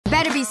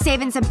better be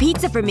saving some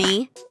pizza for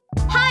me.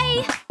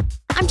 Hi!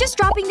 I'm just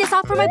dropping this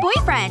off for my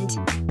boyfriend.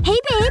 Hey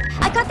babe,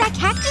 I got that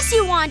cactus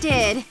you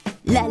wanted.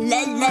 La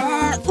la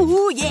la,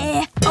 ooh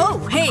yeah.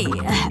 Oh, hey.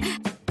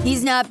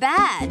 He's not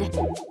bad.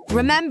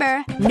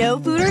 Remember, no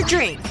food or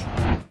drink.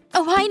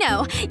 Oh, I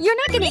know. You're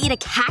not gonna eat a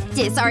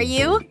cactus, are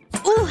you?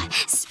 Ooh,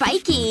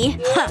 spiky.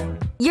 Huh.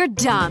 You're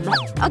dumb.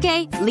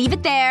 Okay, leave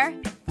it there.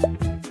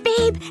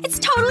 Babe, it's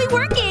totally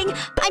working!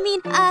 I mean,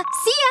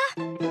 see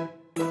ya!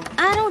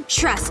 I don't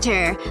trust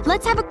her.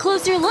 Let's have a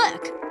closer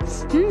look.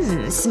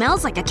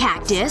 Smells like a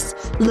cactus.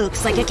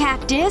 Looks like a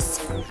cactus.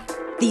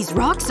 These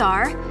rocks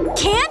are…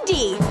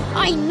 candy!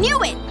 I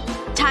knew it!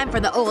 Time for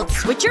the old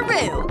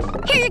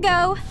switcheroo. Here you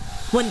go.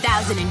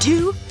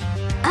 1002.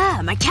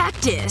 Ah, my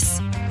cactus.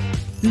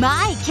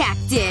 My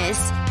cactus.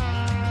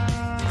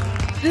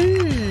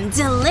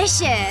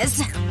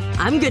 Delicious.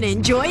 I'm gonna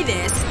enjoy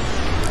this.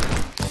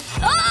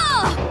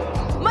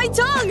 Ah! My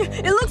tongue!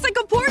 It looks like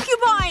a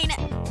porcupine!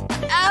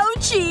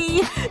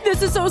 Ouchie!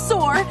 This is so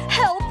sore.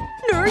 Help!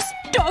 Nurse!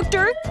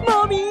 Doctor!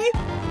 Mommy!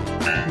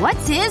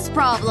 What's his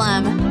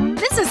problem?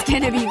 This is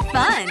gonna be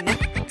fun.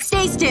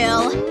 Stay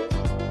still.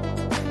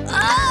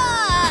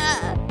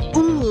 Ah!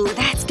 Ooh,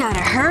 that's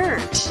gotta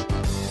hurt.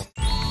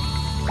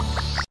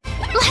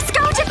 Let's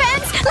go,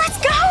 defense! Let's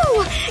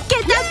go!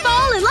 Get that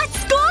ball and let's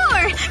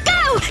score!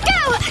 Go!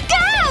 Go!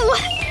 Go!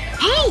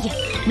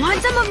 Hey!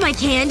 Want some of my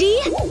candy?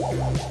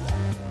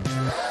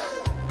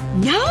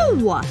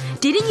 No!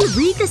 Didn't you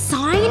read the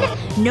sign?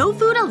 No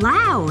food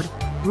allowed.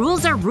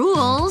 Rules are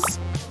rules.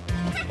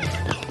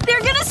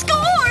 They're gonna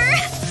score!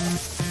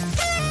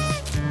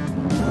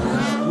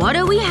 What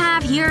do we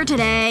have here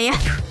today?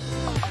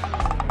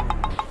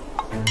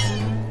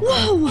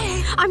 Whoa!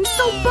 I'm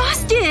so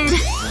busted!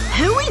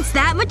 Who eats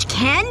that much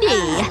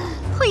candy?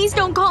 Please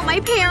don't call my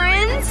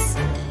parents.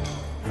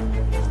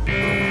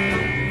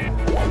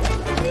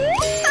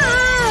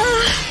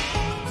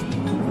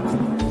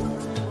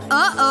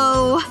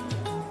 Uh-oh.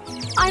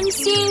 I'm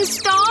seeing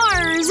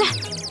stars.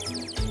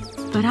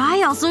 But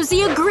I also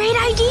see a great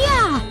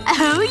idea!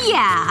 Oh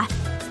yeah!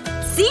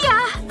 See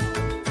ya!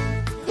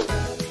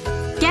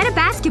 Get a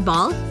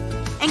basketball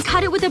and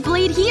cut it with a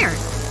blade here.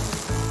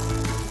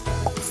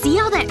 See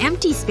all that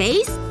empty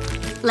space?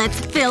 Let's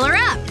fill her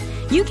up.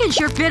 You can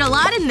sure fit a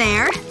lot in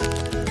there.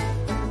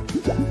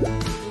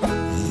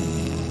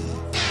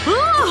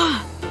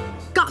 Oh!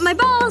 Got my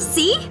ball,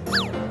 see?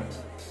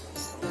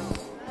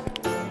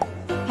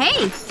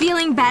 Hey,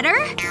 feeling better?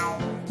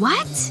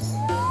 What?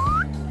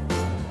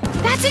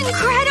 That's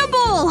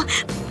incredible!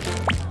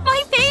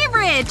 My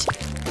favorite!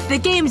 The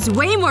game's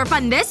way more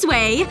fun this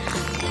way.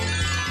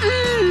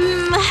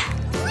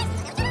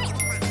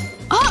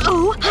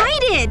 Uh-oh!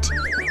 Hide it!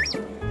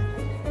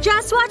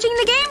 Just watching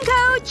the game,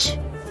 coach!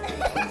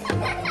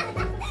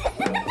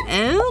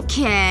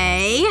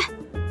 Okay…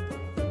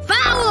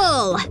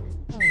 Foul!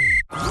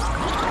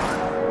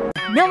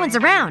 No one's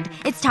around.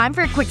 It's time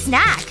for a quick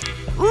snack.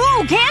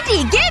 Ooh,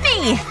 candy!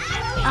 Gimme!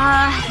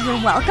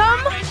 You're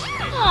welcome?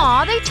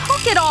 Aw, they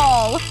took it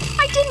all.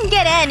 I didn't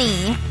get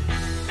any.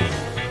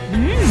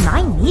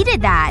 I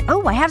needed that.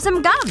 Oh, I have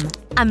some gum.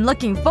 I'm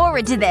looking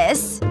forward to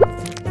this.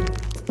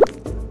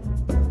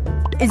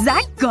 Is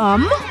that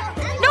gum?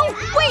 No,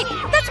 wait!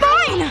 That's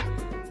mine!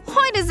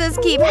 Why does this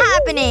keep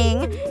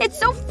happening? It's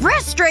so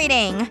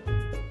frustrating.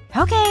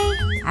 Okay.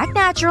 Act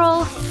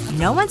natural.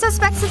 No one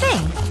suspects a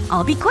thing.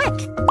 I'll be quick.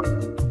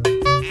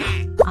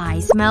 I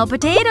smell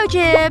potato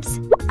chips.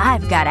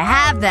 I've gotta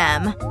have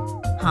them.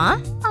 Huh?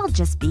 I'll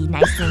just be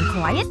nice and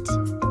quiet.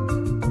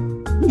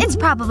 It's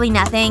probably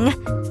nothing.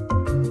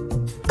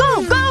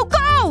 Go! Go!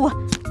 Go!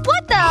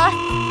 What the?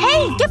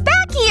 Hey! Get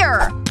back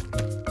here!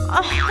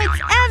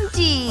 It's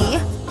empty.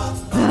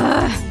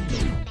 Ugh.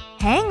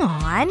 Hang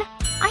on.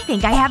 I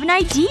think I have an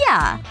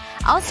idea.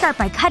 I'll start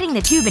by cutting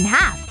the tube in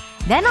half.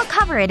 Then I'll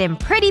cover it in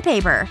pretty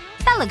paper.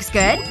 That looks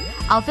good.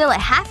 I'll fill it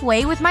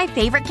halfway with my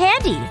favorite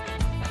candy.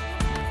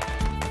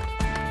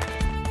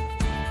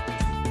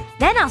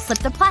 Then I'll slip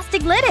the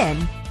plastic lid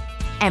in.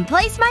 And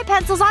place my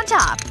pencils on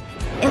top.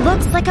 It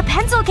looks like a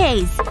pencil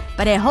case,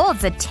 but it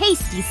holds a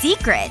tasty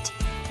secret.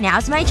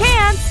 Now's my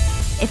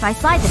chance. If I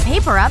slide the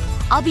paper up,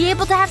 I'll be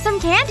able to have some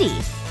candy.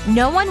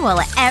 No one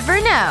will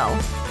ever know.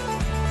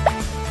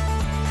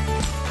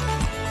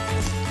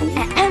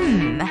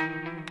 Ahem.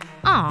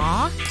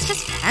 Aw, it's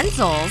just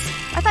pencils.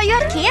 I thought you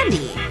had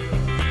candy.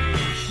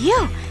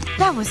 Phew,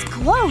 that was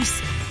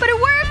close. But it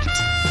worked!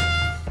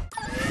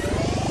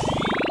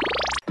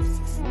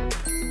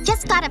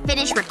 Just gotta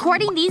finish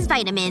recording these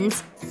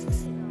vitamins.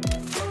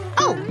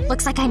 Oh,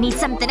 looks like I need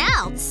something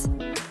else.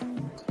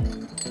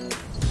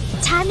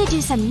 Time to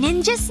do some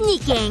ninja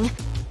sneaking.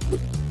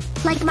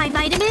 Like my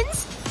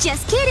vitamins?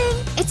 Just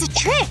kidding. It's a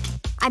trick.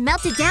 I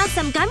melted down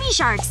some gummy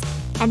sharks.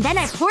 And then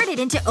I poured it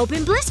into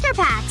open blister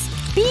packs.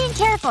 Being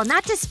careful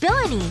not to spill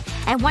any.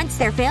 And once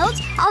they're filled,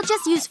 I'll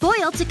just use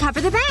foil to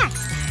cover the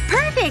backs.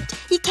 Perfect!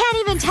 You can't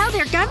even tell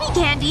they're gummy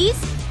candies.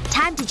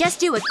 Time to just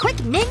do a quick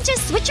ninja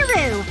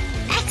switcheroo.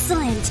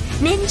 Excellent!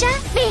 Ninja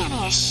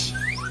vanish.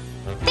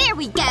 There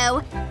we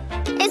go.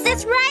 Is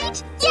this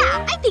right?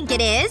 Yeah, I think it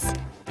is.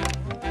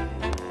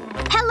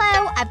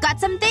 Hello, I've got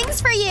some things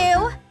for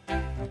you.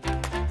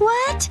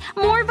 What?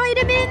 More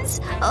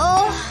vitamins?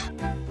 Oh.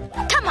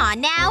 Come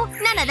on now.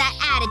 None of that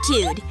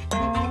attitude.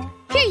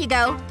 Here you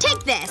go.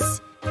 Take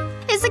this.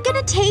 Is it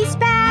gonna taste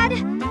bad?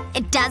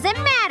 It doesn't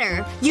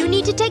matter. You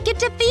need to take it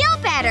to feel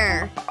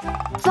better.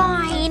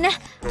 Fine.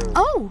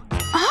 Oh.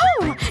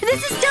 Oh!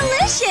 This is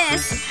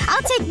delicious!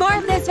 I'll take more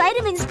of those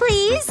vitamins,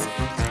 please.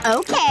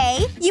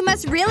 Okay. You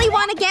must really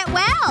want to get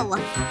well.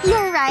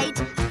 You're right.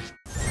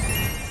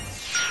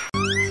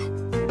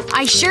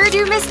 I sure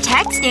do miss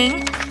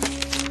texting.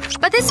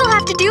 But this'll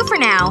have to do for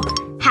now.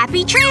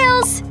 Happy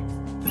trails!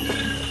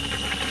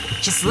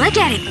 Just look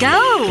at it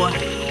go!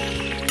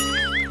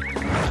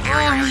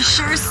 Oh, it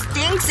sure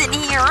stinks in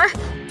here.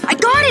 I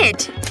got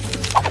it!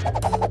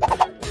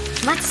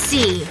 Let's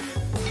see.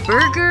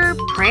 Burger,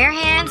 prayer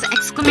hands,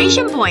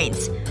 exclamation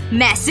points.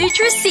 Message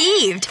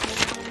received.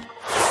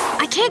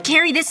 I can't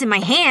carry this in my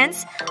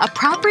hands. A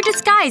proper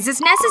disguise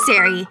is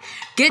necessary.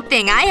 Good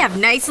thing I have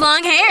nice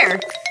long hair.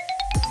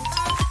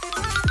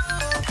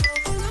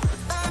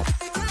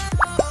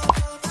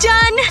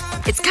 Done!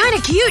 It's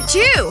kinda cute,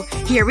 too.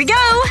 Here we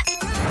go.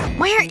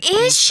 Where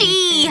is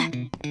she?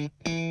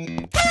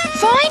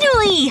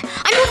 Finally!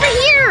 I'm over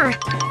here!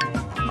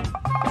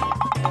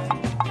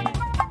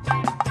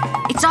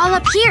 It's all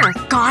up here.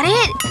 Got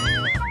it?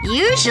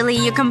 Usually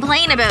you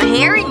complain about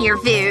hair in your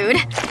food.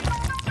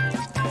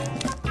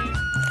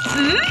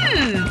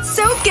 Mmm,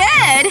 so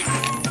good!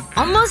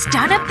 Almost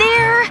done up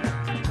there?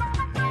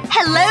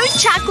 Hello,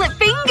 chocolate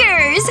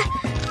fingers!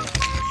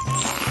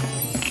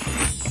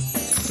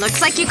 Looks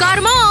like you got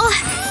them all.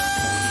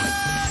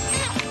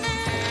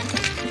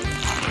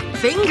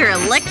 Finger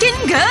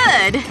licking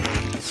good.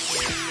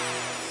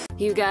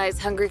 You guys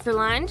hungry for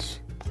lunch?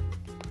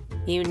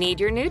 You need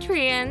your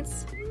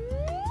nutrients.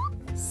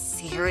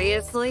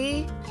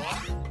 Seriously?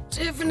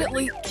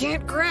 Definitely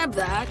can't grab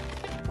that.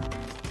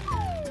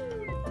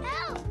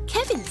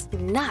 Kevin's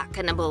not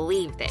gonna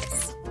believe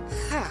this.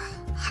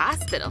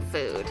 Hospital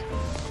food.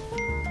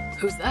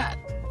 Who's that?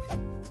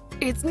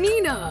 It's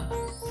Nina!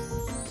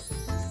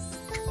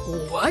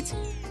 What?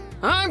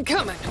 I'm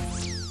coming!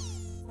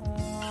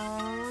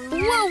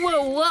 Whoa,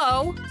 whoa,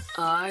 whoa!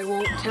 I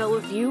won't tell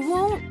if you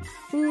won't.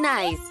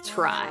 Nice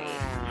try.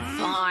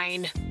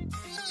 Fine.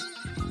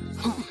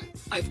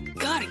 I've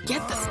gotta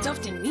get the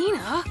stuff to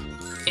Nina.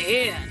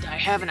 And I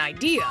have an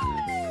idea.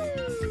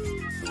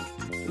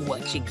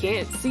 What she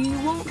can't see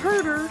won't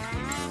hurt her.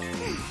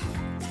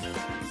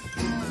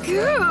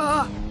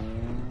 Gah!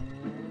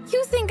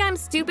 You think I'm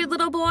stupid,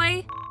 little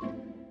boy?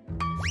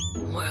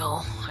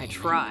 Well, I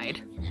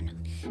tried.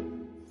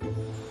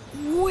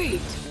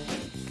 Wait!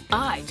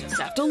 I just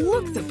have to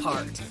look the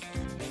part.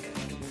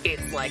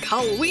 It's like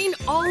Halloween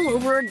all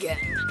over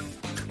again.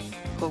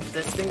 Hope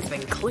this thing's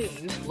been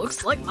cleaned.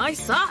 Looks like my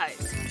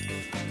size.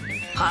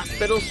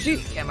 Hospital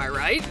chic, am I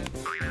right?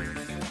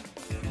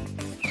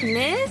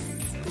 Miss?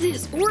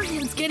 This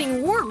organ's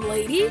getting warm,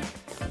 lady.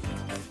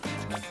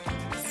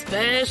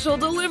 Special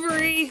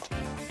delivery.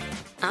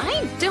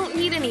 I don't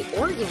need any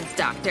organs,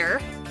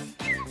 doctor.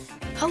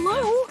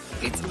 Hello?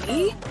 It's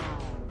me?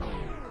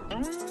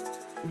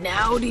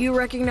 Now do you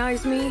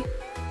recognize me?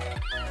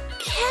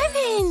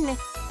 Kevin!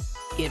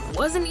 It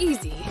wasn't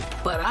easy,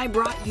 but I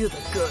brought you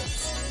the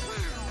goods.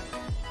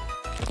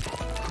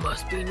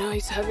 Must be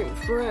nice having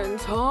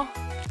friends, huh?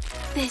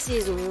 This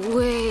is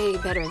way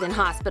better than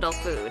hospital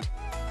food.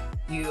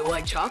 You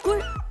like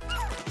chocolate?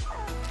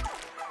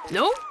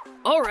 Nope?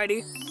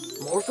 Alrighty.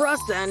 More for us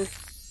then.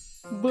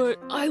 But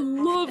I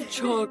love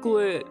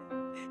chocolate.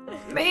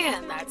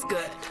 Man, that's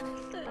good.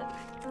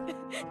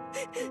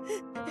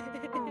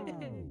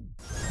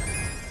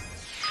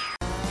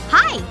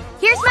 Hi!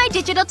 Here's my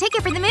digital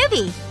ticket for the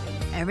movie.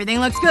 Everything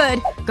looks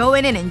good. Go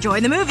in and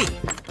enjoy the movie.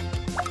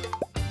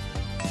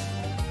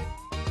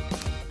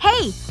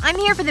 Hey! I'm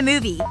here for the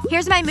movie.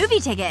 Here's my movie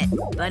ticket.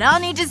 But I'll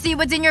need to see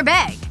what's in your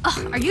bag.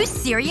 Ugh, are you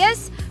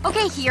serious?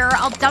 Okay, here.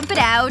 I'll dump it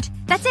out.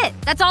 That's it.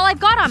 That's all I've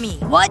got on me.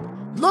 What?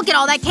 Look at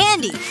all that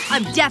candy!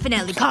 I'm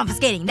definitely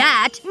confiscating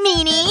that.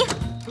 Meanie!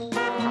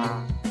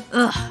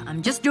 Ugh,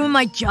 I'm just doing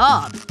my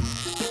job.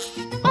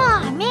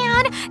 Aw,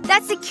 man!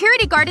 That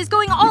security guard is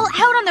going all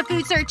out on the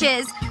food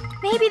searches!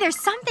 Maybe there's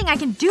something I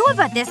can do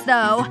about this,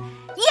 though.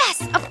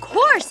 Yes! Of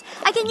course!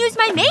 I can use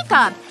my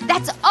makeup!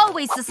 That's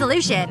always the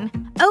solution.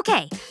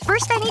 Okay,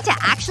 first I need to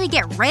actually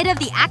get rid of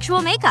the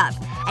actual makeup.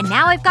 And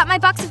now I've got my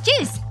box of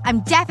juice. I'm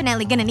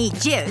definitely gonna need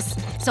juice.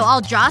 So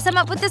I'll draw some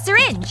up with the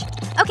syringe.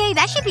 Okay,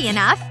 that should be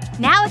enough.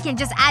 Now I can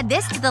just add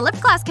this to the lip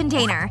gloss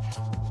container.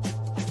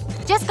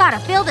 Just gotta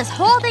fill this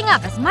whole thing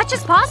up as much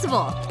as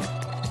possible.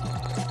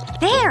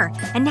 There!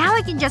 And now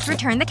I can just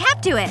return the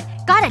cap to it.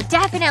 Gotta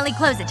definitely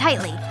close it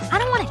tightly. I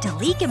don't want it to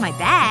leak in my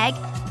bag.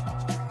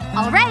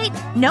 Alright.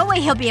 No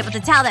way he'll be able to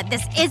tell that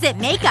this isn't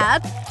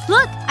makeup.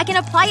 Look! I can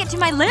apply it to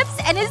my lips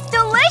and it's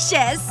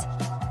delicious!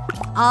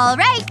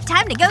 Alright.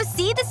 Time to go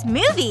see this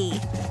movie.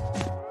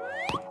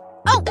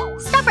 Oh!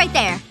 Stop right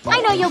there.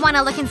 I know you'll want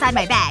to look inside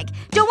my bag.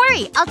 Don't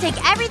worry, I'll take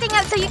everything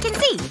out so you can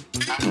see.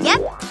 Yep,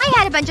 I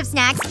had a bunch of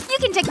snacks. You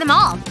can take them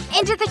all.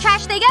 Into the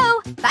trash they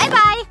go.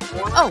 Bye-bye.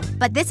 Oh,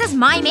 but this is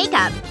my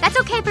makeup. That's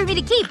okay for me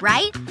to keep,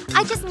 right?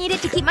 I just need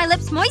it to keep my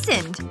lips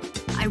moistened.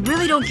 I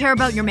really don't care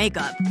about your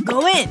makeup.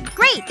 Go in.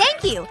 Great,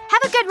 thank you.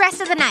 Have a good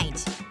rest of the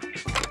night.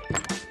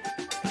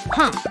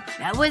 Huh.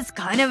 That was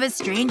kind of a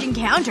strange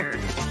encounter.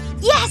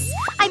 Yes!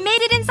 I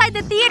made it inside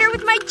the theater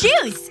with my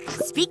juice!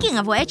 Speaking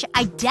of which,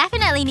 I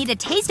definitely need a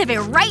taste of it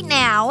right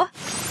now.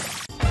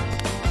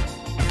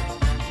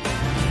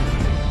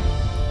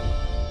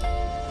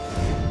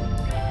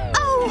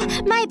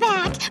 Oh, my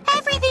back.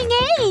 Everything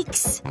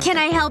aches. Can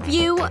I help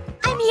you?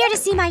 I'm here to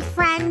see my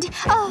friend.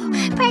 Oh,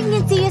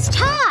 pregnancy is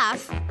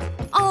tough.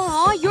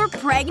 Aw, you're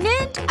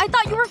pregnant? I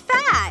thought you were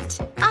fat.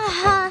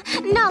 Uh-huh.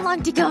 Not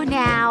long to go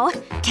now.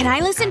 Can I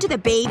listen to the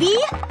baby?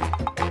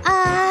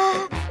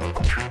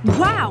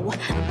 Wow.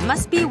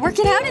 Must be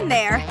working out in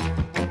there.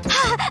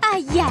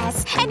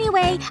 Yes.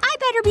 Anyway, I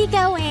better be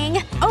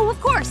going. Oh, of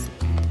course.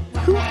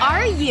 Who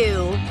are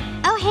you?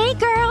 Oh, hey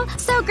girl.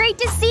 So great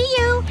to see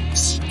you.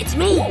 Shh. It's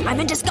me. I'm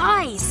in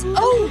disguise.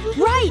 Oh,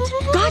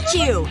 right. Got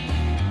you.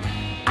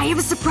 I have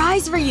a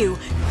surprise for you.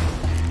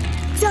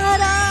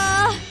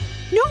 Ta-da!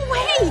 No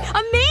way!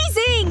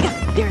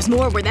 Amazing! There's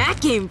more where that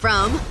came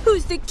from.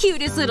 Who's the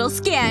cutest little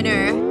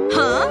scanner?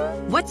 Huh?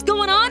 What's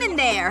going on in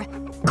there?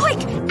 Quick!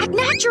 Act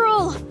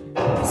natural!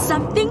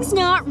 Something's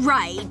not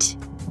right.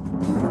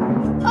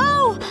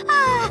 Oh!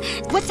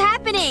 What's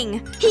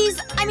happening? She's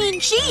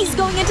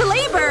going into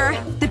labor!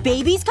 The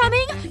baby's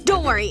coming?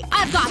 Don't worry,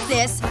 I've got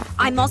this.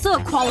 I'm also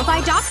a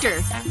qualified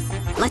doctor.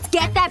 Let's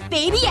get that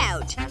baby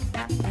out.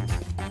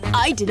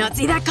 I did not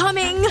see that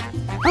coming.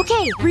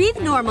 Okay, breathe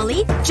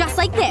normally, just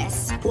like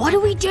this. What do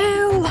we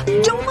do?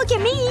 Don't look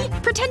at me!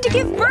 Pretend to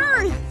give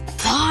birth!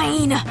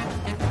 Fine.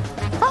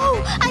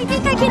 Oh, I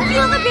think I can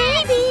feel the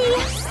baby!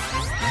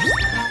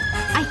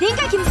 I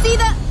think I can see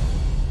the…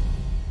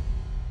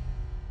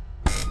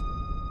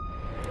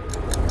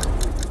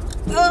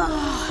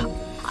 Ugh.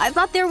 I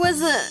thought there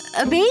was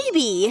a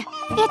baby.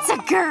 It's a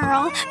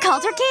girl.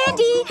 Called her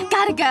Candy.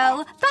 Gotta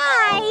go.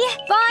 Bye.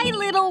 Bye,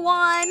 little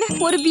one.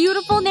 What a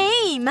beautiful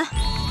name.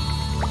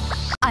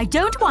 I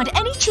don't want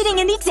any cheating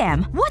in the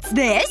exam. What's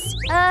this?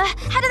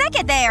 How did that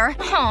get there?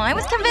 I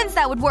was convinced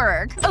that would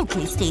work.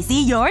 Okay, Stacy,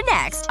 you're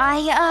next.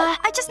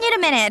 I just need a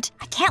minute.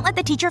 I can't let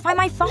the teacher find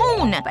my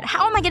phone. But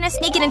how am I gonna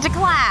sneak it into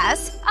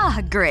class?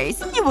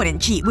 Grace, you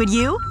wouldn't cheat, would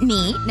you?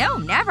 Me? No,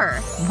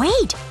 never.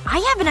 Wait, I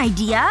have an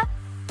idea.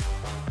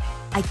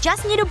 I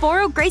just need to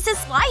borrow Grace's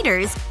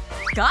sliders.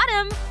 Got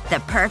him. The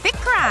perfect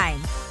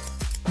crime.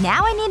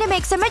 Now I need to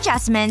make some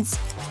adjustments.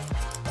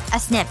 A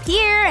snip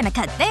here and a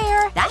cut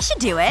there. That should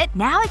do it.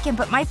 Now I can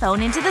put my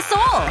phone into the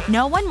sole.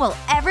 No one will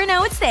ever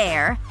know it's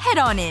there. Head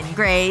on in,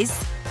 Grace.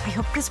 I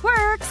hope this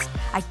works.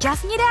 I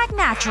just need to act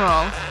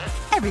natural.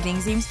 Everything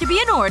seems to be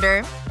in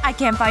order. I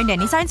can't find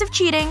any signs of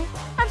cheating.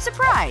 I'm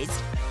surprised.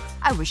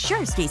 I was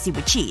sure Stacy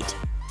would cheat.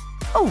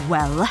 Oh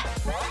well.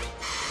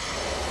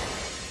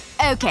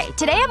 Okay,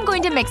 today I'm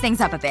going to mix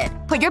things up a bit.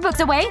 Put your books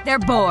away. They're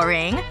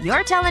boring.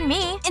 You're telling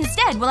me.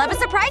 Instead, we'll have a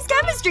surprise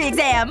chemistry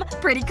exam.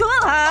 Pretty cool,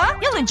 huh?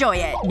 You'll enjoy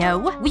it. No,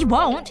 we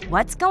won't.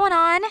 What's going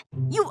on?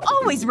 You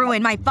always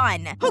ruin my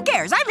fun. Who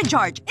cares? I'm in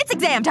charge. It's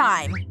exam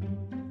time.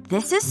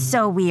 This is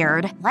so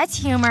weird. Let's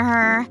humor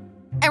her.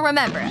 And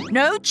remember,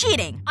 no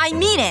cheating. I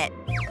mean it.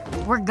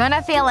 We're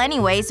gonna fail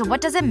anyway, so what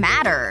does it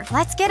matter?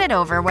 Let's get it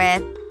over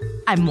with.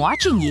 I'm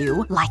watching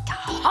you like a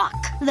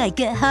hawk.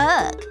 Like a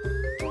hawk.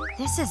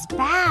 This is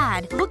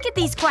bad. Look at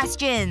these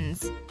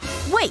questions.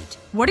 Wait.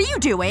 What are you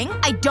doing?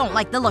 I don't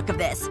like the look of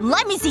this.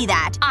 Let me see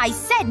that. I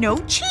said no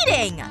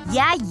cheating!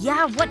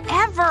 Yeah,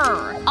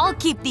 whatever. I'll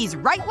keep these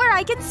right where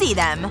I can see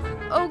them.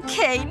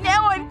 Okay,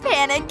 now I'm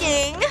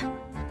panicking.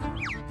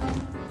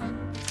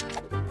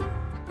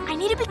 I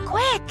need to be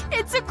quick.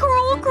 It's a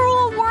cruel,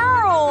 cruel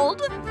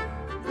world.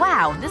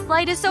 Wow, this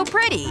light is so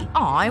pretty.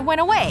 Aw, it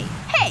went away.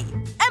 Hey!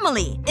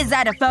 Emily! Is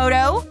that a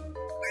photo?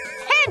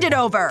 Hand it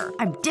over!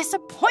 I'm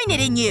disappointed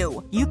in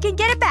you! You can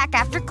get it back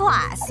after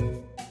class.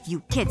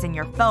 You kids and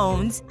your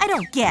phones. I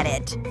don't get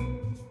it.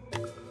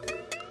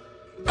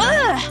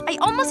 Ugh! I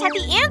almost had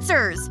the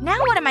answers! Now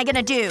what am I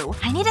gonna do?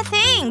 I need to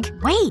think.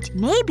 Wait,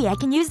 maybe I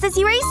can use this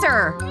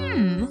eraser.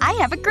 I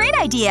have a great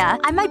idea.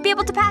 I might be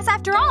able to pass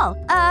after all.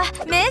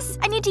 Miss?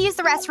 I need to use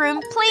the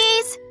restroom.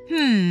 Please?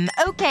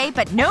 Okay,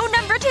 but no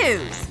number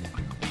 2s.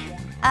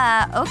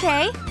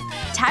 Okay.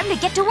 Time to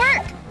get to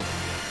work.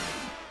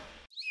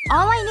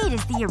 All I need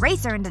is the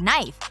eraser and a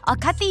knife. I'll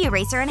cut the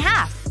eraser in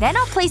half. Then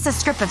I'll place a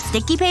strip of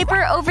sticky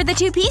paper over the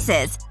 2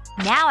 pieces.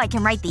 Now I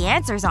can write the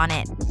answers on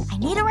it. I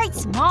need to write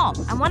small.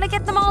 I want to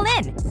get them all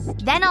in.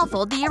 Then I'll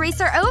fold the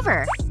eraser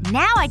over.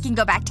 Now I can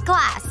go back to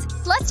class.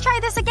 Let's try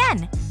this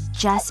again.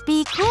 Just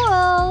be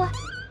cool.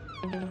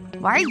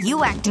 Why are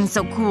you acting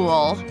so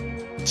cool?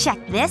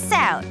 Check this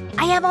out.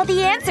 I have all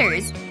the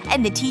answers.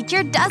 And the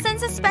teacher doesn't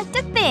suspect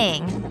a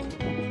thing.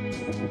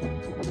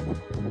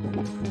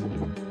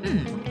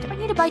 Do I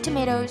need to buy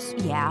tomatoes?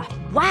 Yeah.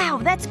 Wow,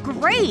 that's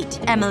great!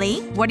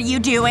 Emily, what are you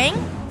doing?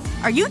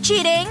 Are you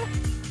cheating?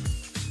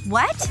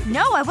 What?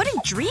 No, I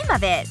wouldn't dream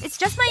of it. It's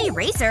just my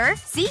eraser.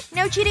 See?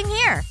 No cheating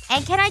here.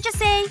 And can I just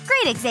say,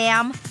 great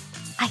exam.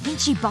 I think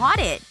she bought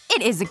it.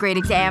 It is a great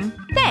exam.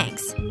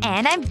 Thanks.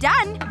 And I'm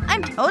done.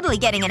 I'm totally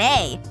getting an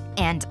A.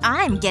 And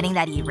I'm getting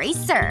that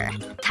eraser.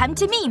 Come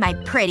to me, my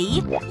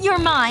pretty. You're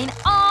mine.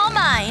 All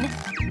mine.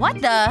 What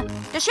the?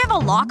 Does she have a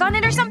lock on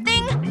it or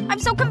something? I'm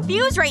so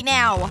confused right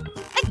now.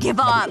 I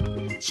give up.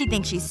 She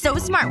thinks she's so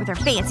smart with her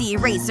fancy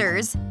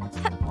erasers.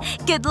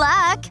 Good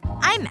luck.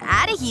 I'm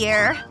outta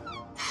here.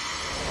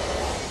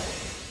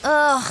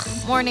 Ugh.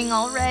 Morning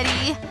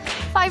already.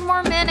 5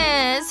 more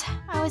minutes.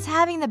 I was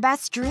having the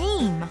best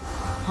dream.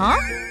 Huh?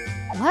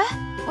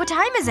 What? What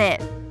time is it?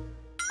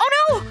 Oh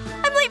no!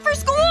 I'm late for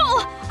school!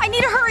 I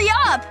need to hurry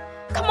up!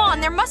 Come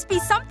on, there must be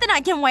something I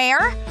can wear.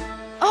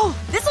 Oh,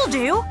 this'll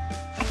do.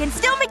 I can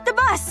still make the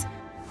bus.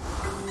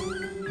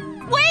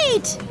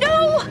 Wait!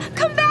 No!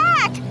 Come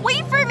back!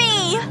 Wait for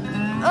me!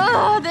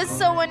 Ugh, this is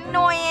so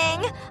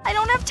annoying. I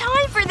don't have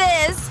time for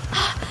this.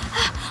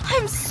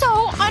 I'm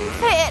so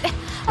unfit.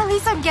 At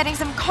least I'm getting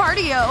some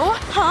cardio.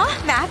 Huh?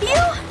 Matthew?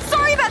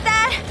 Sorry about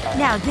that.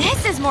 Now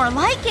this is more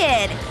like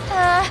it.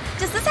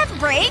 Does this have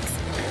brakes?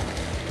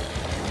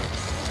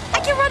 I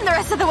can run the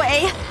rest of the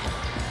way.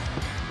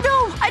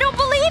 No, I don't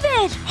believe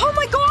it! Oh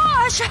my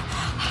gosh!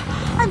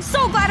 I'm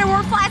so glad I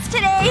wore flats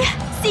today.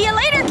 See you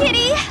later,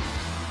 kitty!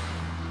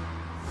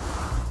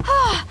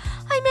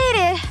 I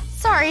made it.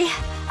 Sorry.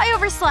 I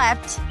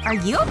overslept. Are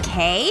you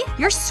okay?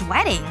 You're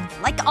sweating.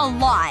 Like a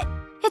lot.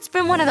 It's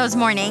been one of those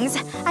mornings.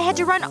 I had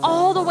to run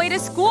all the way to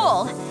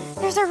school.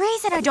 There's a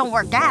reason I don't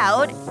work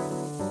out.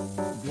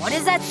 What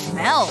is that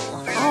smell?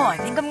 Oh, I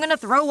think I'm gonna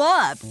throw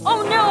up.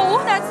 Oh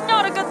no! That's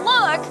not a good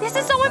look! This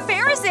is so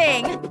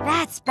embarrassing!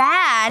 That's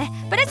bad.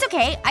 But it's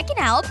okay. I can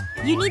help.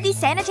 You need these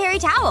sanitary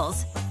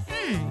towels.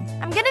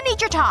 I'm gonna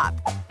need your top.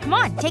 Come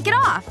on, take it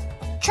off.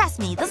 Trust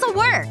me, this'll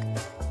work.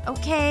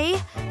 Okay.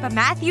 But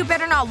Matthew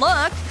better not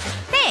look.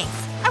 Thanks.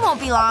 I won't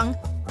be long.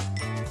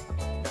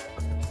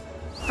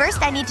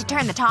 First I need to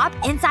turn the top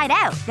inside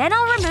out. Then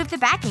I'll remove the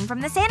backing from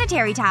the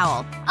sanitary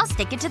towel. I'll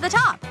stick it to the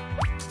top.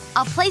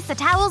 I'll place the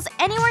towels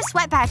anywhere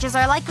sweat patches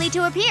are likely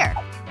to appear.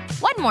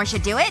 One more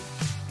should do it.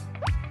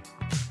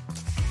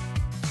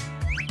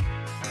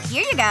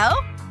 Here you go.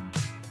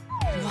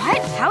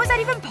 What? How is that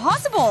even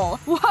possible?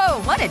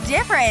 Whoa, what a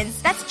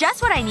difference. That's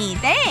just what I need.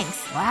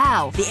 Thanks.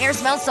 Wow. The air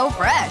smells so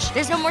fresh.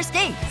 There's no more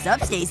stink.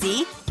 Sup,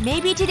 Stacy?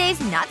 Maybe today's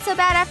not so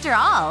bad after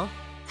all.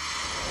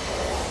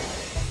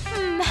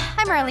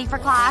 I'm early for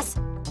class.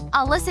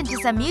 I'll listen to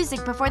some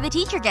music before the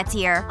teacher gets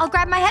here. I'll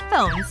grab my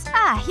headphones.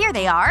 Ah, here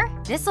they are.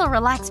 This'll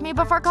relax me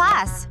before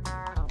class.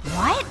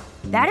 What?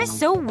 That is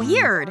so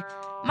weird.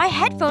 My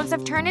headphones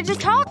have turned into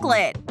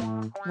chocolate.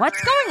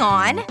 What's going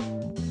on?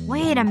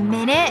 Wait a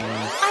minute.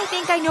 I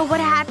think I know what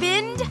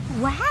happened.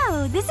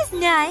 Wow, this is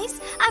nice.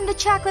 I'm the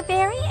chocolate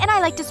fairy, and I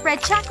like to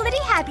spread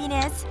chocolatey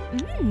happiness.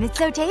 It's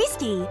so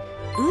tasty.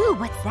 Ooh,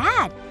 what's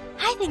that?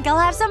 I think I'll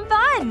have some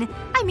fun.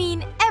 I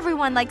mean,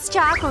 everyone likes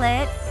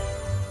chocolate.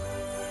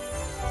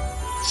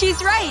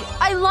 She's right.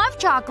 I love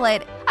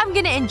chocolate. I'm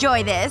gonna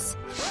enjoy this.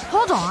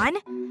 Hold on.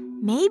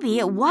 Maybe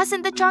it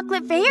wasn't the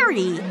chocolate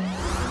fairy.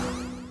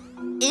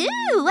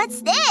 Ooh,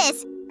 what's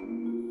this?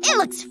 It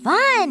looks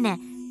fun.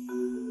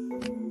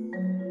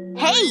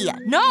 Hey!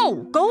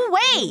 No! Go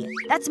away!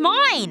 That's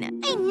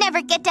mine! I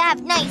never get to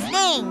have nice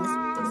things.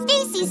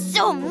 Stacy's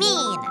so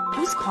mean.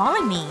 Who's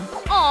calling me?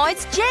 Aw,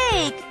 it's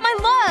Jake! My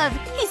love!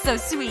 He's so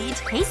sweet.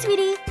 Hey,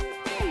 sweetie.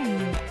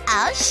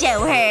 I'll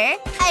show her.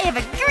 I have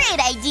a great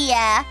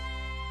idea.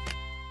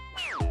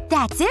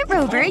 That's it,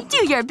 Rover.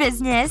 Do your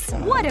business.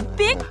 What a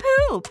big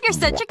poop! You're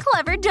such a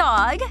clever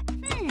dog.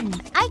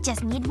 I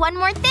just need one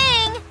more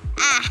thing.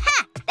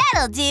 Aha!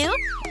 That'll do.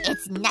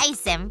 It's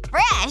nice and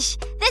fresh.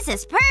 This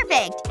is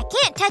perfect. I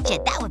can't touch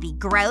it. That would be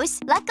gross.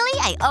 Luckily,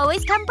 I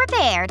always come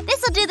prepared.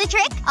 This'll do the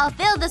trick. I'll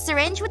fill the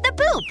syringe with the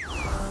poop.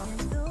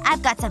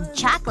 I've got some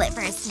chocolate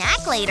for a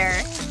snack later.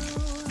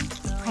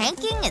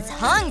 Pranking is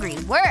hungry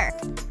work.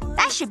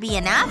 That should be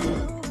enough.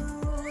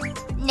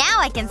 Now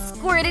I can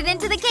squirt it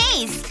into the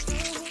case.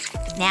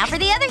 Now for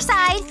the other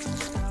side.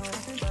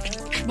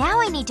 Now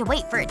I need to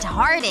wait for it to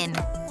harden.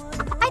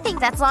 I think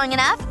that's long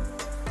enough.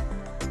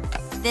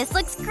 This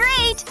looks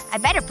great. I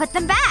better put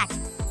them back.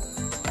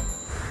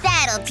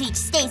 That'll teach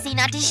Stacy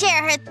not to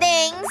share her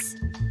things.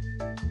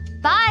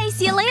 Bye.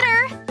 See you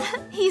later.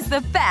 He's the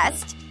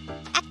best.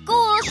 Act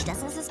cool. She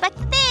doesn't suspect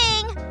a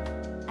thing.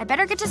 I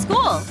better get to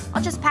school.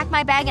 I'll just pack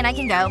my bag and I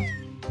can go.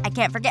 I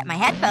can't forget my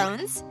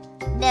headphones.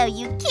 No,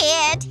 you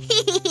can't.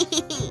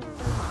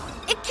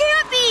 It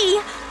can't be!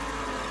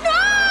 No!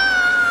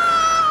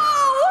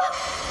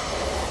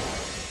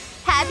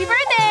 Happy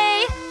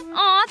birthday!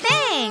 Aw,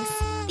 thanks.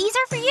 These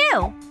are for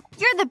you.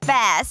 You're the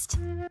best.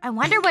 I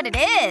wonder what it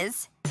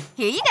is.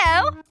 Here you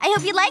go. I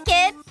hope you like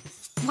it.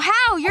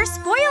 Wow, you're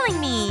spoiling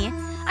me.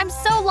 I'm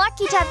so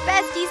lucky to have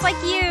besties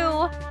like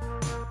you.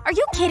 Are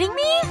you kidding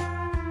me?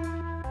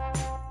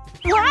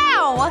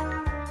 Wow!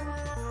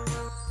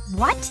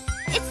 What?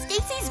 It's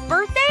Stacy's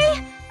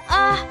birthday?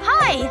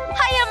 Hi.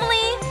 Hi,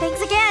 Emily.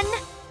 Thanks again.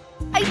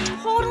 I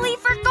totally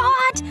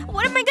forgot!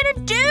 What am I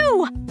gonna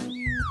do?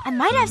 I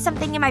might have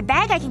something in my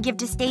bag I can give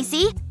to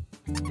Stacy.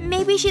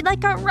 Maybe she'd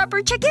like a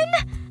rubber chicken?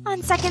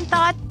 On second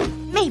thought,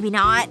 maybe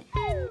not.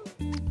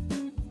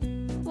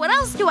 What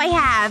else do I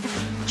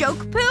have?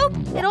 Joke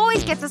poop? It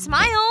always gets a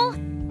smile.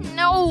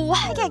 No,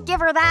 I can't give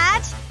her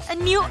that. A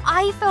new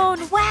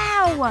iPhone.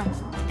 Wow.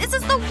 This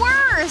is the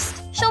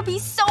worst. She'll be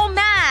so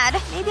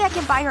mad. Maybe I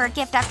can buy her a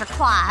gift after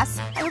class.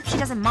 I hope she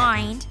doesn't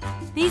mind.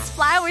 These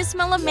flowers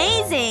smell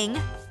amazing.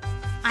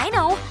 I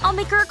know. I'll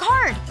make her a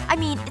card. I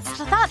mean, it's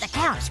the thought that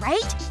counts,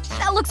 right?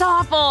 That looks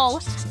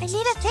awful. I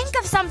need to think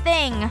of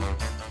something.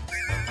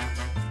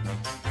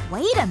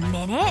 Wait a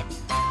minute.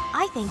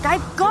 I think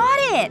I've got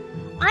it.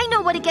 I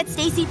know what to get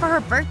Stacy for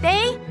her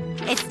birthday.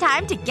 It's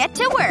time to get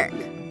to work.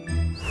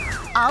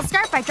 I'll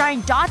start by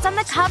drawing dots on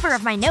the cover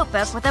of my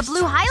notebook with a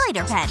blue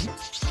highlighter pen.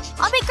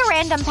 I'll make a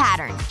random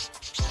pattern.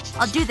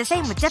 I'll do the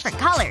same with different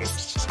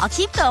colors. I'll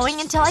keep going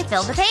until I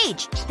fill the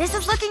page. This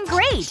is looking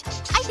great.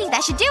 I think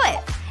that should do it.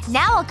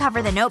 Now I'll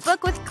cover the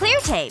notebook with clear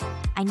tape.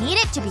 I need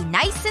it to be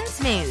nice and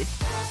smooth.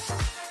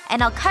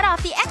 And I'll cut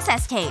off the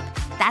excess tape.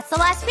 That's the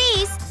last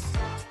piece.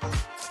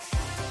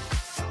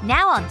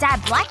 Now I'll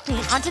dab black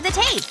paint onto the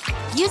tape.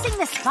 Using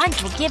the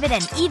sponge will give it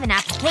an even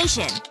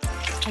application.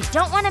 I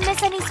don't want to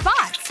miss any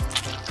spots.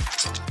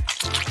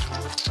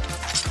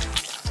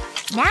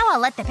 Now I'll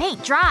let the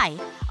paint dry.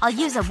 I'll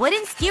use a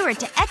wooden skewer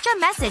to etch a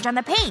message on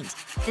the paint.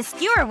 The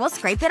skewer will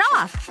scrape it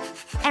off.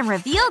 And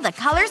reveal the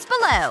colors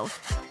below.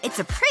 It's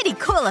a pretty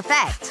cool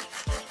effect.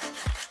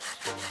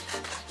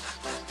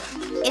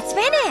 It's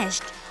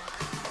finished!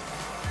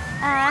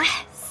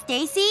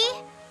 Stacy?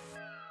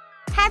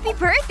 Happy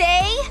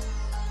birthday!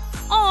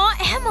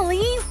 Aw,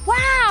 Emily!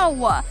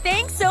 Wow!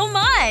 Thanks so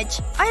much!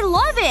 I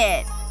love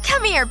it!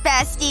 Come here,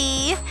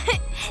 bestie!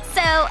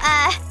 So,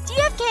 do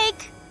you have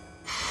cake?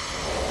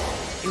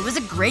 It was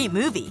a great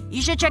movie.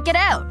 You should check it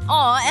out.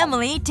 Aw,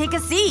 Emily, take a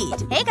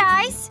seat. Hey,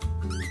 guys.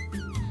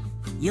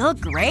 You look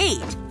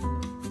great.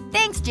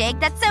 Thanks, Jake.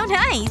 That's so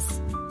nice.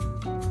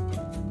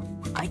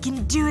 I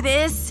can do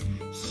this.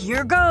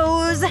 Here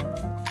goes.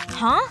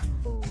 Huh?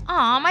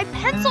 Aw, my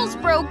pencil's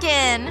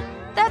broken.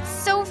 That's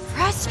so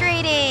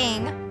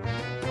frustrating.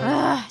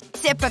 Ugh,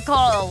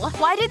 typical.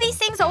 Why do these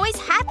things always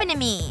happen to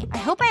me? I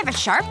hope I have a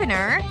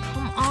sharpener.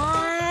 Come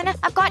on.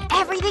 I've got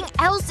everything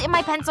else in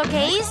my pencil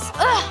case.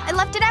 Ugh, I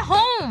left it at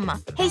home.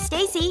 Hey,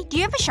 Stacy, do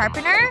you have a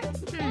sharpener?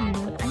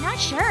 I'm not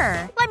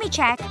sure. Let me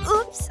check.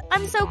 Oops,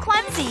 I'm so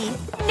clumsy.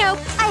 Nope,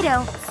 I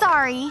don't.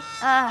 Sorry.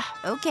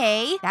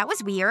 Okay. That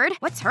was weird.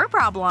 What's her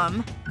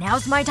problem?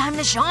 Now's my time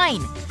to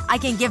shine. I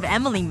can give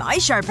Emily my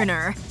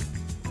sharpener.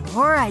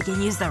 Or I can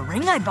use the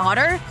ring I bought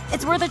her.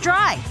 It's worth a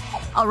try.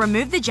 I'll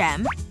remove the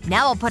gem.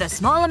 Now I'll put a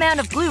small amount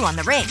of glue on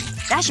the ring.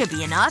 That should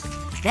be enough.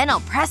 Then I'll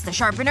press the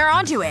sharpener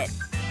onto it.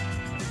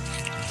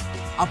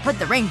 I'll put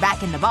the ring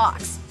back in the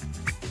box.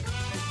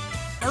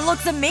 It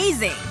looks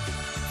amazing!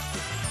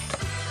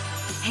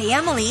 Hey,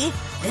 Emily.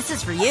 This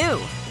is for you.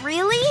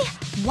 Really?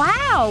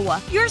 Wow!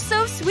 You're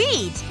so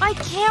sweet! I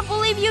can't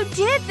believe you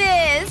did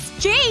this!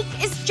 Jake,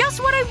 it's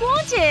just what I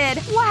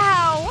wanted!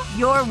 Wow!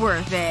 You're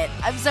worth it.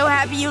 I'm so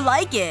happy you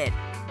like it.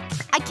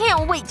 I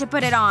can't wait to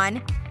put it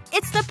on.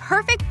 It's the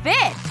perfect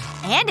fit!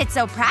 And it's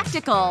so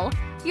practical.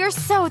 You're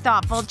so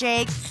thoughtful,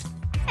 Jake.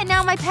 And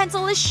now my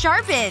pencil is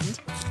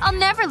sharpened. I'll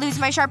never lose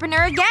my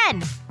sharpener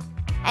again.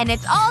 And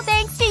it's all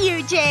thanks to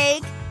you,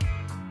 Jake.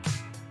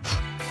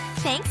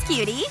 Thanks,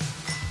 cutie.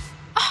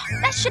 Oh,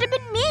 that should have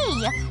been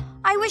me.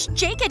 I wish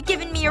Jake had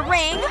given me a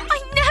ring.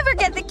 I never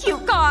get the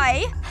cute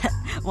guy.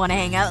 Wanna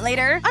hang out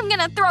later? I'm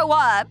gonna throw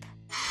up.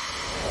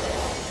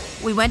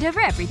 We went over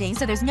everything,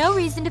 so there's no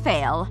reason to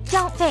fail.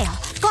 Don't fail.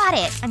 Got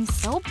it. I'm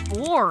so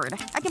bored.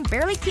 I can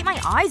barely keep my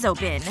eyes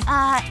open.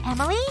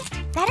 Emily?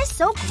 That is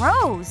so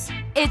gross.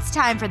 It's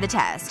time for the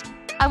test.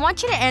 I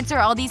want you to answer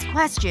all these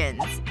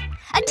questions.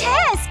 A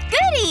test!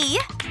 Goody!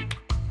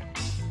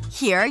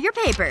 Here are your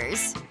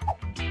papers.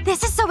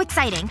 This is so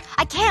exciting.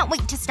 I can't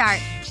wait to start.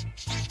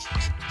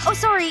 Oh,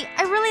 sorry.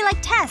 I really like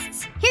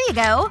tests. Here you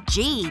go.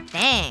 Gee,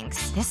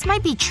 thanks. This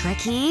might be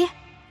tricky.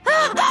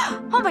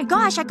 Oh my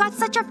gosh, I got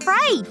such a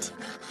fright!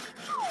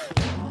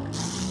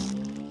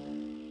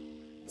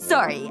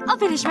 Sorry. I'll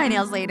finish my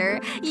nails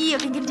later. You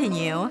can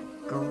continue.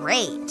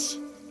 Great.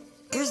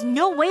 There's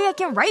no way I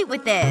can write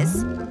with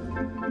this.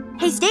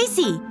 Hey,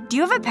 Stacy. Do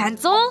you have a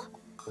pencil?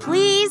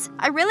 Please?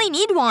 I really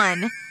need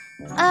one.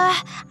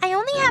 I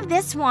only have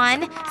this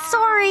one.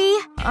 Sorry.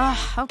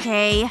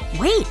 Okay.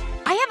 Wait.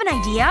 I have an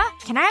idea.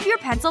 Can I have your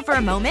pencil for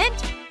a moment?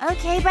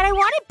 Okay, but I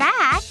want it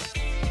back.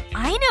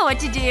 I know what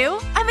to do.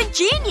 I'm a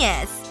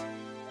genius.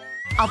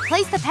 I'll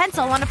place the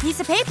pencil on a piece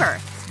of paper.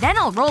 Then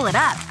I'll roll it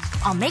up.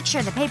 I'll make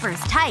sure the paper is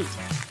tight.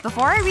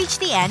 Before I reach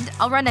the end,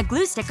 I'll run a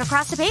glue stick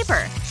across the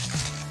paper.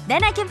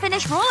 Then I can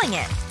finish rolling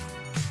it.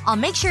 I'll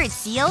make sure it's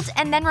sealed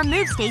and then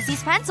remove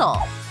Stacy's pencil.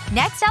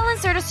 Next, I'll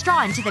insert a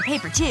straw into the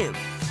paper tube.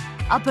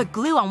 I'll put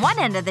glue on one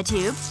end of the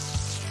tube.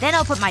 Then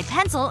I'll put my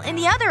pencil in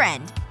the other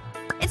end.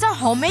 It's a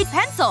homemade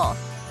pencil.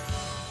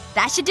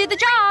 That should do the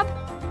job.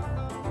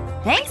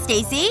 Thanks,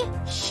 Stacy.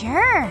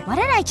 Sure. What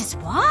did I just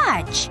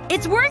watch?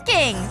 It's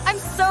working! I'm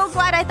so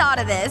glad I thought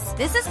of this.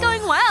 This is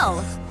going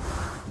well.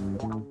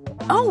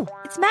 Oh,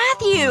 it's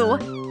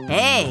Matthew!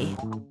 Hey.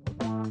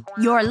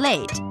 You're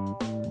late.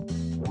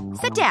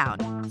 Sit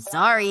down.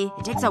 Sorry.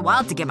 It takes a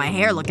while to get my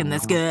hair looking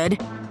this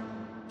good.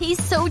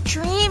 He's so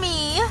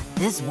dreamy.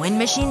 This wind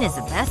machine is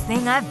the best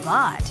thing I've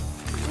bought.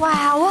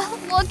 Wow.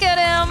 Look at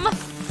him.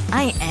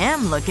 I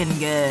am looking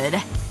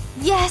good.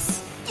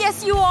 Yes.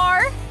 Yes, you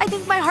are. I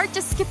think my heart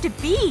just skipped a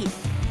beat.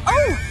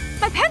 Oh!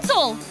 My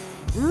pencil!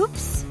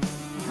 Oops.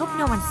 I hope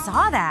no one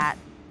saw that.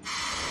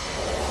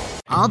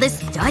 All this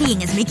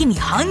studying is making me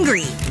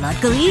hungry.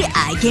 Luckily,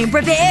 I came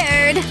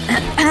prepared.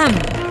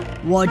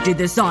 What did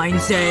the sign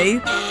say?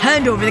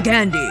 Hand over the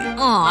candy.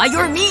 Aw,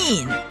 you're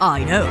mean.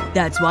 I know.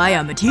 That's why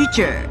I'm a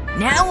teacher.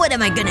 Now what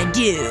am I gonna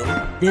do?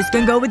 This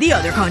can go with the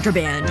other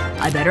contraband.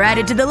 I better add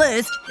it to the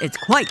list. It's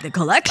quite the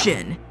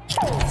collection.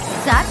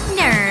 Sup,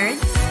 nerds?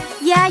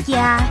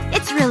 Yeah,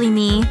 it's really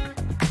me.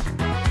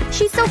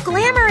 She's so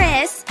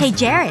glamorous. Hey,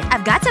 Jared,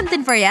 I've got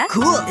something for you.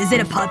 Cool. Is it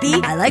a puppy?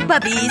 I like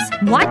puppies.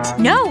 What?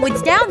 No,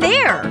 it's down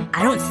there.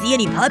 I don't see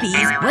any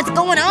puppies. What's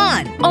going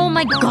on? Oh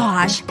my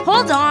gosh.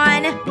 Hold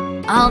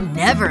on. I'll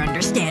never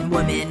understand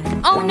women.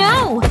 Oh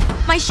no!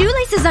 My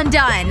shoelace is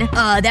undone.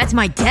 That's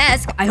my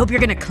desk. I hope you're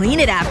gonna clean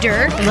it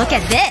after. Look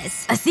at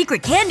this. A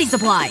secret candy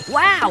supply.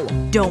 Wow.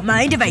 Don't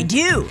mind if I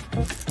do.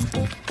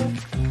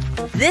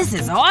 This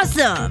is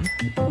awesome.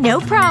 No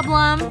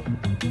problem.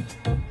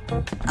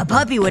 A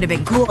puppy would have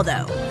been cool,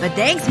 though. But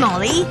thanks,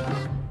 Molly.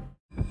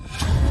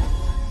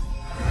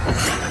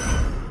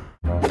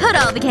 Put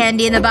all the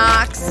candy in the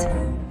box.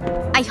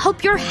 I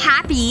hope you're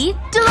happy.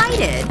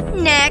 Delighted.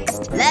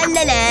 Next. La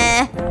la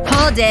la.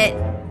 Hold it.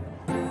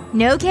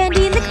 No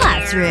candy in the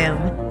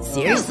classroom.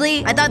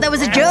 Seriously? I thought that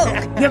was a joke.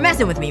 You're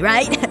messing with me,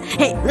 right?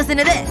 Hey, listen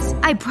to this.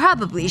 I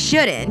probably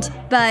shouldn't.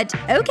 But,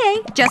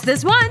 okay. Just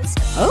this once.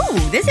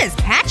 Oh, this is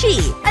catchy.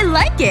 I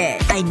like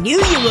it. I knew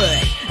you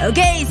would.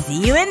 Okay,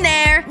 see you in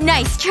there.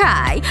 Nice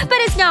try. But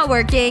it's not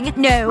working.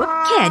 No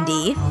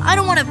candy. I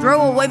don't want to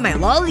throw away my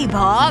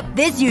lollipop.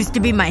 This used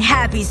to be my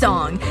happy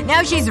song.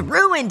 Now she's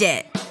ruined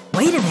it.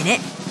 Wait a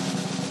minute.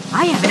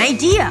 I have an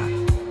idea.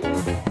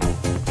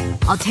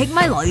 I'll take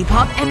my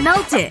lollipop and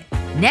melt it.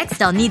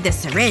 Next, I'll need the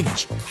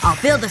syringe. I'll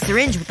fill the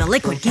syringe with the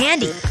liquid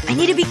candy. I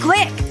need to be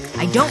quick.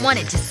 I don't want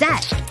it to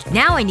set.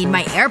 Now I need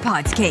my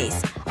AirPods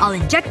case. I'll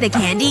inject the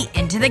candy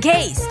into the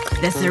case.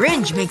 The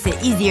syringe makes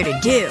it easier to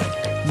do.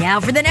 Now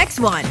for the next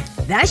one.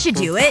 That should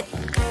do it.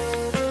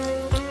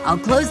 I'll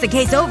close the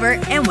case over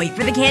and wait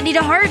for the candy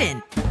to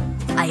harden.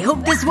 I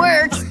hope this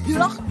works.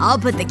 I'll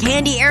put the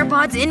candy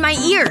AirPods in my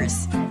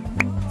ears.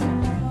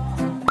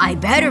 I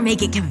better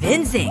make it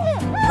convincing.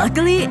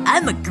 Luckily,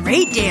 I'm a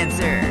great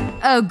dancer.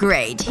 Oh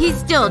great. He's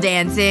still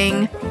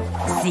dancing.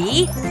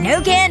 See?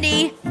 No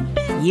candy.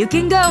 You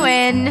can go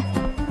in.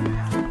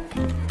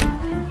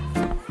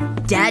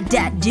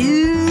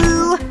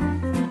 Da-da-doo.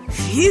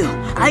 Phew.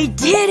 I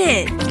did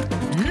it!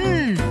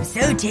 Mmm.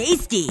 So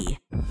tasty.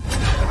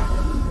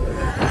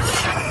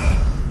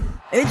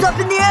 It's up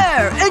in the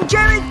air! And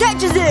Jared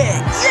catches it!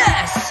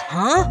 Yes!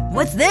 Huh?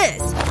 What's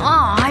this?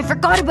 Aw, I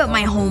forgot about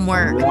my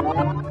homework.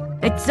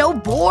 It's so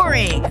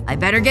boring. I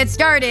better get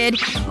started.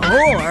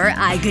 Or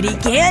I could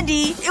eat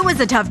candy. It was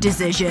a tough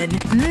decision.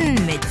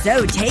 Mmm, it's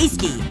so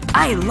tasty.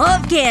 I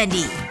love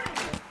candy.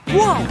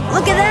 Whoa,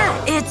 look at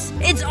that!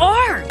 It's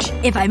art!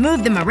 If I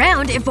move them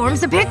around, it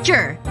forms a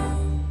picture.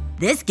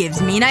 This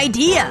gives me an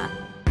idea.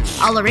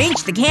 I'll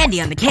arrange the candy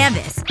on the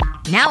canvas.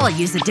 Now I'll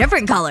use a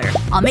different color.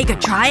 I'll make a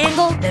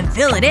triangle, then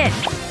fill it in.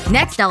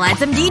 Next I'll add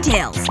some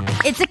details.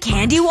 It's a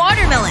candy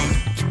watermelon.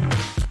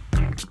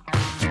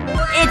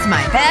 It's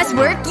my best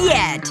work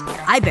yet.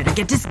 I better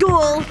get to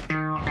school.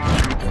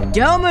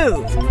 Don't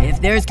move. If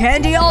there's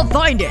candy, I'll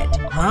find it.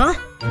 Huh?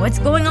 What's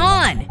going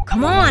on?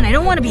 Come on, I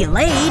don't want to be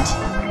late.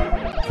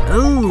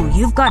 Ooh,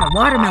 you've got a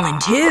watermelon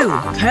too.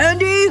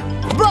 Candy?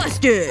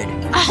 Busted!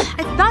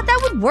 I thought that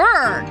would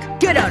work.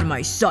 Get out of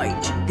my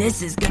sight.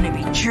 This is gonna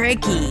be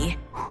tricky.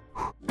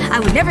 I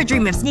would never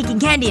dream of sneaking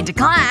candy into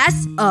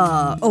class.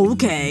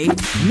 Okay.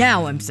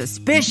 Now I'm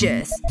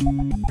suspicious.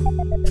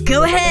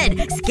 Go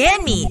ahead.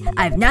 Scan me.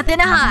 I've nothing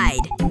to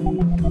hide.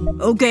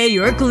 Okay,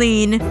 you're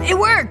clean. It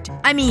worked.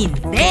 I mean,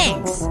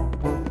 thanks.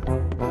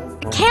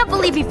 Can't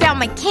believe you found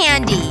my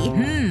candy.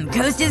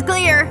 Coast is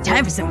clear.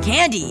 Time for some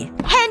candy.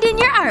 Hand in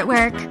your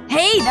artwork.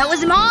 Hey, that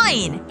was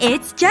mine!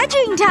 It's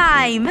judging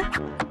time.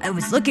 I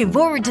was looking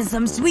forward to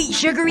some sweet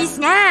sugary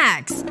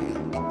snacks.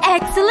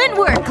 Excellent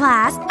work,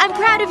 class. I'm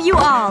proud of you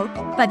all.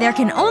 But there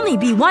can only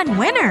be one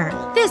winner.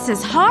 This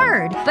is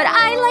hard, but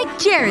I like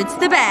Jared's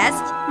the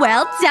best.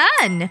 Well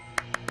done.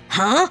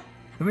 Huh?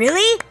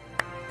 Really?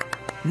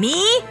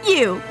 Me?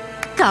 You.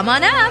 Come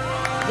on up.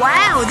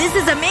 Wow, this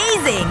is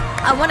amazing!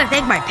 I want to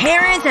thank my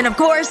parents and of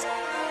course…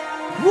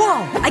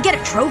 Whoa! I get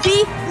a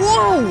trophy?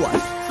 Whoa!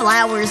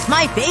 Flowers,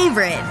 my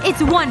favorite.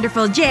 It's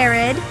wonderful,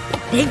 Jared.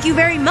 Thank you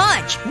very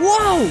much.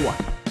 Whoa!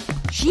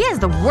 She has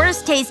the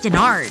worst taste in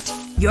art.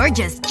 You're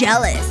just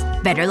jealous.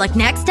 Better luck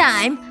next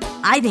time.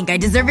 I think I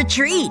deserve a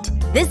treat.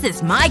 This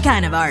is my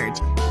kind of art.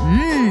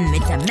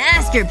 It's a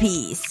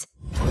masterpiece.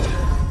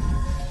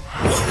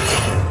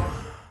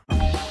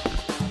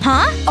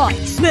 Huh? I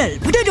smell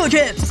potato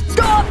chips!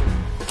 Stop!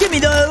 Give me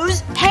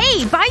those!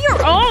 Hey, buy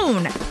your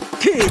own!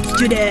 Kids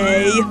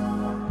today.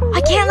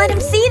 I can't let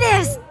him see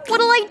this!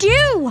 What'll I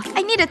do?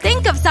 I need to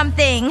think of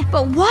something.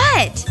 But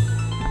what?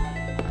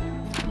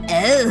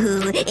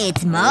 Oh,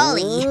 it's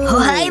Molly. Oh,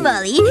 hi,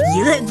 Molly.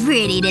 You look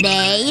pretty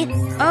today.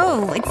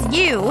 Oh, it's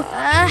you.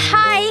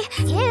 Hi.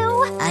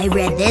 You. I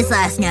read this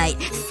last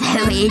night.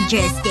 So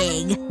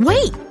interesting.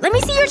 Wait, let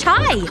me see your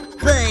tie.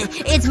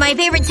 But it's my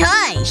favorite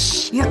tie.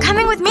 Shh, you're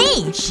coming with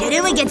me.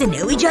 Shouldn't we get to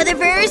know each other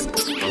first?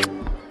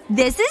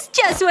 This is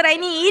just what I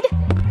need.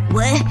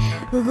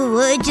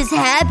 What just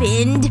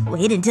happened?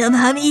 Wait until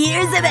Mommy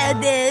hears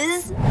about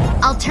this.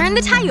 I'll turn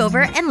the tie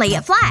over and lay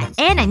it flat.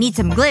 And I need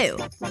some glue.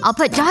 I'll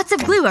put dots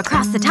of glue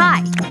across the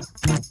tie.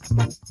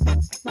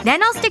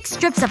 Then I'll stick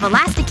strips of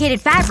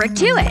elasticated fabric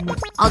to it.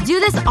 I'll do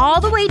this all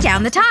the way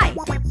down the tie.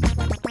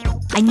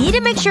 I need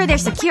to make sure they're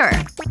secure.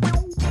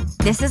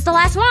 This is the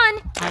last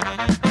one.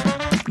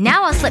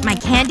 Now I'll slip my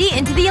candy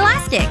into the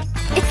elastic.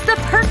 It's the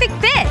perfect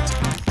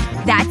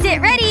fit. That's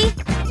it, ready.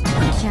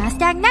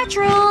 Just act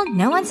natural.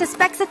 No one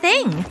suspects a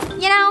thing.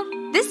 You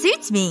know, this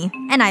suits me.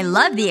 And I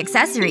love the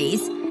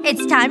accessories.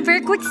 It's time for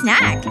a quick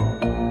snack.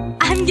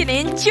 I'm gonna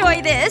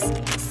enjoy this.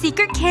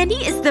 Secret candy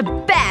is the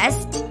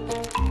best.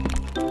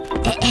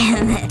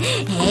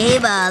 Hey,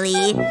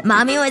 Molly.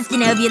 Mommy wants to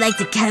know if you'd like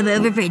to come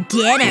over for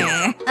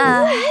dinner.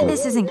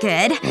 This isn't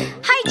good.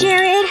 Hi,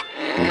 Jared.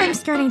 I'm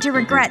starting to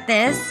regret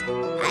this.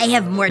 I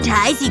have more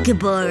ties you could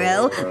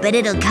borrow, but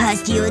it'll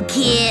cost you a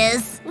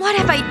kiss. What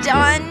have I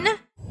done?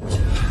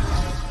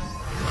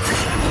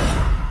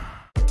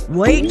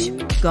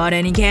 Wait. Got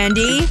any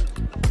candy?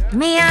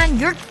 Man,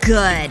 you're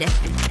good.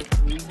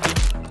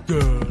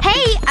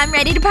 Hey, I'm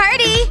ready to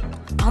party!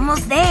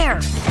 Almost there.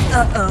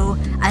 Uh-oh.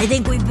 I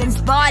think we've been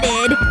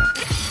spotted.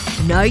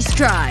 Nice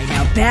try.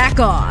 Now back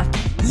off.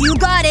 You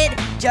got it.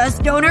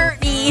 Just don't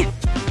hurt me.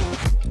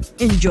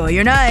 Enjoy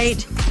your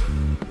night.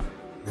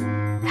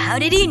 How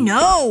did he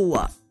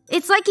know?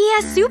 It's like he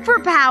has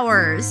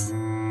superpowers.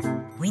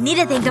 We need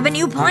to think of a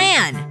new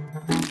plan.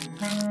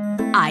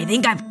 I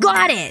think I've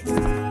got it.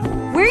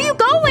 Where are you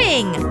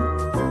going?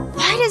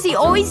 Why does he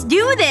always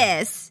do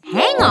this?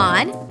 Hang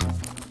on.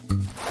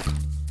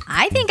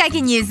 I think I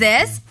can use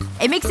this.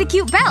 It makes a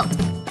cute belt.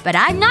 But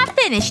I'm not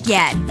finished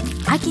yet.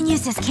 I can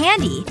use this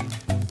candy.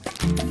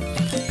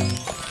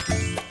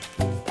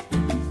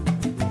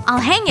 I'll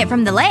hang it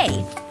from the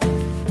lei.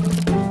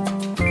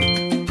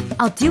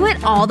 I'll do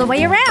it all the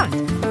way around.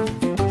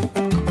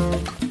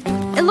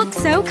 It looks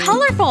so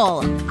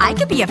colorful. I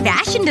could be a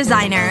fashion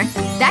designer.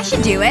 That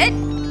should do it.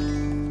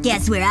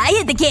 Guess where I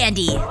hid the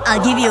candy?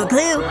 I'll give you a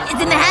clue.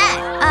 It's in the hat.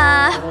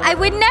 I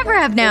would never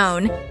have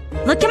known.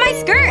 Look at my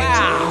skirt.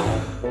 Wow.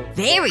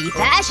 Very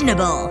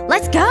fashionable.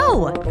 Let's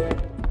go.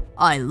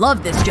 I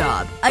love this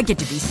job. I get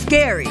to be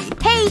scary.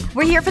 Hey,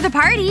 we're here for the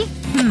party.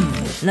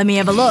 Let me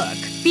have a look.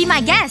 Be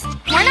my guest.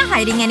 We're not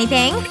hiding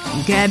anything.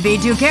 You can't be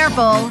too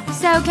careful.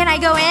 So, can I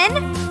go in?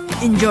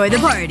 Enjoy the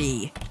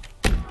party.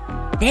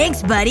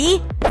 Thanks,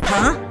 buddy.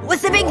 Huh?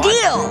 What's the big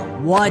deal?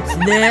 What's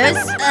this?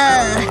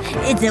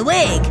 It's a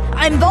wig.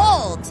 I'm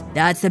bald.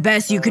 That's the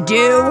best you could do?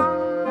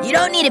 You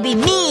don't need to be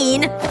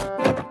mean.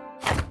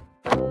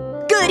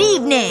 Good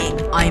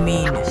evening. I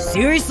mean,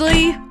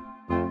 seriously?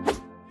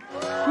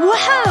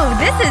 Whoa,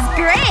 this is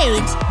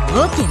great!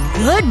 Looking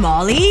good,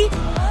 Molly.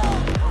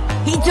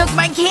 He took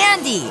my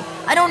candy.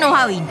 I don't know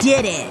how he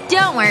did it.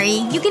 Don't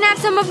worry. You can have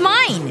some of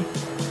mine.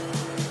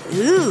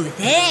 Ooh,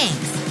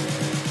 thanks.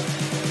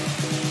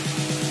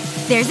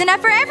 There's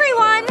enough for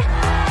everyone!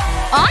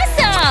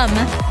 Awesome!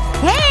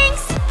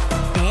 Thanks!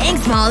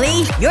 Thanks,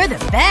 Molly. You're the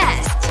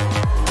best.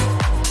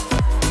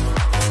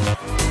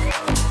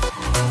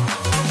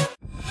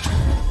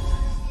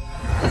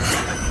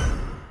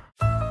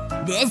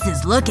 This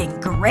is looking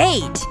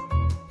great.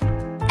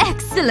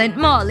 Excellent,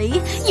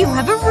 Molly. You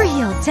have a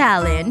real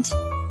talent.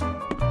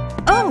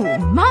 Oh,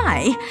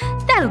 my.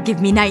 That'll give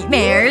me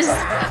nightmares.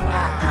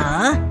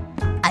 Huh?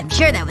 I'm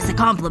sure that was a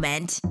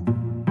compliment.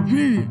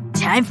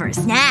 Time for a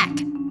snack.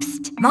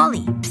 Psst,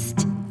 Molly,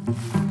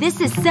 psst. This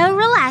is so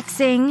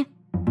relaxing.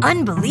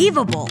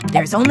 Unbelievable.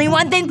 There's only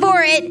one thing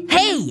for it.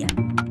 Hey!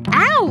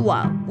 Ow!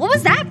 What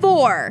was that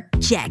for?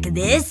 Check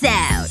this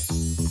out.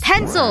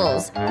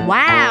 Pencils.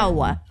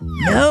 Wow.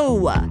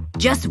 No.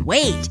 Just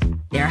wait.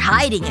 They're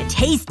hiding a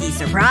tasty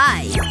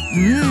surprise.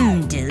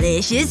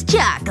 Delicious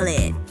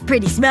chocolate.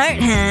 Pretty smart,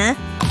 huh?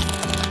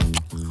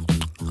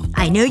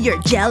 I know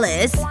you're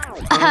jealous.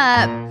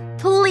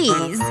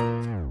 Please.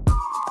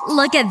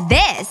 Look at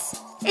this.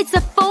 It's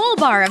a full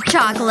bar of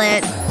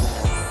chocolate.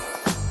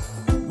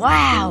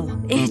 Wow.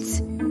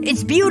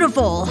 It's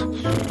beautiful.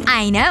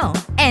 I know.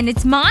 And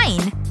it's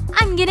mine.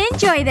 I'm gonna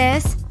enjoy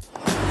this.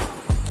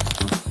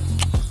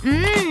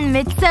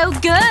 It's so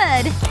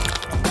good.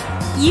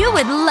 You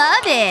would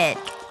love it.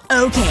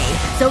 Okay,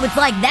 so it's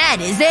like that,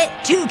 is it?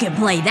 Two can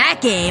play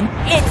that game.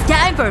 It's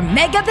time for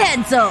Mega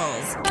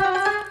Pencils!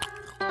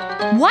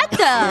 What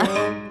the?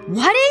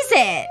 What is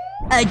it?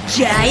 A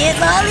giant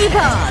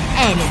lollipop!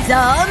 And it's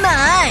all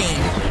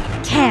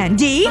mine!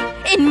 Candy?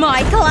 In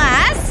my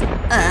class?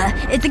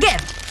 It's a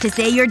gift. To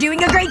say you're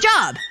doing a great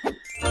job.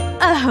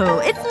 Oh,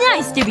 it's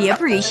nice to be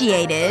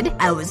appreciated.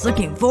 I was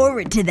looking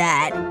forward to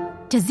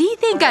that. Does he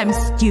think I'm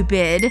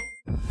stupid?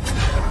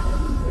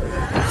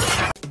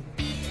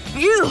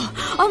 Ew!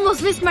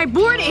 Almost missed my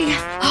boarding!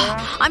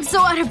 I'm so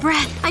out of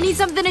breath. I need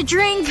something to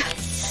drink.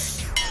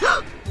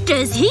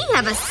 Does he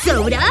have a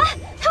soda?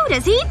 Who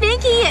does he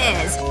think he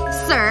is?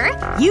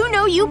 Sir, you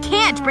know you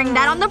can't bring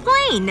that on the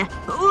plane.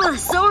 Ugh,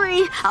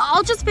 sorry.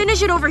 I'll just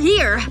finish it over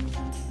here.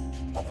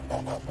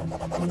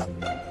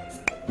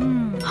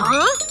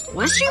 Huh?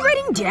 What's she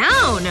writing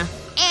down?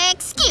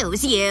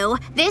 Excuse you.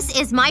 This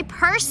is my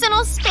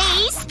personal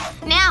space.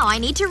 Now I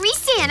need to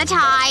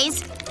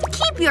re-sanitize.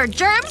 Keep your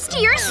germs to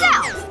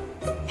yourself.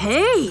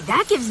 Hey,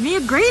 that gives me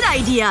a great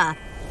idea.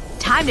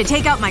 Time to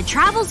take out my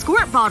travel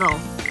squirt bottle.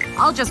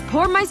 I'll just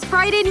pour my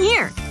Sprite in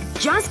here.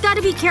 Just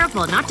gotta be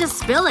careful not to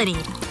spill any.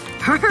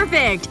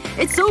 Perfect!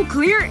 It's so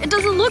clear it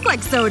doesn't look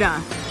like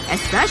soda.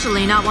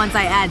 Especially not once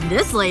I add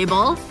this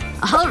label.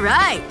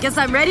 Alright, guess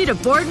I'm ready to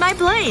board my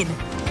plane.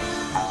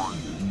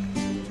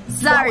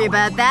 Sorry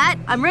about that.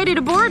 I'm ready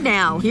to board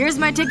now. Here's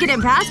my ticket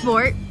and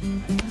passport.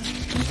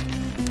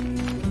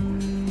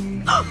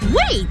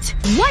 Wait!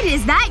 What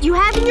is that you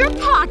have in your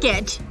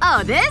pocket?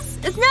 Oh, this?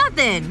 It's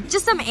nothing.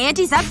 Just some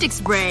antiseptic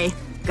spray.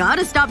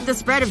 Gotta stop the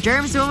spread of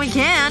germs when we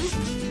can.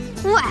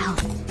 Well,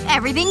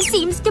 everything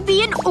seems to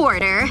be in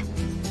order.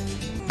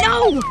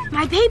 No!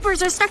 My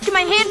papers are stuck to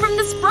my hand from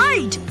the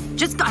Sprite!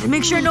 Just gotta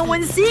make sure no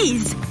one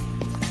sees.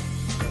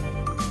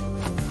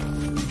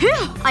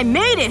 Phew! I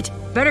made it!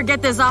 Better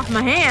get this off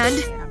my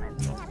hand.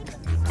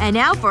 And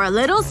now for a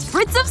little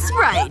spritz of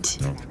Sprite.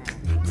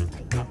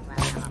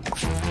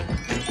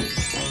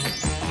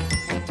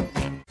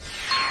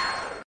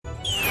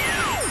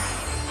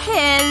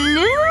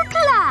 Hello,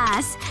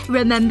 class!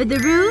 Remember the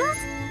rules?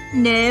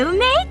 No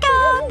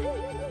makeup!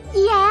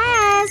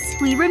 Yes,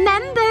 we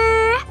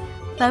remember.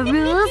 But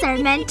rules are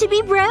meant to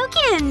be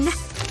broken.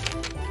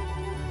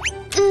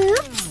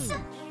 Oops.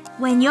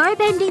 When you're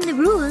bending the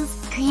rules,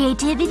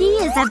 creativity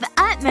is of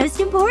utmost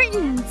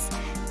importance.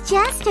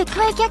 Just a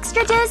quick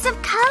extra dose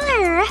of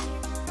color.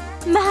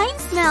 Mine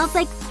smells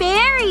like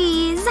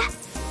berries.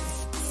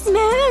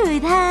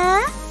 Smooth,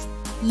 huh?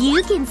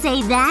 You can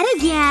say that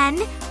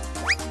again.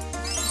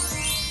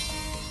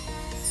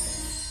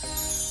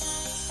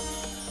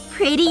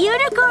 Pretty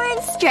unicorn,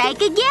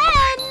 strike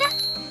again!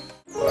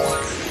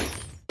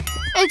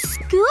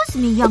 Excuse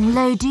me, young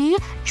lady.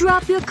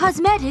 Drop your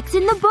cosmetics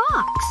in the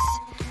box.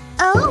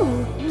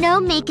 Oh, no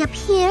makeup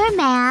here,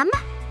 ma'am.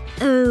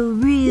 Oh,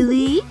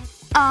 really?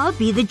 I'll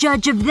be the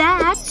judge of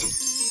that.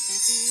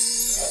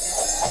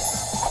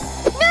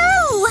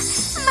 No!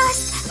 Must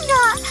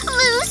not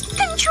lose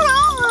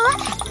control!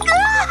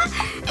 Ugh!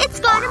 It's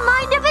got a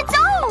mind of its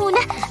own!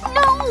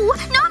 No!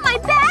 Not my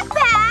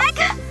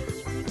backpack!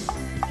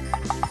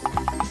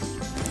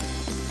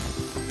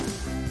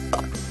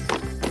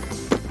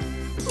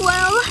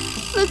 Well,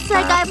 looks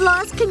like I've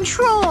lost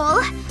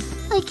control.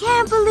 I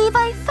can't believe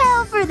I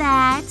fell for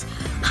that.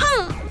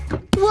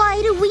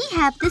 Why do we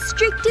have the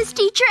strictest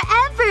teacher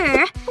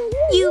ever?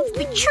 You've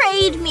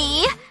betrayed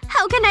me.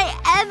 How can I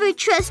ever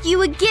trust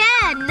you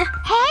again?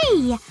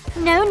 Hey!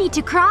 No need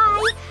to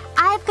cry.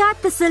 I've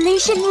got the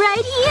solution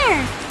right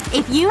here.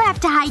 If you have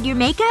to hide your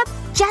makeup,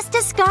 just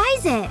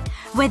disguise it.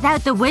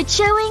 Without the wood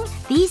showing,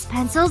 these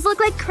pencils look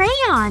like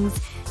crayons.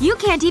 You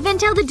can't even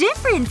tell the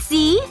difference,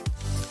 see?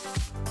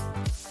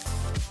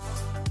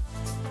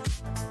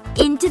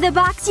 Into the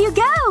box you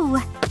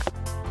go!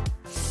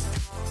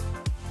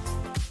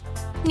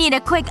 Need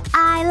a quick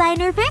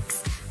eyeliner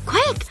fix?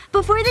 Quick!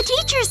 Before the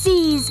teacher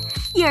sees!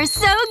 You're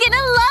so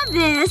gonna love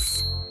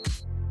this!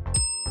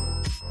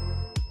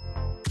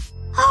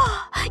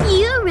 Oh,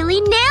 you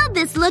really nailed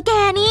this look,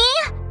 Annie!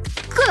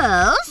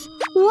 Girls?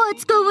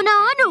 What's going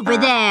on over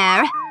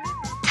there?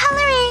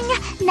 Coloring!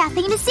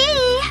 Nothing to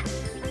see!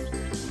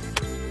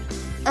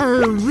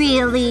 Oh,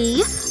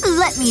 really?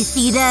 Let me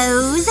see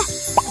those.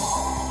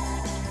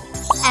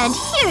 And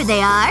here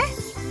they are.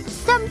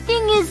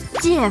 Something is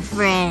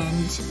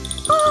different.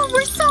 Oh,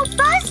 we're so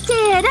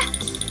busted!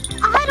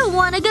 I don't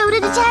want to go to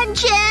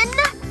detention!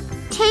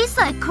 Tastes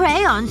like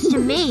crayons to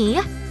me.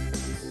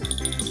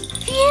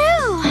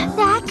 Phew!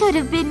 That could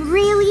have been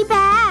really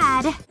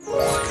bad.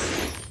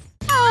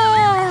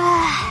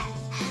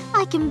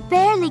 I can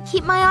barely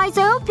keep my eyes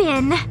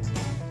open.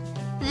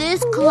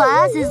 This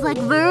class is like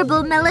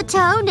verbal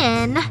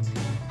melatonin.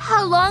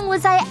 How long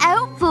was I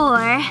out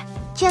for?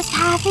 Just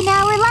half an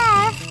hour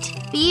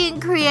left. Being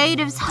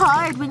creative's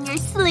hard when you're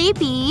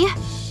sleepy.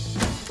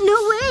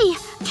 No way!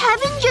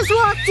 Kevin just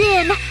walked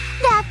in!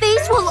 That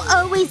face will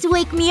always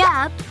wake me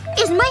up.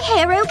 Is my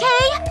hair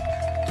okay?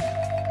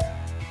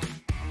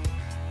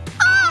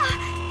 Ah!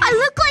 I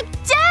look like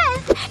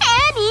death!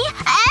 Annie!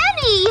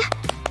 Annie!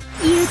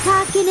 You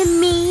talking to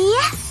me?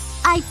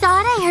 I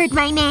thought I heard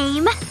my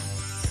name.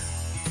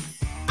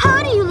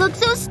 How do you look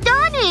so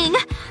stunning?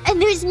 And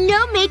And there's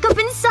no makeup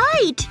in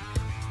sight!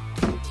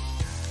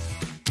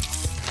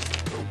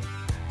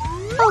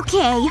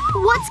 Okay,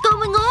 what's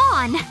going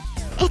on?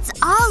 It's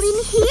all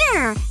in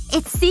here!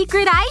 It's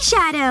secret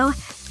eyeshadow!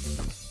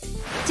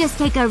 Just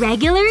take a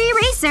regular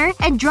eraser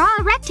and draw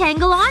a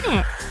rectangle on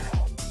it.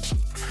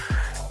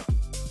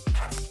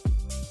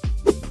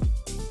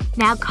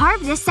 Now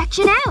carve this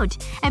section out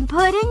and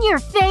put in your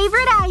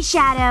favorite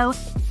eyeshadow.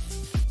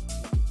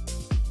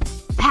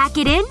 Pack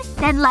it in,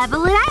 then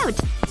level it out.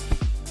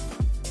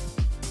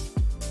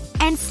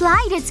 And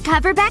slide its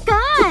cover back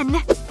on.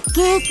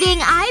 Good thing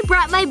I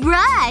brought my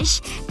brush.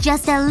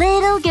 Just a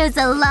little goes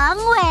a long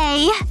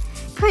way.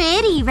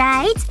 Pretty,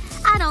 right?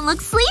 I don't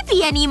look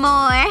sleepy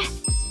anymore.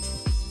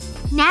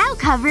 Now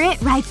cover it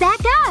right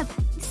back up.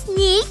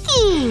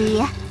 Sneaky.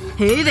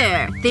 Hey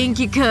there. Think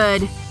you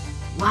could…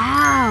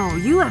 Wow,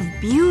 you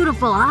have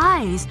beautiful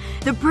eyes.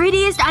 The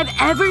prettiest I've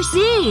ever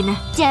seen.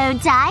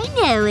 Don't I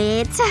know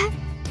it?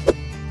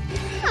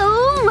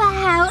 Oh,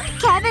 wow.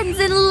 Kevin's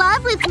in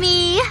love with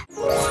me.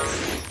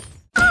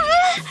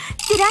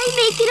 Did I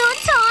make it on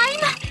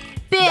time?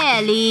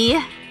 Barely.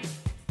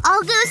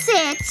 I'll go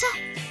sit.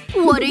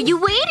 What are you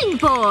waiting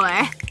for?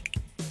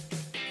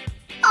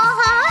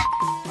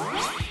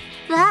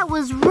 That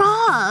was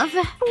rough.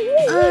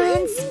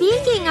 And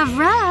speaking of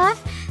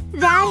rough,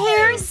 that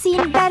hair's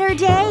seen better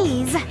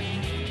days.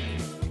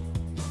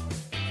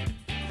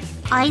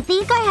 I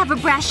think I have a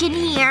brush in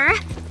here.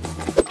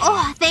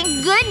 Oh, thank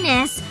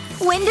goodness.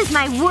 Wind is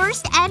my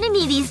worst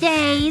enemy these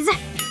days.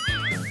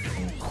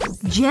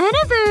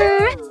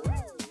 Jennifer!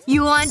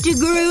 You want to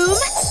groom?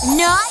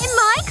 Not in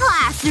my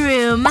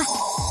classroom!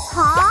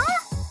 Huh?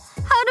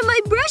 How did my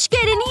brush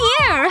get in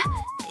here?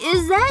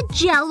 Is that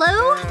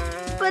Jell-O?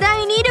 But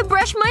I need to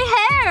brush my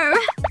hair.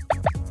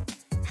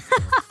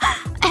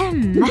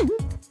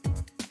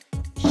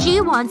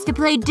 She wants to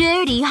play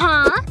dirty,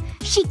 huh?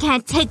 She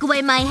can't take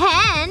away my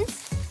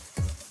hands.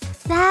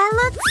 That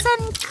looks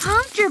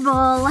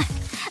uncomfortable.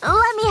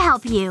 Let me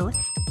help you.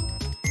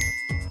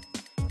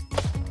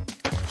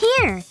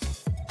 Here.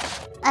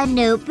 A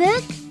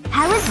notebook?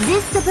 How is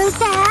this supposed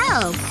to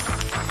help?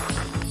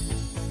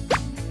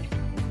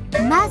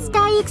 Must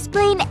I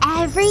explain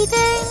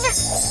everything?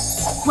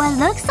 What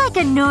looks like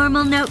a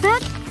normal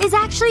notebook is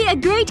actually a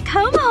great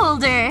comb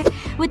holder.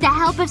 With the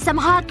help of some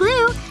hot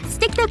glue,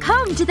 stick the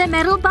comb to the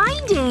metal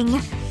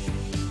binding.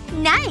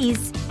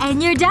 Nice!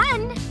 And you're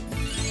done!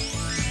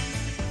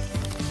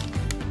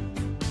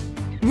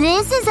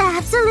 This is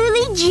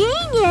absolutely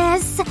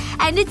genius!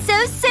 And it's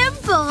so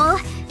simple!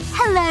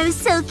 Hello,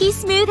 silky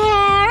smooth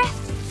hair.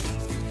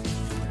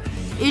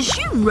 Is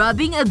she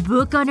rubbing a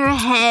book on her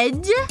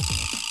head?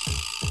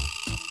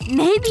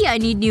 Maybe I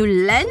need new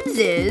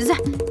lenses.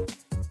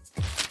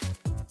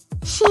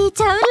 She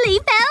totally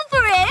fell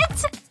for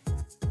it!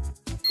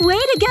 Way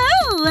to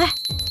go!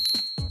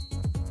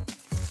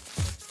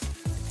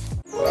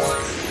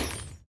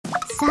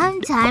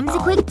 Sometimes a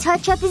quick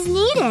touch-up is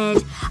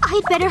needed.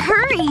 I'd better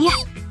hurry.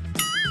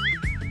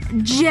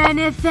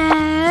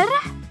 Jennifer?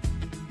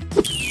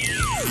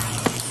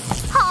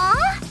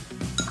 Huh?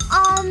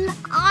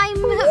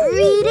 I'm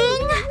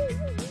reading?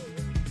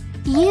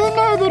 You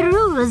know the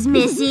rules,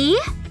 Missy.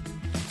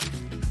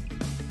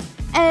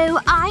 Oh,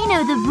 I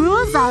know the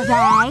rules all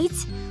right.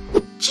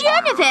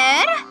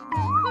 Jennifer?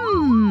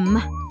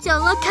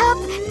 Don't look up!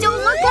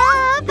 Don't look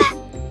up!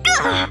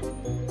 Ugh.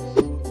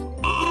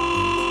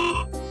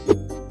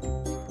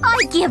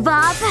 I give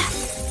up.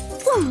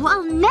 Ooh,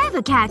 I'll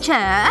never catch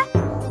her.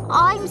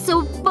 I'm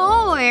so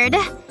bored.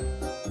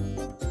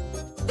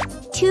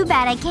 Too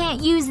bad I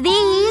can't use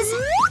these.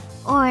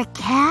 Or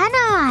can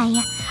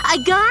I? I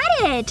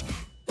got it!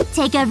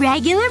 Take a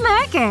regular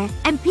marker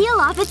and peel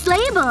off its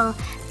label.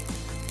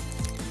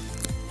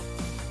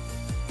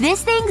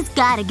 This thing's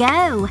gotta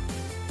go.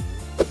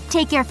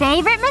 Take your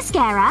favorite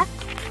mascara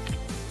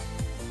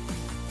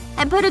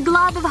and put a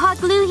glob of hot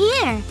glue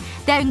here.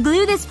 Then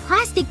glue this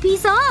plastic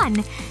piece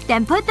on.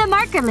 Then put the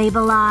marker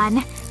label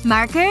on.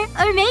 Marker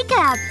or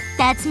makeup?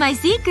 That's my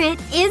secret,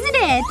 isn't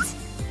it?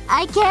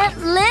 I can't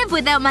live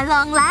without my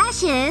long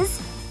lashes.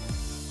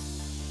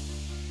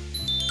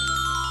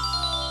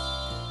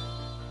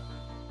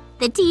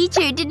 The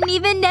teacher didn't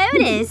even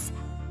notice.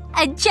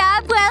 A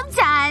job well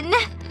done.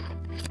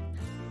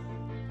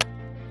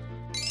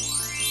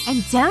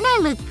 And don't I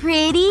look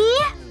pretty?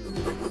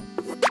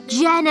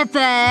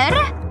 Jennifer?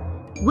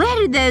 Where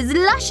did those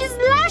luscious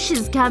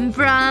lashes come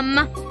from?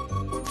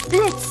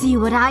 Let's see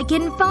what I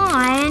can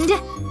find.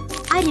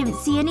 I didn't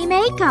see any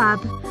makeup.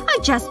 I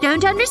just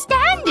don't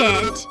understand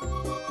it.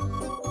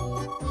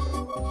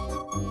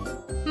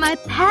 My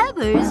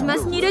powers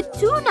must need a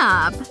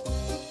tune-up.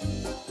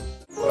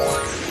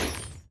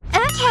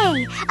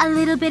 Okay, a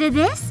little bit of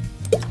this.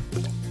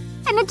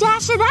 And a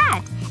dash of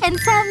that. And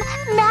some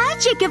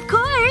magic, of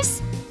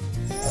course.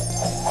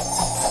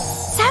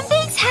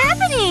 Something's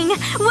happening!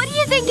 What do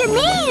you think it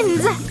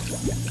means?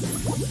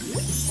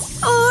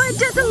 Oh, it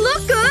doesn't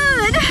look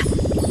good!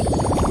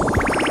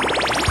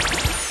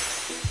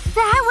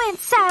 That went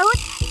so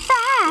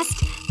fast.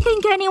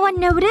 Think anyone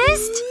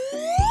noticed?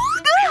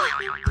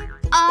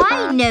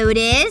 I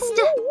noticed.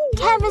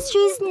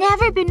 Chemistry's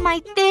never been my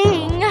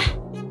thing.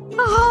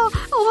 Oh,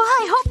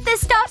 I hope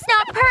this stuff's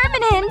not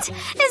permanent. Is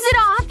it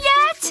off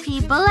yet?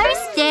 People are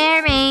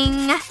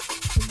staring.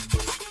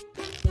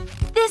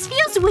 This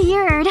feels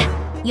weird.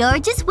 You're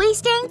just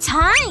wasting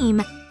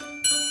time.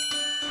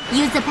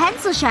 Use a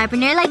pencil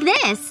sharpener like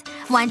this.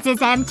 Once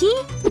it's empty,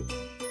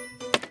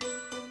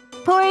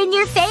 pour in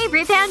your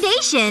favorite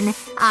foundation.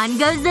 On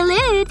goes the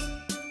lid.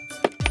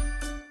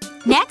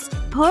 Next,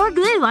 pour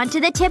glue onto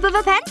the tip of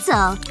a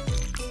pencil.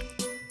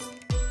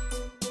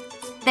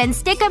 Then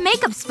stick a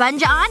makeup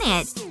sponge on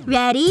it.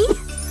 Ready?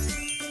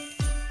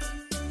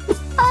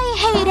 I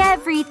hate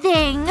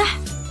everything.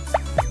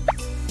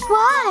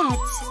 What?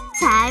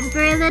 Time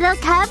for a little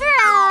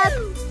cover-up.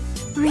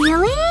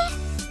 Really?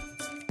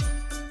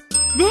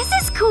 This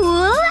is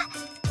cool.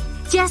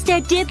 Just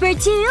a dip or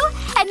two,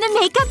 and the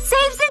makeup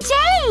saves the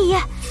day!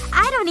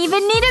 I don't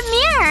even need a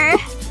mirror.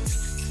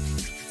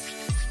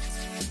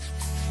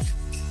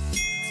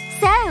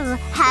 So,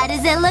 how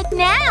does it look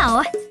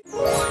now?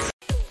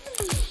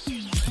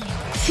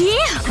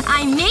 Phew!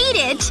 I made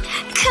it!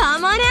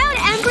 Come on out,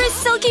 Empress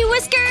Silky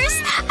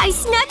Whiskers! I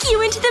snuck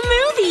you into the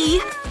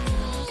movie!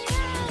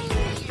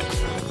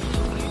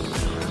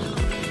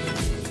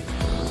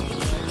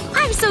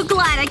 I'm so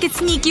glad I could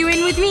sneak you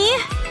in with me.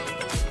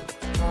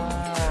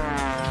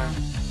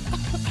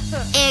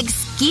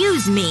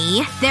 Excuse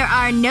me. There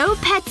are no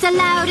pets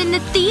allowed in the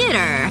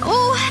theater.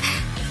 Oh.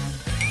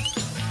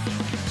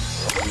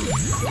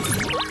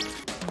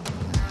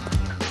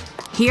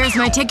 Here's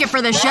my ticket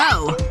for the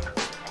show.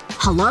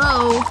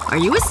 Hello? Are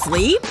you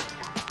asleep?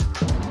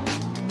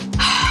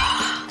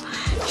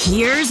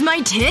 Here's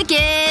my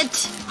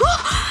ticket.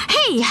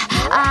 Hey!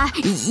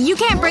 You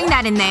can't bring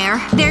that in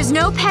there. There's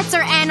no pets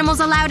or animals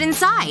allowed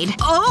inside.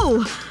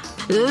 Oh!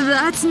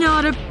 That's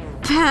not a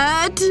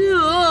pet.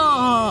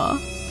 Oh.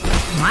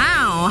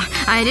 Wow.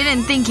 I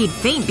didn't think he'd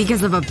faint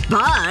because of a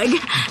bug.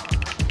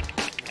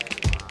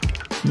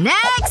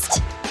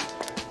 Next!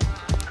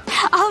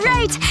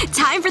 Alright,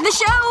 time for the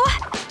show!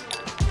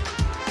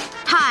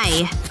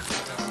 Hi.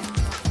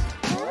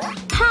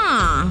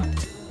 Huh.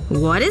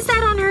 What is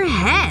that on her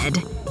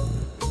head?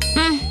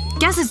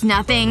 Guess it's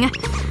nothing.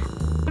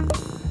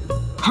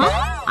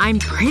 Huh? I'm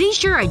pretty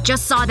sure I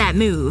just saw that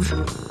move.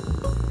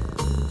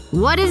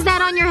 What is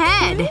that on your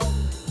head?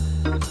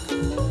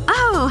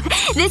 Oh,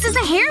 this is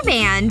a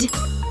hairband.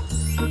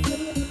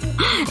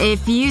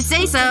 If you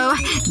say so.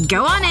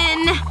 Go on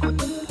in.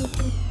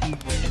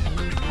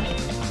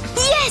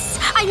 Yes!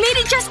 I made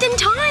it just in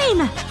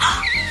time!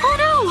 Oh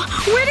no!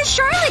 Where did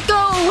Charlotte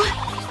go?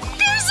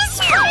 There's a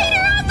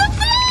spider on the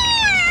floor!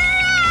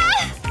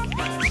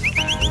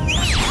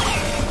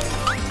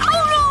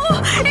 Oh no!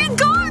 It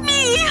got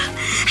me!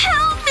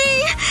 Help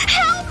me!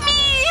 Help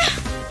me!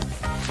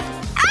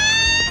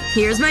 Ah!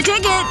 Here's my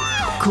ticket.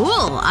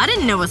 Cool. I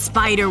didn't know a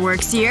spider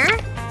works here.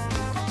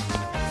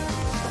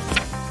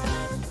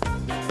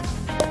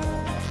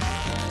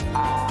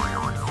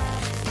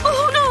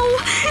 Oh no!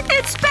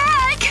 It's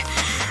back!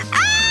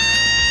 Ah!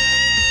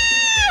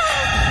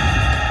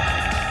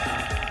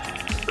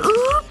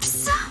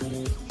 Oops.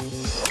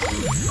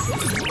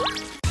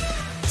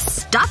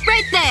 Stop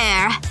right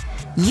there.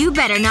 You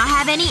better not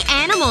have any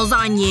animals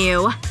on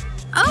you.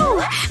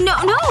 Oh! No,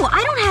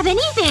 I don't have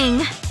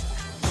anything.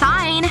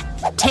 Fine.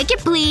 Ticket,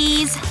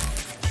 please.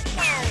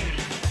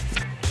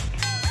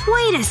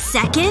 Wait a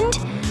second.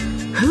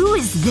 Who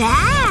is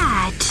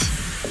that?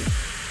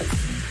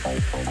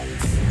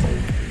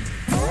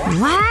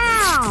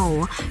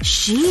 Wow.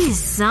 She's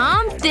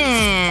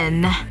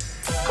something.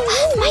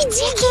 My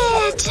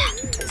ticket!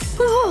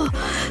 Oh,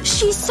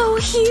 she's so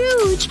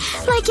huge.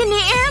 Like an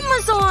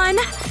Amazon.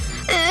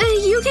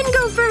 You can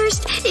go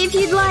first, if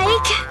you'd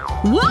like.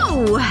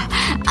 Whoa!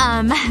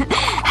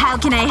 How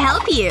can I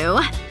help you?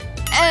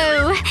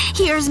 Oh,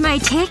 here's my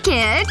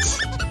ticket.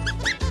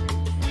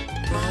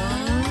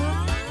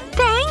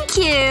 Thank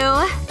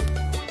you.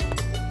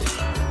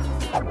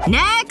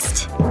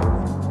 Next!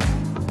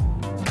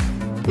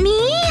 Me?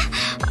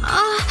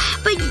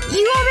 But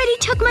you already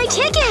took my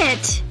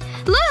ticket.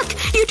 Look!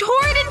 You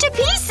tore it into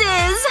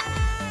pieces!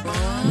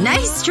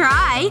 Nice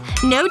try.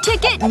 No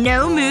ticket,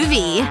 no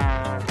movie.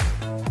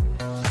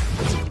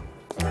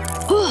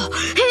 Oh,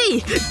 hey!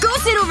 Go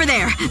sit over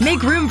there!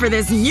 Make room for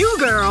this new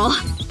girl!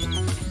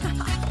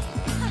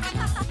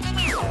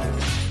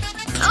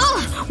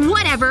 Ugh,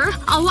 whatever.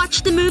 I'll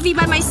watch the movie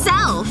by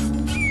myself.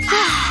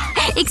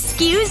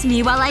 Excuse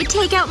me while I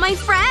take out my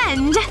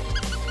friend.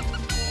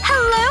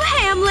 Hello,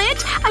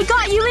 Hamlet. I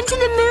got you into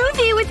the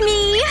movie with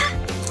me.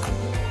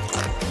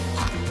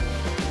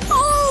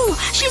 Oh,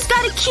 she's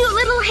got a cute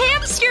little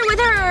hamster with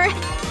her.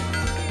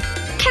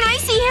 Can I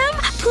see him,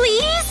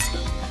 please?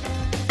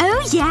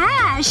 Oh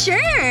yeah,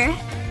 sure.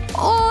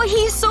 Oh,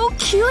 he's so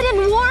cute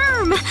and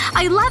warm.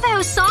 I love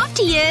how soft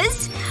he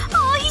is.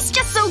 Oh, he's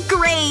just so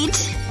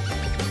great.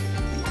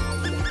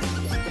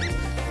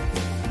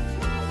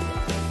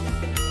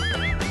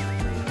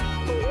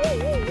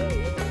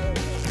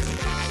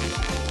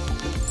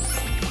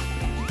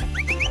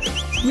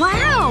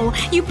 Wow!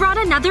 You brought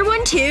another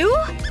one too?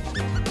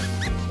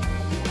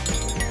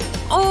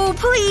 Oh,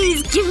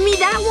 please, give me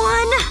that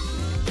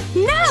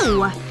one!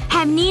 No!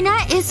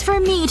 Hamnina is for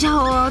me to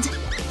hold.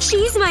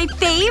 She's my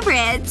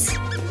favorite.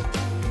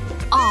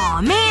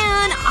 Aw,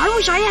 man. I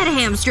wish I had a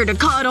hamster to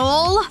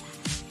cuddle.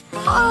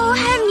 Oh,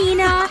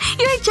 Hamnina.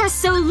 You're just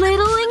so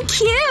little and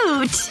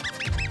cute.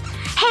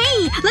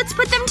 Hey, let's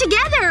put them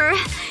together.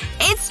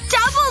 It's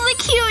double the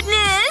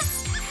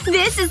cuteness!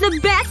 This is the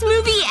best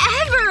movie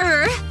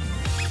ever!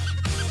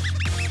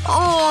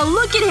 Oh,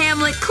 look at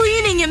Hamlet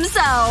cleaning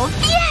himself.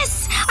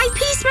 Yes! I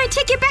pieced my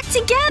ticket back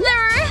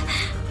together!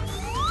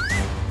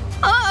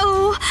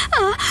 Uh-oh.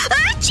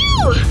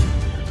 Achoo!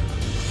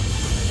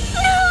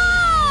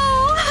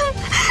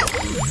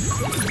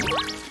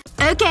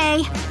 No!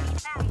 Okay.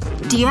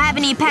 Do you have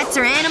any pets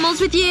or animals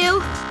with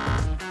you?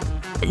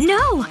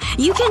 No.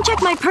 You can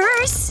check my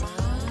purse.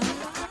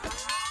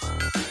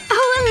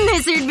 Oh,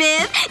 Lizard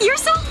Bib. You're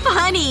so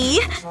funny.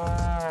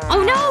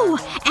 Oh no!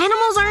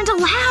 Animals aren't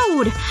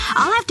allowed!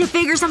 I'll have to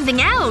figure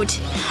something out.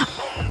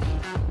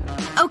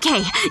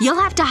 Okay, you'll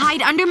have to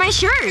hide under my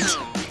shirt.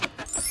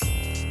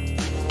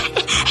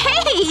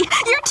 Hey!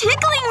 You're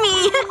tickling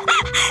me!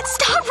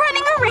 Stop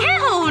running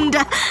around!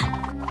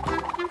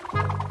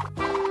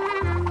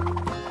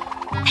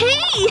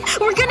 Hey!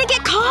 We're gonna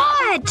get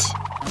caught!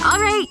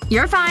 Alright,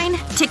 you're fine.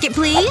 Ticket,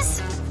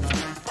 please.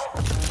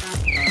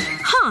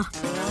 Huh.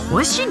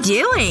 What's she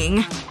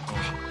doing?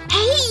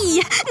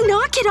 Hey!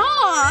 Knock it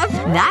off!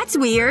 That's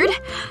weird.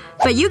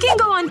 But you can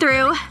go on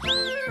through.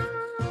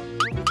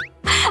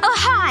 Oh,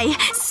 hi.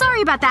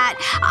 Sorry about that.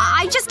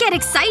 I just get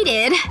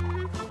excited.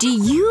 Do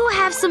you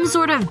have some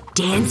sort of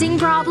dancing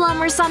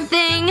problem or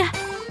something?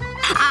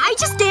 I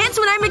just dance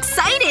when I'm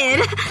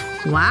excited.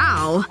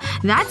 Wow.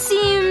 That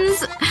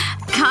seems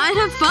kind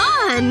of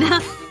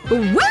fun.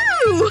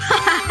 Woo!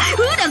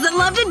 Who doesn't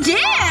love to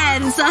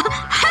dance?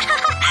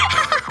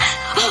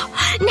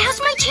 Now's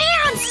my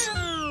chance!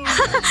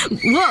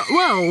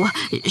 Whoa.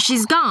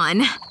 She's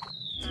gone.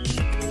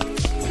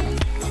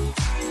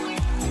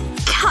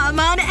 Come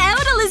on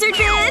out,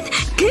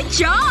 Elizabeth! Good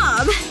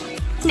job!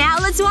 Now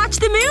let's watch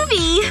the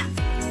movie!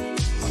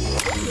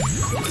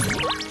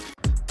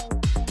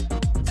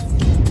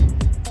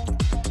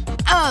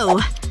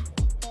 Oh.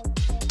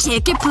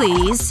 Ticket,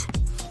 please.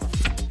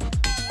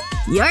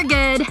 You're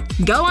good.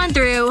 Go on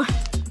through.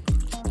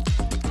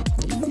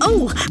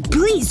 Oh,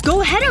 please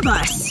go ahead of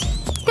us.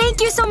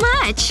 Thank you so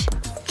much.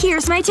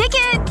 Here's my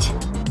ticket.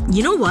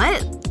 You know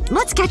what?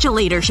 Let's catch a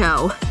later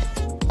show.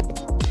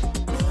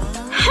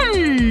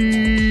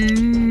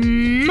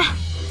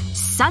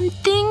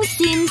 Something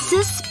seems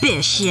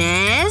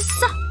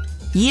suspicious.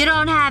 You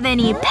don't have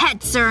any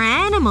pets or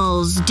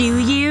animals, do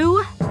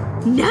you?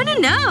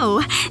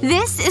 No.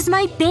 This is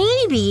my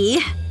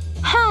baby.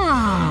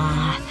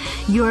 Huh.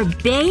 Your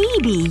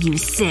baby, you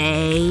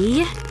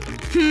say?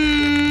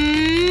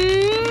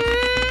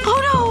 Oh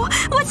no!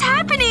 What's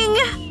happening?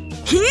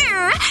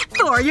 Here!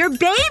 For your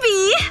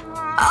baby!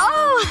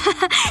 Oh!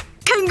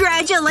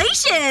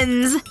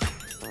 Congratulations!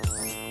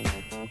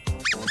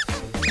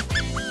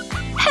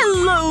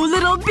 Hello,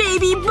 little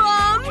baby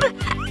bump!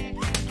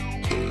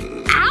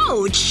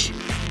 Ouch!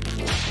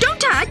 Don't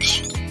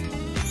touch!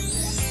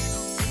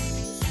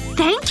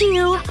 Thank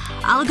you.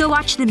 I'll go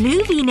watch the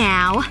movie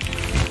now.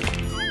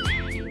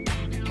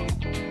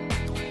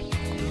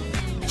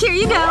 Here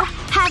you go.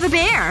 Have a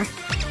bear.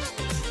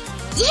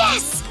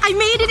 Yes! I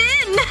made it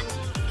in!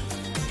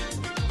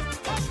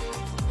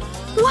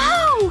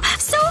 Wow!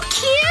 So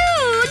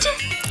cute!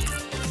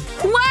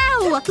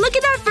 Wow! Look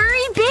at that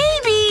furry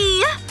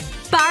baby!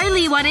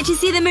 Barley wanted to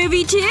see the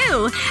movie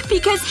too.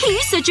 Because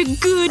he's such a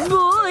good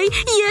boy.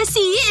 Yes,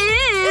 he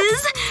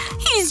is!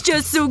 He's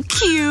just so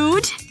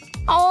cute.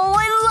 Oh,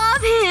 I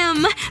love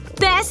him!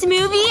 Best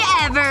movie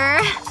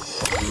ever!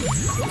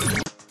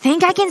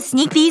 Think I can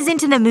sneak these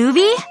into the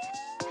movie?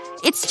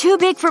 It's too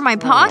big for my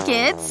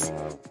pockets.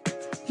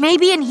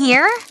 Maybe in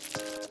here?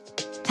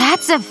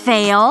 That's a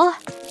fail.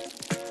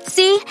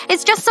 See?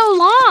 It's just so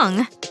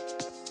long.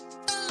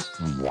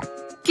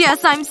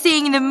 Guess I'm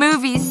seeing the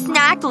movie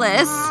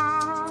snackless.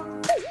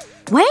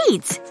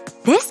 Wait!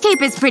 This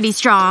tape is pretty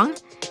strong.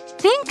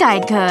 Think I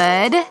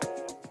could…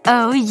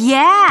 Oh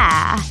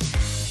yeah!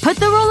 Put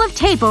the roll of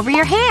tape over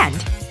your hand.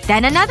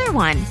 Then another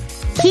one.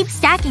 Keep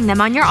stacking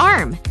them on your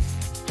arm.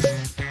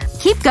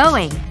 Keep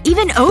going.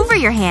 Even over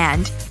your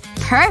hand.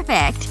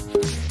 Perfect.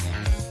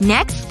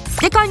 Next,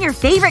 stick on your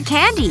favorite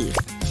candy.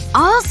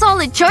 All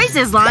solid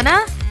choices,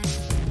 Lana.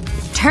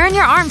 Turn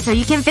your arm so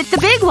you can fit the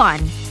big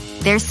one.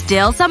 There's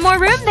still some more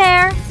room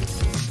there.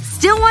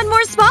 Still one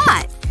more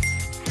spot.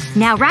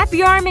 Now wrap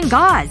your arm in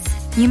gauze.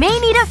 You may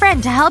need a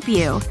friend to help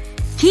you.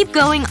 Keep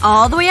going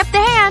all the way up the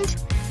hand.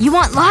 You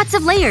want lots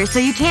of layers so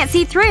you can't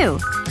see through.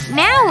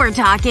 Now we're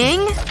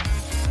talking.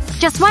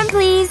 Just one,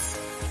 please.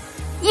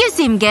 You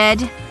seem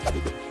good.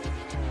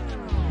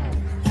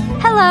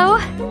 Hello.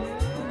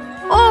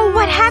 Oh,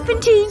 what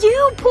happened to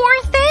you,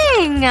 poor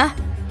thing?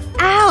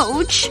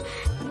 Ouch.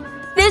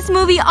 This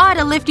movie ought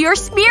to lift your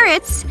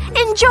spirits.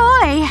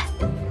 Enjoy.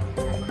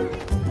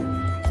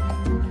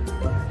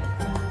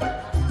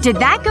 Did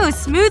that go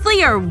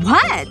smoothly or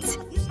what?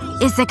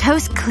 Is the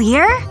coast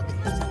clear?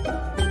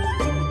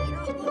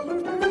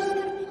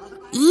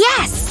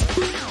 Yes!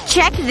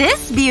 Check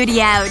this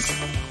beauty out.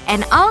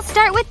 And I'll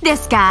start with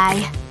this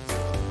guy.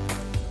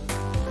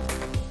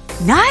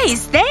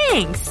 Nice,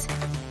 thanks!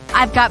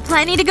 I've got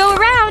plenty to go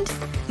around.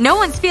 No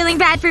one's feeling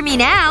bad for me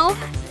now.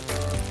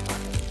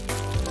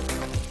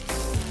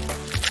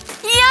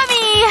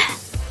 Yummy!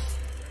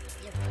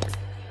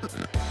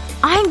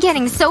 I'm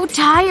getting so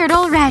tired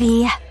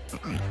already.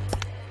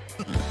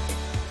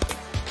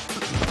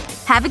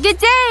 Have a good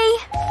day!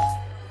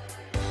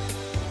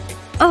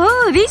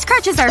 Oh, these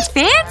crutches are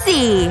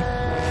fancy!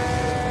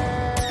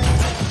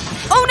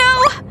 Oh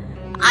no!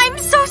 I'm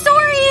so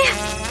sorry!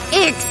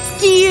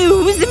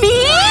 Excuse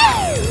me?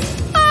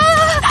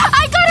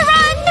 I gotta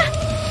run!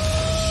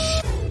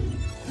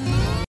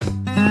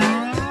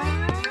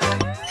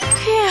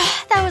 Phew,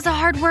 that was a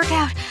hard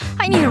workout.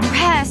 I need a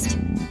rest.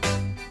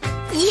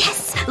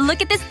 Yes!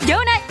 Look at this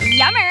donut!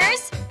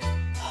 Yummers!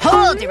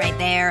 Hold it right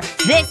there.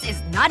 This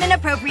is not an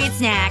appropriate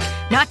snack.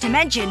 Not to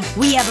mention,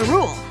 we have a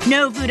rule.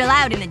 No food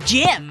allowed in the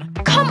gym.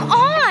 Come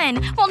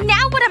on! Well,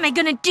 now what am I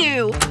gonna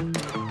do?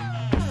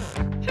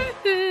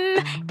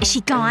 Is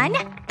she gone?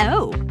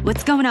 Oh,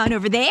 what's going on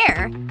over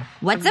there?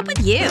 What's up with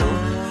you?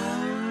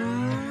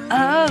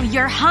 Oh,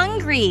 you're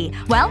hungry.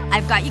 Well,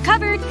 I've got you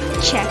covered.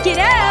 Check it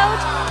out.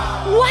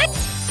 What?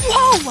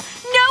 Whoa!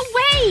 No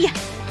way!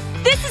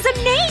 This is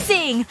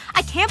amazing!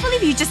 I can't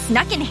believe you just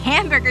snuck in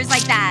hamburgers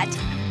like that.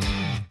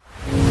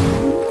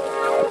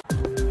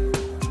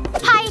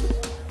 Hi.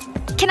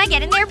 Can I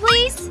get in there,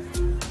 please?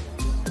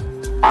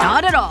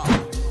 Not at all.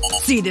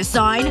 See this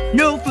sign?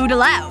 No food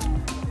allowed.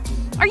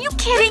 Are you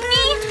kidding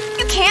me?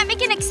 You can't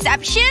make an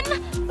exception?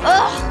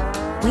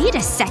 Ugh. Wait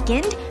a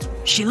second.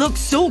 She looks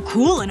so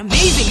cool and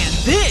amazing and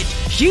fit.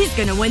 She's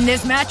gonna win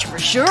this match for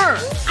sure.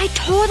 I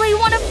totally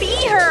want to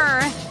be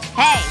her.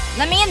 Hey,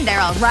 let me in there,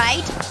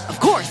 alright? Of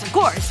course, of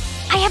course.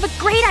 I have a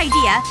great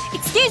idea.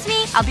 Excuse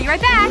me, I'll be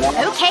right back.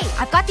 Okay,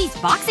 I've got these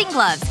boxing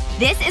gloves.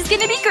 This is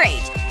gonna be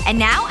great. And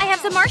now I have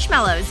some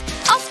marshmallows.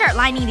 I'll start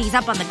lining these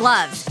up on the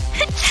gloves.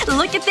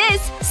 Look at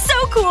this!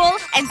 So cool!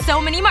 And so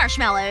many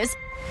marshmallows.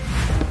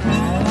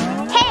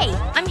 Hey!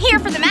 I'm here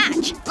for the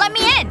match. Let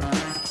me in.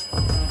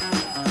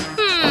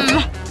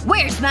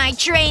 Where's my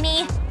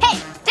trainee? Hey!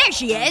 There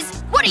she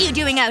is! What are you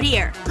doing out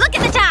here? Look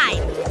at the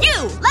time!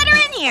 You! Let her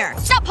in here!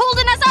 Stop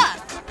holding us up!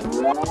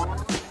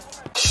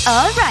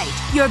 Alright.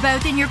 You're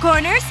both in your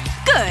corners?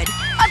 Good.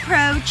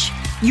 Approach.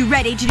 You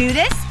ready to do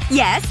this?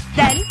 Yes?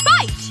 Then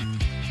fight!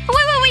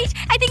 Wait.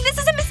 I think this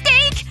is a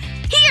mistake!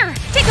 Here!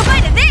 Take a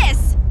bite of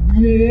this!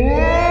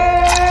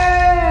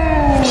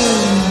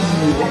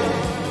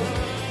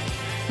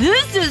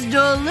 This is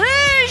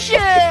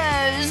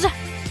delicious!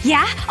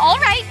 Yeah?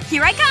 Alright.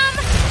 Here I come.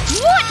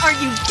 What are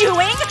you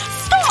doing?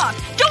 Stop!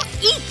 Don't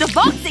eat the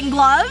boxing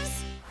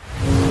gloves!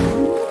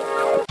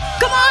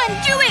 Come on!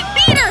 Do it!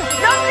 Beat her!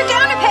 Knock her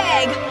down a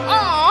peg!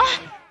 Aw.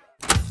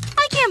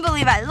 I can't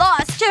believe I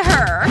lost to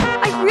her.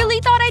 I really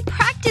thought I'd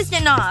practiced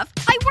enough.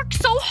 I worked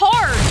so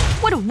hard.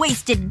 What a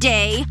wasted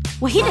day.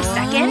 Wait a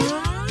second.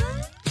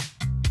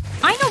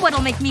 I know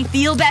what'll make me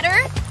feel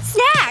better.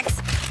 Snacks!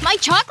 My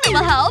chocolate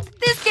will help.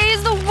 This day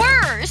is the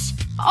worst.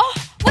 Oh,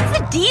 what's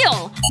the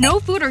deal? No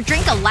food or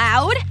drink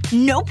allowed?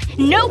 Nope.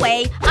 No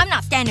way. I'm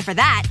not standing for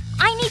that.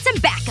 I need some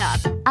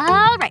backup.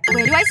 Alright,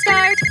 where do I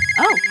start?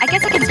 Oh, I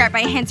guess I can start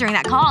by answering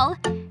that call.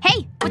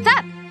 Hey, what's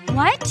up?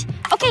 What?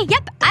 Okay,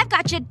 yep, I've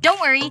got you. Don't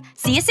worry.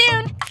 See you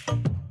soon.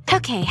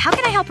 Okay, how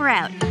can I help her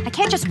out? I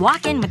can't just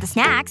walk in with the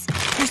snacks.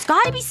 There's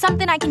gotta be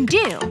something I can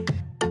do.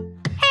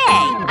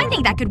 Hey, I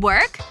think that could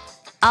work.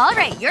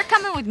 Alright, you're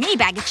coming with me,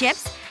 bag of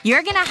chips.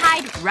 You're gonna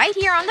hide right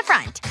here on the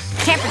front.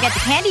 Can't forget the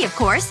candy, of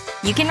course.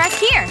 You can rest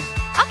here.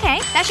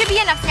 Okay, that should be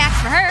enough snacks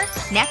for her.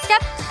 Next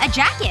up, a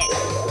jacket.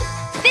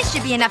 This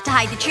should be enough to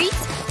hide the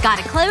treats.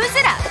 Gotta close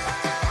it up.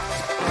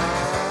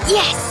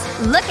 Yes!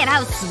 Look at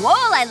how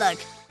swole I look.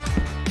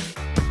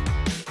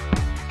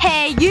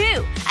 Hey,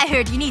 you! I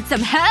heard you need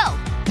some help.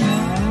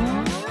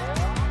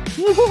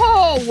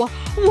 Whoa!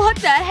 What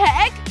the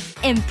heck?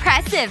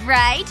 Impressive,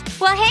 right?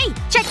 Well, hey,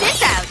 check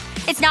this out.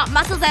 It's not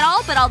muscles at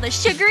all, but all the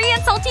sugary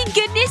and salty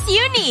goodness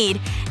you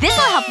need.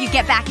 This'll help you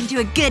get back into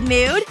a good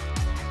mood.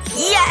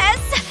 Yes!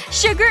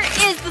 Sugar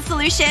is the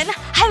solution.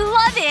 I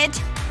love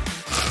it!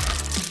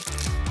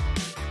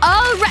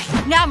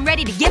 Alright, now I'm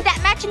ready to give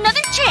that match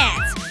another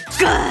chance.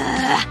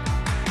 Gah!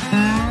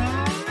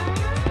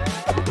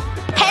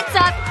 Heads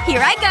up,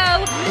 here I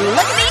go.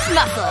 Look at these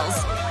muscles.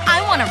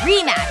 I want a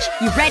rematch.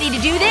 You ready to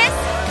do this?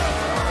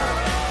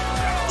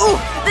 Ooh,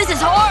 this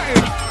is hard.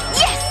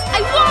 Yes! I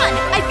won!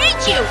 I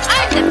beat you!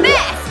 I'm the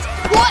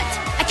best! What?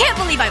 I can't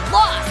believe I've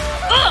lost!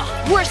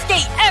 Ugh! Worst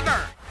day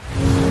ever!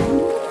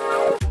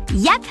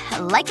 Yep,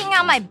 liking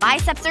how my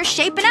biceps are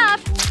shaping up.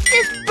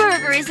 This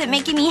burger isn't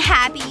making me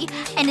happy.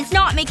 And it's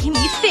not making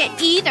me fit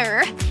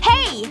either.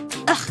 Hey!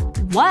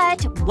 Ugh,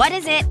 what? What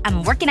is it?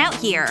 I'm working out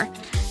here.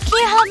 Can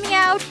you help me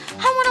out?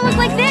 I wanna look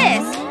like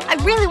this. I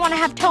really wanna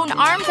have toned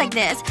arms like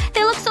this.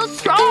 They look so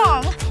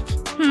strong.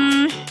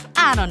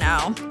 I don't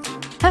know.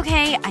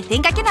 Okay, I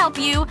think I can help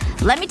you.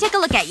 Let me take a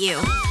look at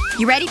you.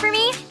 You ready for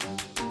me?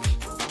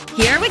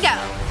 Here we go.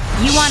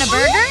 You want a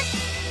burger?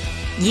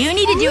 You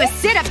need to do a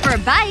sit-up for a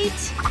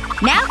bite.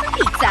 Now for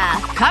pizza.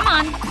 Come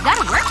on. You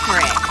gotta work for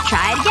it.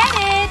 Try to get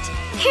it.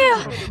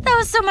 Phew. That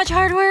was so much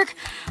hard work.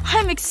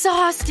 I'm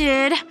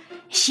exhausted.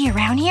 Is she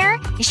around here?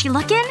 Is she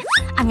looking?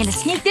 I'm gonna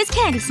sneak this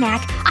candy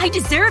snack. I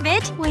deserve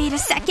it. Wait a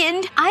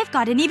second. I've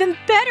got an even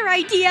better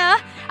idea.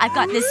 I've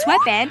got this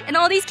sweatband and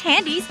all these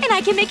candies and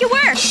I can make it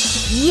work.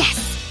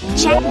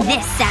 Yes! Check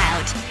this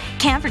out.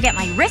 Can't forget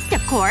my wrist,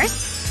 of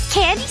course.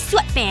 Candy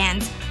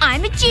sweatbands.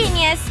 I'm a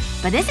genius.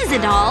 But this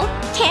isn't all.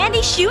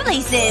 Candy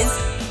shoelaces.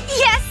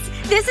 Yes!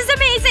 This is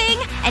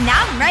amazing! And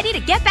now I'm ready to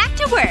get back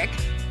to work.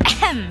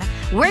 Ahem.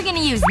 We're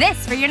gonna use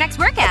this for your next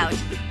workout.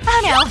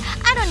 Oh no.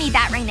 I don't need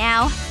that right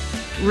now.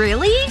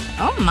 Really?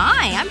 Oh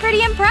my. I'm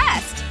pretty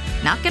impressed.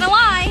 Not gonna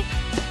lie.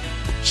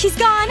 She's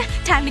gone.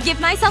 Time to give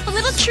myself a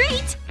little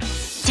treat.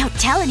 Don't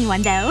tell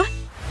anyone, though.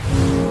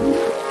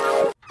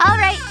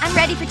 Alright, I'm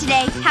ready for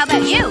today. How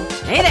about you?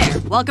 Hey there.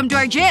 Welcome to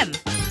our gym.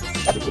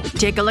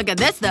 Take a look at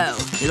this, though.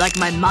 You like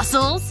my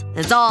muscles?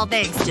 It's all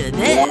thanks to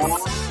this.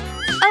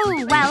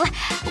 Oh, well,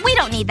 we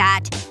don't need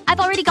that. I've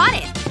already got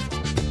it.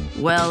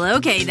 Well,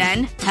 okay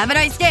then. Have a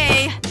nice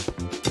day.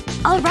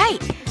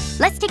 Alright.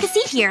 Let's take a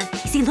seat here.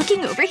 Is he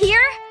looking over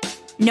here?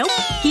 Nope.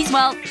 He's,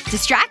 well,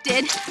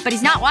 distracted. But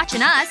he's not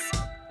watching us.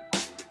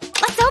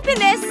 Let's open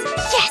this!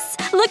 Yes!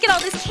 Look at all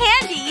this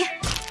candy!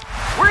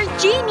 We're a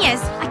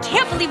genius! I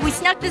can't believe we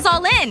snuck this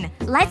all in!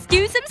 Let's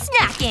do some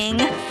snacking!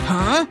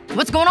 Huh?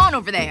 What's going on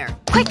over there?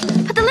 Quick!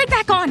 Put the lid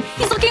back on!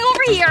 He's looking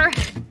over here!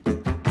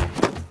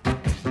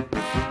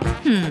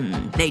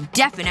 They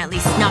definitely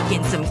snuck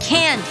in some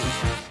candy.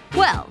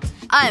 Well,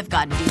 I've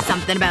gotta do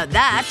something about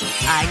that.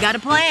 I got a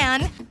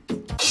plan.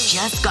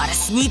 Just gotta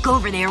sneak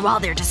over there while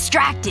they're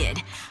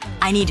distracted.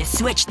 I need to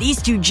switch these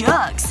two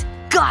jugs.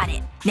 Got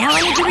it. Now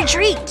I need to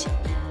retreat.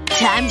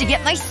 Time to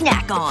get my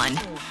snack on.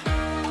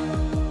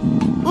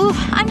 Ooh,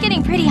 I'm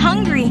getting pretty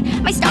hungry.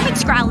 My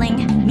stomach's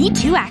growling. Me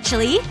too,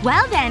 actually.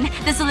 Well then,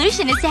 the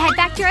solution is to head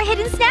back to our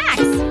hidden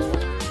snacks.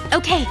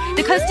 Okay,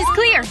 the coast is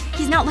clear.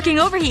 He's not looking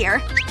over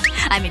here.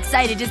 I'm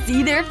excited to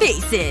see their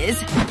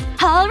faces.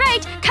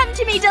 Alright, come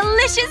to me,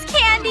 delicious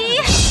candy!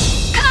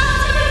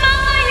 Come to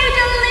mama, you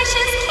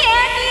delicious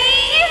candy!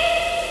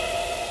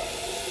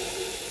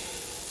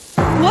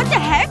 What the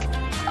heck?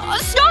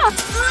 Stop!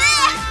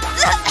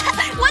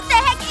 What the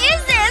heck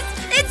is this?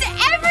 It's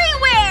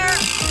everywhere!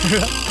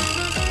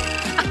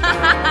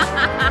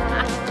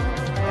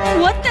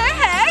 What the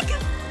heck?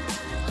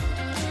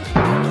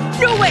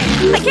 No way!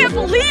 I can't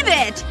believe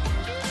it!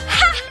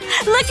 Ha!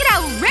 Look at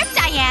how ripped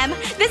I am!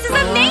 This is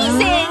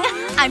amazing!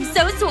 I'm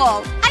so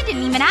swole. I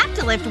didn't even have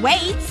to lift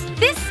weights.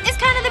 This is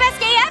kind of the best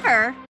day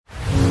ever.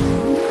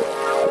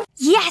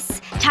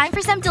 Yes! Time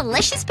for some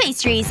delicious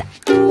pastries.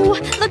 Ooh,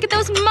 look at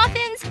those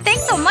muffins!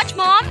 Thanks so much,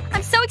 Mom!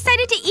 I'm so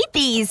excited to eat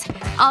these!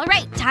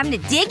 Alright, time to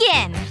dig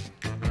in.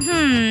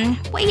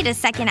 Wait a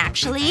second,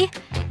 actually.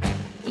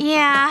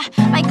 Yeah,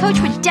 my coach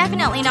would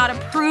definitely not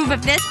approve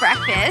of this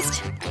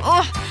breakfast.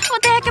 Ugh,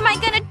 what the heck am I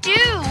gonna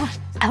do?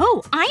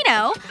 Oh, I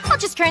know. I'll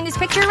just turn this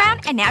picture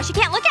around and now she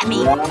can't look at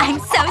me. I'm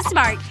so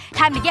smart.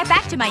 Time to get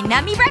back to my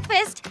nummy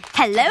breakfast.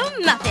 Hello,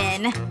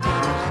 Muffin.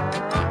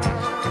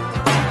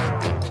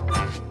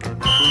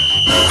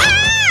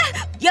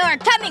 Ah! You're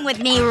coming with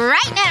me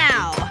right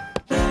now!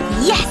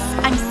 Yes!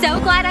 I'm so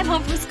glad I'm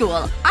home from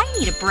school. I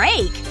need a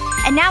break.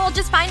 And now I'll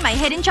just find my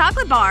hidden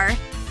chocolate bar.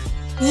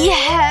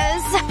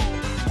 Yes!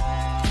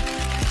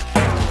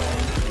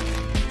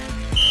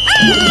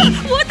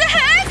 Ah! What the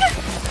heck?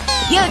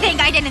 You think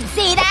I didn't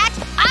see that?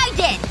 I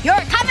did!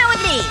 You're coming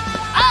with me!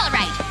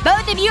 Alright,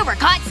 both of you were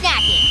caught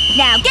snacking.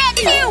 Now get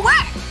to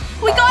work!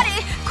 We got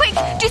it! Quick,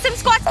 do some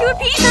squats to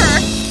appease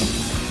her!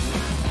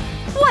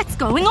 What's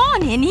going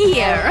on in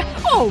here?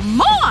 Oh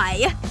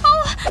my!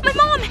 Oh, my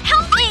mom,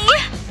 help me!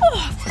 Oh,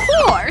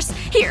 of course!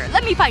 Here,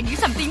 let me find you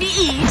something to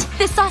eat.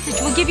 This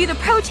sausage will give you the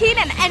protein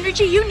and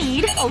energy you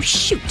need. Oh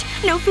shoot.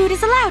 No food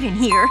is allowed in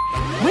here.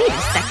 Wait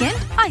a second.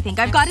 I think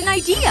I've got an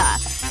idea.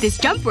 This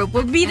jump rope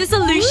will be the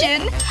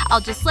solution.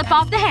 I'll just slip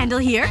off the handle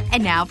here.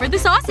 And now for the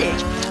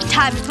sausage.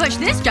 Time to push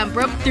this jump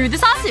rope through the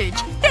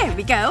sausage. There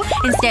we go.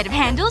 Instead of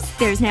handles,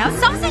 there's now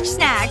sausage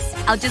snacks.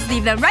 I'll just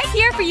leave them right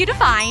here for you to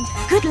find.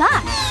 Good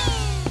luck.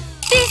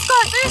 These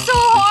squats are so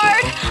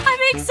hard! I'm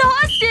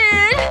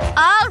exhausted!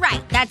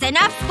 Alright, that's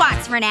enough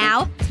squats for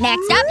now.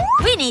 Next up,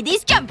 we need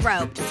these jump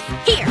ropes.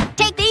 Here,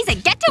 take these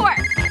and get to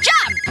work!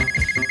 Jump!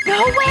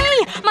 No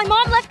way! My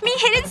mom left me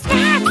hidden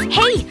snacks!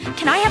 Hey,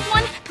 can I have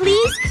one,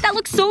 please? That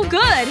looks so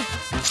good.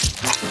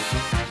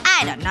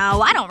 I don't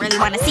know. I don't really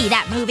want to see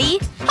that movie.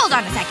 Hold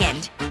on a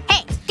second.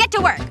 Hey, get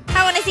to work.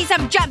 I want to see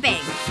some jumping.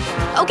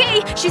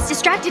 Okay, she's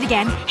distracted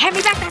again. Hand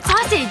me back that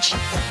sausage.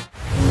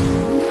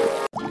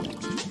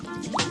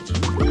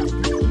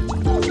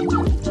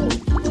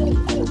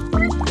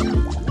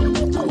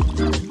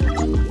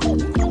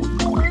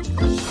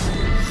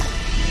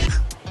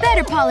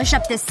 Better polish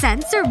up this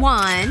sensor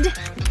wand.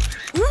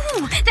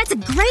 Ooh, that's a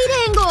great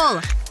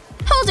angle!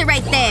 Hold it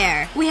right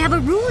there. We have a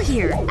rule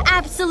here.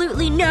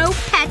 Absolutely no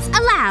pets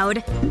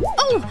allowed.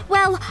 Oh,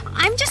 well,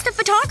 I'm just a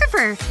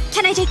photographer.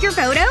 Can I take your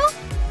photo?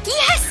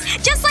 Yes!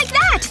 Just like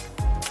that!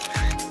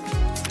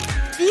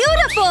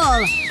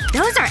 Beautiful!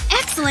 Those are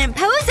excellent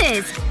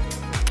poses.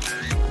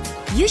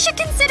 You should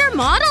consider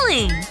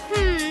modeling.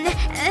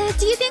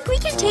 Do you think we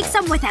can take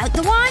some without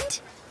the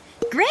wand?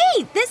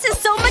 Great! This is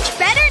so much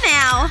better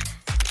now!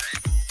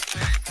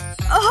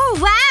 Oh,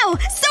 wow!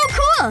 So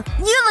cool!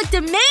 You looked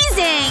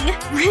amazing!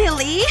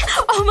 Really?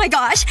 Oh my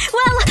gosh.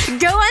 Well,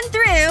 go on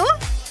through.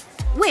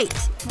 Wait.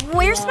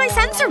 Where's my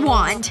sensor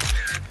wand?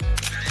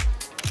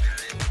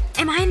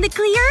 Am I in the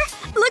clear?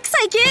 Looks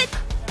like it.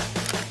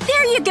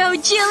 There you go,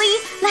 Jilly!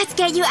 Let's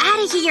get you out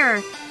of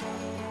here.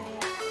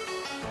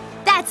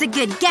 That's a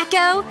good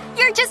gecko.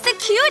 You're just the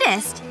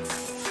cutest.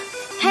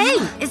 Hey,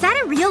 is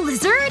that a real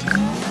lizard?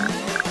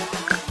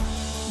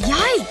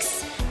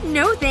 Yikes.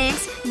 No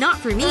thanks. Not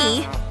for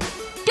me.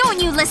 Don't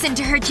you listen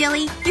to her,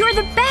 Jilly. You're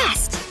the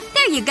best.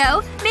 There you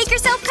go. Make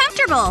yourself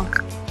comfortable.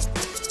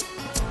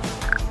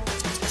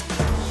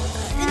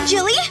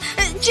 Jilly?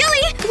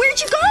 Jilly? Where'd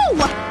you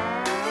go?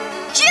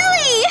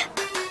 Jilly!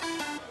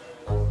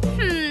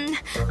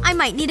 I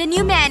might need a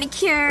new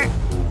manicure.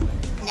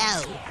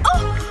 No.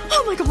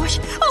 Oh my gosh.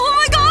 Oh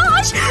my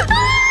gosh!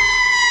 Ah!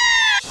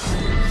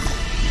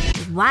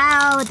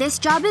 Wow, this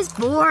job is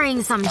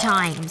boring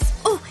sometimes.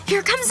 Oh,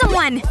 here comes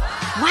someone.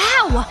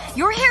 Wow,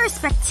 your hair is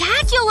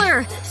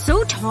spectacular.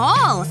 So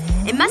tall.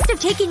 It must have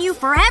taken you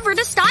forever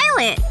to style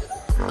it.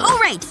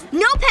 Alright,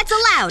 no pets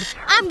allowed.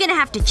 I'm gonna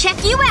have to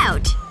check you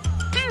out.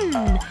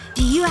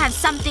 Do you have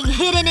something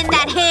hidden in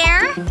that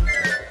hair?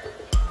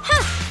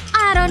 Huh,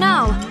 I don't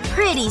know.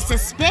 Pretty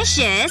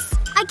suspicious.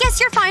 I guess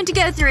you're fine to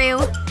go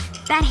through.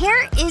 That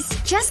hair is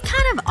just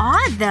kind of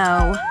odd,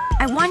 though.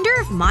 I wonder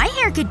if my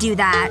hair could do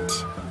that.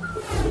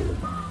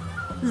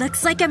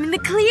 Looks like I'm in the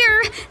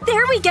clear.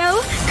 There we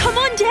go. Come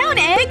on down,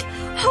 Egg.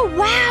 Oh,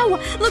 wow.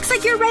 Looks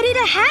like you're ready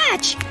to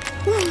hatch.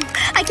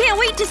 I can't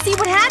wait to see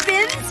what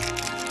happens.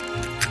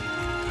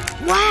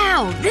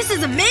 Wow, this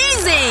is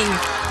amazing!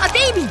 A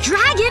baby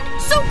dragon?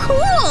 So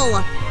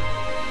cool!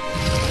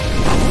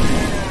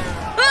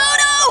 Oh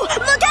no!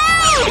 Look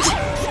out!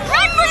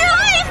 Run for your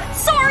life!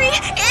 Sorry,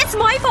 it's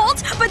my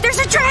fault, but there's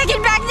a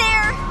dragon back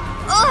there!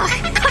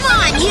 Ugh, come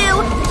on,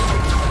 you!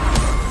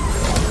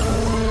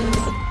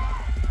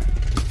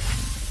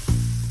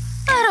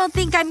 I don't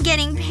think I'm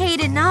getting paid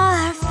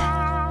enough.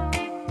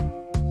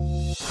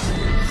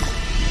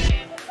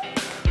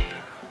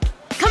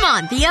 Come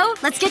on, Theo.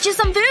 Let's get you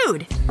some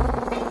food.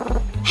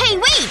 Hey,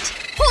 wait!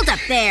 Hold up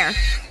there.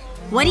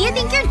 What do you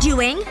think you're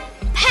doing?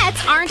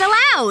 Pets aren't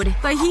allowed.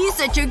 But he's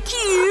such a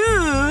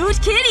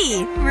cute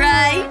kitty,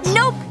 right?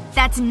 Nope.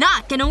 That's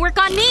not gonna work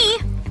on me.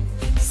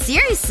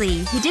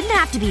 Seriously, he didn't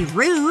have to be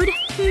rude.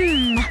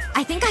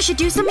 I think I should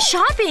do some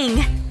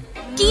shopping.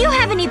 Do you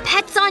have any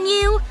pets on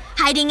you?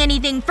 Hiding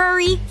anything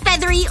furry,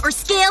 feathery, or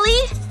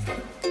scaly?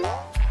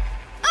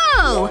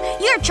 Oh,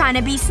 you're trying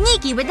to be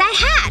sneaky with that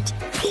hat.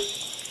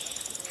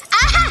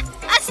 Aha!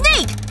 A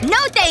snake! No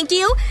thank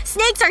you!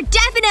 Snakes are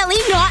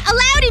definitely not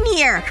allowed in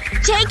here!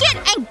 Take it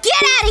and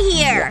get out of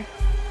here!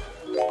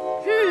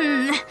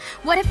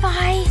 What if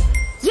I…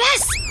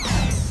 Yes!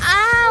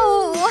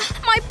 Ow!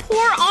 My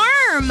poor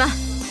arm!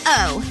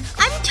 Oh,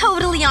 I'm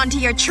totally onto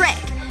your trick.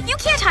 You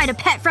can't hide a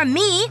pet from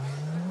me.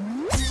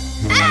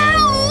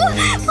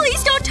 Ow!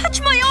 Please don't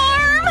touch my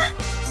arm!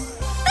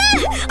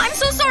 Ah, I'm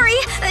so sorry.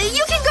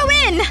 You can go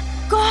in.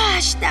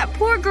 Gosh, that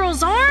poor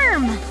girl's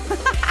arm.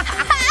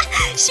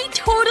 She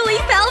totally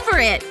fell for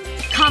it.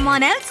 Come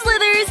on out,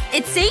 Slithers.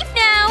 It's safe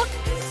now.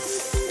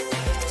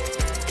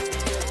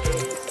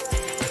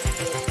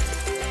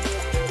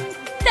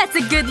 That's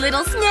a good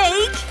little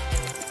snake.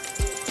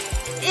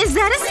 Is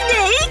that a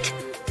snake?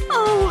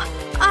 Oh,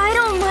 I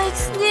don't like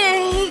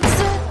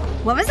snakes.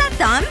 What was that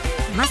thumb?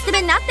 Must have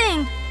been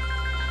nothing.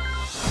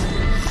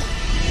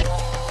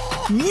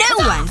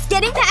 No one's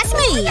getting past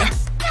me!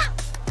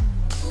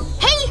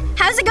 Hey!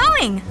 How's it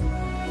going?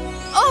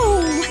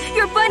 Oh!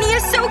 Your bunny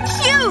is so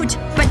cute!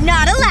 But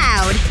not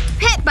allowed!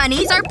 Pet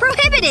bunnies are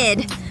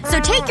prohibited! So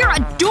take your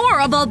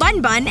adorable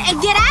Bun Bun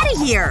and get out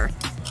of here!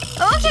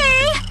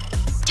 Okay!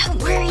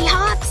 Don't worry,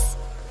 Hops.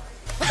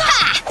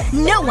 Ha!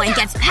 No one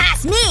gets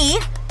past me!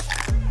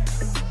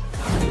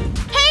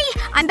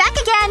 Hey! I'm back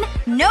again!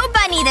 No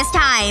bunny this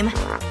time!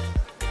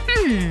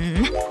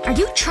 Are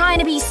you trying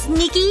to be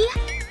sneaky?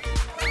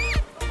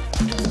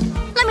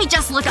 Let me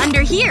just look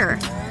under here.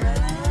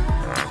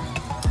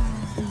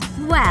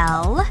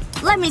 Well,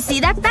 let me see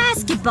that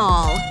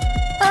basketball.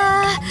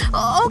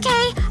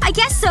 Okay. I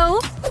guess so.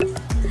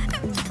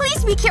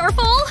 Please be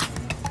careful.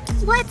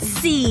 Let's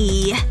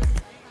see.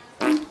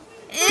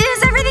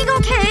 Is everything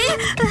okay?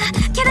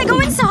 Can I go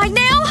inside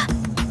now?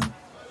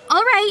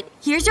 Alright.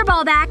 Here's your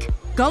ball back.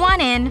 Go on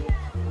in.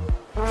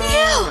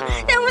 Phew!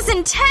 That was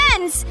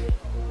intense!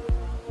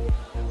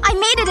 I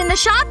made it in the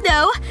shop,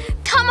 though.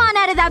 Come on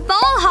out of that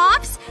ball,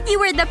 Hops. You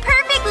were the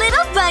perfect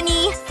little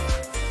bunny.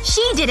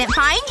 She didn't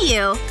find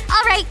you.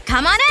 Alright,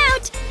 come on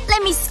out.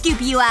 Let me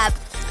scoop you up.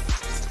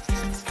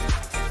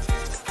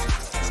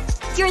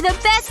 You're the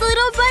best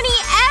little bunny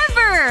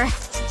ever!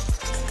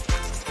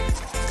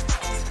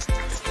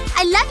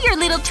 I love your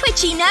little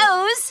twitchy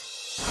nose!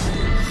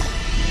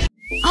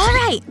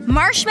 Alright,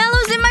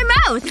 marshmallows in my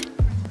mouth!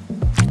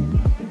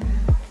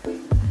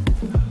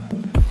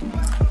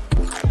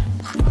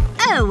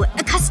 Oh,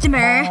 a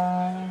customer.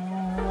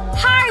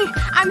 Hi,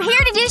 I'm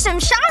here to do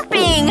some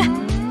shopping!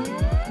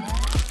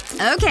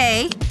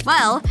 Okay,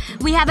 well,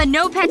 we have a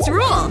no pets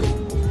rule.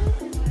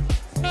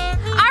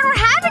 I don't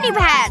have any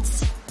pets!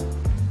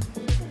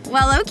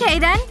 Well, okay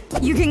then.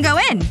 You can go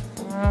in.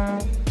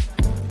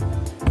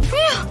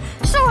 Phew,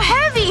 so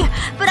heavy!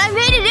 But I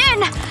made it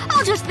in!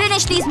 I'll just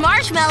finish these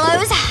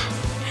marshmallows.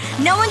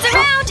 No one's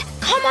around!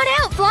 Come on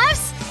out,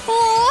 Fluffs!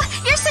 Oh,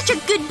 you're such a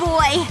good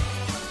boy.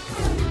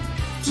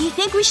 Do you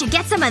think we should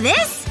get some of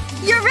this?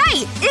 You're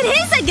right! It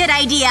is a good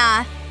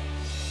idea!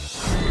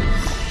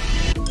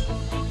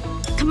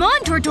 Come on,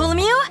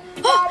 Tortolomew!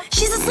 Oh,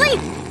 she's asleep!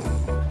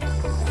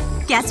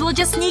 Guess we'll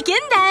just sneak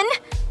in then.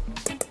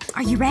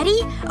 Are you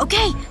ready?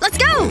 Okay, let's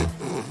go!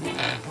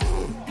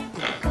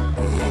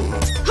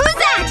 Who's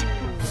that?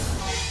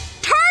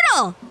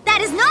 Turtle!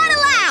 That is not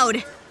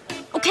allowed!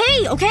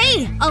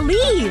 Okay, I'll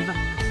leave.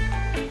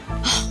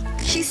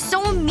 She's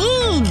so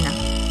mean.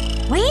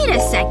 Wait a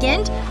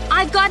second.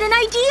 I've got an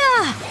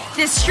idea!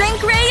 This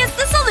shrink ray is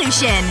the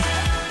solution!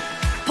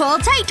 Pull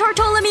tight,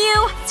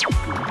 Tortolomew!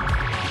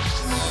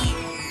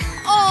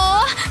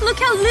 Aw, look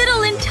how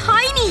little and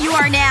tiny you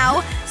are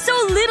now! So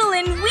little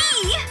and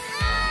wee!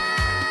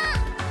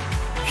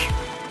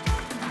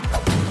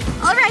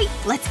 Alright,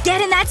 let's get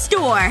in that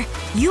store.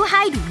 You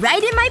hide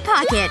right in my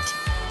pocket.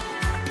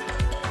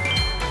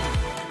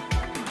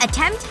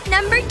 Attempt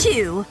number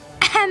 2.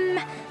 Can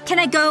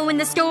I go in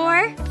the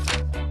store?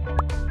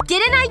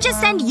 Didn't I just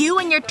send you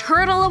and your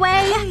turtle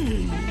away?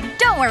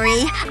 Don't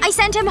worry. I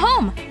sent him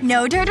home.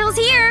 No turtles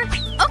here.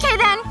 Okay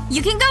then.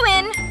 You can go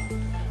in.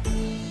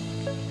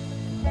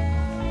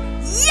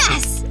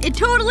 Yes! It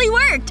totally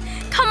worked!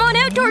 Come on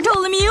out,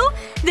 Tortolomew.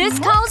 This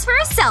calls for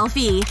a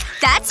selfie.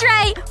 That's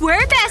right.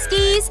 We're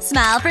besties.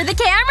 Smile for the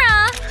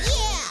camera.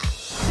 Yeah!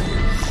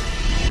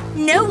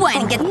 No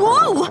one gets…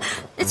 Whoa!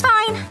 It's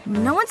fine.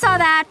 No one saw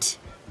that.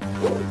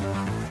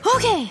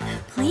 Okay.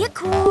 Play it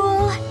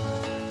cool.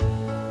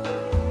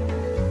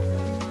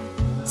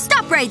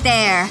 Stop right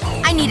there!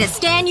 I need to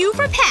scan you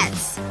for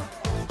pets.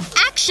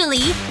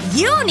 Actually,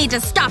 you need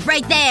to stop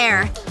right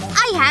there!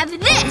 I have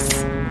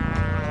this!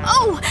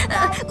 Oh!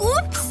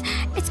 Oops!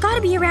 It's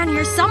gotta be around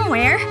here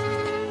somewhere.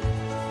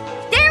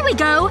 There we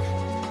go!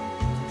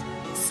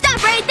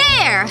 Stop right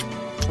there!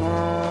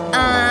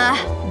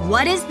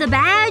 What is the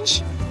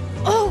badge?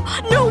 Oh,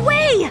 no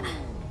way!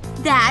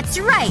 That's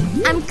right.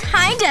 I'm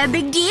kinda a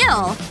big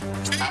deal.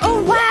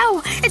 Oh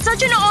wow! It's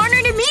such an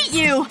honor to meet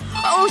you!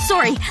 Oh,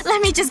 sorry.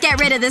 Let me just get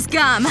rid of this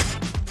gum.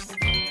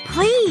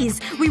 Please,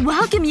 we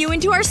welcome you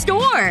into our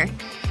store.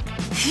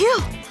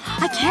 Phew.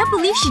 I can't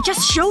believe she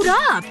just showed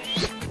up.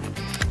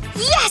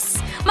 Yes!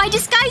 My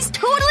disguise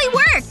totally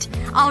worked!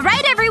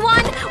 Alright,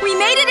 everyone! We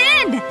made it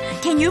in!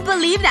 Can you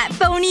believe that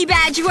phony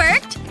badge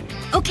worked?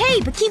 Okay,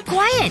 but keep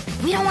quiet.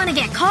 We don't want to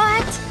get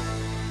caught.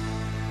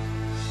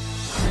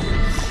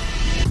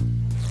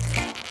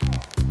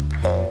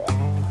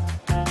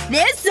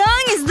 This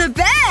song is the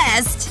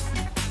best!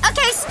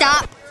 Okay,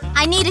 stop.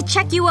 I need to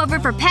check you over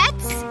for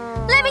pets.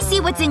 Let me see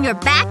what's in your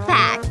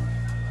backpack.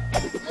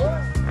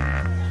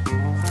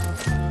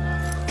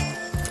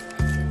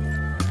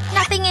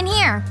 Nothing in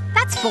here.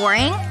 That's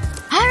boring.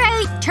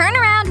 Alright, turn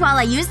around while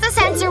I use the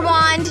sensor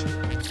wand.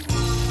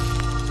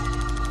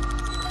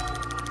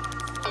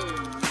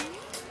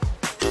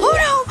 Oh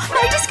no!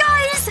 My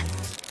disguise!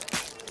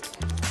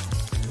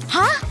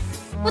 Huh?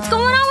 What's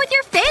going on with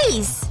your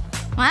face?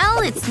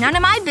 Well, it's none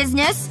of my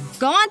business.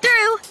 Go on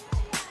through.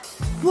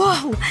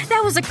 Whoa,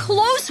 that was a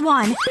close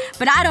one.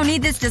 But I don't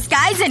need this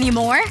disguise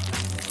anymore.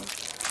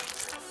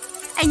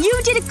 And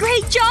you did a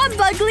great job,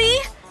 Bugly!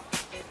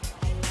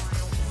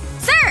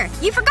 Sir!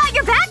 You forgot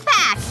your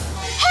backpack!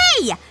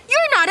 Hey!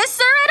 You're not a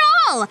sir at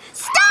all!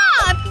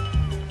 Stop!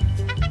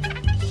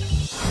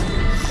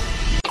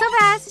 So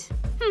fast.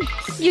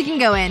 You can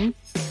go in.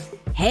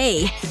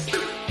 Hey.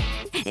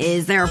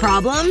 Is there a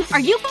problem? Are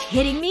you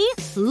kidding me?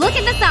 Look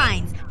at the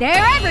signs.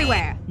 They're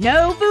everywhere.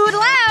 No food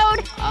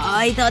allowed.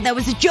 I thought that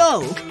was a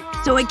joke.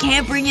 So I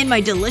can't bring in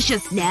my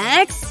delicious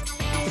snacks?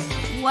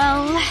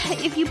 Well,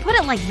 if you put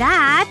it like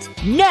that…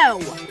 No!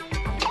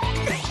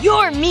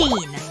 You're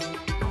mean!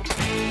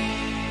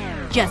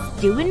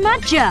 Just doing my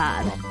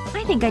job.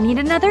 I think I need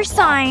another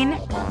sign.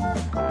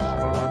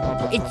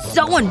 It's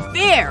so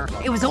unfair!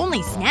 It was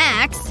only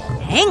snacks.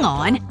 Hang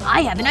on.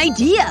 I have an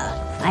idea.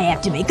 I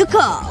have to make a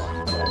call.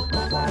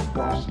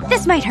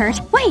 This might hurt.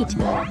 Wait.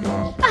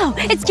 Oh,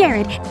 it's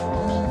Jared.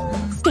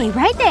 Stay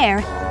right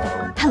there.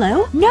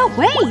 Hello? No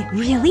way!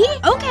 Really?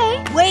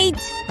 Okay. Wait.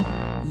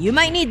 You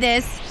might need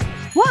this.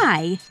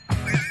 Why?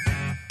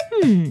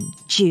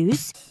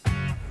 Juice.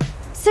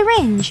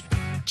 Syringe.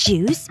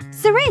 Juice.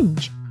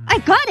 Syringe. I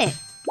got it!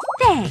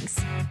 Thanks.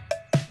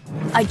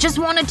 I just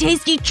want a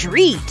tasty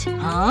treat.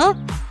 Huh?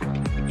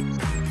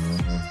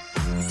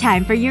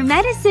 Time for your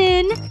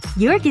medicine.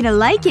 You're gonna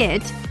like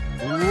it.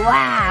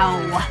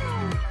 Wow.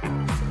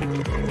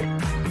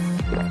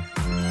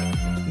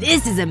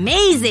 This is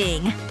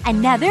amazing!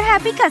 Another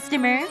happy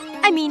customer.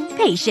 I mean,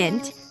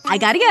 patient. I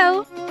gotta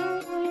go.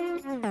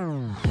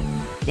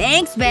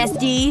 Thanks,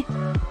 bestie.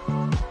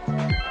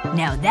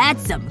 Now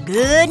that's some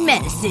good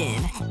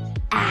medicine.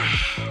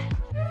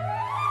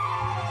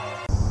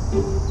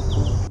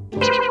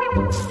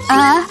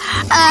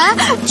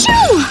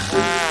 Achoo!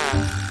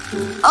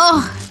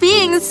 Oh,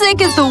 being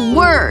sick is the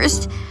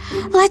worst.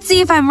 Let's see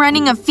if I'm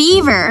running a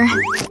fever.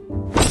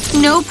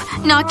 Nope,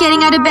 not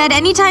getting out of bed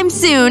anytime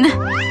soon.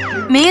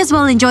 May as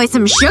well enjoy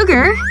some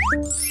sugar.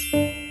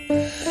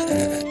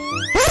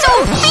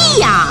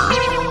 Sophia!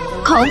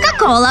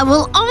 Coca-Cola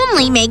will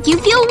only make you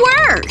feel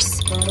worse.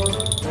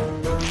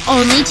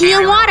 Only tea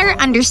and water,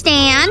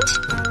 understand?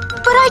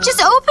 But I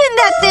just opened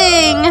that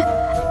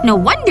thing! No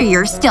wonder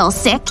you're still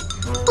sick.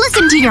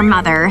 Listen to your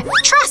mother.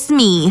 Trust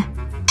me.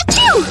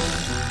 Achoo!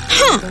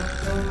 Huh.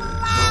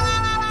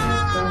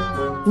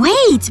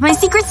 Wait, my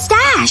secret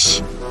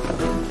stash!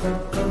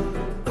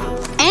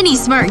 Any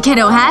smart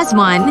kiddo has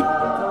one.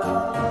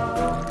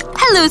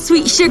 Hello,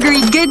 sweet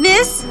sugary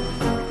goodness.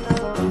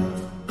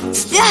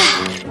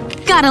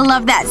 Gotta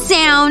love that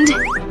sound.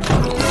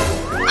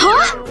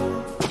 Huh?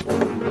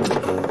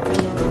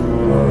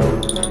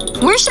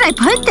 Where should I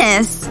put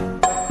this?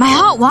 My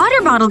hot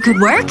water bottle could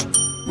work.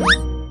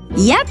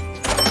 Yep.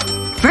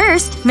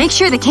 First, make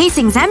sure the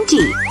casing's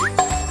empty.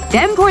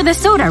 Then pour the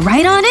soda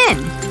right on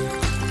in.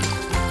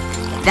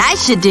 That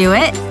should do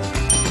it.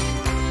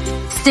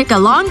 Stick a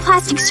long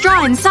plastic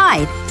straw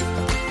inside.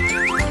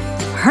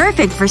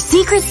 Perfect for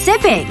secret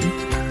sipping.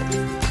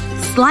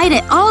 Slide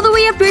it all the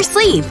way up your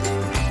sleeve.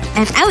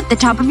 And out the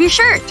top of your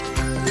shirt.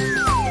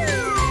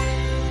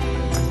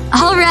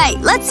 Alright,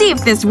 let's see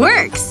if this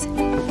works.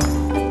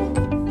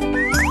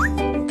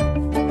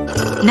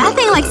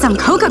 Nothing like some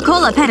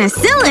Coca-Cola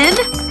penicillin.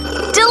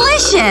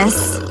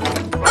 Delicious!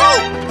 Oh!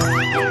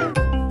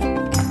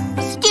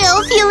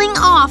 Still feeling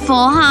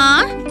awful,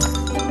 huh?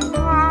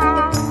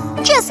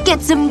 Just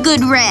get some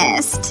good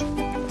rest.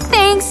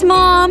 Thanks,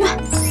 Mom.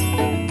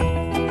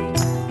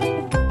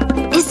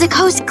 Is the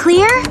coast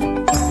clear?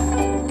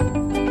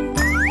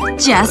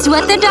 Just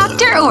what the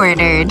doctor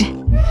ordered.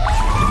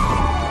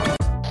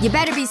 You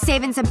better be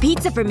saving some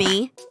pizza for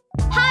me.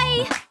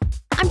 Hi!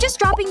 I'm just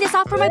dropping this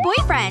off for my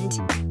boyfriend.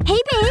 Hey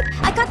babe,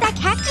 I got that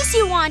cactus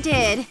you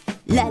wanted.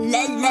 La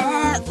la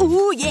la,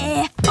 ooh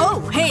yeah.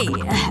 Oh, hey.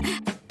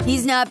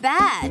 He's not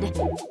bad.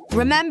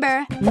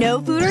 Remember, no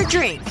food or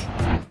drink.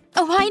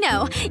 Oh, I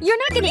know. You're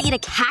not gonna eat a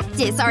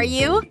cactus, are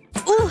you?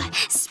 Ooh,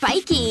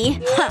 spiky.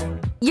 Huh.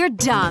 You're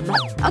dumb.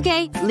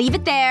 Okay, leave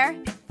it there.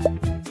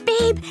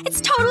 Babe,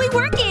 it's totally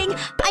working!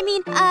 I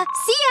mean,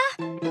 see ya!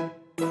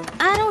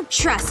 I don't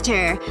trust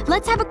her.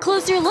 Let's have a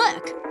closer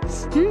look.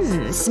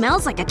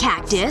 Smells like a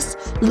cactus.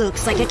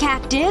 Looks like a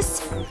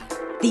cactus.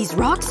 These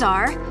rocks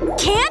are…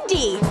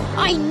 candy!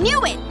 I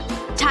knew it!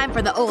 Time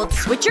for the old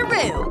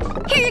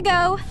switcheroo. Here you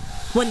go.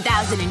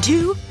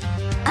 1002.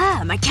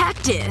 Ah, my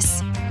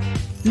cactus.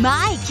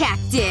 My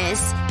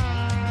cactus.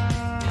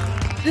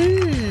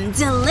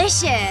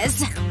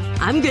 Delicious.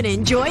 I'm gonna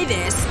enjoy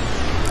this.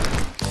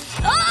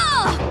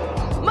 Ah!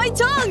 My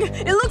tongue!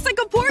 It looks like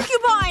a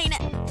porcupine!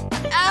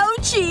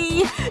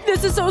 Ouchie!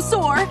 This is so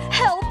sore.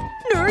 Help!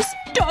 Nurse!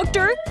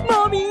 Doctor!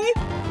 Mommy!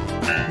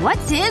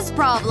 What's his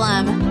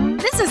problem?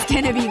 This is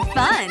gonna be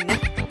fun.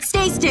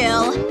 Stay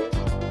still.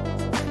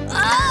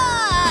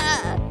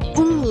 Ah!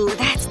 Ooh,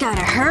 that's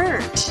gotta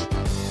hurt.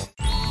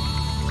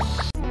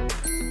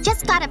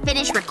 Just gotta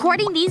finish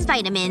recording these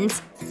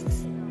vitamins.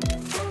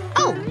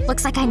 Oh,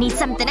 looks like I need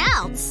something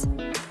else.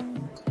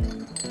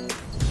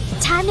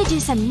 Time to do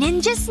some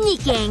ninja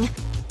sneaking.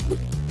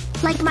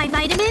 Like my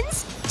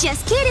vitamins?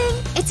 Just kidding.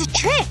 It's a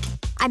trick.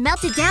 I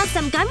melted down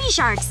some gummy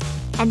sharks.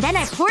 And then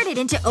I poured it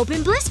into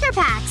open blister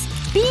packs.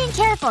 Being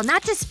careful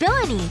not to spill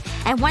any.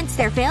 And once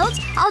they're filled,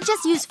 I'll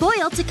just use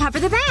foil to cover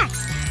the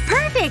backs.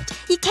 Perfect!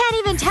 You can't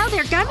even tell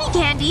they're gummy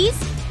candies.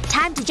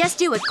 Time to just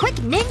do a quick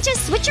ninja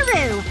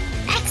switcheroo.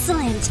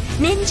 Excellent.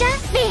 Ninja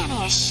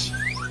vanish.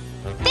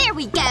 There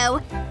we go.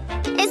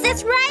 Is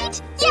this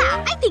right?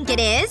 Yeah, I think it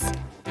is.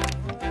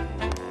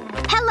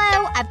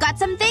 Hello, I've got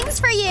some things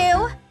for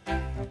you.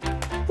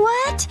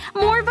 What?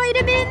 More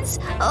vitamins?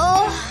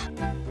 Oh.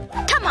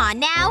 Come on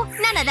now.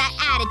 None of that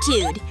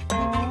attitude.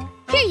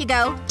 Here you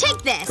go.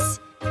 Take this.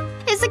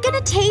 Is it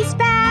gonna taste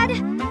bad?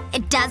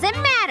 It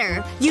doesn't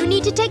matter. You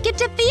need to take it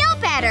to feel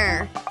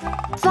better.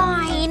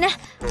 Fine.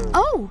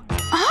 Oh.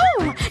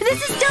 Oh!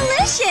 This is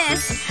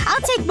delicious!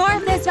 I'll take more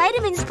of those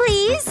vitamins,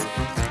 please.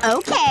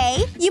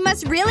 Okay. You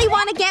must really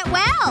want to get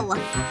well.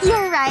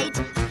 You're right.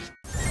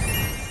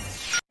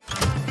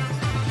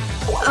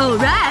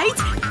 Alright.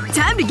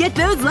 Time to get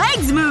those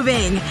legs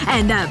moving.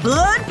 And that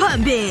blood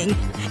pumping.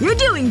 You're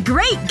doing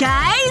great,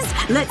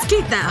 guys! Let's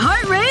keep that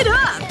heart rate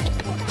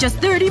up! Just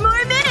 30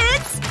 more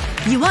minutes!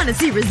 You want to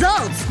see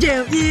results,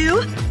 don't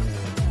you?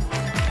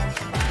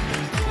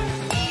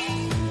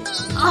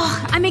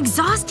 Oh, I'm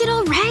exhausted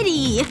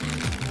already.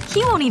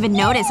 He won't even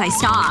notice I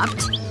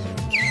stopped.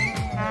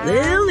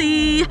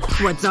 Lily!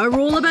 What's our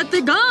rule about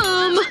the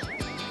gum?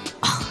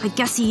 Oh, I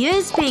guess he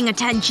is paying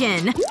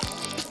attention.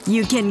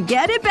 You can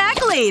get it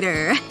back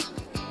later.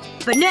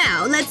 But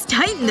now, let's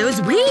tighten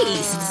those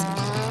waists.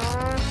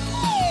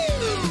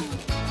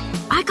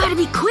 I gotta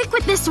be quick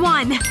with this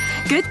one.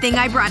 Good thing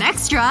I brought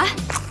extra.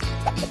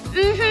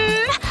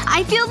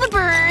 I feel the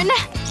burn.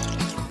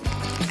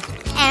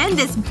 And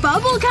this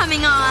bubble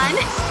coming on.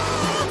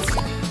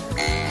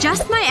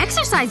 Just my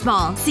exercise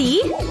ball,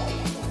 see?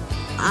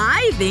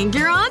 I think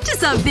you're onto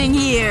something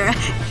here.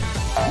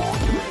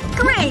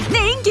 Great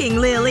thinking,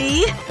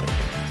 Lily.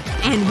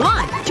 And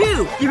 1,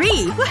 2,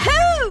 3,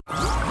 woohoo!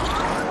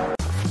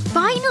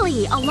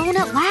 Finally! Alone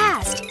at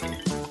last.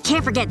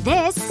 Can't forget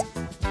this.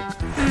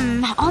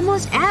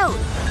 Almost out.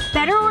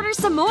 Better order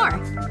some more.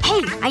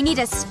 Hey, I need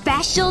a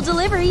special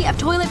delivery of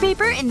toilet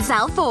paper in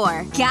cell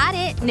 4. Got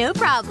it. No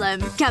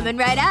problem. Coming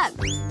right up.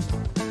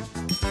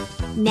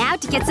 Now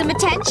to get some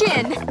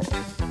attention.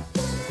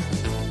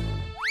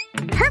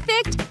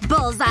 Perfect.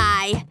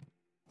 Bullseye.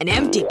 An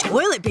empty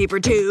toilet paper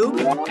tube?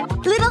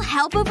 Little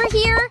help over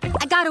here?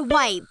 I gotta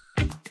wipe.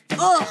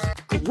 Ugh.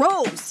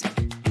 Gross.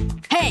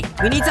 Hey,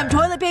 we need some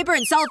toilet paper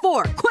in cell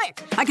 4.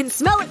 Quick! I can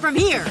smell it from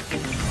here.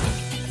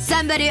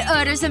 Somebody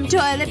order some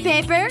toilet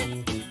paper?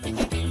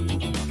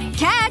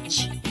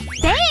 Catch!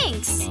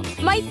 Thanks!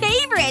 My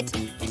favorite!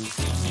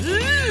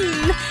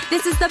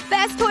 This is the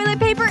best toilet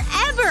paper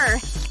ever!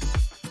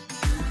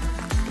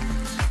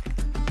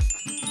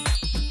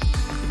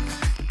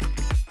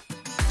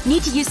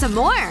 Need to use some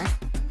more.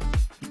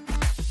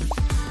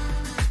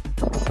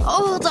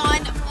 Hold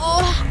on.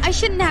 Oh, I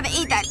shouldn't have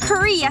ate that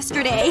curry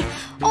yesterday.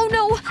 Oh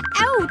no.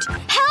 Out!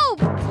 Help!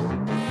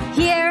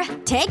 Here,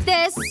 take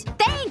this.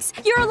 Thanks!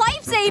 You're a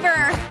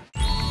lifesaver!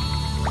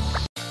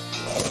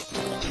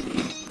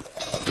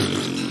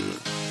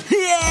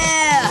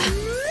 Yeah!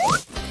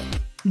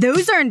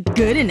 Those aren't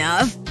good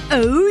enough.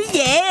 Oh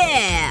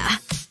yeah!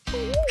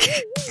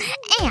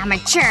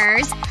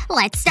 Amateurs.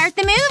 Let's start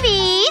the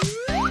movie!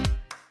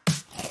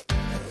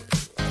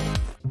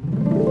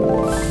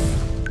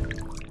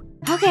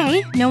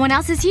 Okay, no one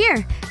else is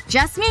here.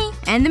 Just me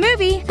and the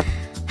movie.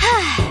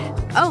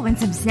 Oh, and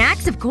some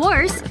snacks, of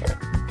course.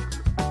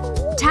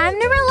 Time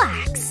to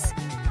relax.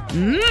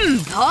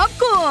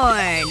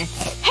 Popcorn!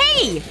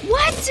 Hey!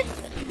 What?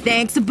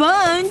 Thanks a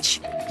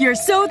bunch. You're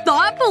so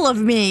thoughtful of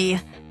me.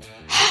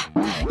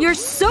 You're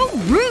so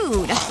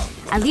rude.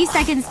 At least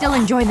I can still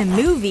enjoy the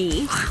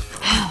movie.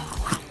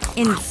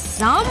 In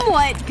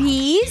somewhat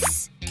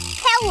peace.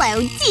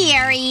 Hello,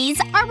 dearies.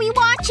 Are we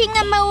watching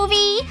a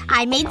movie?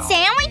 I made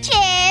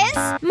sandwiches.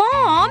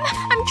 Mom!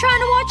 I'm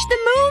trying to watch the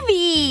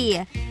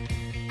movie!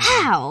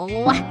 Ow.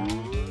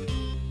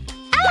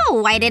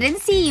 Oh, I didn't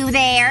see you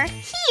there.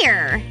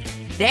 Here.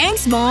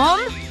 Thanks, Mom.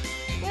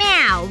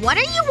 Now, what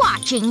are you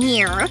watching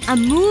here? A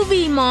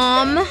movie,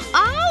 Mom.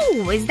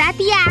 Oh, is that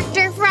the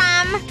actor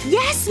from…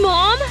 Yes,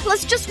 Mom!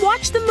 Let's just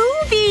watch the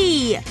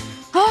movie!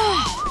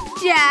 Oh,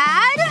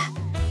 Dad?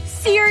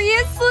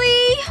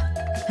 Seriously?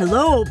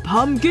 Hello,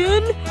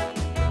 Pumpkin?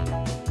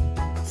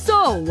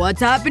 So, what's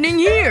happening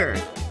here?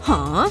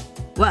 Huh?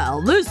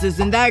 Well, this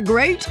isn't that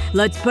great.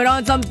 Let's put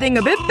on something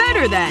a bit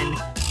better then.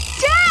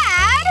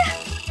 Dad!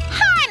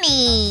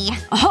 Honey!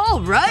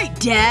 Alright,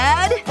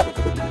 Dad!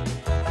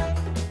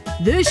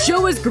 This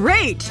show is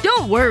great.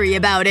 Don't worry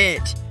about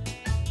it.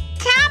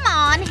 Come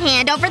on,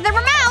 hand over the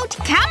remote.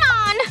 Come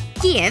on.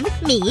 Give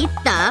me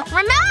the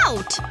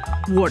remote.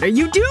 What are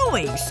you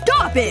doing?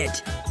 Stop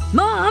it!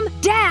 Mom!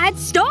 Dad!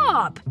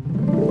 Stop!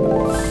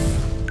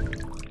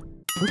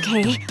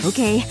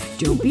 Okay.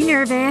 Don't be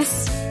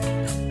nervous.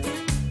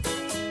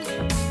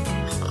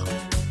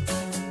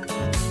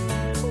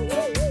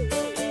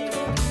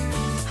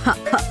 Ha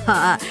ha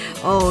ha.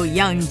 Oh,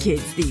 young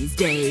kids these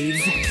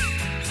days.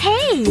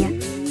 Hey!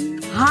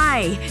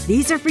 Hi.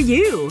 These are for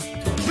you.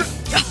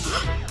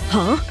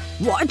 Huh?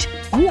 What?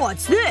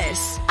 What's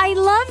this? I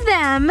love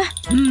them!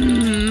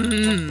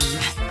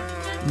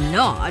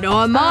 Not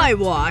on my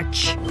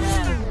watch.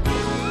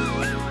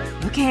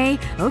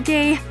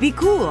 Okay. Be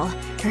cool.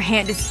 Her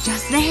hand is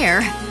just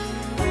there.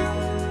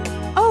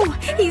 Oh!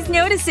 He's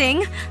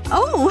noticing.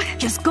 Oh!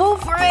 Just go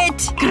for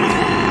it!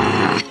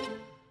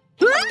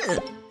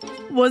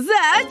 Was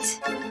that?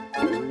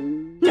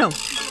 No.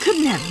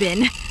 Couldn't have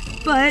been.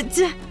 But…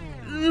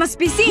 must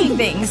be seeing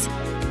things.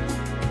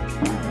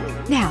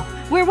 Now,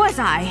 where was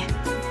I?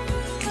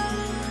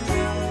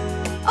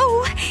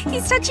 Oh!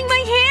 He's touching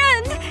my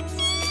hand!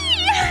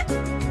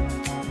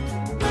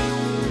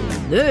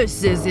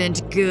 This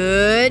isn't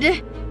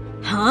good.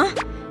 Huh?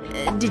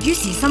 Did you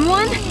see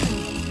someone?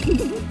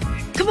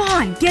 Come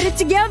on, get it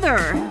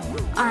together!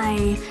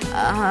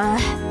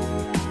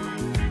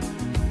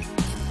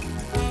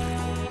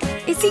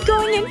 Is he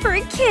going in for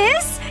a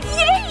kiss?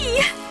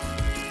 Yay!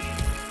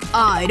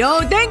 I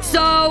don't think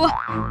so!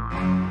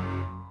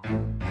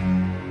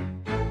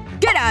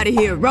 Get out of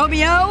here,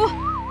 Romeo!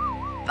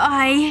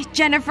 Bye,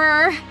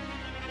 Jennifer.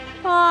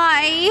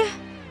 Bye.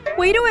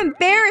 Way to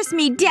embarrass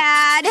me,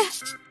 Dad!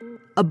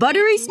 A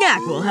buttery snack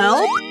will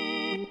help.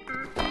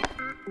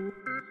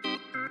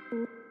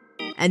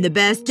 And the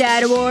best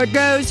dad award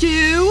goes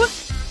to…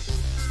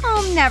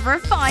 I'll never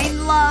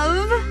find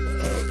love.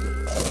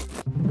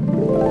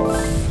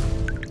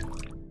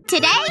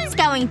 Today's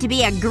going to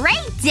be a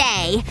great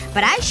day,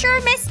 but I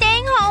sure miss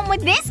staying home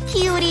with this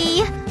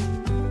cutie.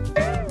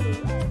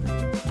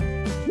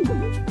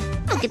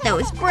 Look at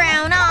those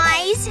brown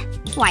eyes.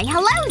 Why,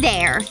 hello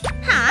there.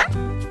 Huh?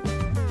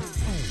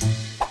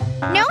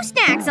 No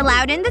snacks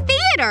allowed in the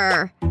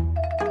theater.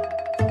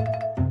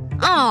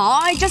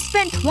 Aw, I just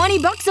spent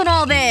 $20 on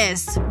all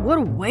this! What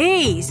a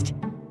waste.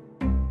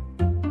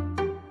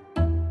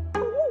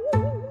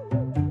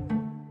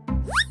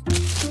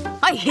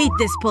 I hate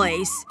this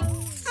place.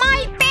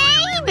 My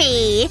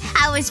baby!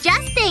 I was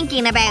just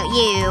thinking about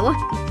you.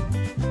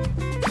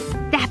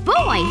 That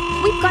boy!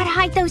 We've gotta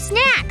hide those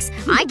snacks.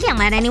 I can't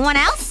let anyone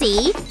else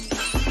see.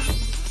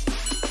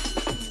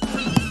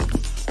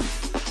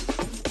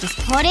 Just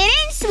put it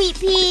in, Sweet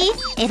Pea.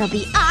 It'll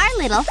be our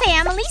little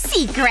family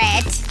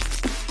secret.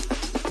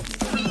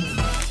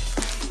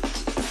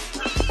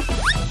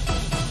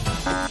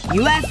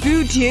 You have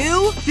food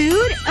too?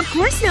 Food? Of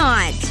course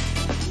not.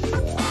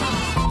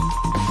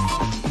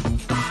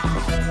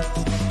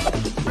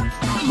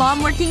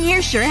 Mom working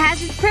here sure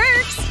has its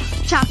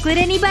perks. Chocolate,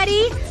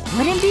 anybody?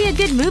 Wouldn't be a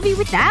good movie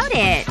without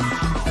it.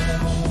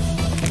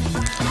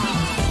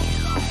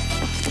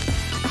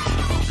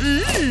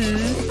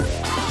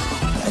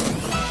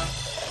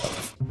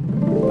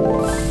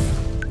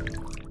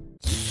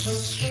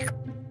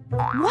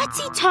 What's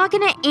he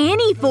talking to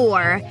Annie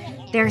for?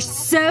 They're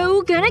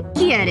so gonna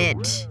get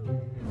it.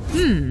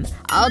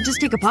 I'll just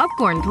take a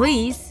popcorn,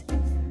 please.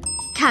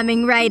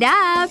 Coming right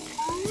up.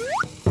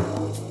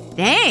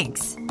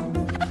 Thanks.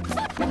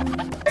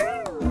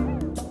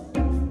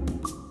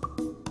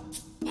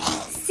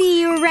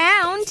 See you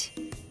around.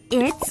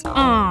 It's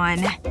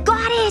on.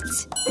 Got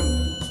it!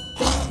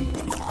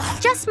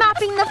 Just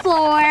mopping the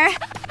floor.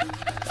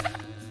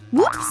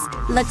 Whoops!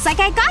 Looks like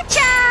I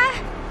gotcha!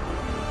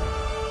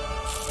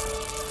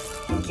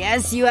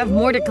 Guess you have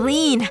more to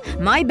clean.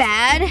 My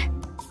bad.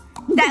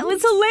 That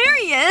was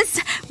hilarious!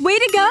 Way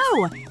to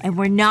go! And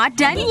we're not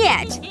done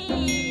yet.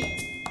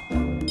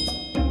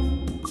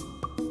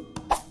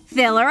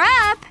 Fill her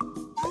up!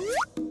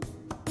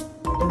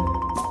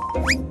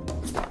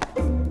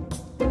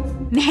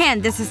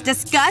 Man, this is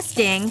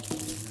disgusting.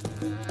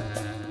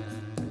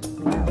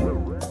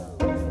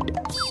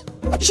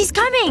 She's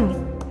coming!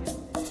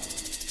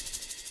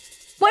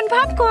 One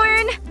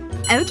popcorn!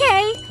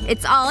 Okay,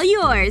 it's all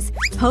yours.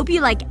 Hope you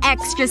like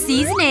extra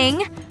seasoning.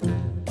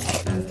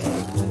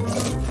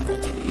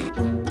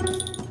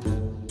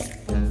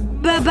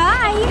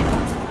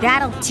 Bye-bye!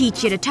 That'll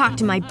teach you to talk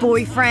to my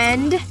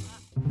boyfriend.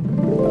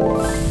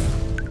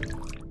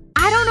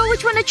 I don't know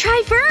which one to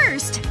try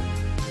first.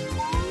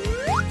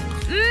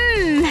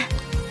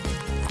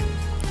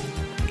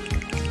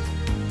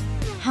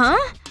 Huh?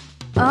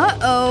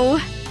 Uh-oh.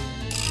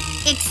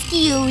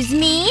 Excuse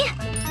me?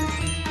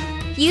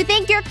 You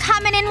think you're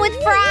coming in with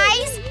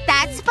fries?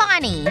 That's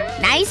funny.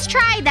 Nice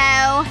try,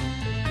 though.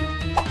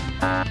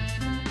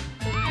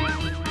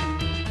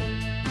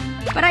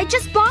 But I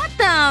just bought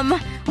them!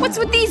 What's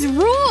with these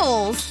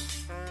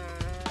rules?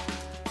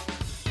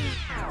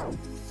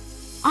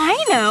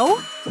 I know!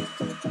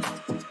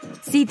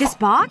 See this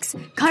box?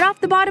 Cut off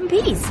the bottom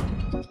piece.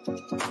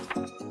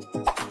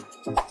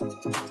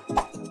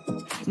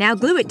 Now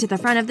glue it to the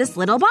front of this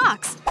little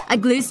box. A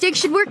glue stick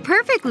should work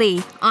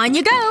perfectly. On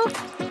you go!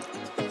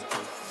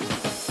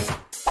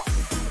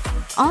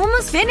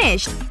 Almost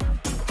finished.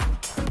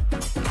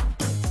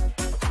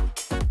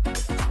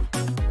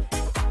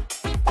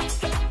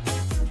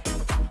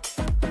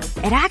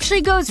 It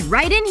actually goes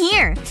right in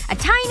here. A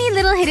tiny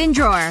little hidden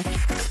drawer.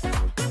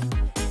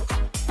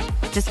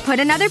 Just put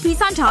another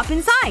piece on top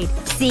inside.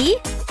 See?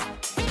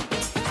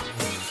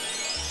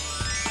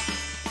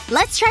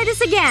 Let's try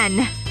this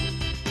again.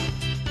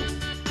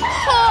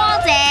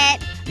 Hold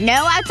it!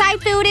 No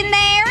outside food in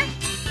there?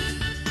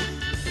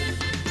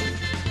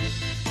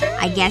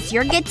 I guess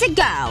you're good to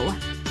go.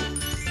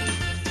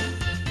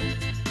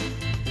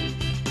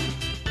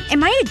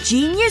 Am I a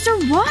genius or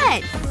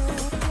what?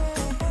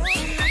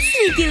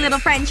 Sneaky little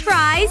french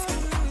fries.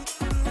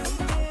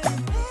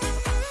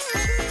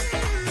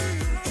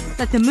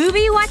 Let the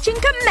movie watching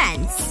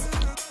commence.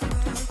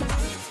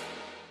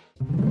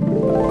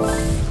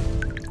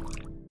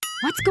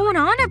 What's going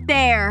on up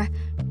there?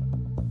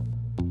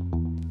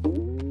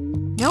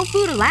 No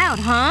food allowed,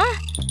 huh?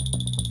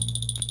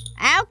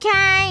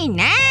 Okay,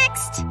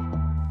 next.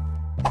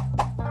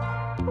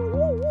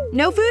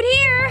 No food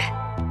here.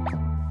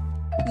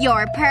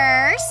 Your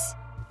purse?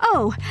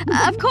 Oh,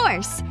 of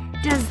course.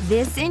 Does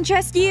this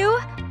interest you?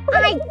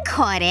 I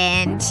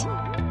couldn't.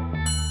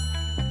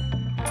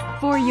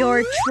 For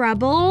your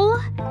trouble?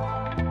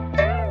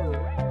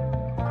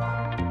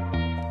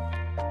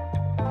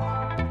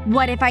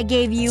 What if I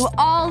gave you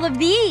all of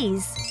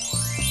these?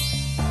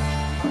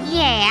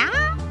 Yeah?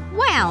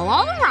 Well,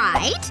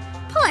 alright.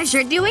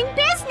 Pleasure doing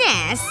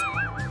business.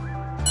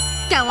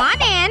 Go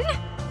on in.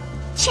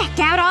 Check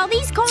out all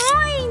these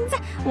coins.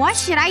 What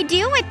should I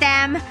do with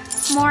them?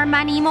 More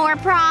money, more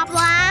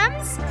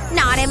problems?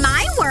 Not in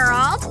my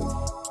world.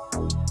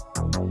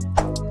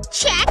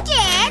 Check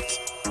it!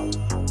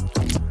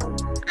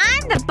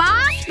 I'm the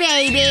boss,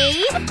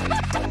 baby!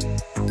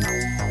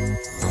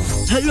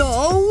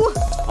 Hello?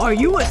 Are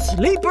you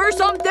asleep or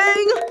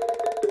something?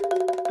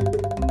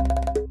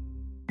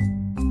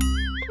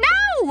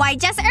 No! I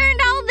just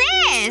earned all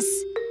this!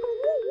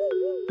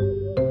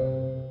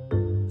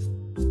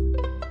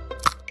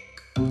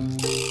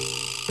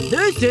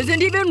 This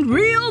isn't even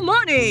real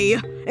money!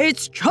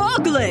 It's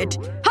chocolate!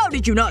 How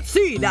did you not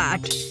see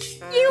that?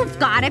 You've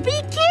gotta be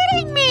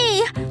kidding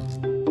me!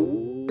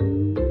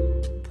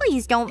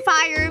 Please don't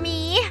fire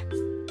me.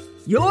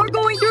 You're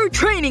going through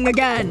training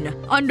again!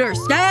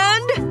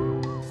 Understand?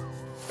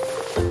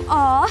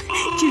 Aw,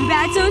 too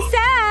bad, so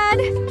sad.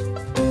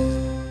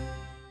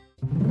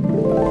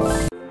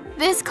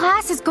 This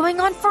class is going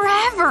on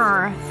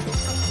forever.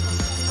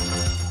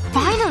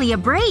 Finally, a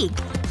break.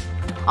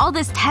 All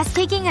this test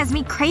taking has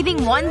me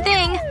craving one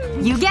thing.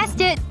 You guessed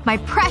it. My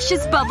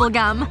precious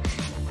bubblegum.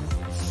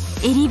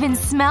 It even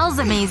smells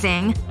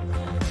amazing.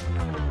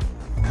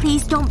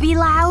 Please don't be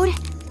loud.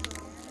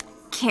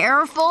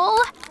 Careful.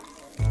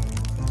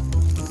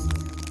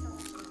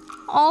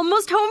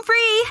 Almost home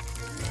free.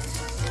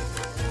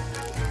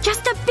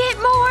 Just a bit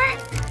more.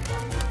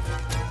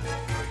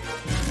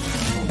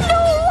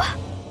 No!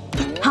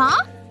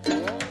 Huh?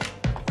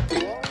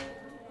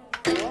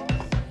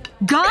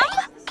 Gum?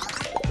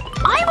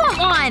 I want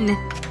one!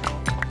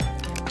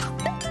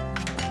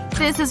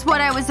 This is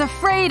what I was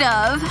afraid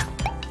of.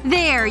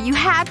 There, you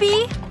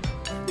happy?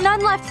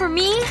 None left for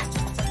me?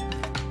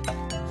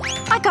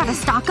 I gotta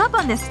stock up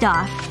on this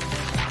stuff.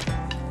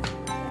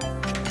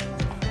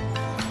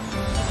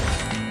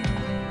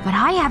 But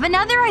I have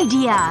another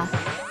idea.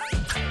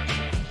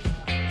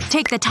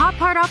 Take the top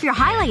part off your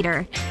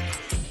highlighter.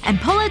 And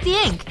pull out the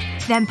ink.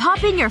 Then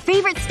pop in your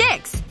favorite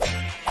sticks.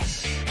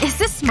 Is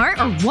this smart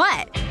or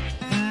what?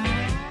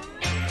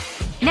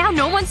 Now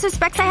no one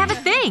suspects I have a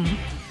thing.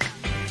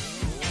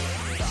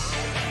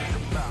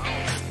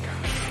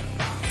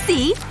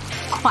 See?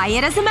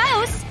 Quiet as a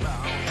mouse.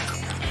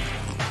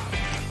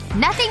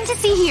 Nothing to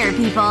see here,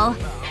 people.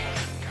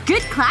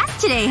 Good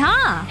class today,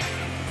 huh?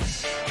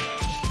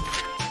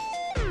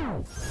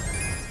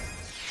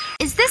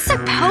 Is this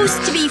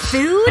supposed to be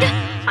food?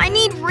 I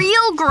need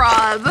real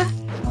grub.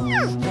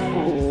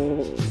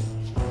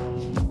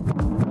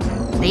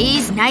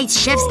 These night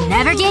shifts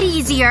never get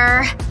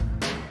easier.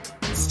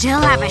 Still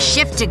have a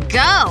shift to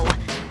go.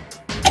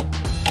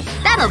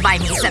 That'll buy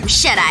me some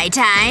shut-eye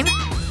time.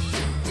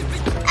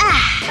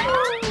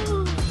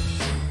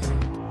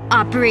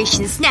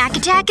 Operation Snack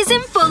Attack is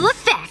in full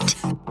effect.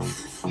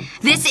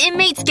 This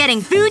inmate's getting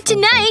food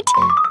tonight.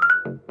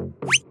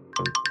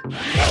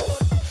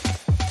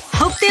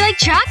 Hope they like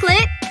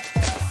chocolate.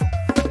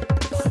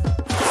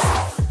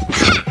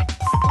 Ha!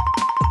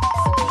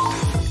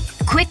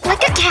 Quick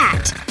like a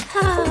cat.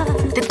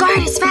 The guard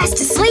is fast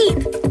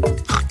asleep.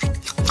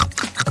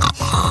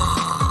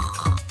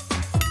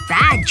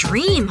 Bad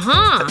dream,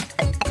 huh?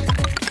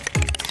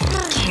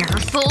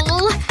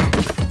 Careful.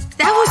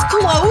 That was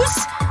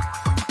close.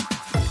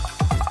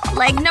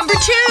 Leg number 2.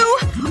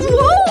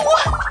 Whoa!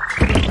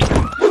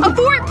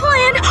 Abort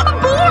plan!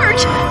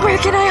 Abort! Where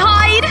can I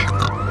hide?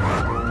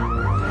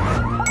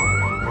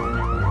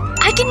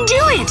 I can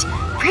do it!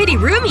 Pretty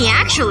roomy,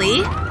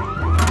 actually.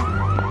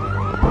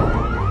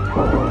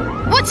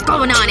 What's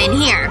going on in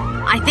here?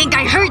 I think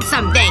I heard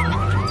something.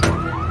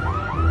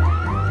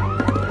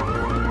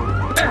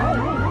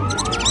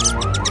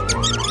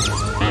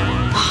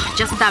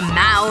 Just a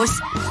mouse.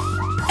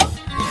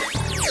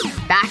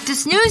 Back to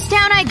Snooze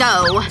Town I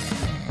go.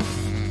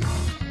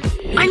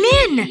 I'm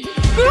in!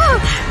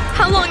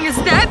 How long has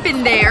that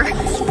been there?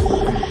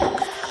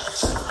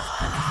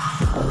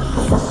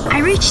 I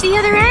reached the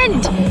other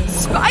end!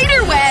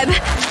 Spiderweb!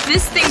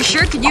 This thing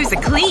sure could use a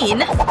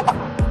clean.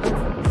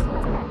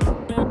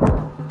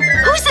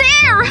 Who's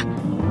there?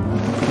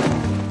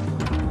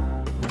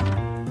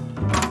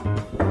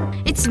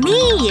 It's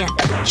me!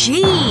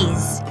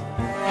 Jeez.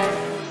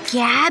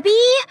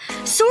 Gabby?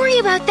 Sorry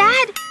about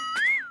that.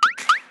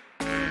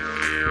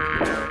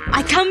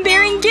 I come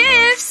bearing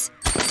gifts!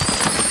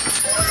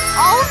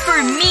 All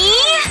for me?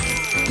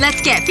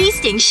 Let's get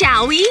feasting,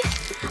 shall we?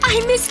 I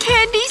miss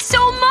candy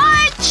so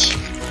much!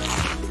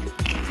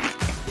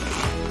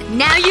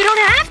 Now you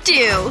don't have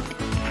to!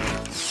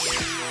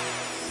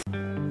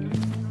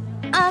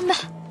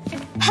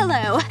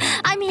 Hello.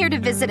 I'm here to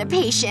visit a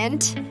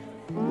patient.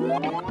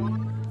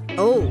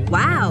 Oh,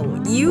 wow.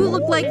 You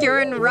look like you're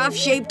in rough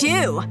shape,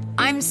 too.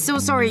 I'm so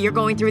sorry you're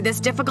going through this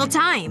difficult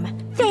time.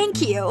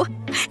 Thank you.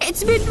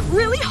 It's been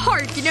really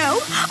hard, you know?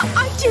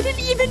 I didn't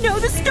even know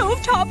the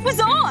stovetop was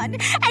on!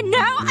 And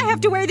now I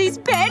have to wear these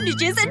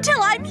bandages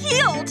until I'm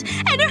healed!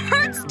 And it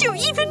hurts to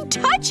even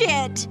touch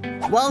it!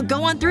 Well,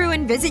 go on through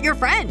and visit your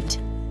friend.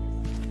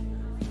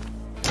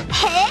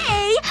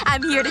 Hey!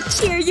 I'm here to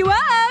cheer you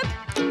up!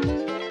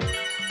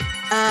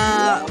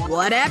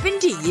 What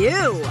happened to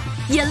you?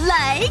 You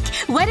like?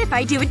 What if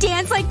I do a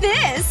dance like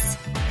this?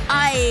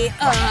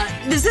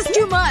 This is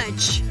too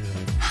much.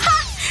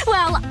 Ha!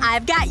 Well,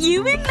 I've got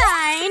you in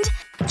mind.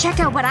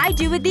 Check out what I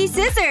do with these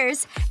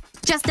scissors.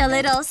 Just a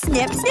little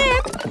snip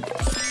snip.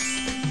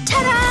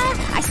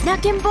 Ta-da! I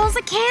snuck in bowls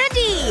of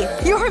candy!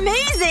 You're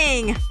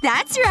amazing!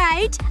 That's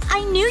right.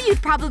 I knew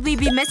you'd probably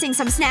be missing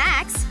some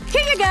snacks.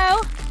 Here you go.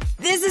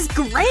 This is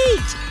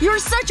great! You're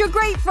such a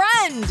great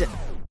friend!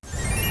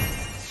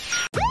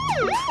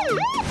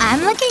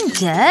 I'm looking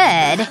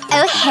good.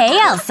 Oh, hey,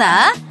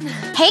 Elsa.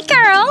 Hey,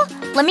 girl.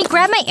 Let me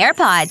grab my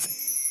AirPods.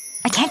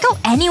 I can't go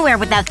anywhere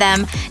without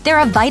them. They're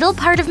a vital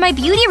part of my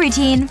beauty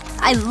routine.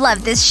 I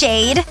love this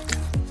shade.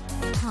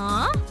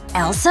 Huh?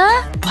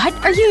 Elsa? What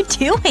are you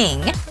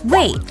doing?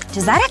 Wait,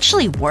 does that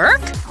actually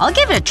work? I'll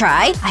give it a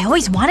try. I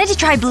always wanted to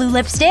try blue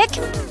lipstick.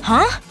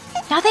 Huh?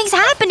 Nothing's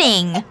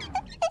happening.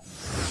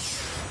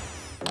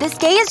 This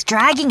day is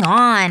dragging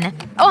on.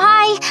 Oh,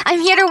 hi!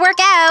 I'm here to work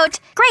out.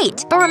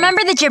 Great, but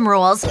remember the gym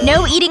rules.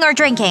 No eating or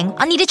drinking.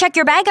 I'll need to check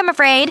your bag, I'm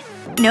afraid.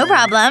 No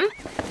problem.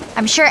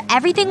 I'm sure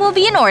everything will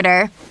be in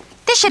order.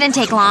 This shouldn't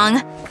take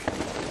long.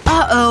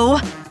 Uh-oh.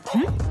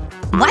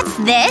 What's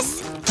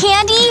this?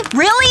 Candy?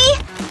 Really?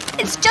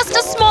 It's just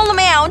a small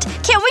amount.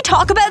 Can't we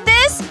talk about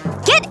this?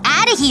 Get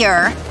out of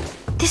here!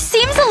 This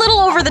seems a little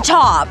over the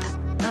top.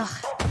 Ugh.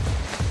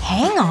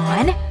 Hang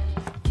on.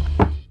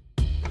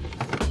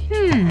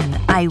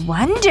 I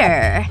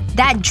wonder.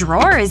 That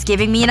drawer is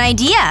giving me an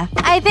idea.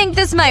 I think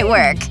this might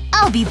work.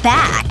 I'll be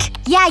back.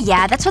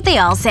 Yeah, that's what they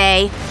all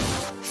say.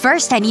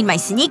 First I need my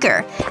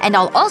sneaker. And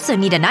I'll also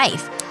need a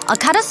knife. I'll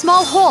cut a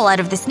small hole out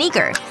of the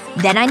sneaker.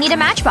 Then I need a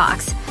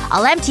matchbox.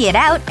 I'll empty it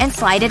out and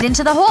slide it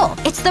into the hole.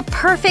 It's the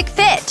perfect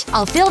fit.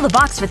 I'll fill the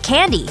box with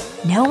candy.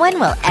 No one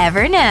will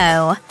ever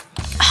know.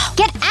 Oh,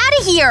 get out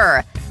of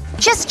here!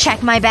 Just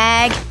check my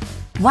bag.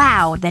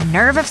 Wow, the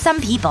nerve of some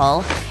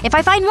people. If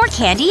I find more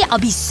candy, I'll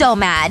be so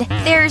mad.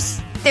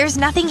 There's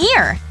nothing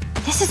here.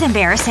 This is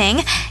embarrassing.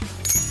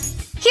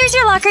 Here's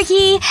your locker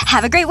key.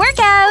 Have a great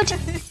workout.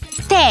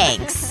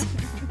 Thanks.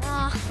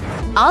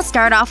 I'll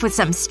start off with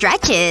some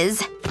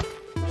stretches.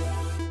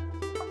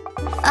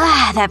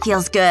 That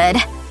feels good.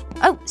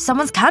 Oh,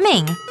 someone's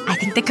coming. I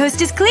think the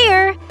coast is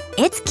clear.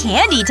 It's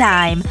candy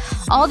time.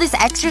 All this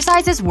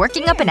exercise is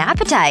working up an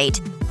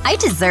appetite. I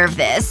deserve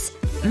this.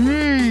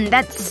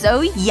 That's so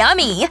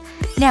yummy.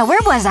 Now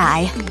where was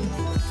I?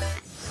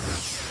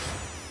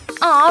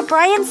 Aw,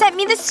 Brian sent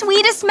me the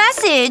sweetest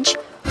message.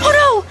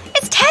 Oh no!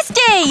 It's test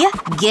day!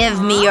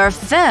 Give me your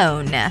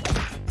phone.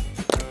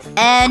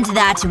 And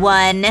that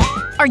one.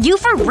 Are you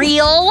for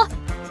real?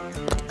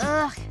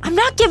 Ugh. I'm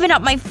not giving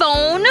up my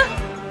phone.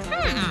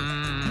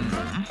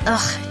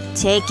 Ugh.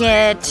 Take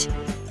it.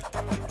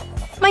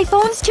 My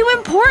phone's too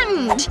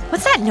important.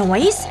 What's that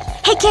noise?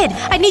 Hey kid,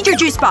 I need your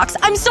juice box.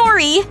 I'm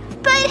sorry.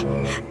 But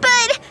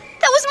that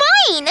was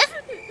mine!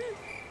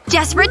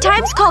 Desperate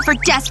times call for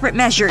desperate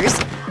measures.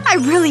 I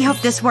really hope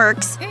this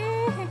works.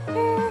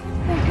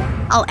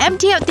 I'll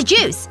empty out the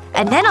juice.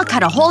 And then I'll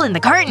cut a hole in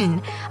the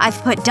carton.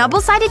 I've put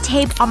double-sided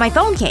tape on my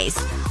phone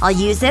case. I'll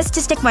use this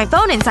to stick my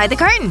phone inside the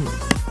carton.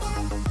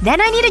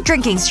 Then I need a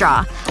drinking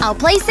straw. I'll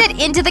place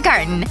it into the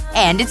carton.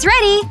 And it's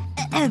ready.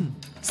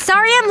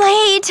 Sorry I'm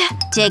late.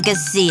 Take a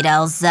seat,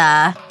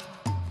 Elsa.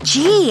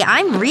 Gee,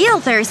 I'm real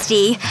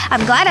thirsty.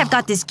 I'm glad I've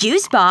got this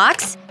juice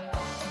box.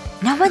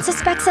 No one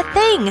suspects a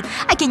thing.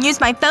 I can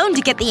use my phone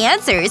to get the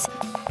answers.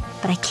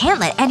 But I can't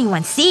let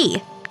anyone see.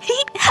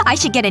 I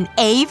should get an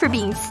A for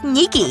being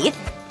sneaky.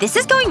 This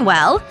is going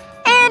well.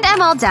 And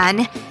I'm all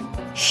done.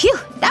 Phew,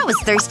 that was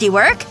thirsty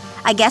work.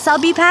 I guess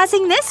I'll be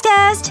passing this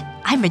test.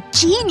 I'm a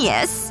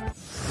genius.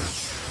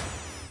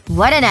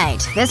 What a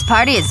night. This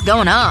party is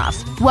going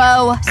off.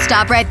 Whoa,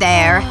 stop right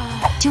there.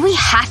 Do we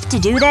have to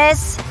do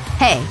this?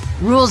 Hey,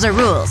 rules are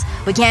rules.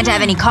 We can't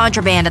have any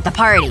contraband at the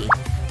party.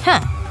 Huh.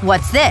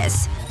 What's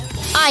this?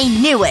 I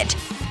knew it!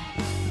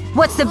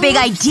 What's the big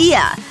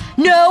idea?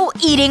 No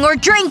eating or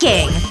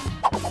drinking!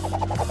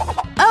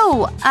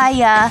 Oh,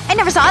 I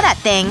never saw that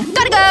thing.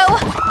 Gotta go!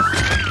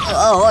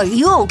 Oh, are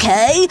you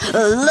okay?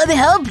 Let me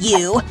help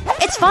you.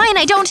 It's fine,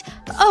 I don't…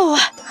 Oh.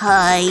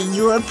 Hi,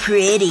 you're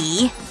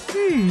pretty.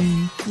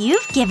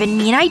 You've given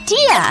me an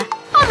idea.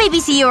 I'll maybe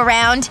see you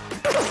around.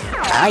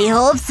 I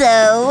hope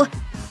so.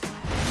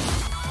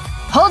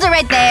 Hold it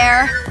right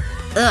there.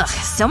 Ugh,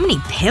 so many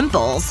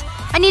pimples.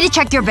 I need to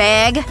check your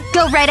bag.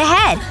 Go right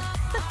ahead.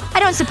 I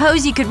don't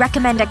suppose you could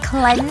recommend a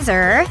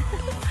cleanser?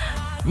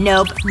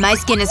 Nope. My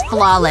skin is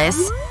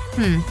flawless.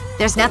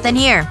 There's nothing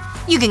here.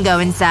 You can go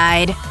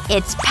inside.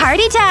 It's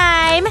party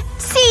time!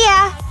 See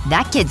ya!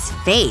 That kid's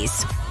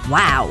face.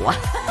 Wow.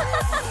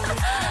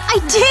 I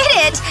did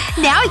it!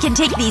 Now I can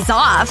take these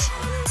off.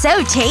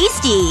 So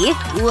tasty.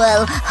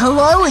 Well,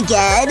 hello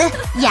again.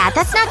 Yeah,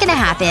 that's not gonna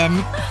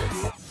happen.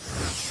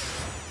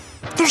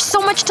 There's so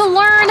much to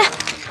learn.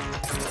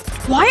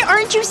 Why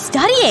aren't you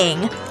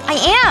studying?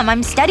 I am.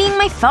 I'm studying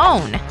my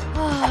phone.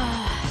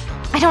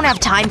 I don't have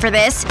time for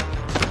this.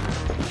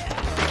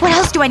 What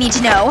else do I need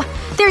to know?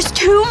 There's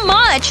too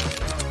much!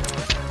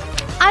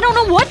 I don't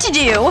know what to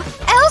do.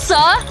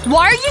 Elsa!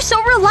 Why are you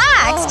so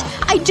relaxed?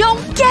 I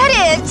don't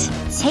get it!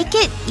 Take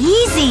it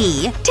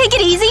easy. Take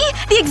it easy?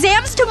 The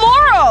exam's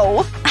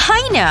tomorrow!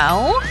 I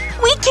know.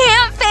 We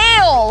can't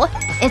fail!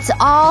 It's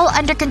all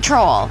under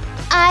control.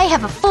 I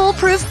have a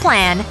foolproof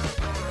plan.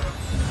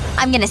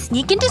 I'm gonna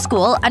sneak into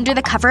school under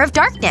the cover of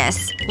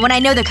darkness. When I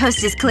know the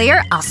coast is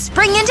clear, I'll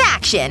spring into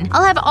action.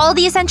 I'll have all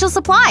the essential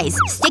supplies,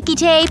 sticky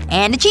tape,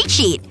 and a cheat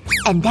sheet.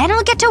 And then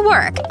I'll get to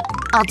work.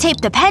 I'll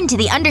tape the pen to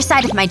the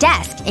underside of my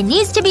desk. It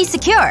needs to be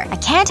secure. I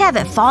can't have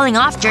it falling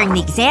off during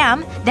the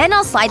exam. Then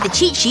I'll slide the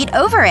cheat sheet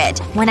over it.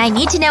 When I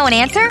need to know an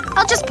answer,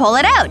 I'll just pull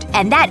it out.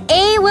 And that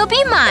A will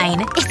be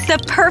mine. It's the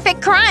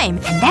perfect crime.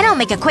 And then I'll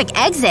make a quick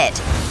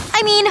exit.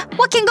 I mean,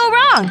 what can go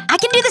wrong? I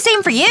can do the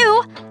same for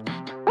you.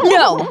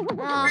 No.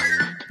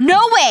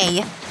 No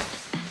way.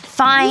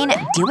 Fine.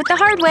 Do it the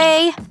hard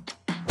way.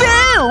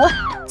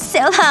 Boo!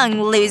 So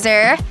long,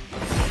 loser.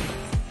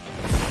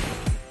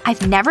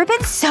 I've never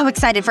been so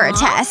excited for a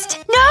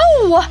test.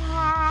 No!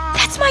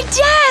 That's my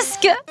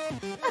desk!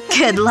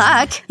 Good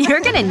luck.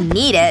 You're gonna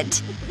need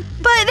it.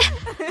 But…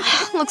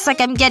 looks like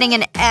I'm getting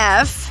an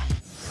F.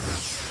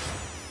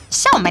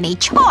 So many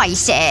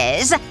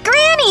choices.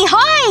 Granny,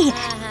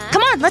 hi!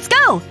 Come on, let's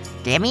go.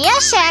 Give me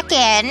a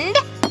second.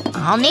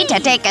 I'll need to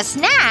take a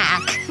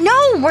snack. No,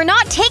 we're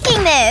not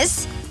taking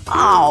this.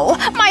 Oh,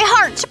 my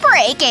heart's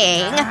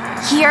breaking.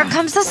 Here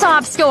comes the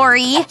sob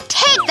story.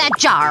 Take the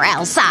jar,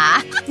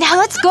 Elsa. Now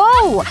let's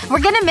go.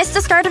 We're gonna miss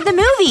the start of the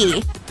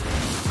movie.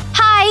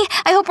 Hi.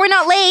 I hope we're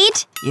not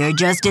late. You're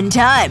just in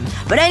time.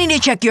 But I need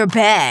to check your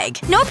bag.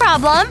 No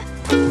problem.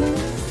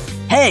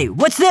 Hey,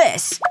 what's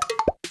this?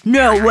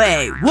 No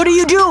way. What are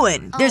you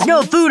doing? There's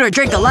no food or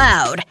drink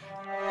allowed.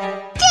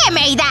 Give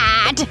me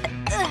that!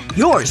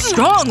 You're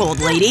strong, old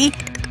lady.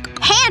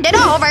 Hand it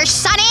over,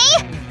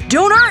 Sonny!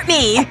 Don't hurt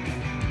me!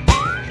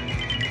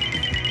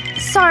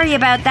 Sorry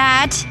about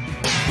that.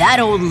 That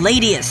old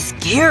lady is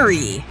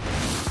scary.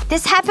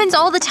 This happens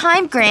all the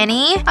time,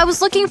 Granny. I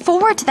was looking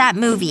forward to that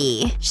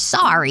movie.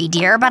 Sorry,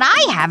 dear, but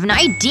I have an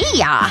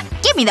idea.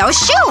 Give me those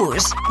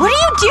shoes! What are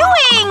you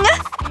doing?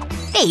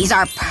 These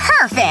are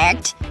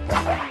perfect!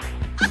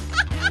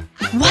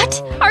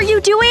 What are you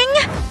doing?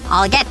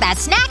 I'll get that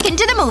snack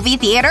into the movie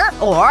theater,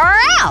 or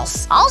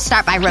else. I'll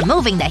start by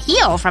removing the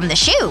heel from the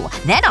shoe.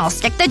 Then I'll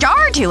stick the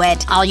jar to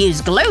it. I'll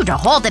use glue to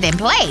hold it in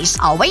place.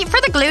 I'll wait for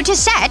the glue to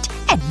set.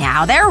 And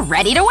now they're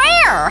ready to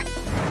wear!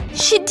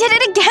 She did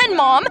it again,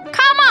 Mom!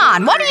 Come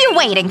on, what are you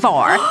waiting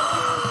for?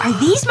 Are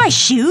these my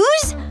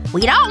shoes?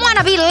 We don't want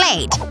to be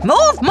late.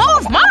 Move,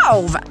 move,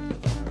 move!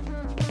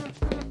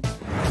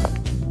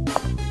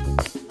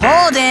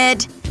 Hold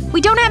it!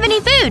 We don't have any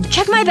food.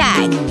 Check my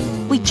bag.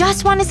 We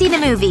just want to see the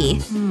movie.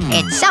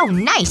 It's so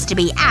nice to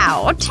be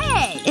out.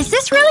 Hey! Is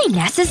this really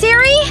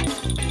necessary?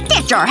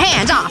 Get your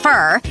hands off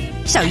her!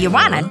 So you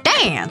wanna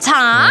dance,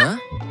 huh?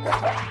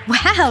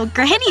 Wow,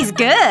 Granny's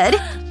good.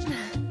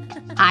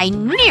 I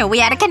knew we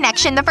had a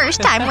connection the first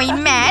time we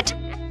met.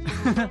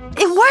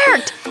 It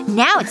worked!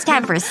 Now it's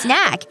time for a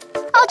snack.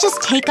 I'll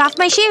just take off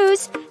my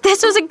shoes.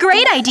 This was a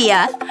great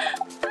idea.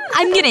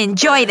 I'm gonna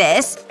enjoy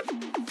this.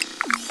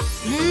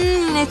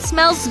 It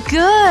smells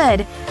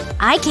good.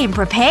 I came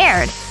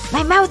prepared.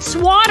 My mouth's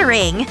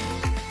watering.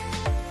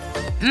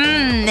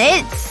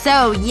 It's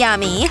so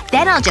yummy.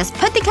 Then I'll just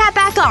put the cap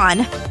back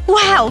on.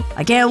 Wow!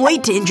 I can't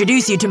wait to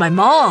introduce you to my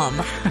mom.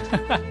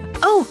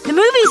 Oh, the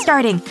movie's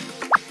starting.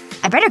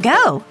 I better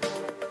go.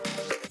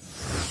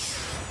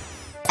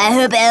 I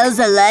hope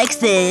Elsa likes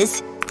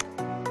this.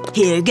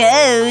 Here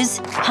goes.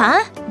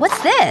 Huh?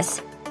 What's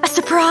this? A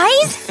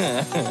surprise?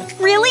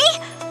 Really?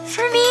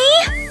 For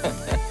me?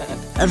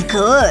 Of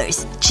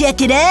course.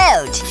 Check it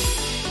out.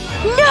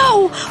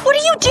 No! What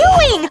are you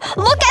doing?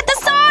 Look at the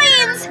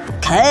signs!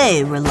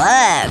 Okay,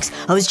 relax.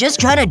 I was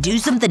just trying to do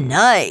something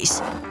nice.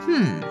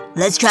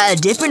 Let's try a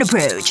different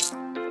approach.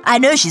 I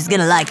know she's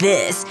gonna like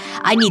this.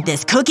 I need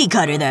this cookie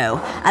cutter, though.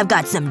 I've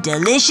got some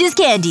delicious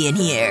candy in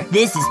here.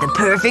 This is the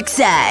perfect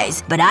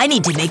size. But I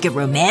need to make it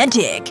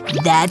romantic.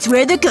 That's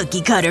where the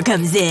cookie cutter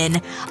comes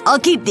in. I'll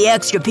keep the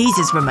extra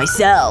pieces for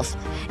myself.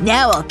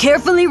 Now I'll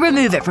carefully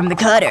remove it from the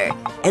cutter.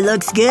 It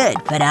looks good,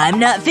 but I'm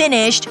not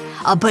finished.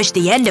 I'll push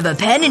the end of a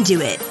pen into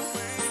it.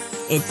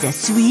 It's a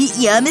sweet,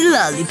 yummy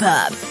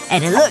lollipop.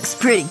 And it looks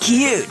pretty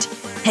cute.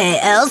 Hey,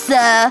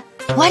 Elsa.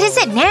 What is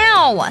it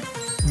now?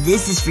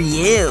 This is for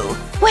you.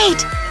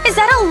 Wait, is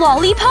that a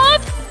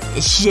lollipop?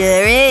 It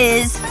sure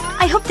is.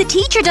 I hope the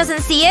teacher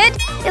doesn't see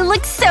it. It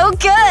looks so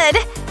good.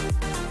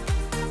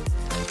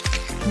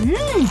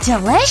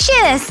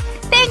 Delicious.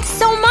 Thanks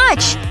so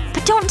much.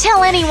 But don't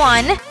tell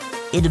anyone.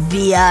 It'll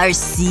be our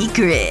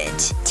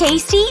secret.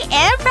 Tasty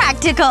and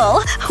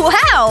practical.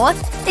 Wow!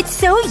 It's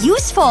so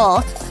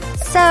useful.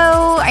 So,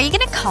 are you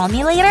gonna call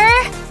me later?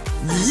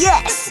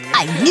 Yes!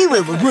 I knew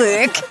it would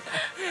work.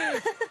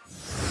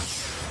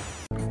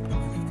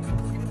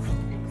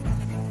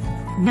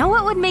 Know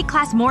what would make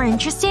class more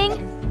interesting?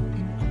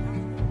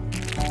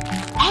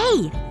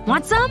 Hey!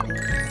 Want some?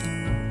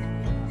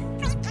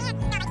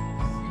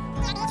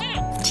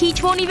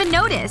 Teach won't even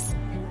notice.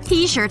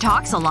 He sure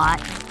talks a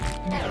lot.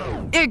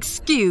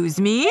 Excuse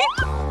me?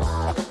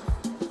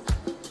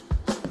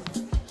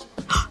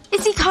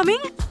 Is he coming?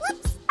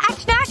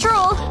 Act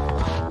natural!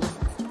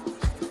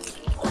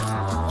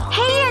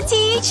 Hey,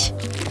 Teach!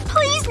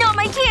 Please not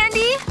my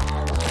candy!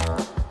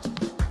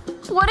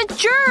 What a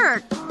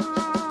jerk!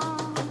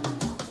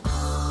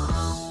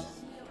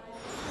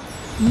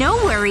 No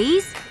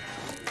worries.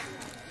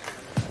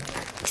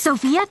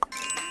 Sophia?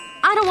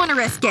 I don't want to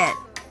risk it.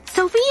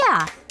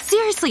 Sophia!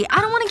 Seriously,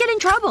 I don't want to get in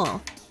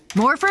trouble.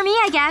 More for me,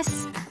 I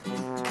guess.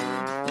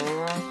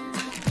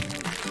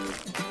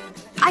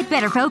 I'd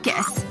better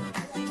focus.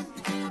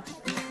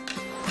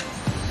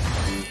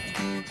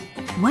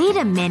 Wait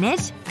a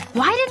minute.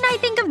 Why didn't I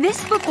think of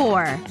this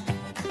before?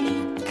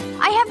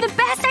 I have the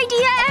best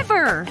idea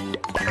ever!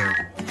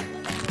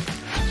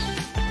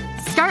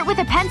 Start with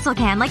a pencil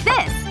can like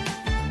this.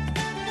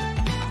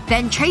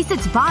 Then trace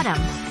its bottom.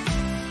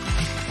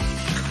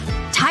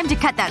 Time to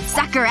cut that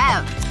sucker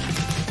out.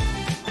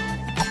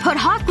 Put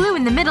hot glue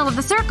in the middle of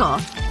the circle.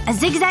 A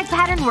zigzag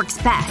pattern works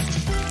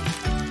best.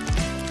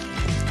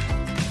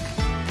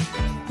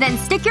 Then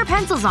stick your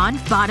pencils on,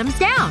 bottoms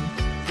down.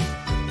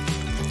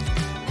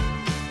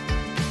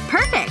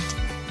 Perfect!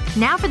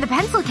 Now for the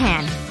pencil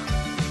can.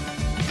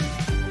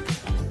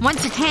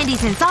 Once your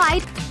candy's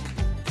inside,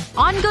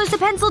 on goes the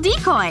pencil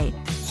decoy.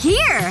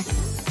 Here!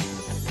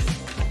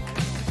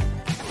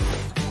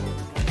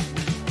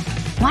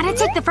 Wanna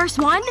take the first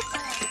one?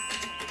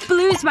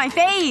 Blue's my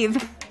fave.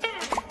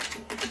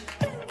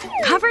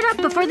 Cover it up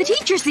before the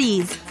teacher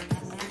sees.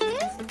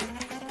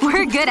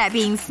 We're good at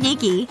being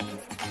sneaky.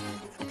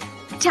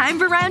 Time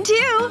for round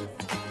 2!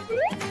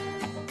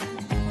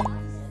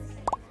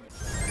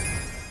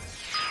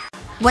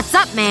 What's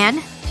up,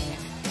 man?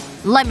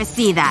 Let me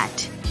see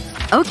that.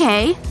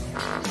 Okay.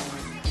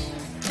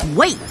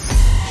 Wait.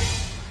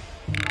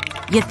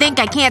 You think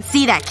I can't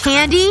see that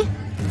candy?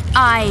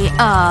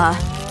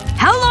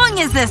 How long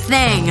is this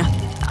thing?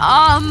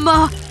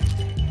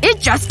 It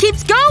just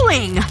keeps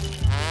going!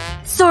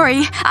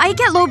 Sorry, I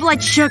get low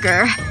blood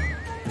sugar.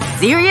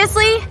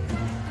 Seriously?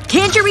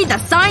 Can't you read the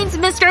signs,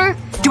 mister?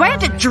 Do I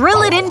have to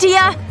drill it into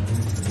ya?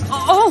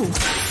 Oh,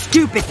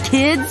 stupid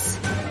kids.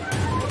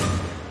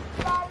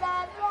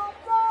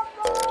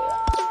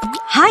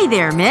 Hi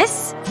there,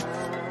 miss.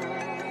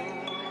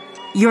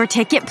 Your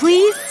ticket,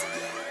 please?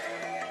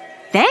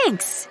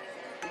 Thanks.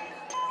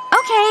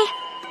 Okay.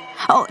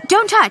 Oh,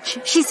 don't touch.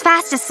 She's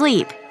fast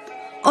asleep.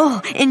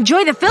 Oh,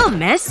 enjoy the film,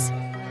 miss.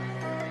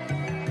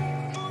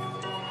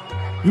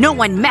 No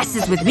one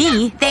messes with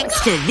me,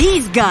 thanks to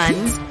these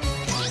guns.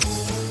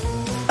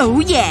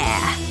 Oh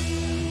yeah.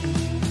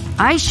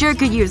 I sure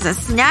could use a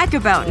snack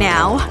about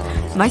now.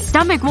 My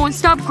stomach won't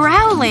stop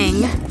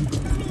growling.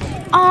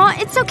 Aw,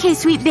 it's okay,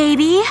 sweet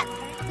baby.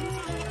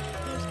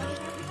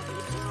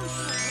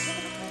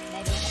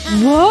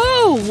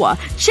 Whoa!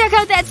 Check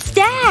out that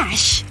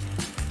stash!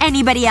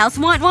 Anybody else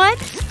want one?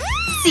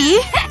 See?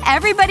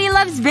 Everybody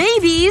loves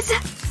babies.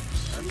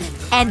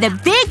 And the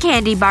big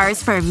candy bar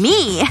is for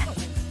me.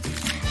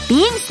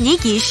 Being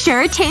sneaky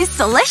sure tastes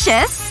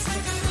delicious.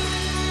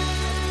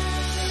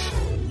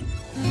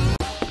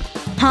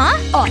 Huh?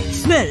 I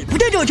smell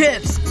potato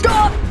chips!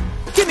 Stop!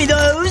 Give me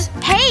those!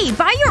 Hey,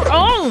 buy your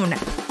own!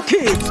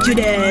 Kids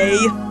today!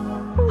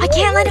 I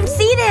can't let him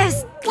see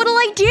this! What'll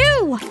I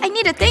do? I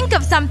need to think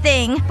of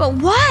something. But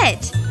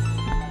what?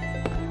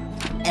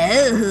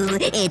 Oh,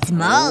 it's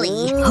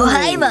Molly. Oh,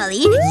 hi, Molly.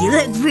 You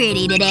look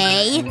pretty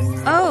today.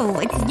 Oh,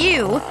 it's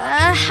you.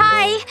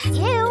 Hi.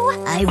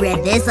 Ew. I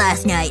read this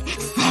last night.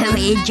 So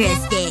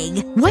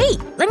interesting. Wait,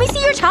 let me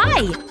see your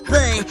tie.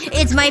 But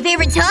it's my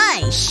favorite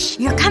tie. Shh,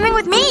 you're coming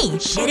with me.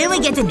 Shouldn't we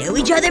get to know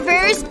each other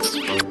first?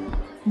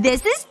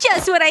 This is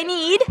just what I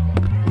need.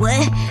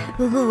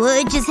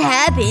 What just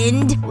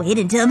happened? Wait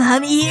until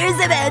Mommy hears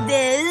about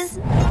this.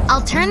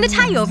 I'll turn the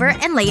tie over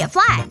and lay it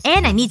flat.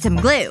 And I need some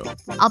glue.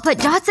 I'll put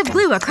dots of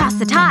glue across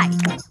the tie.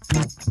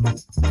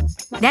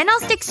 Then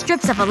I'll stick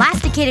strips of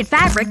elasticated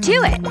fabric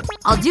to it.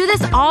 I'll do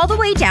this all the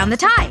way down the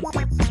tie.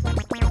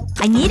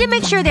 I need to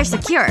make sure they're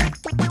secure.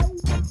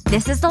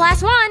 This is the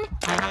last one.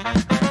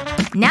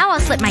 Now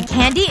I'll slip my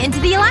candy into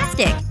the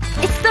elastic.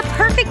 It's the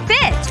perfect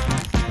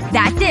fit.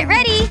 That's it,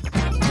 ready.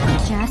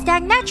 Just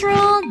act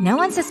natural. No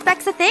one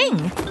suspects a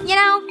thing. You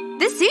know,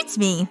 this suits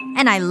me.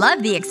 And I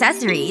love the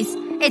accessories.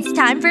 It's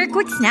time for a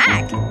quick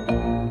snack.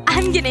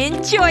 I'm gonna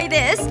enjoy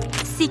this.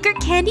 Secret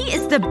candy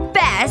is the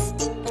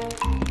best.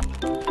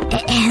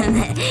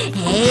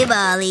 Hey,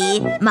 Molly.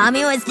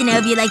 Mommy wants to know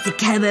if you'd like to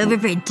come over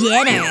for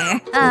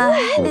dinner.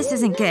 This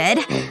isn't good.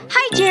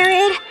 Hi,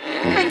 Jared.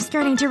 I'm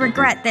starting to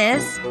regret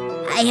this.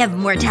 I have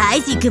more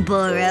ties you could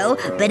borrow,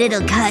 but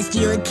it'll cost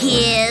you a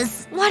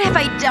kiss. What have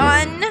I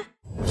done?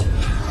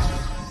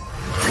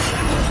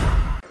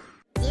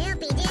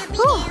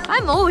 Whew,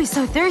 I'm always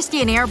so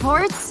thirsty in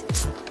airports.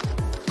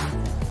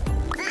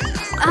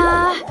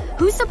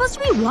 Who's supposed to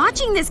be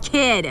watching this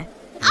kid?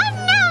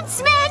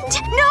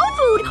 Announcement! No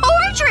food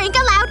or drink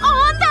allowed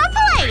on the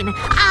plane!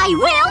 I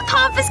will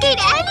confiscate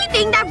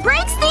anything that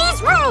breaks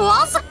these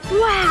rules!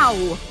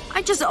 Wow.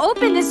 I just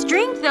opened this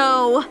drink,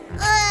 though.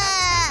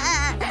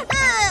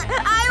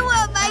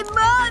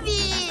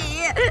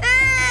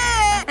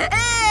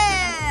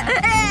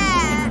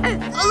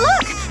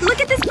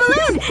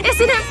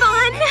 Isn't it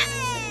fun?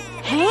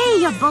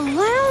 Hey, a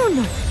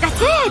balloon!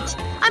 That's it!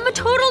 I'm a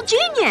total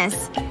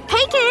genius!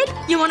 Hey kid,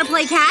 you wanna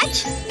play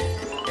catch?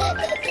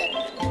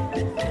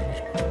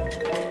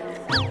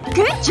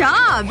 Good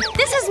job!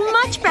 This is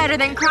much better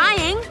than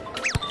crying.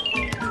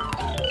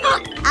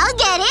 I'll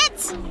get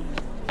it!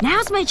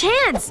 Now's my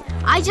chance!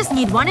 I just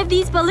need one of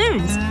these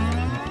balloons.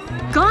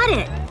 Got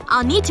it!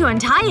 I'll need to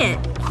untie it.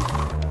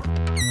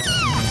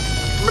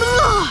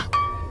 Ugh.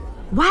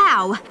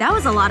 Wow, that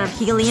was a lot of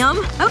helium.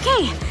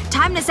 Okay,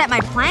 time to set my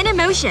plan in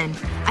motion.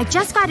 I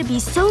just gotta be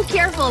so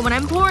careful when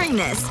I'm pouring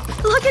this.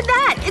 Look at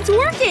that! It's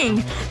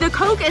working! The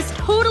Coke is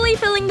totally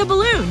filling the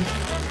balloon.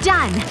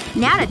 Done.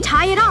 Now to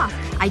tie it off.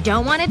 I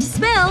don't want it to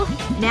spill.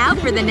 Now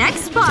for the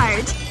next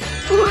part.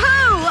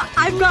 Whoa!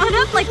 I've gone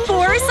up like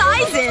 4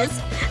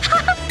 sizes!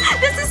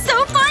 This is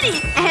so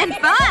funny! And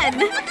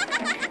fun!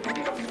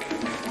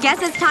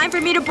 Guess it's time for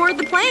me to board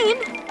the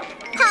plane.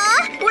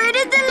 Huh? Where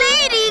did the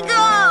lady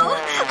go?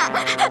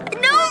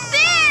 No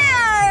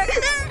fair!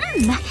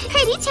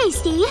 Pretty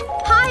tasty.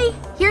 Hi.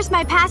 Here's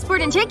my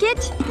passport and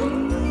ticket.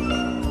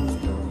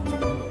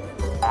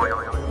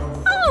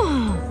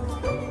 Oh.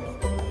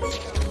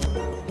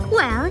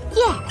 Well,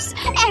 yes.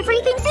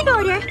 Everything's in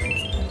order.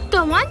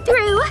 Go on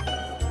through.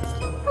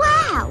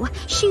 Wow.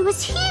 She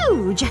was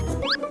huge.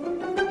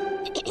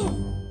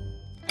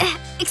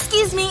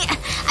 Excuse me.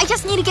 I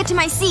just need to get to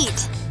my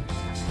seat.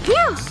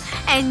 Phew.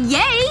 And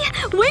yay!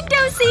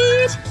 Window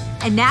seat!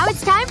 And now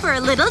it's time for a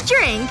little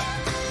drink.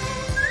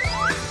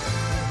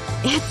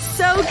 It's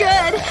so good!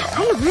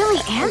 I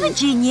really am a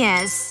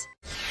genius.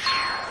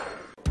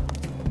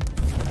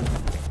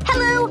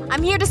 Hello!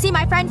 I'm here to see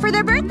my friend for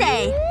their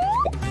birthday.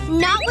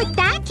 Not with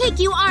that cake,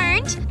 you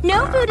aren't.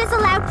 No food is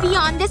allowed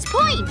beyond this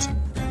point.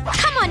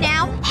 Come on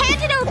now.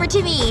 Hand it over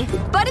to me.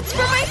 But it's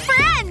for my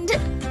friend!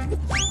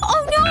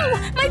 Oh no!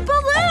 My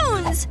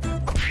balloons!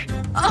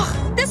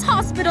 Ugh, this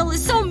hospital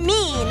is so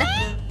mean.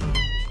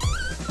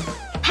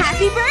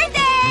 Happy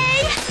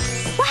birthday!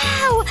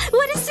 Wow!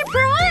 What a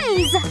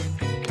surprise!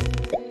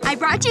 I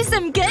brought you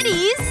some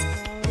goodies.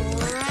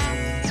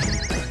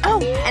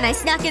 Oh, and I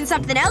snuck in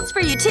something else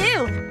for you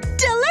too.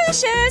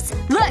 Delicious!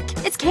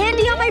 Look, it's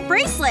candy on my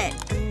bracelet.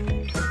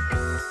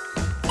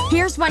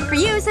 Here's one for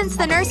you since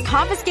the nurse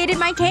confiscated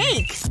my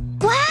cake.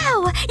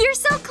 Wow! You're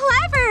so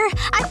clever!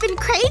 I've been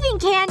craving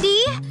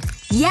candy.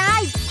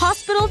 Yeah,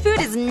 hospital food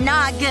is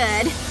not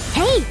good.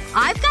 Hey,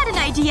 I've got an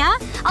idea.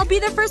 I'll be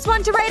the first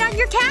one to write on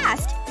your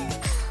cast.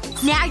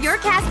 Now your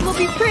cast will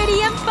be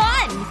pretty and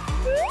fun.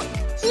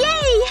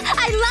 Yay!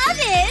 I love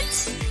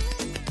it!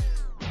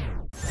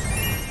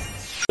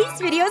 These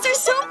videos are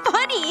so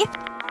funny.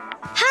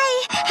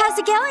 Hi, how's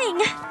it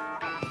going?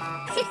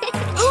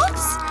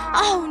 Oops!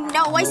 Oh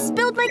no, I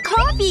spilled my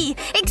coffee!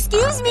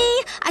 Excuse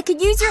me! I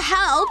could use your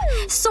help.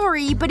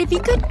 Sorry, but if you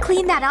could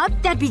clean that up,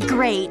 that'd be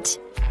great.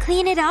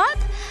 Clean it up?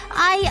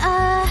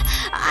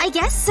 I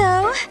guess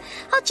so.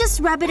 I'll just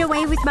rub it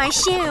away with my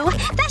shoe.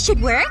 That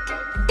should work.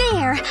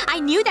 There! I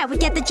knew that would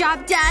get the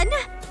job done.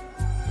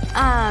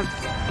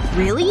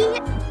 Really?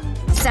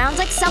 Sounds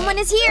like someone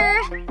is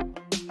here.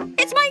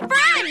 It's my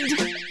friend!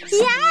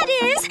 Yeah, it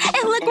is!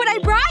 And look what I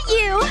brought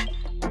you!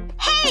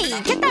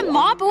 Hey! Get that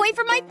mop away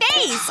from my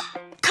face!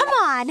 Come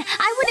on!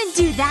 I wouldn't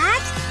do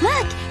that!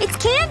 Look! It's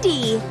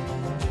candy!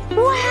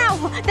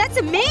 Wow! That's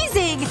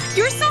amazing!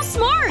 You're so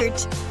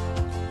smart!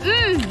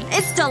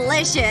 It's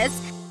delicious.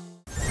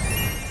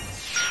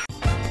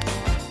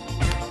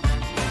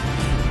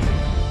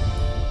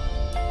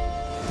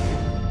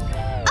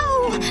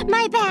 Oh,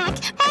 my back.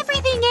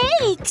 Everything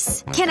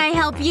aches. Can I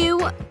help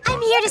you?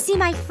 I'm here to see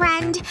my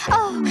friend.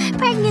 Oh,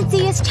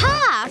 pregnancy is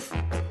tough.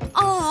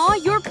 Aw,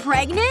 you're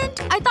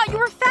pregnant? I thought you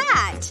were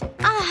fat.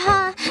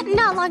 Uh-huh.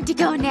 Not long to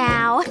go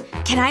now.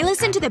 Can I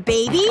listen to the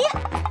baby?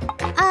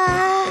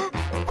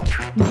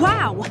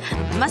 Wow.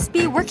 Must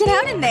be working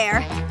out in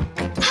there.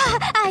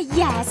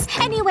 Yes.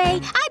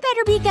 Anyway, I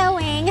better be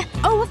going.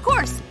 Oh, of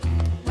course.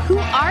 Who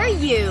are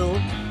you?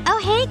 Oh,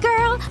 hey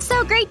girl.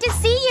 So great to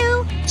see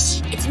you.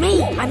 Shh, it's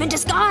me. I'm in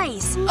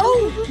disguise.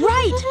 Oh,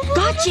 right.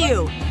 Got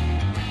you.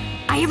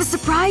 I have a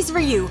surprise for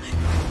you.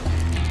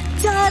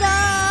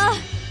 Ta-da!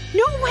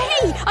 No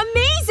way!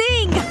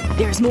 Amazing!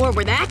 There's more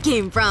where that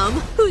came from.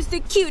 Who's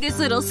the cutest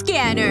little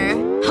scanner?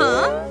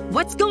 Huh?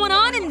 What's going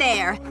on in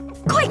there?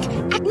 Quick!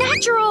 Act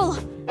natural!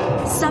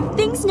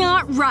 Something's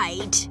not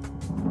right.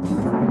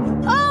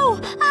 Oh!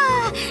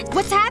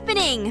 What's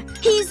happening?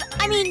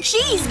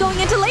 She's going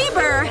into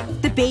labor!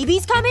 The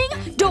baby's coming?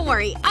 Don't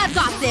worry, I've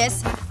got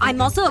this.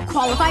 I'm also a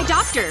qualified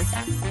doctor.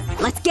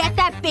 Let's get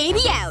that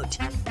baby out.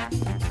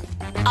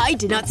 I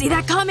did not see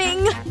that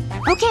coming.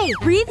 Okay,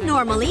 breathe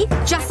normally,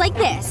 just like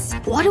this.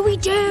 What do we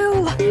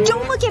do?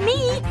 Don't look at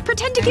me!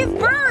 Pretend to give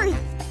birth!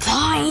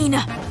 Fine.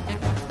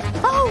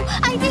 Oh,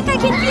 I think I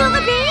can feel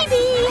the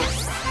baby!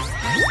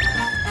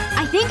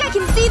 I think I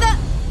can see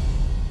the…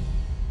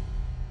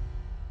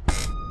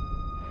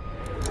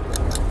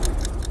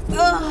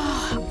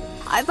 Ugh.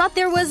 I thought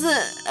there was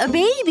a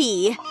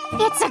baby.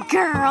 It's a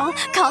girl.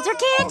 Called her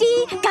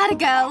Candy. Gotta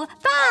go.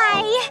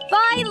 Bye.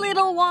 Bye,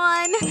 little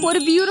one. What a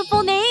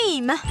beautiful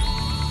name.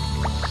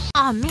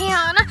 Aw,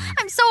 man.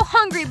 I'm so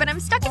hungry, but I'm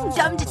stuck in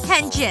dumb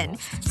detention.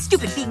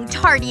 Stupid being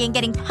tardy and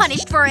getting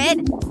punished for it.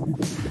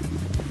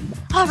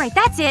 Alright,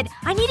 that's it.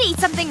 I need to eat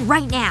something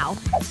right now.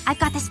 I've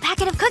got this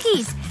packet of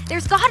cookies.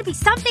 There's gotta be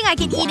something I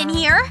can eat in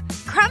here.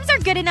 Crumbs are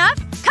good enough.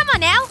 Come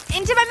on now.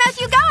 Into my mouth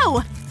you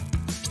go.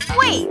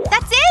 Wait,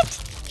 that's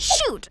it?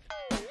 Shoot.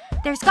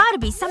 There's gotta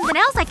be something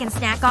else I can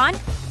snack on.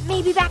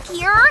 Maybe back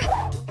here?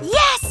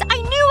 Yes!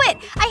 I knew it!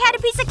 I had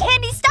a piece of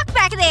candy stuck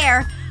back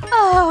there!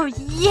 Oh,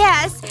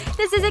 yes!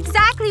 This is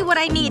exactly what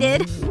I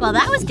needed. Well,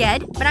 that was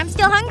good, but I'm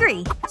still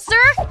hungry.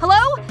 Sir?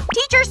 Hello?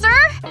 Teacher, sir?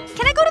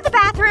 Can I go to the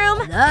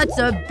bathroom? That's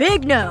a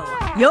big no.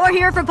 You're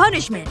here for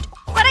punishment.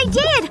 But I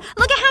did!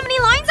 Look at how many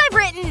lines I've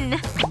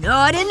written!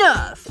 Not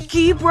enough.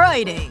 Keep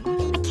writing.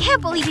 I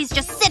can't believe he's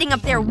just sitting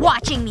up there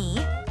watching me.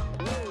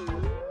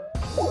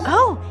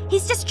 Oh,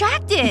 he's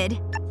distracted.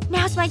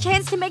 Now's my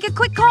chance to make a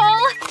quick call.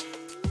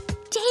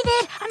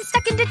 David, I'm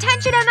stuck in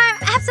detention and I'm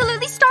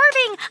absolutely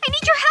starving. I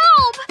need your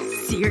help.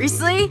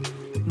 Seriously?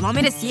 You want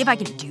me to see if I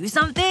can do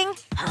something?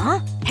 Huh?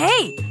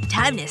 Hey!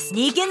 Time to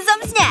sneak in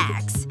some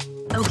snacks.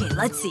 Okay,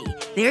 let's see.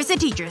 There's the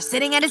teacher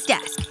sitting at his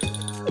desk.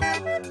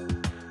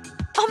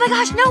 Oh my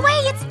gosh, no way!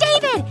 It's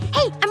David!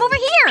 Hey, I'm over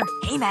here!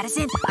 Hey,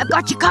 Madison. I've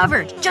got you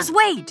covered. Just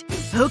wait.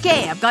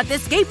 Okay, I've got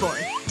this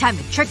skateboard. Time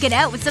to trick it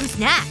out with some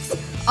snacks.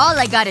 All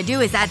I gotta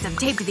do is add some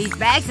tape to these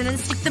bags and then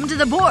stick them to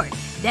the board.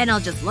 Then I'll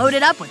just load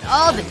it up with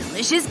all the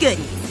delicious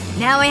goodies.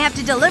 Now I have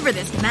to deliver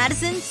this to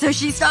Madison so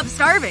she stops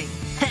starving.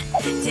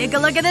 Take a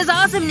look at this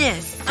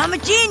awesomeness. I'm a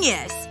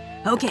genius.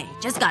 Okay,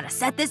 just gotta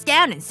set this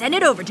down and send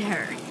it over to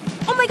her.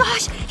 Oh my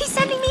gosh! He's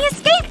sending me a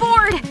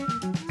skateboard!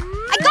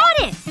 I got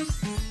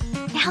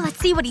it! Now let's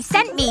see what he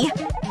sent me.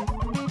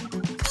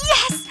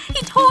 Yes!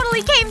 He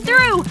totally came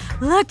through!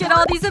 Look at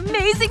all these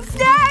amazing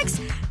snacks!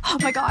 Oh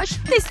my gosh,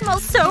 they smell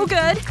so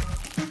good!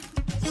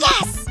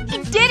 Yes!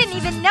 He didn't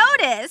even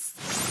notice!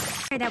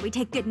 That we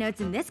take good notes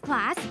in this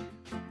class.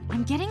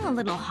 I'm getting a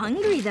little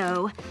hungry,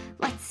 though.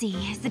 Let's see.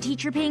 Is the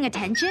teacher paying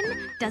attention?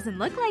 Doesn't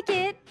look like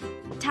it.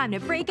 Time to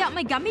break out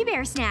my gummy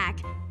bear snack.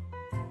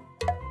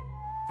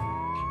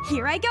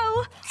 Here I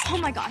go. Oh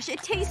my gosh,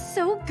 it tastes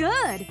so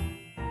good.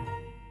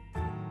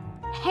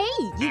 Hey,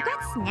 you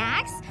got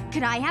snacks?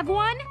 Could I have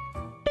one?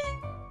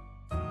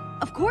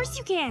 Of course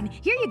you can.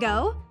 Here you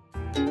go.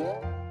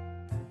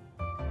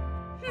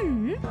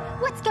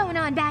 What's going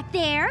on back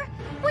there?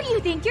 What do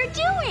you think you're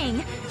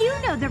doing? You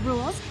know the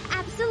rules.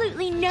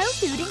 Absolutely no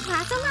food in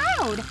class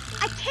allowed.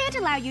 I can't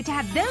allow you to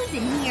have those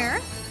in here.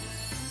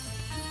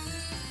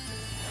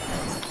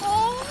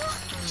 Oh,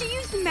 she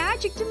used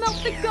magic to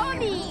melt the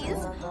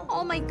gummies.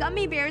 All my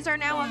gummy bears are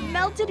now a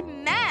melted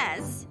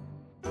mess.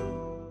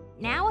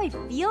 Now I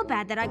feel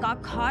bad that I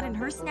got caught and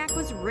her snack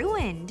was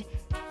ruined.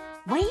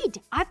 Wait,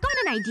 I've got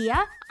an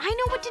idea. I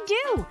know what to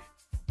do.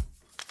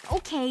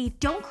 Okay,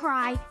 don't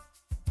cry.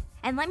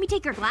 And let me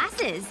take your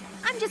glasses.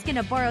 I'm just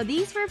gonna borrow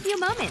these for a few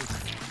moments.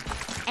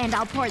 And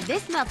I'll pour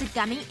this melted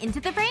gummy into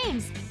the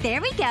frames. There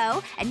we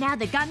go. And now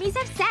the gummies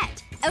have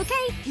set.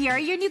 Okay, here are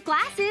your new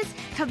glasses.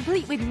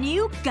 Complete with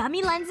new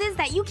gummy lenses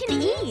that you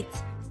can eat.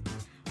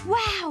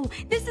 Wow,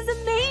 this is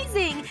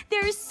amazing!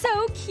 They're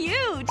so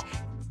cute!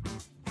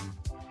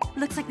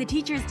 Looks like the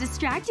teacher is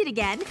distracted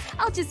again.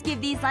 I'll just give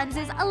these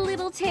lenses a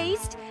little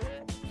taste.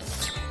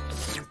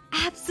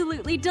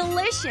 Absolutely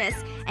delicious!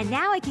 And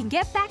now I can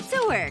get back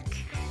to work.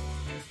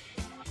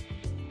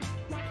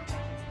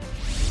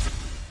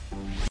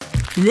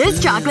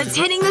 This chocolate's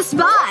hitting the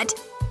spot!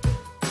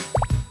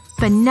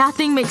 But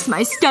nothing makes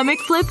my stomach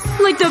flip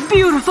like the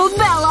beautiful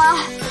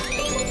Bella!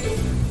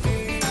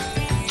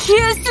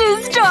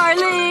 Kisses,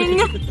 darling!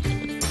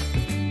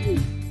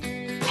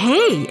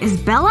 Hey,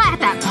 is Bella at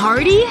that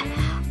party?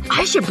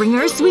 I should bring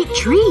her a sweet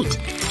treat.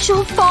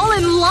 She'll fall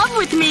in love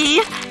with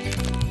me!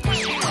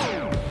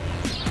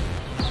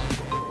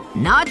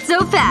 Not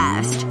so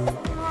fast.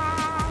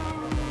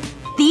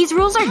 These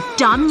rules are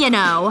dumb, you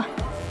know.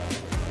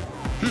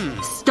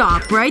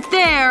 Stop right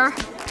there.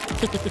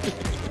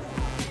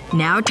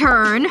 Now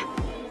turn.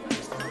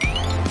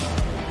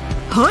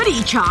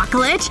 Hoodie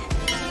chocolate?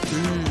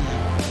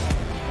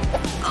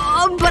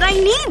 Oh, but I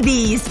need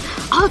these.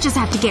 I'll just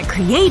have to get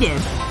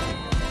creative.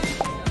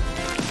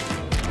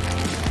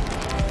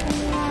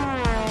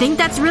 Think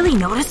that's really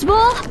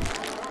noticeable?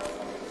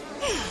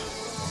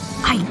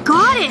 I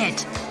got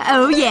it!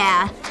 Oh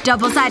yeah.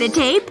 Double-sided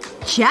tape?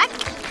 Check.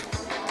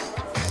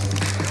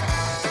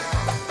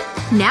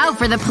 Now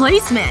for the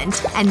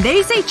placement. And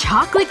they say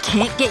chocolate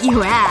can't get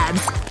you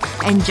abs.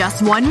 And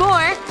just one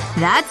more.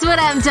 That's what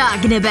I'm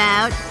talking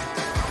about.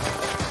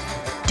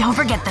 Don't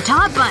forget the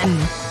top button.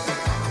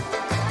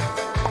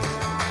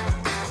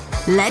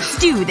 Let's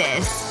do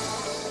this.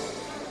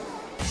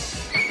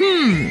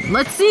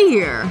 Let's see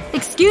here.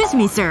 Excuse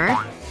me, sir.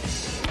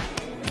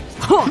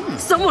 Oh,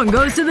 someone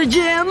goes to the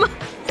gym.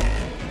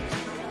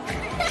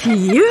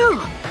 Phew.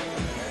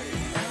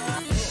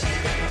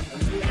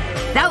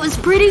 That was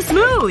pretty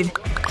smooth.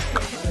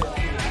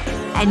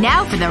 And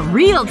now for the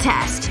real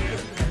test.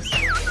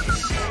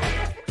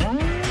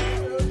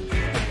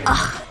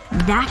 Ugh,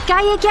 that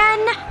guy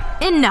again?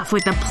 Enough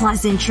with the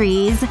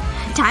pleasantries.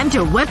 Time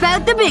to whip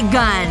out the big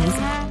guns.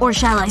 Or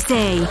shall I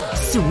say,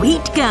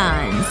 sweet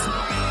guns.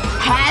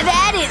 Have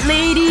at it,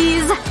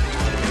 ladies!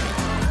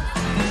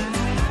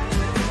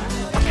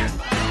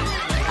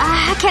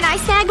 Can I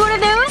snag one of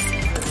those?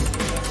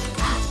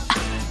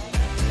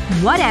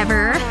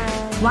 Whatever.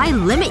 Why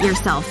limit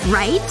yourself,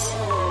 right?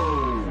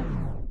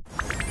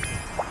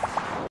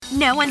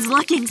 No one's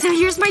looking, so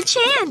here's my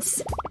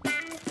chance!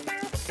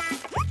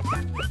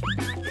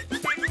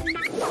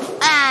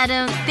 I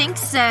don't think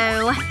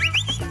so.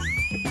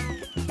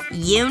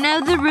 You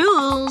know the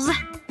rules.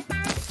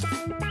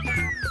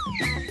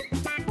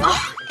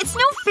 Oh, it's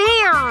no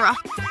fair!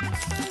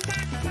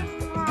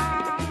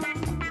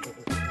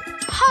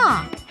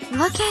 Huh.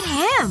 Look at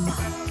him.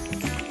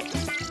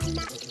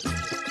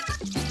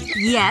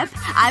 Yep,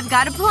 I've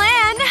got a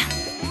plan.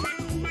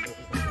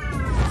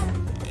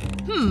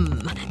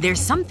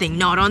 There's something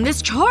not on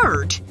this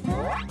chart.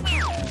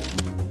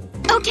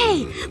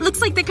 Okay,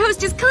 looks like the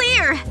coast is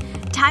clear.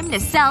 Time to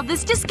sell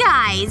this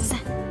disguise.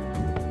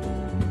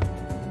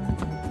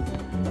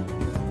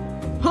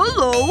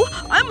 Hello,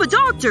 I'm a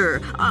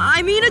doctor.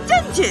 I mean a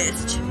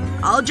dentist.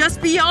 I'll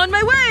just be on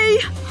my way.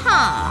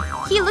 Huh.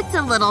 He looked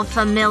a little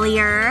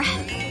familiar.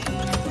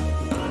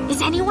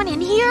 Is anyone in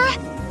here?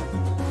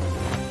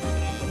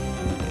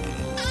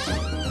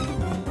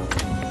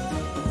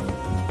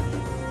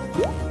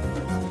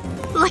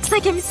 Looks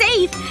like I'm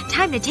safe.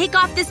 Time to take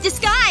off this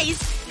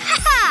disguise.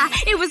 Haha!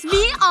 It was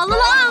me all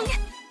along!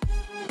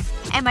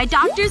 And my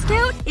doctor's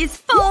coat is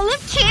full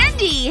of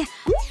candy!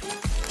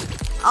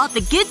 All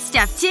the good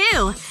stuff,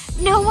 too.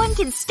 No one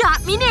can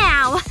stop me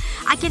now.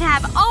 I can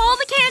have all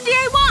the candy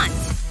I want.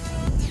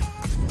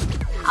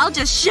 I'll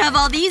just shove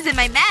all these in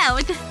my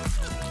mouth.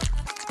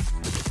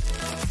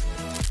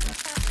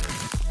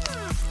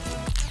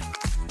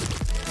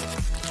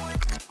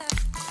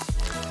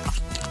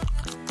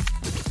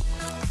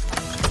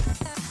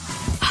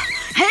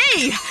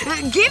 Hey!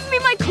 Give me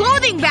my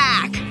clothing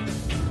back!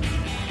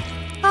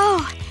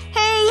 Oh,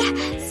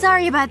 hey.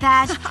 Sorry about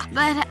that.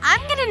 But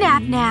I'm gonna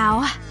nap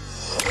now.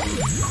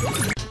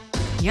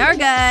 You're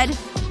good.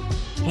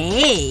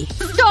 Hey.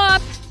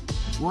 Stop!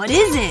 What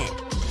is it?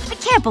 I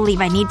can't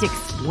believe I need to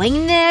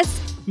explain this.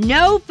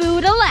 No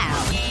food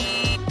allowed.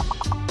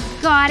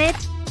 Got it.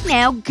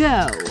 Now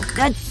go.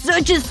 That's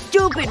such a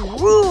stupid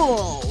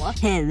rule!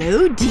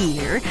 Hello,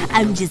 dear.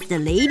 I'm just a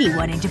lady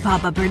wanting to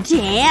pop up her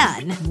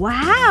tan.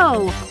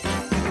 Wow.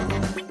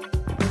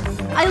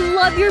 I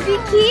love your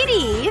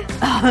bikini!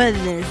 Oh,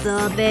 this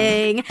little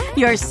thing.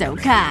 You're so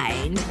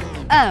kind.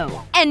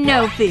 Oh, and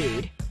no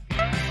food.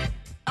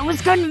 I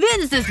was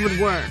convinced this would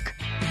work.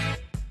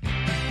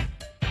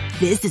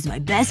 This is my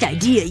best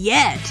idea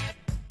yet.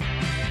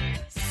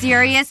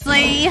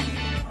 Seriously?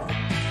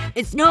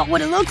 It's not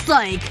what it looks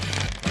like.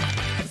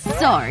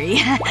 Sorry.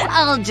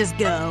 I'll just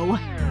go.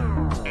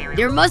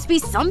 There must be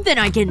something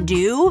I can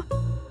do.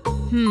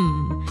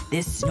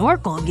 This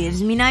snorkel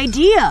gives me an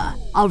idea.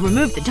 I'll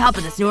remove the top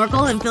of the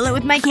snorkel and fill it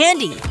with my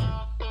candy.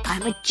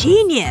 I'm a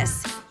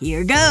genius.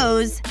 Here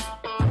goes.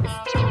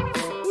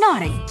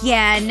 Not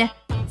again.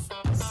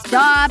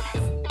 Stop.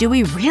 Do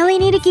we really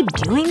need to keep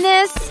doing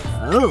this?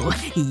 Oh,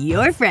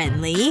 you're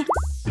friendly.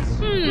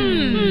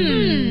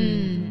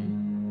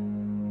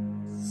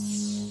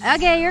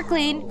 Okay, you're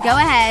clean. Go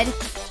ahead.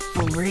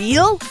 For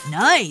real?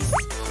 Nice.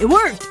 It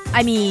worked.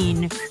 I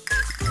mean…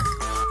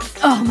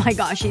 Oh my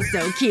gosh, he's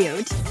so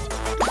cute.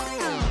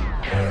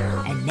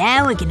 And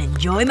now I can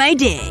enjoy my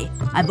day.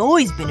 I've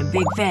always been a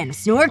big fan of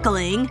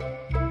snorkeling.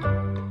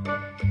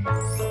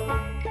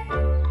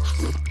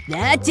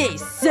 That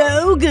tastes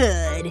so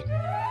good.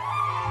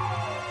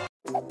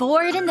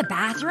 Bored in the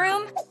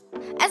bathroom?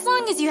 As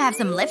long as you have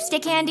some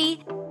lipstick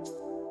handy.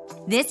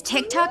 This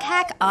TikTok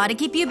hack ought to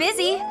keep you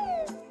busy.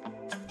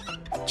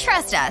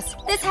 Trust us,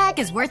 this hack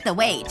is worth the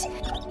wait.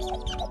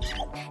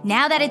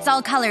 Now that it's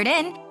all colored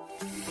in,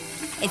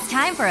 it's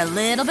time for a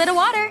little bit of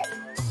water.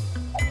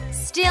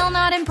 Still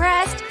not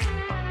impressed?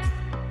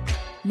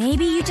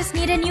 Maybe you just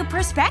need a new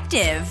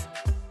perspective.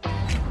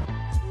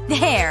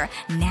 There,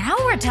 now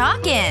we're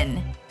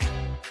talking.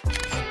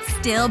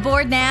 Still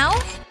bored now?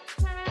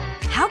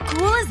 How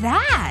cool is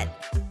that?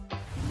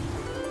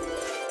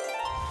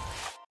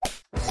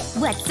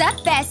 What's up,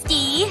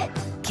 bestie?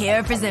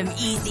 Care for some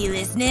easy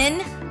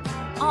listening?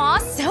 Aw,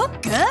 so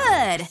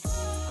good!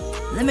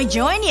 Let me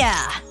join ya!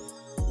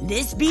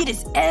 This beat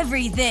is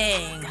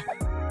everything!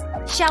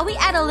 Shall we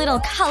add a little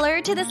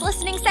color to this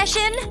listening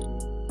session?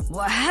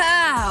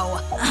 Wow!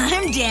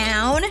 I'm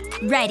down!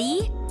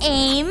 Ready?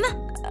 Aim.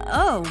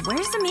 Oh,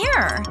 where's the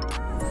mirror?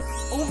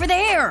 Over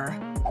there!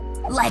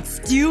 Let's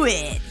do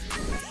it!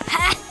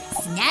 Ha!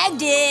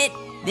 Snagged it!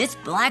 This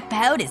black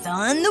pout is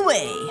on the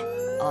way.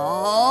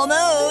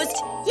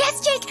 Almost!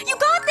 Yes, Jake! You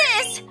got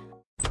this!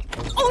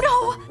 Oh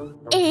no!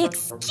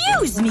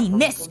 Excuse me,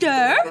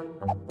 mister!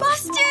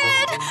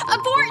 Busted!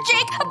 Abort,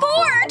 Jake!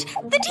 Abort!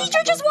 The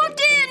teacher just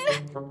walked in!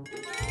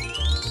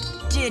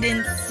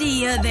 Didn't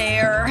see you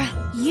there.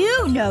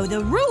 You know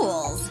the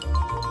rules.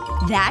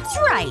 That's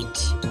right.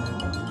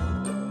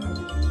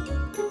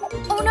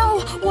 Oh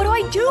no, what do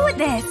I do with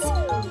this?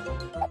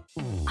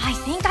 I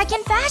think I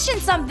can fashion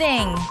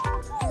something.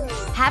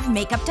 Have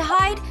makeup to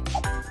hide?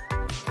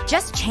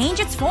 Just change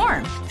its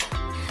form.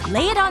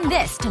 Lay it on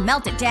this to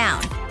melt it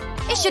down.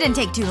 It shouldn't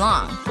take too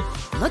long.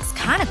 Looks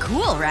kinda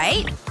cool,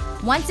 right?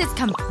 Once it's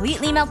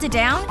completely melted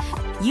down,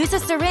 use a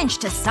syringe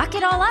to suck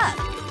it all up.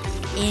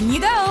 In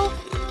you go.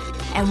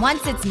 And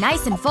once it's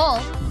nice and full,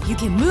 you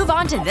can move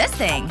on to this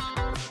thing.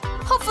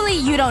 Hopefully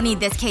you don't need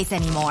this case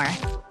anymore.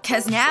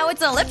 'Cause now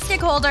it's a lipstick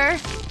holder.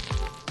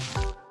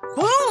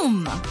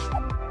 Boom!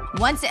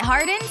 Once it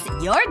hardens,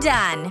 you're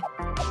done.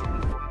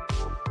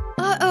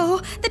 Uh-oh,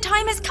 the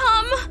time has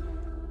come!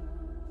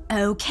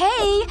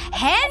 Okay,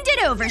 hand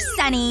it over,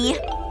 Sunny.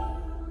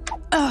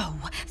 Oh,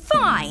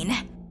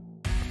 fine.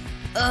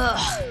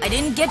 Ugh, I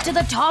didn't get to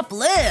the top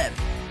lip.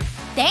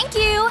 Thank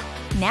you!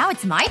 Now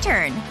it's my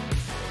turn.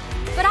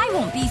 But I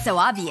won't be so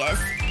obvious.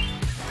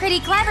 Pretty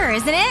clever,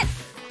 isn't it?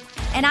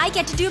 And I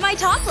get to do my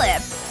top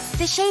lip.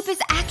 The shape is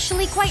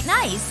actually quite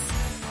nice.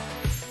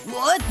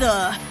 What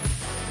the…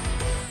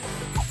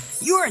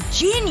 You're a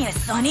genius,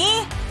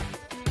 Sunny!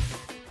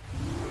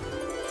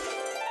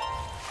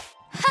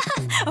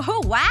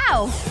 Oh,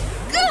 wow!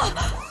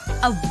 Ugh!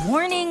 A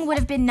warning would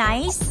have been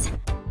nice.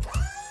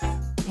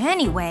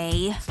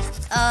 Anyway…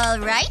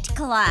 Alright,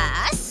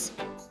 class.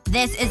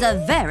 This is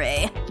a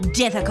very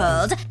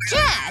difficult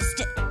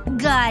test.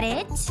 Got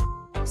it?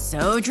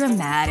 So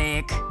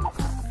dramatic.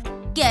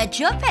 Get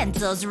your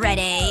pencils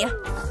ready.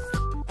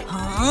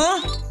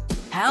 Huh?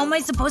 How am I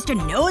supposed to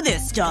know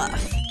this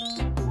stuff?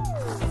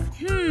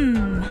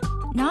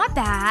 Not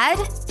bad.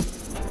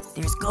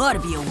 There's gotta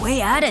be a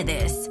way out of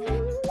this.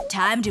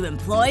 Time to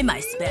employ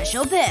my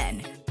special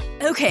pen.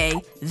 Okay,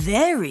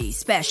 very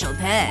special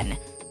pen.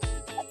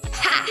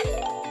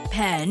 Ha!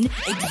 Pen,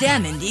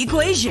 examine the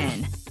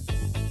equation.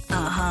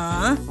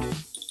 Uh-huh.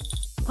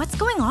 What's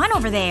going on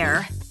over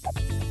there?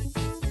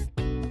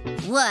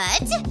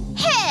 What?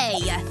 Hey!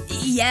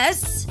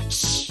 Yes?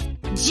 Shh.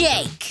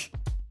 Jake.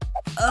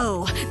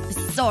 Oh,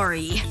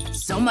 sorry.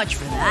 So much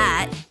for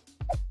that.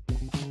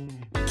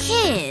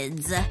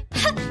 Kids.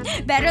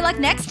 Better luck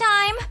next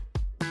time.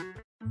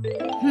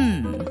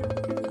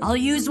 I'll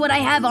use what I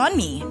have on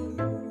me.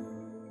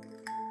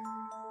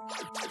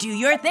 Do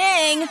your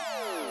thing.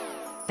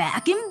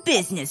 Back in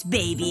business,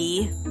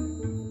 baby.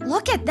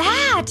 Look at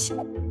that!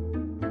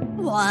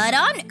 What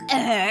on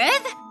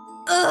earth?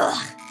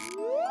 Ugh.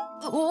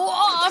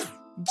 Off!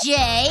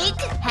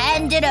 Jake,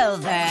 hand it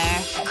over.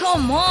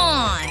 Come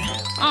on.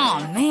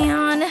 Aw,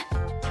 man.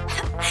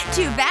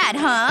 Too bad,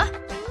 huh?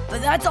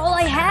 But that's all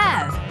I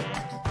have.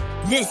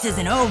 This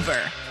isn't over.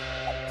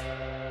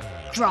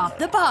 Drop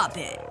the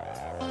poppet.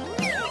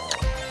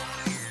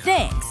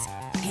 Thanks.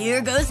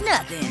 Here goes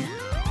nothing.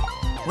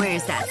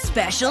 Where's that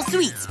special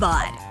sweet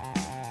spot?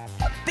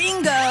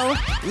 Bingo!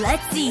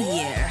 Let's see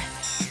here.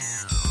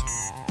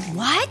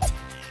 What?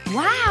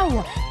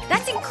 Wow!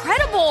 That's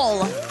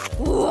incredible!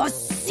 Oh,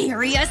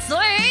 seriously?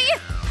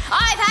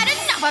 I've had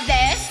enough of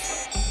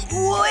this!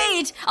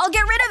 Wait! I'll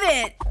get rid of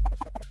it!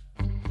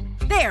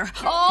 There.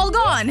 All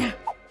gone.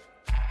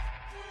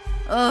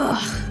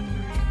 Ugh.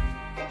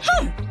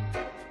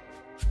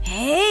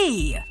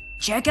 Hey!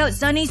 Check out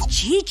Sunny's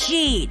cheat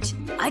sheet!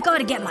 I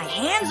gotta get my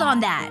hands on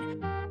that!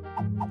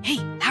 Hey,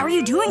 how are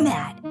you doing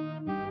that?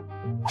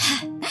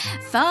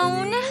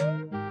 Phone?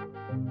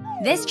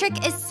 This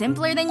trick is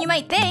simpler than you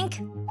might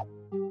think.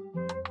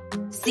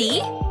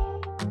 See?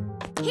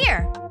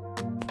 Here.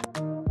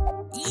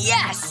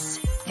 Yes!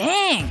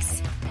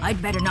 Thanks!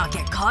 I'd better not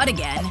get caught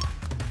again.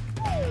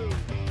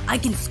 I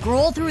can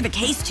scroll through the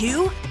case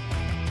too?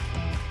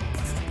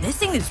 This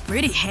thing is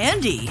pretty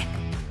handy.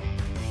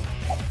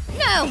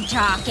 No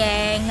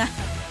talking.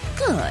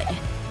 Good.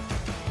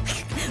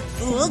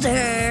 Fooled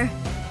her.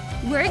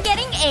 We're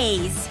getting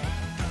A's.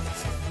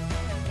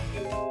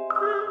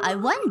 I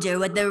wonder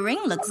what the ring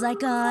looks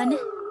like on.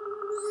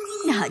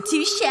 Not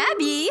too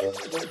shabby.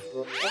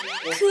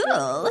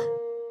 Cool.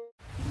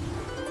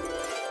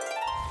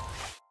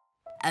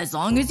 As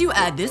long as you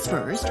add this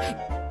first,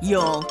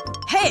 you'll…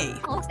 Hey!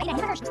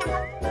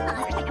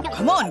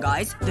 Come on,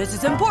 guys. This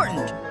is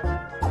important.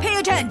 Pay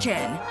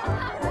attention.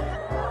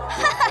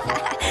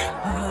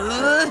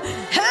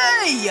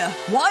 Hey!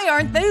 Why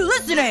aren't they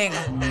listening?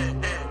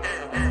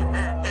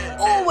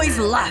 Always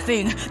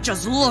laughing.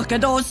 Just look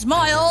at those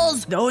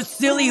smiles. Those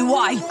silly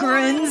white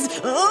grins.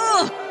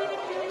 Ugh!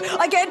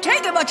 I can't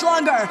take it much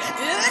longer.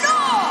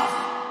 Enough!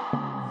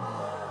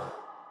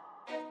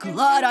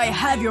 Glad I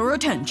have your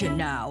attention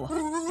now.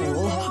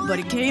 Oh, but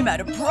it came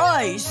at a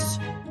price.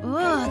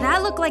 Ugh,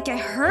 that looked like it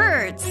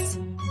hurts.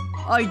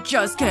 I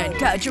just can't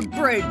catch a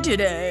break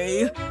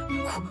today.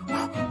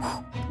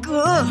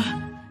 Ugh,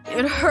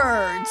 it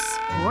hurts.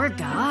 Poor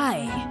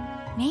guy.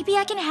 Maybe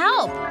I can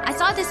help. I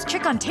saw this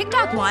trick on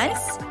TikTok once.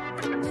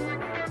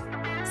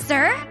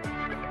 Sir?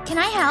 Can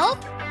I help?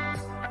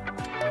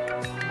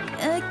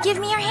 Give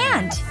me your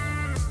hand.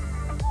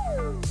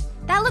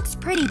 That looks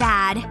pretty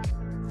bad.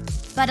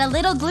 But a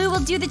little glue will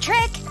do the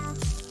trick.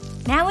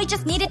 Now we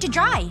just need it to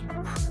dry.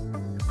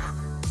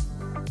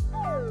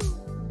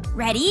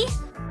 Ready?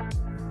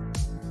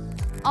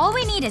 All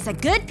we need is a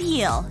good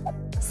peel.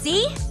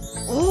 See?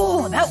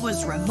 Oh, that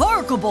was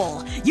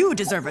remarkable! You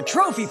deserve a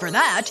trophy for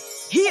that.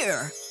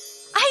 Here.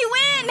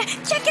 I win!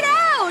 Check it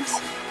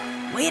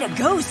out! Way to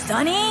go,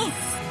 Sonny!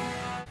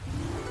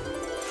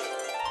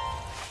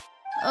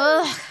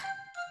 Ugh.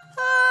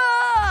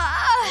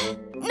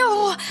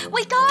 No!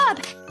 Wake up!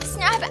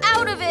 Snap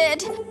out of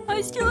it!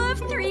 I still have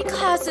 3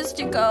 classes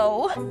to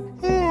go.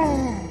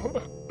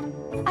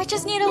 I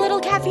just need a little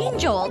caffeine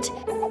jolt.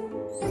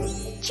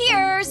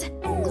 Cheers!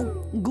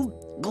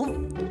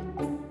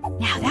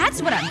 Now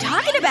that's what I'm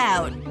talking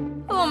about!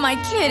 Oh, am I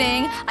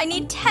kidding? I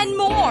need 10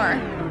 more!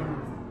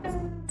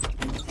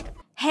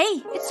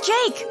 Hey, it's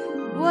Jake!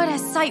 What a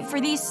sight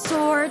for these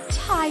sore,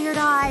 tired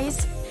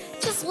eyes.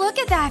 Just look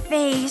at that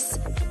face.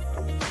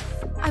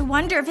 I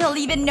wonder if he'll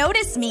even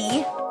notice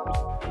me.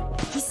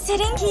 He's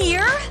sitting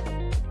here?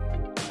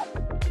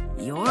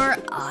 Your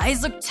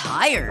eyes look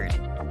tired.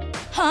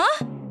 Huh?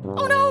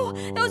 Oh no!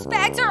 Those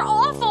bags are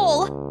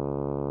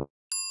awful!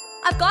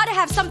 I've gotta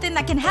have something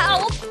that can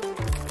help.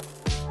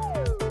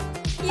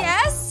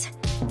 Yes?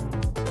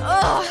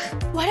 Ugh.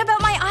 What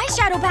about my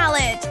eyeshadow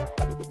palette?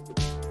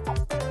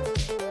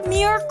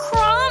 Mere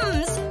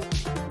crumbs!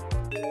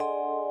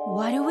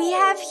 What do we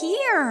have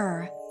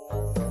here?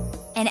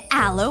 An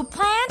aloe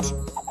plant?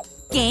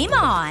 Game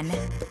on!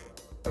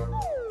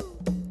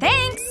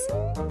 Thanks!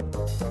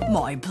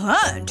 My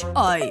plant?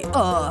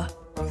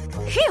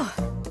 Phew!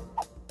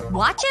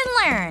 Watch and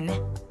learn.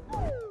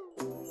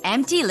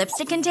 Empty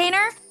lipstick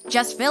container?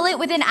 Just fill it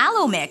with an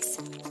aloe mix.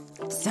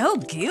 So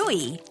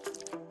gooey.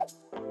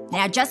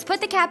 Now just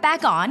put the cap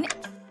back on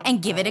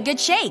and give it a good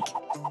shake.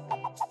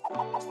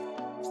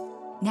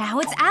 Now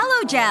it's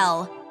aloe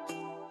gel.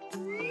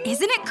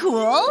 Isn't it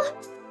cool?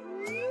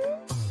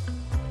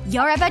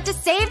 You're about to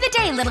save the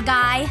day, little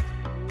guy.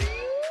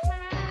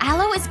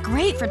 Aloe is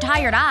great for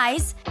tired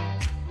eyes.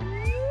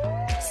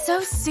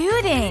 So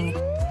soothing.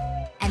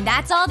 And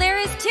that's all there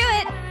is to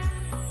it.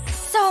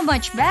 So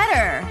much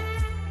better.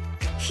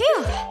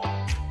 Phew.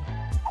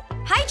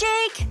 Hi,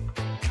 Jake.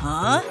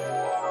 Huh?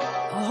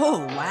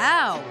 Oh,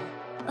 wow.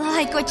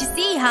 Like what you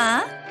see,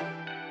 huh?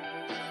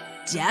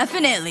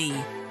 Definitely.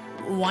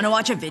 Wanna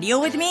watch a video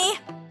with me?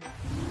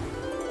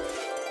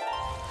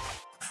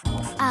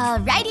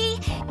 Alrighty.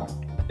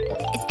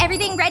 Is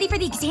everything ready for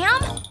the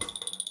exam?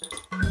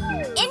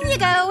 In you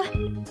go.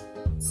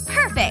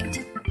 Perfect.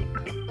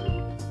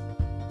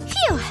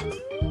 Phew.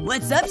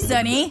 What's up,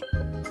 Sonny?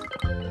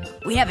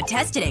 We have a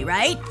test today,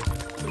 right?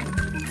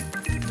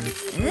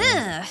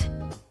 Ugh.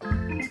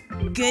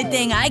 Good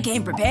thing I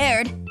came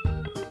prepared.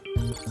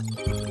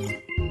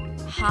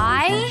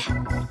 Hi?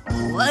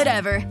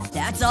 Whatever.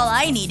 That's all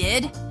I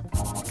needed.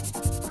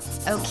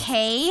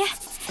 Okay.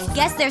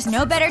 Guess there's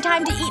no better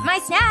time to eat my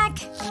snack.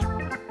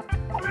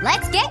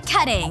 Let's get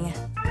cutting.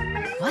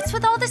 What's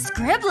with all the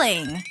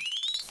scribbling?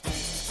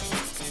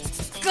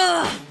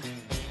 Ugh!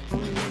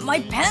 My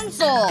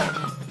pencil!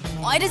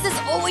 Why does this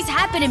always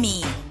happen to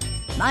me?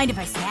 Mind if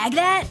I snag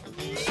that?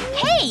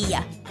 Hey!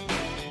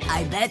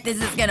 I bet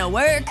this is gonna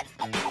work.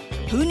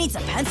 Who needs a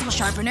pencil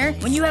sharpener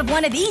when you have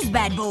one of these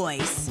bad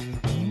boys?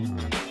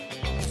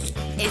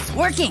 It's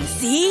working,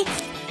 see?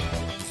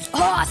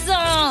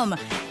 Awesome!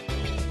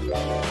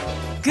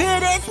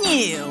 Good as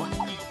new.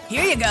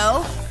 Here you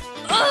go.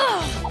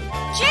 Ugh!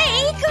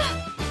 Jake!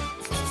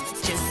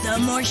 Just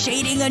some more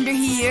shading under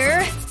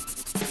here.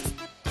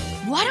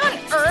 What on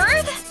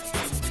earth?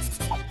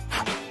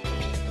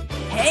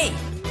 Hey.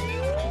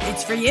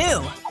 It's for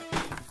you.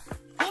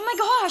 Oh my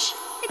gosh!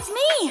 It's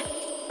me!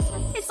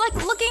 It's like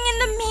looking in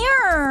the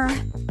mirror.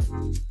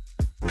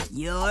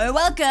 You're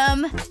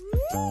welcome.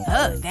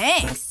 Oh,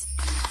 thanks.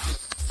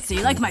 So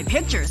you like my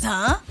pictures,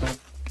 huh?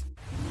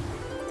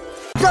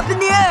 It's up in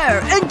the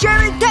air, and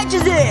Jared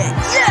catches it!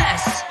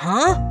 Yes!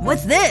 Huh?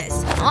 What's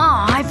this?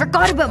 Aw, I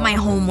forgot about my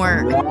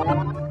homework.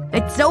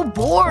 It's so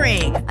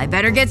boring. I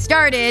better get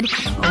started.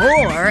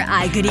 Or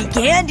I could eat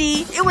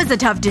candy. It was a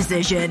tough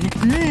decision.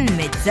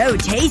 It's so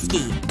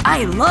tasty.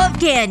 I love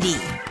candy.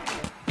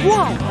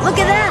 Whoa, look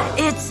at that!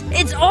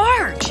 It's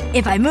art!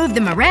 If I move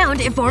them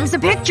around, it forms a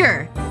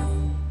picture.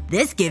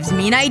 This gives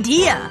me an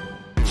idea.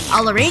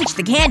 I'll arrange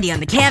the candy on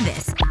the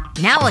canvas.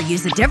 Now I'll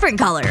use a different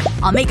color.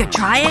 I'll make a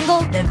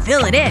triangle, then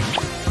fill it in.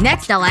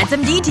 Next I'll add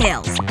some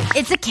details.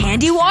 It's a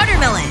candy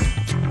watermelon.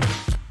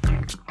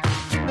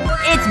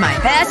 It's my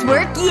best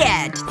work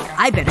yet.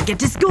 I better get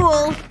to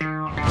school.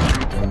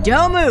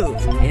 Don't move.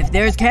 If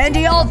there's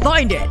candy, I'll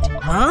find it.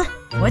 Huh?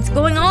 What's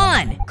going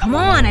on? Come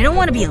on, I don't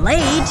want to be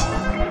late.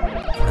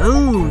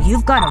 Oh,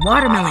 you've got a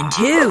watermelon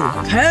too.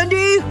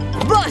 Candy?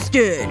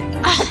 Busted!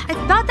 I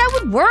thought that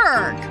would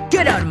work.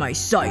 Get out of my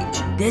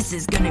sight. This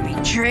is gonna be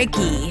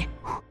tricky.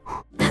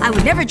 I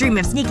would never dream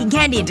of sneaking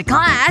candy into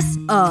class.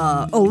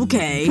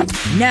 Okay.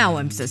 Now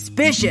I'm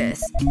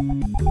suspicious.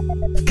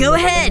 Go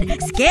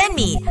ahead. Scan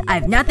me.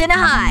 I've nothing to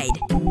hide.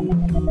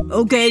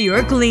 Okay,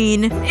 you're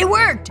clean. It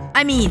worked.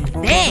 I mean,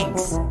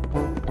 thanks.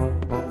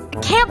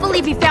 can't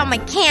believe you found my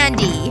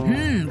candy.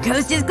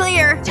 Coast is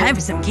clear. Time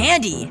for some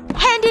candy.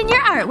 Hand in your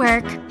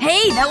artwork.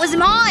 Hey, that was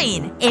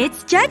mine!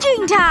 It's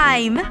judging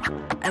time.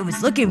 I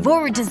was looking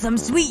forward to some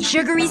sweet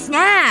sugary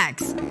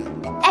snacks.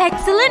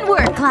 Excellent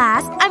work,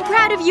 class. I'm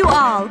proud of you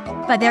all.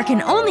 But there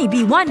can only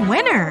be one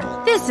winner.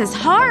 This is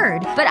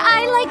hard, but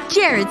I like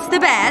Jared's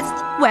the best.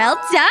 Well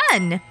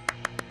done.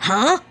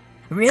 Huh?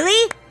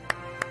 Really?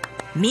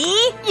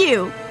 Me?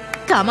 You.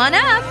 Come on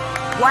up.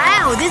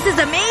 Wow, this is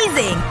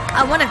amazing!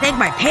 I want to thank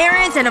my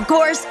parents and of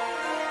course…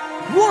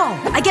 Whoa!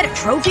 I get a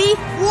trophy?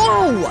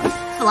 Whoa!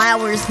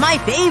 Flowers, my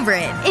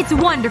favorite. It's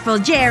wonderful,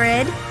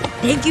 Jared.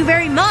 Thank you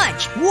very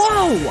much.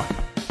 Whoa!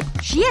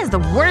 She has the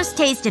worst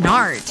taste in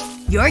art.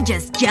 You're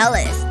just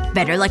jealous.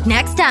 Better luck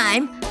next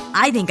time.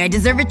 I think I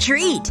deserve a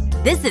treat.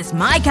 This is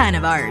my kind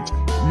of art.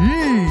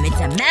 It's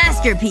a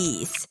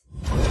masterpiece.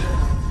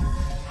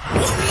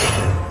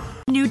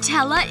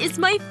 Nutella is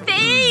my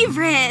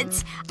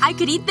favorite! I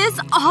could eat this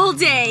all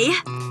day.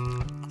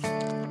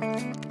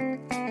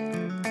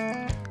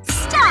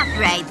 Stop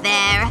right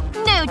there.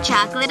 No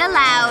chocolate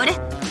allowed.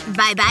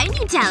 Bye-bye,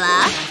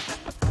 Nutella.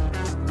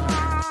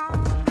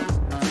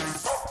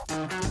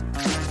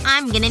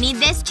 I'm gonna need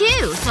this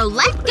too, so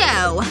let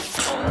go.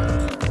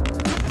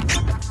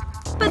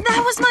 But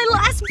that was my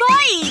last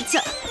bite!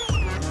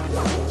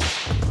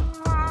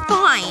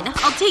 Fine.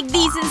 I'll take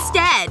these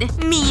instead.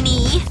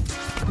 Meanie.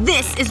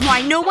 This is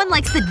why no one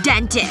likes the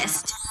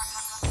dentist.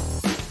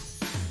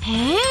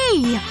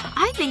 Hey!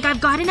 I think I've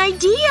got an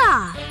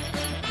idea!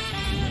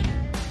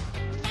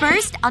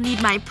 First, I'll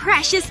need my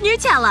precious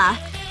Nutella.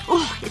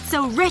 Oh, it's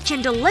so rich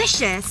and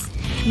delicious.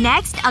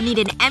 Next, I'll need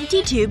an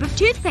empty tube of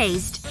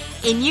toothpaste.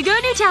 In you go,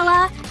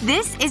 Nutella.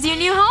 This is your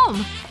new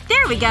home.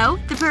 There we go.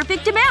 The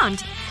perfect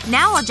amount.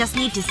 Now I'll just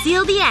need to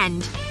seal the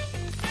end.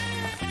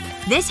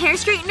 This hair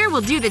straightener will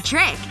do the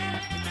trick.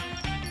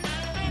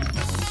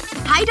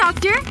 Hi,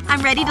 doctor.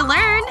 I'm ready to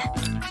learn.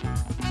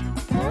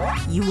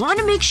 You want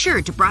to make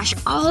sure to brush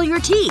all your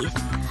teeth.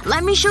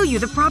 Let me show you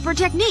the proper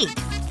technique.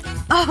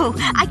 Oh,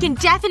 I can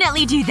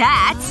definitely do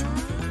that.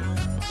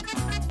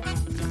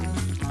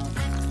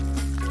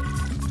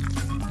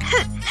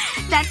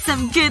 That's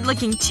some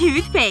good-looking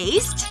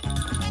toothpaste.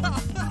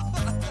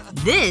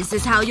 This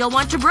is how you'll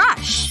want to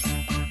brush.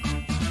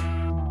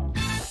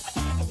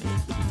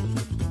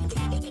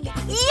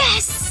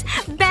 Yes!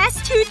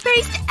 Best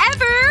toothpaste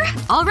ever!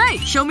 Alright,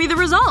 show me the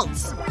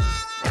results.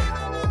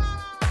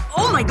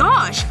 Oh my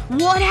gosh!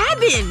 What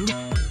happened?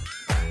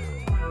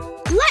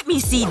 Let me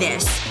see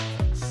this.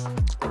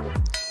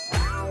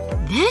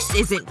 This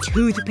isn't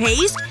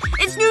toothpaste.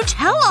 It's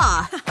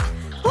Nutella!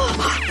 Oh,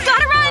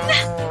 gotta run!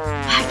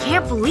 I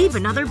can't believe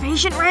another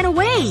patient ran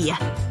away.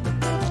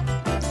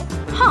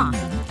 Huh.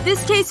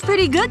 This tastes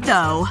pretty good,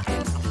 though.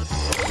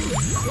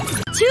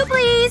 2,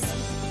 please.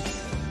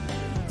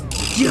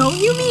 Don't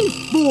you mean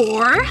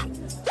 4?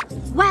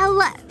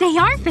 Well, they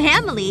are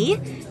family.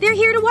 They're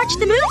here to watch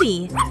the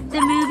movie.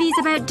 The movie's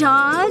about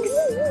dogs.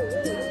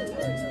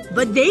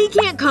 But they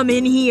can't come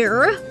in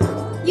here.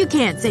 You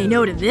can't say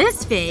no to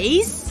this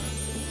face.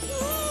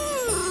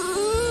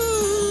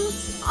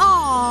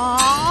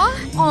 Aww.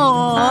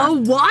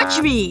 Aww, watch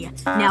me.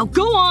 Now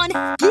go on,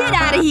 get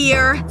out of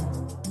here.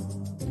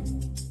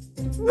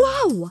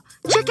 Whoa!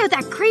 Check out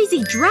that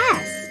crazy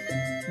dress.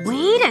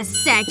 Wait a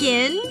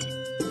second.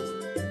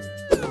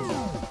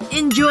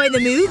 Enjoy the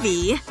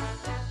movie.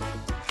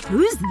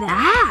 Who's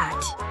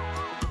that?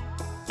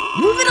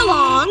 Move it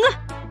along.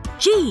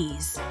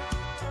 Jeez.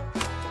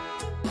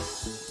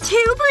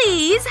 2,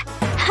 please.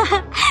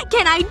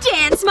 Can I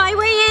dance my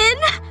way in?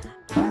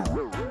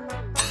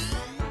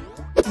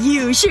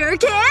 You sure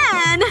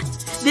can!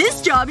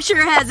 This job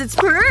sure has its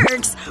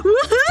perks.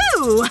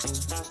 Woohoo!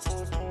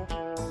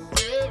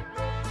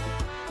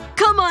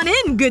 Come on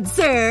in, good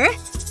sir.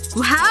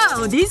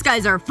 Wow, these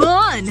guys are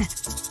fun.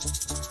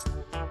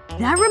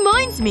 That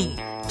reminds me.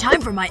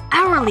 Time for my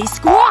hourly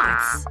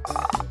squats.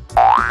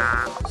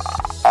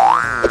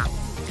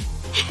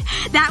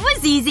 That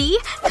was easy.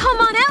 Come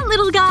on out,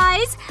 little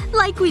guys.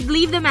 Like we'd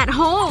leave them at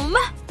home.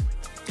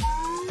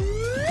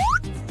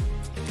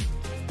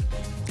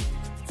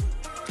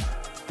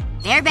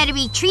 There better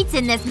be treats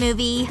in this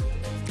movie.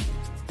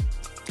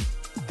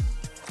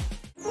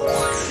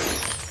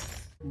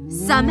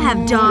 Some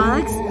have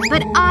dogs,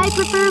 but I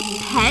prefer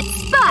pet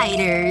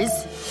spiders.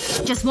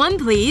 Just one,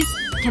 please.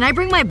 Can I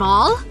bring my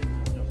ball?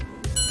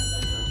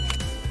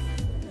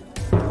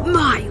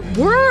 My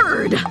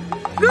word!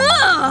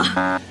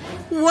 Ugh!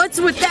 What's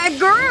with that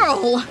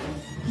girl?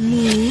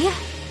 Me?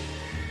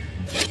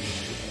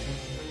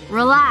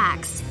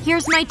 Relax.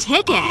 Here's my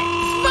ticket.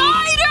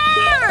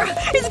 Spider!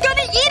 It's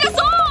gonna eat us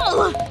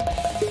all!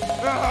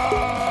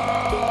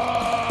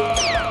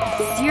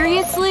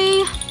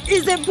 Seriously?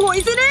 Is it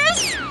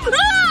poisonous?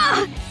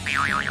 Ah!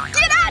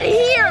 Get out of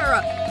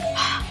here!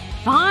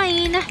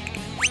 Fine.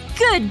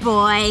 Good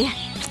boy.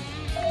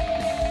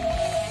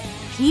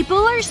 People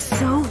are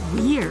so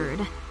weird.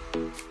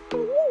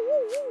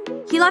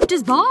 He left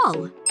his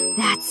ball.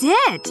 That's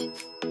it.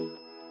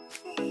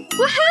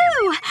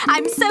 Woohoo!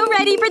 I'm so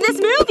ready for this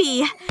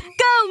movie!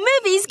 Go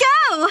movies,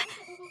 go!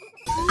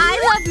 I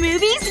love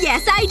movies,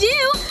 yes I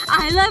do!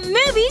 I love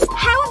movies,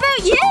 how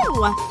about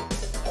you?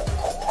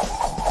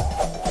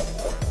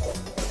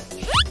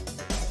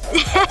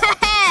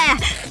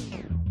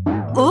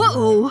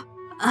 Uh-oh.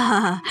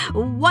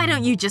 Why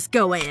don't you just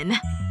go in?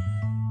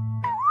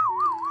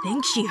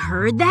 Think she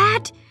heard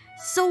that?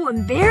 So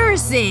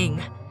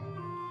embarrassing.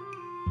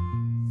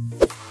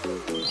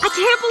 I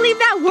can't believe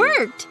that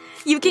worked!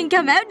 You can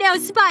come out now,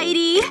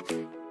 Spidey!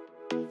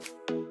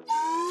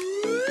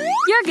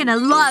 You're gonna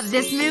love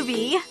this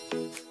movie.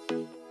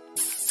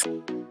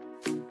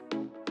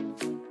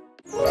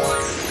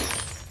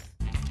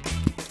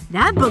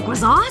 That book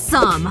was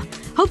awesome!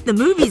 Hope the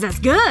movie's as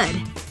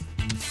good.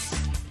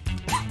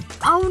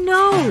 Oh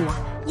no!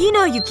 You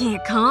know you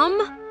can't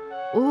come.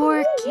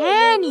 Or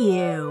can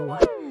you?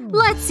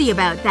 Let's see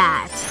about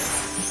that.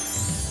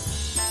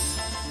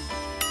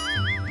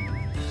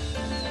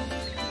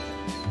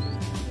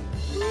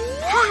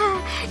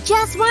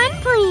 Just one,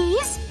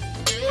 please.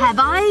 Have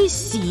I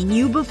seen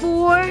you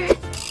before?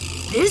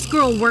 This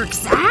girl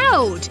works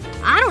out!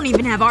 I don't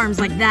even have arms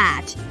like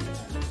that.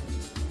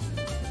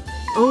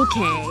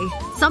 Okay.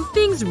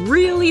 Something's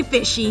really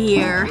fishy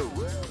here.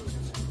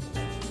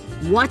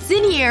 What's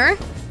in here?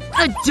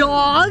 A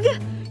dog?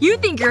 You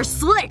think you're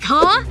slick,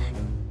 huh?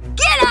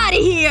 Get out of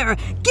here!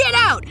 Get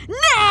out!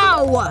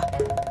 Now!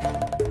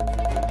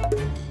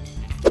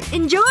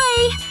 Enjoy!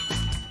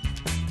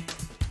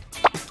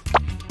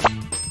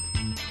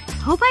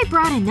 Hope I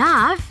brought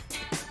enough.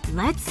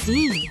 Let's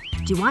see.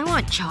 Do I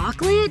want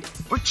chocolate?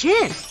 Or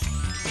chips?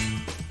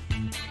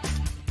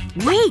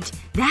 Wait!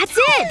 That's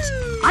it!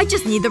 I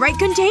just need the right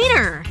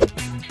container.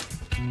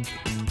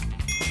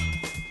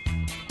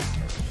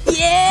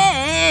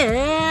 Yeah!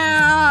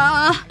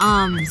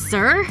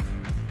 Sir?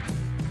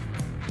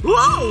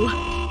 Whoa!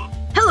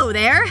 Hello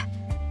there.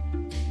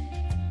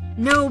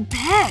 No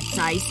pets,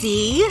 I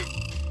see.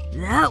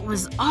 That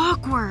was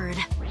awkward.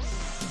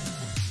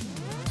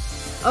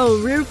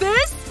 Oh,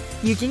 Rufus?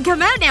 You can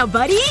come out now,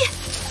 buddy.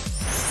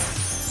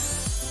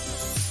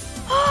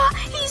 Oh,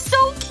 he's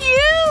so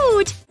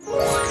cute!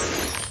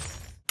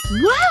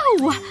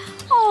 Whoa!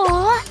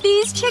 Aw,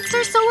 these chicks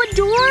are so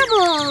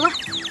adorable.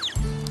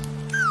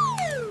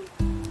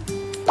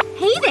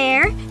 Hey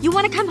there! You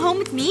wanna come home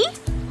with me?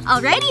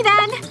 Alrighty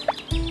then.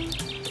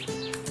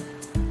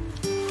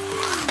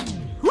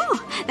 Whew,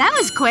 that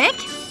was quick.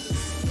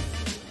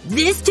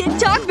 This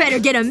TikTok better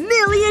get 1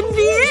 million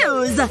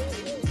views!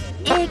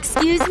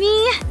 Excuse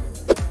me?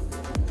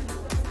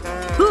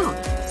 Whew,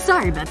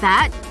 sorry about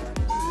that.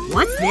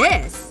 What's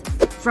this?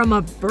 From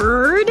a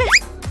bird?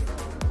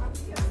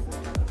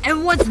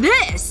 And what's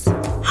this?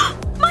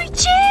 My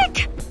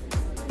chick!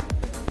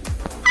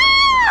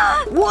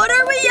 Ah! What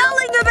are we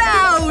yelling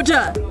about?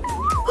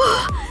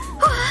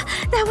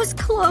 That was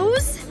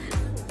close.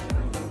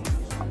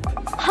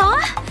 Huh?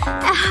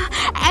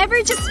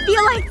 Ever just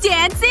feel like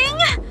dancing?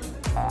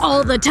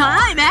 All the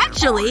time,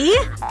 actually.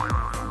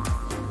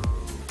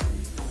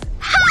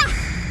 Ha!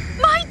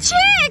 My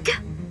chick!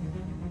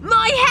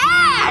 My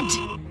hat!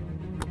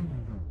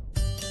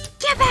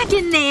 Get back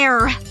in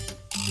there!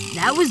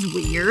 That was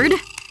weird.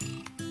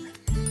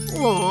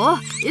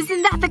 Aw,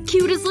 isn't that the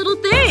cutest little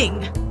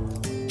thing?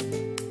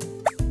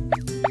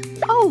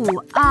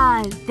 Oh,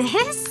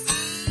 this?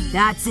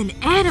 That's an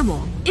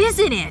animal,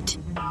 isn't it?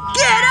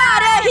 Get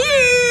out of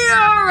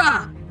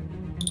here!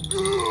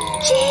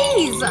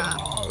 Jeez!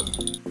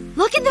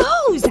 Look at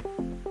those!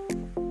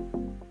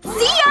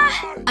 See ya!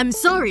 I'm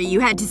sorry you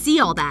had to see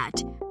all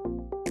that.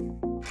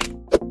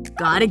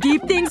 Gotta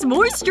keep things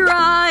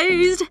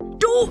moisturized.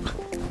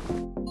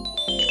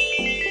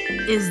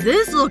 Is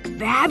this look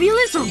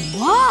fabulous or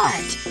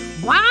what?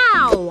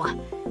 Wow!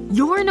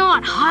 You're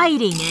not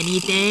hiding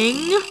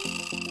anything.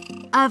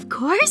 Of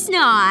course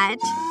not.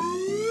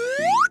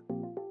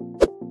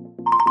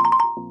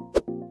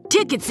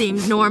 Ticket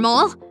seems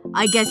normal.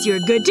 I guess you're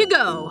good to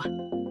go.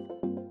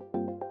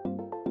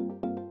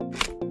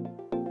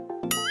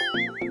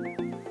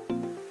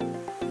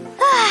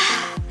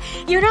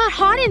 You're not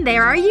hot in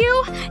there, are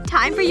you?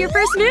 Time for your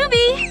first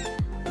movie.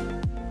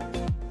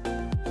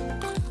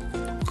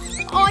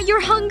 Aw,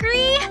 you're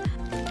hungry?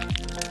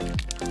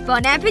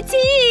 Bon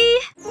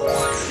appetit!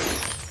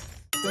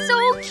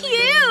 So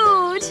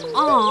cute!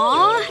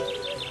 Aw.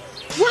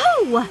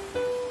 Whoa!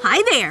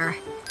 Hi there.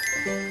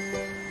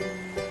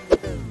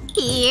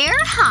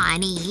 Here,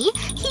 honey.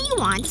 He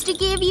wants to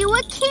give you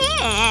a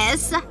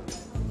kiss.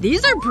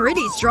 These are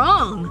pretty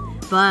strong.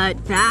 But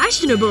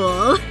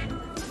fashionable.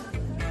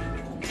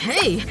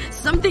 Hey,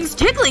 something's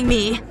tickling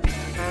me.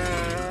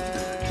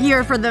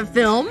 Here for the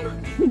film?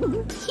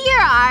 Here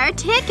are our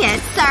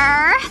tickets,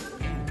 sir.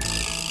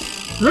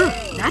 Ugh,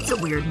 that's a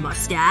weird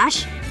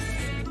mustache.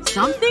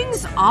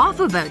 Something's off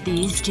about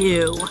these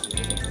two.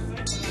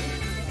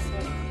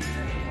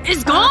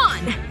 It's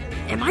gone!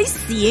 Am I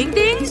seeing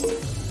things?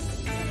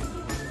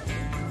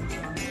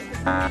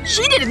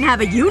 She didn't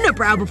have a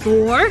unibrow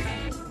before.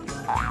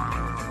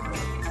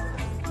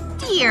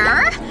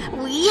 Dear,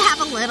 we have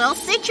a little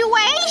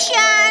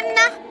situation.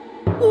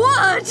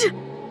 What?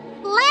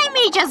 Let me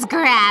me just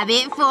grab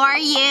it for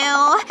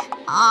you.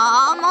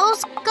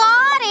 Almost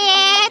got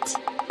it.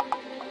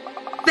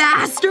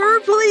 Faster,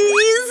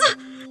 please!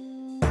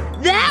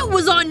 That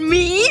was on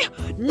me!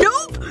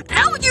 Nope!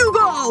 Out you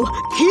go!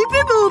 Keep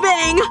it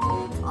moving!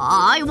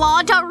 I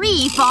want a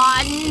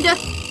refund.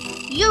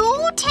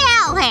 You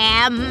tell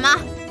him.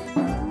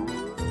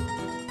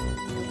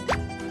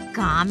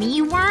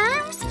 Gummy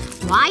worms?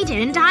 Why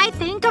didn't I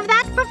think of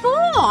that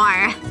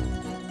before?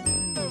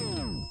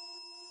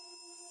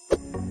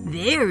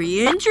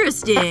 Very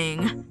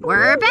interesting.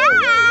 We're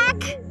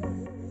back!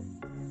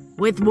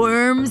 With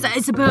worms, I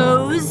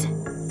suppose?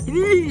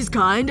 These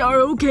kind are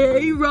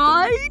okay,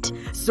 right?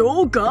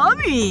 So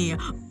gummy!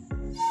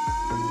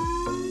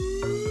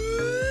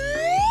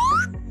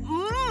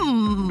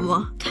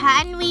 Mmm.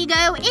 Can we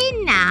go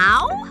in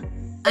now?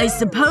 I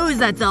suppose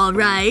that's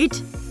alright.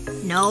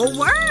 No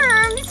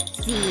worms.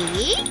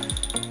 See?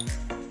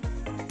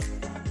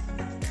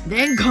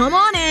 Then come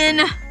on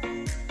in.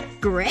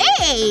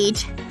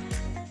 Great!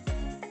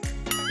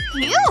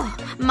 Phew!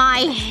 My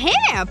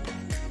hip!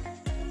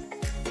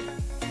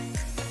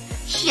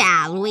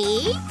 Shall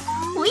we?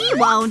 We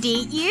won't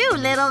eat you,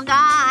 little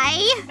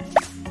guy.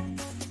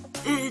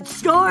 It's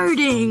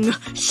starting.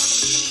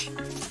 Shh.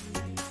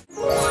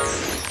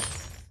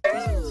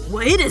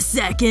 Wait a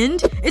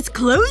second. It's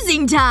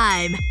closing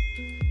time.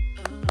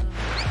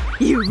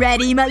 You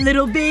ready, my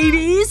little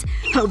babies?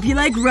 Hope you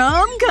like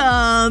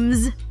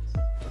rom-coms.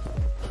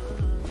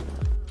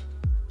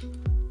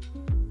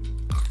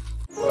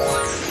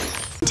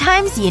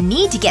 Sometimes you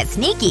need to get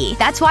sneaky.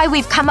 That's why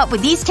we've come up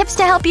with these tips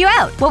to help you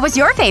out. What was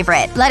your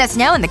favorite? Let us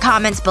know in the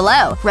comments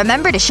below.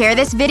 Remember to share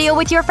this video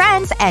with your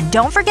friends, and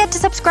don't forget to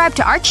subscribe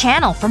to our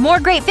channel for more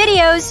great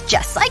videos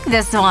just like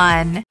this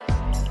one.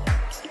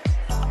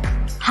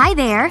 Hi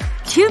there.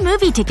 2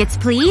 movie tickets,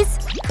 please.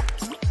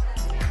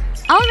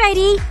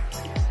 Alrighty.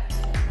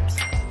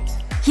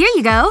 Here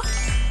you go.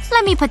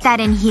 Let me put that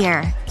in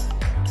here.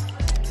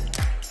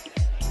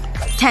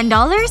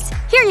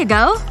 $10? Here you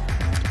go.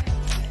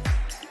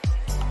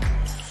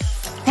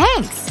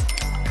 Thanks.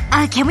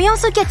 Can we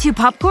also get 2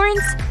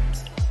 popcorns?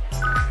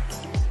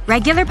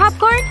 Regular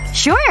popcorn?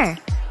 Sure.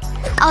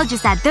 I'll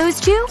just add those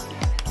 2.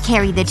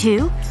 Carry the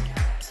 2.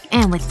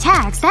 And with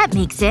tax, that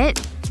makes it…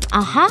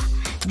 Uh-huh.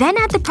 Then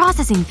add the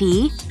processing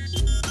fee.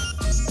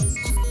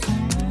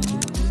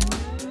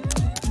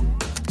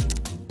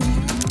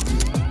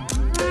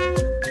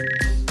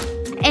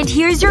 And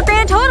here's your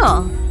grand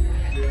total.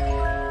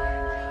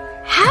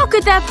 How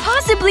could that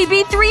possibly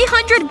be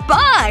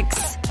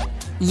 $300?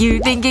 You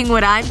thinking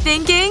what I'm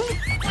thinking?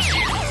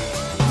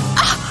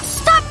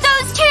 Stop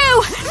those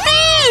 2!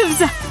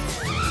 Thieves!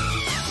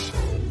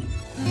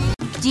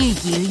 Do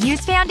you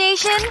use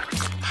foundation?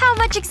 How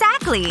much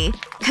exactly?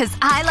 'Cause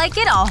I like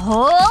it a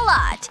whole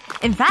lot.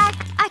 In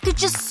fact, I could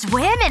just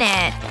swim in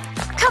it.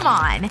 Come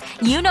on.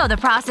 You know the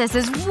process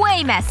is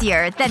way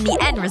messier than the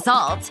end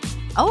result.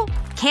 Oh,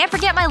 can't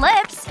forget my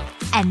lips.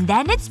 And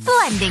then it's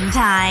blending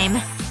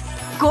time.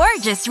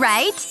 Gorgeous,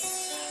 right?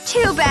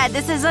 Too bad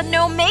this is a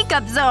no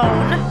makeup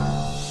zone.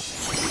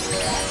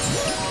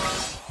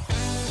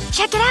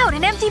 Check it out,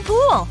 an empty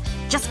pool.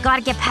 Just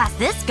gotta get past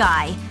this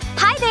guy.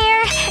 Hi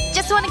there.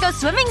 Just wanna go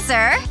swimming,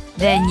 sir.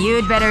 Then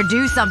you'd better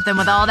do something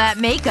with all that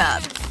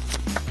makeup.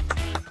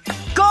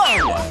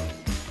 Go!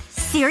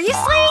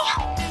 Seriously?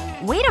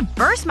 Way to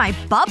burst my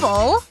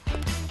bubble.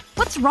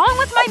 What's wrong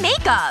with my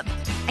makeup?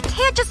 I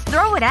can't just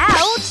throw it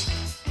out.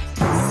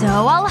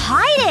 So I'll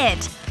hide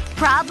it.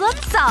 Problem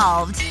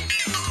solved.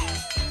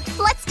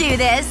 Let's do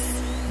this.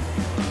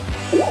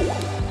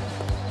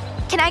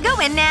 Can I go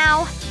in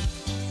now?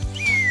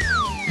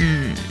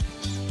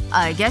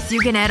 I guess you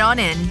can head on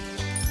in.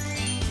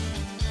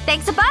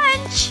 Thanks a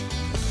bunch!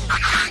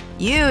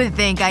 You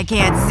think I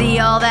can't see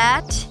all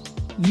that?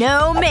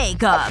 No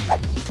makeup.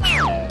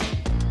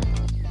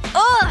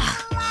 Ugh!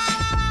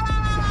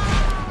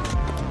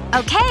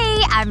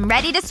 Okay, I'm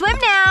ready to swim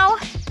now.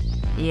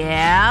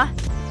 Yeah?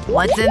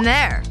 What's in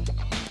there?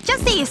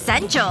 Just the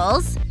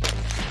essentials.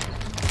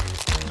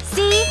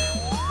 See?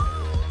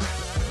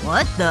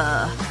 What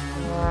the…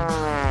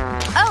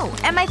 Oh,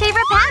 and my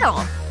favorite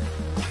paddle.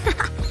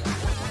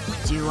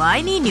 Do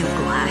I need new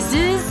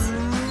glasses?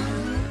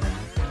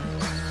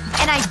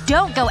 And I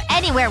don't go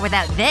anywhere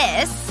without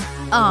this.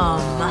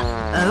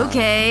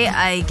 Okay,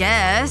 I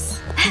guess.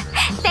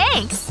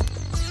 Thanks.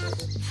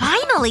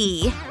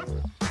 Finally.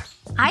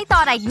 I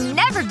thought I'd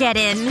never get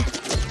in.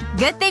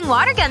 Good thing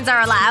water guns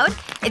are allowed.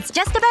 It's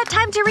just about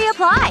time to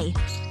reapply.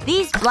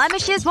 These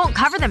blemishes won't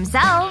cover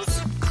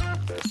themselves.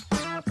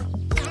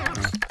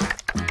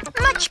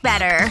 Much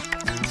better.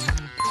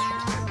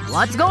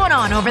 What's going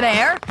on over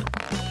there?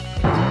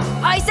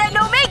 I said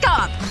no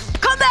makeup!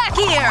 Come back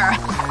here!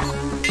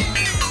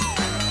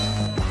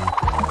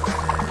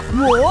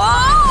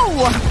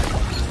 Whoa!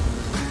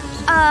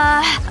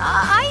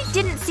 I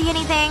didn't see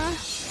anything.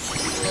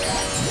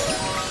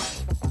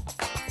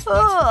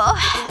 Ugh.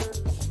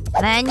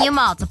 Then you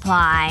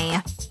multiply.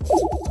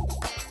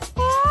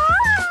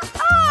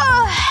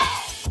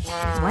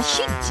 What's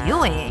she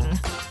doing?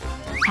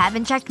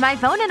 Haven't checked my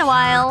phone in a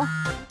while.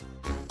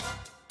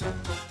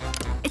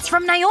 It's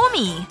from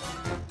Naomi.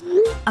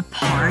 A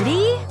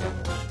party?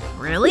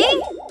 Really?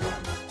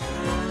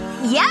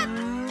 Yep.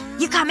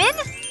 You coming?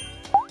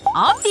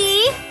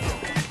 Offie.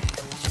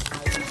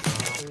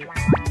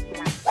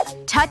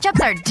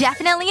 Touch-ups are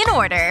definitely in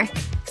order.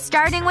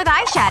 Starting with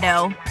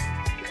eyeshadow.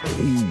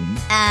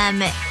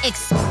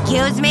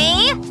 Excuse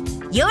me?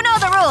 You know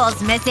the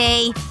rules,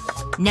 Missy.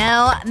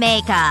 No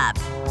makeup.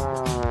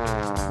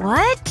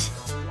 What?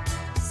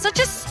 Such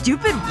a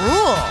stupid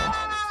rule.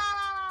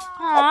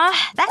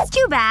 Aw, that's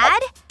too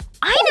bad.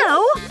 I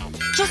know!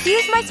 Just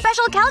use my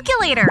special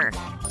calculator.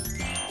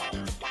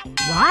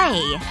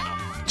 Why?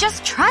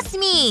 Just trust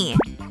me.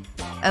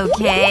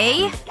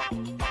 Okay.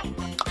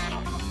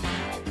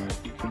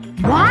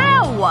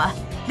 Wow!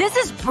 This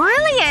is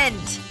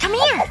brilliant! Come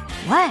here!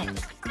 What?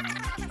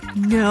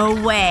 No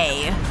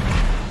way.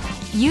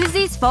 Use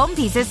these foam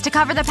pieces to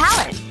cover the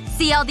palette.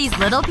 See all these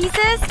little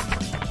pieces?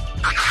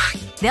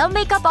 They'll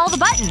make up all the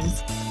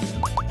buttons.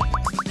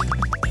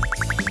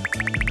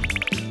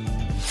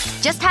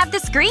 Just have the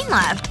screen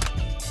left.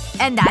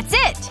 And that's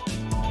it.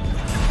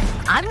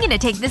 I'm gonna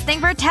take this thing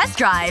for a test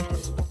drive.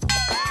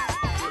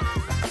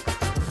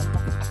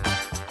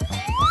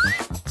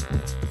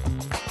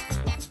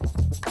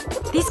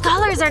 These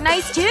colors are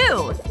nice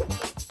too.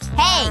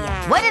 Hey,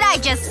 what did I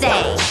just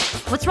say?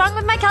 What's wrong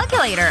with my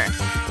calculator?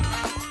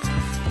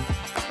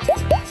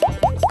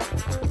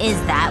 Is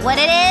that what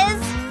it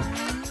is?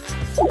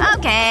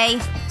 Okay.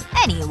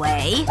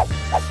 Anyway.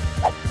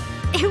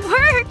 It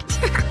worked!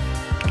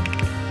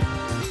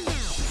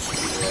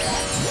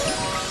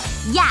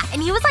 Yeah,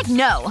 and he was like,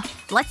 no.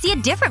 Let's see a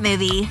different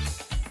movie.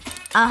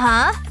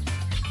 Uh-huh.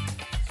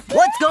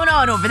 What's going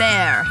on over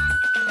there?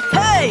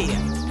 Hey!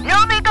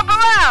 No makeup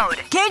allowed!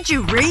 Can't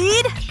you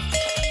read?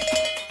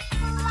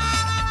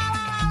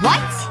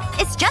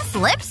 What? It's just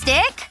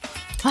lipstick.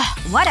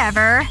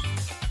 Whatever.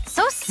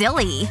 So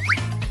silly.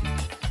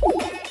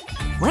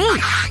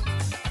 Wait.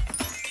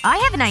 I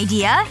have an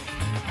idea.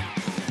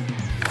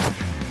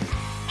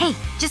 Hey,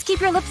 just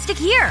keep your lipstick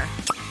here.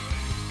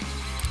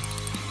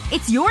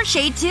 It's your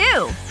shade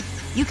too.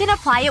 You can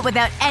apply it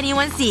without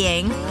anyone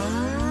seeing.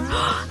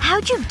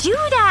 How'd you do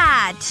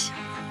that?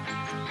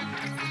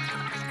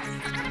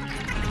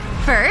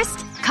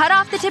 First, cut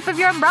off the tip of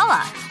your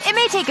umbrella. It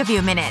may take a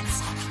few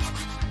minutes.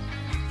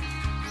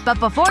 But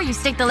before you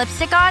stick the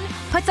lipstick on,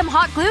 put some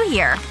hot glue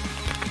here.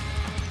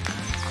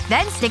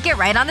 Then stick it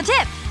right on the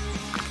tip.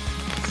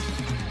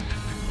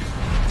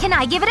 Can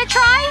I give it a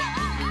try?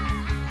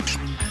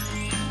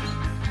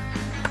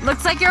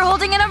 Looks like you're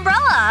holding an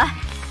umbrella.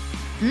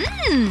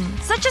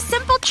 Such a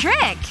simple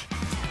trick.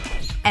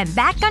 And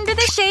back under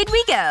the shade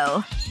we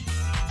go.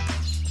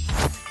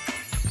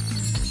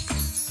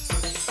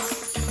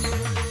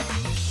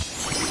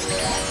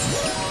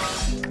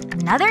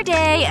 Another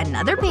day,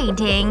 another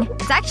painting.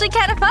 It's actually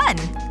kind of fun.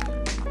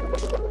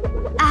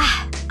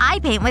 I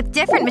paint with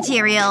different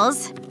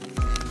materials.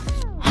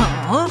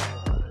 Huh?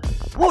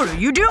 What are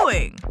you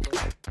doing?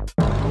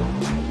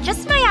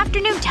 Just my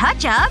afternoon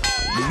touch-up.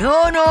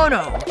 No, no,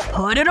 no.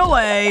 Put it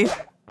away.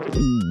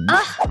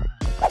 Ugh.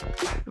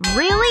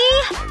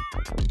 Really?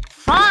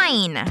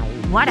 Fine.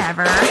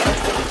 Whatever.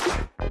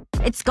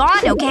 It's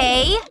gone,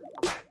 okay?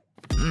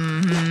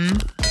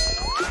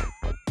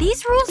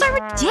 These rules are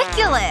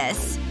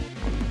ridiculous.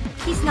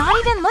 He's not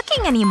even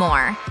looking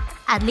anymore.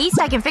 At least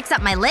I can fix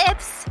up my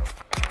lips.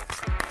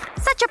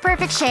 Such a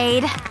perfect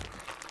shade.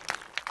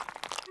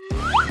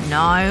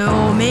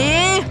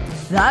 Naomi?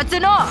 That's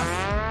enough.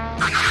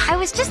 I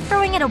was just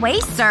throwing it away,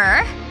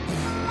 sir.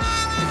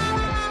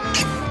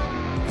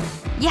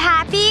 You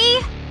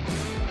happy?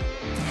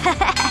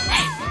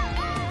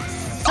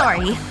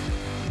 Sorry.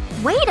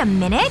 Wait a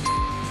minute.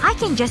 I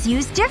can just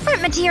use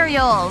different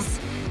materials.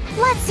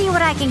 Let's see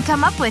what I can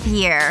come up with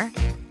here.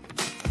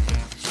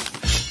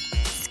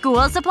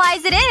 School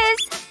supplies it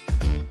is.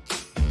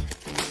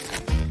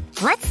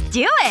 Let's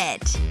do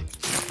it.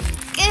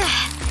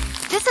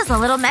 Ugh, this is a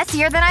little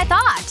messier than I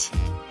thought.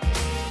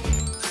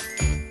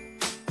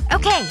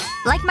 Okay,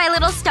 like my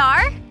little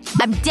star?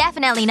 I'm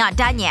definitely not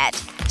done yet.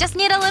 Just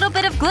need a little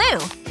bit of glue.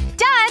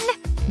 Done!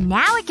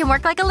 Now it can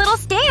work like a little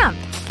stamp.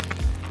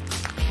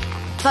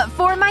 But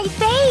for my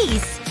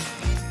face!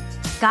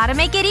 Gotta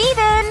make it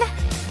even.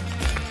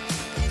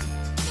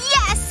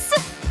 Yes!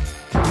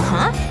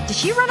 Huh? Did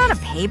she run out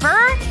of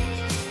paper?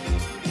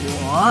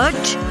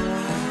 What?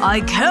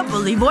 I can't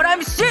believe what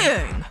I'm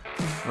seeing!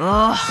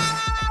 Ugh.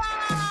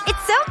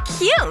 It's so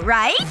cute,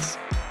 right?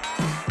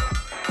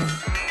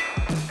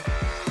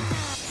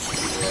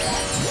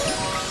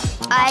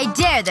 I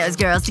dare those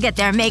girls to get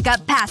their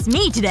makeup past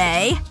me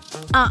today.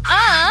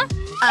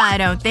 I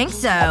don't think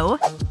so.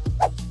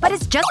 But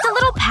it's just a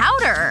little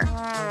powder.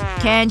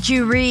 Can't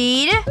you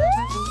read?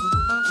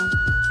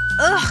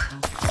 Ugh.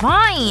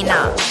 Fine.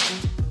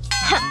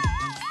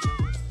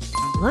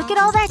 Look at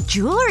all that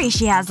jewelry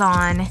she has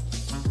on.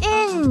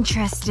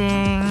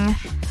 Interesting.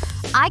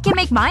 I can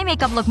make my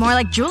makeup look more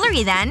like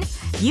jewelry then.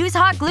 Use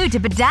hot glue to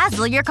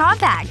bedazzle your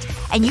compact.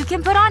 And you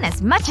can put on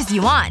as much as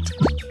you want.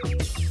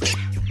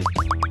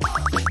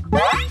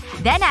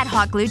 Then add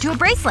hot glue to a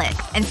bracelet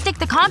and stick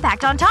the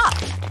compact on top.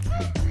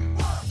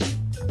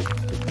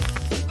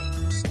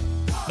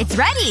 It's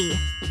ready!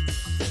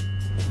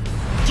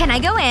 Can I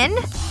go in?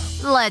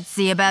 Let's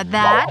see about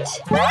that.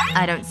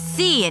 I don't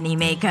see any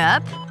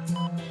makeup.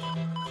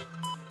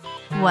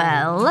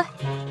 Well…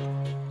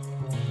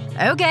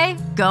 okay,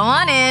 go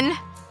on in.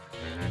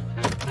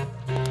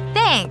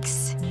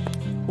 Thanks.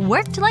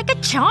 Worked like a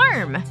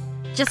charm.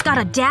 Just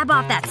gotta dab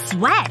off that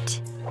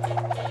sweat.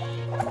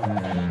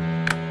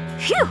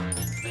 Phew!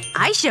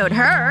 I showed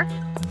her.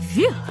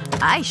 Phew!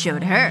 I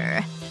showed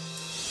her.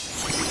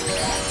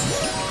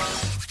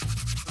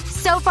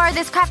 So far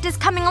this craft is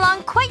coming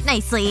along quite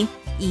nicely.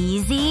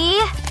 Easy.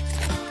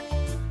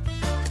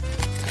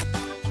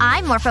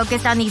 I'm more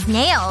focused on these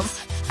nails.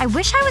 I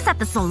wish I was at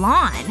the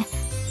salon.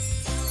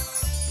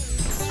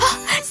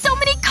 So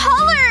many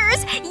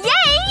colors!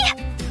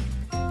 Yay!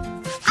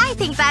 I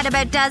think that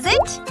about does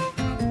it.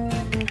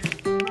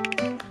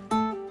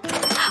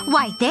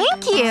 Why,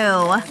 thank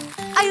you!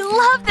 I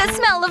love the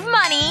smell of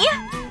money!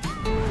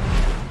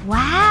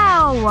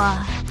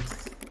 Wow.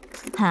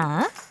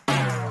 Huh?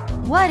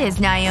 What is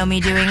Naomi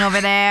doing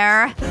over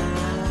there?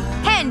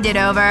 Hand it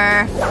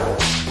over.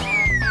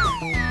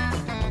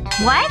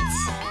 What?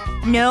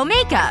 No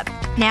makeup.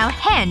 Now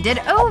hand it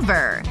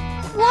over.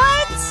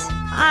 What?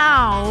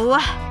 Ow.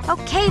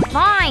 Okay,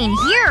 fine.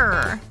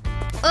 Here.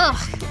 Ugh.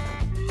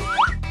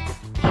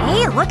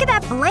 Hey, look at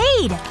that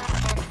blade!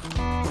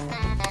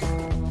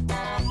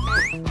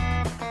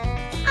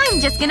 I'm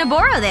just gonna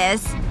borrow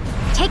this.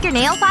 Take your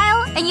nail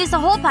file and use the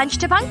hole punch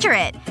to puncture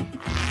it.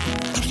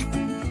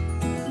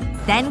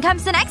 Then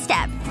comes the next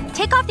step.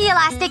 Take off the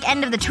elastic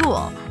end of the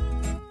tool.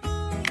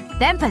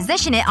 Then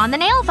position it on the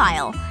nail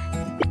file.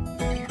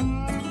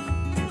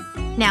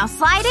 Now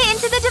slide it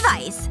into the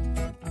device.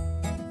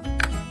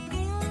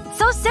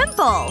 So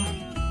simple.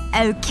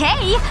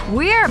 Okay,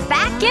 we're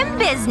back in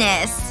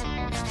business.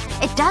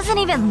 It doesn't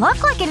even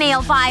look like a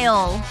nail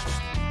file.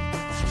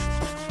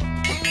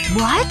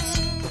 What?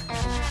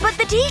 But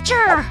the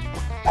teacher!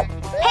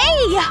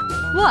 Hey!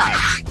 What?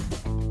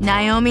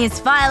 Naomi is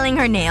filing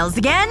her nails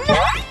again?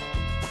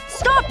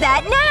 Stop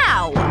that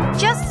now!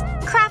 Just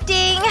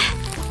crafting.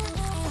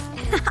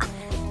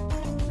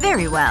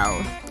 Very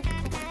well.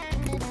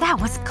 That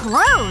was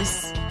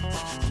close.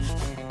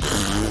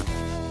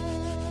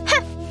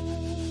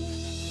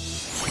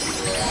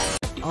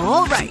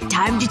 Alright,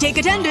 time to take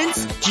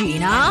attendance.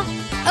 Gina?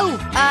 Oh,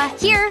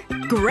 here.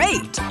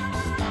 Great!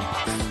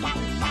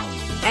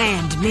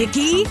 And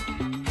Mickey?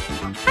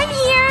 I'm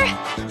here.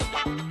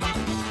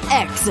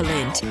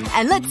 Excellent.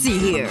 And let's see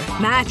here.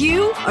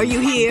 Matthew? Are you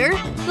here?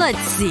 Let's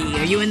see.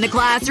 Are you in the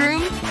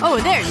classroom? Oh,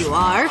 there you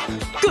are.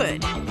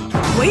 Good.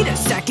 Wait a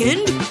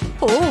second.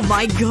 Oh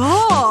my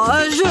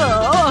gosh.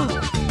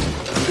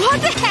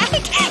 What the heck?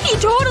 He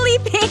totally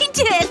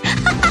painted!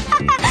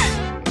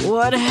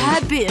 What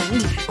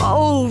happened?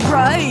 Oh,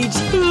 right.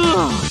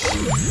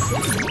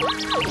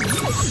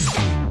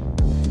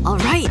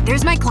 Alright,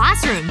 there's my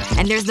classroom.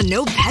 And there's the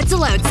no pets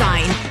allowed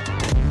sign.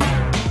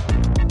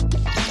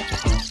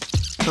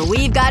 But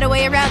we've got a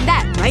way around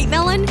that, right,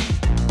 Melon?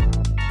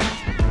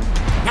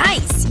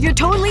 Nice! You're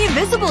totally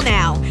invisible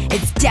now!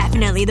 It's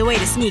definitely the way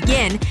to sneak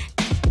in.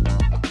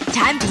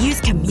 Time to use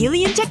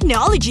chameleon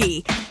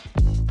technology!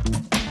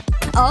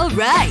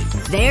 Alright,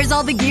 there's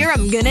all the gear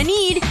I'm gonna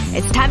need.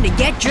 It's time to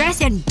get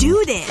dressed and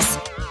do this.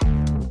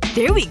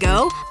 There we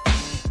go.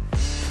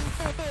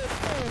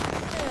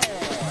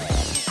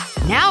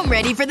 Now I'm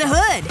ready for the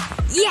hood.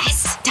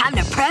 Yes! Time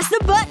to press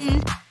the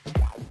button.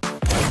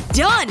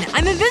 Done!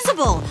 I'm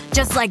invisible!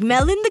 Just like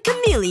Melon the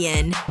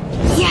chameleon.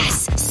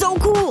 Yes! So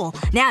cool!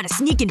 Now to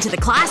sneak into the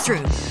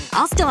classroom.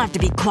 I'll still have to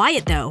be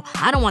quiet though.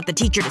 I don't want the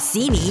teacher to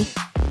see me.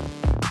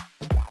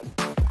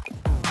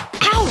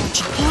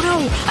 Ouch! Oh no!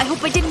 I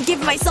hope I didn't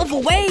give myself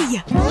away!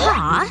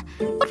 Huh?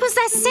 What was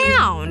that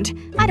sound?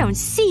 I don't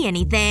see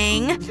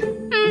anything.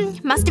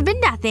 Must have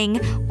been nothing.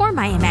 Or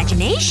my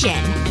imagination.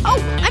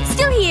 Oh! I'm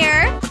still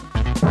here!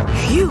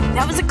 Phew,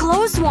 that was a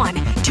close one.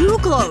 Too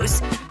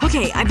close.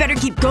 Okay, I better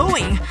keep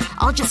going.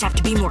 I'll just have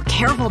to be more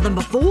careful than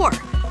before.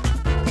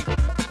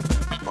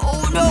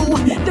 Oh no!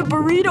 The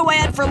burrito I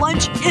had for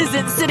lunch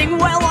isn't sitting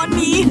well on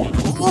me!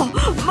 Oh,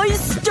 my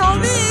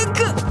stomach!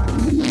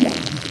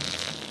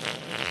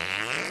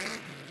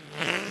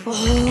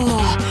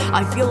 Oh,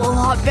 I feel a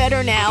lot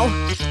better now.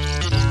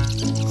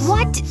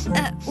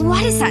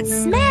 What is that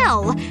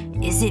smell?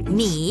 Is it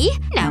me?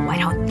 No, I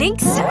don't think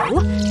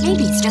so.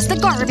 Maybe it's just the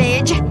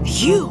garbage.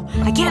 Phew.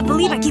 I can't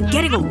believe I keep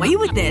getting away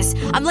with this.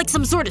 I'm like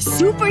some sort of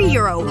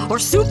superhero. Or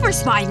super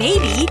spy,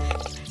 maybe.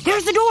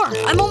 There's the door.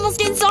 I'm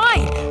almost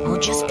inside. I'll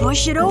just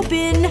push it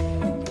open.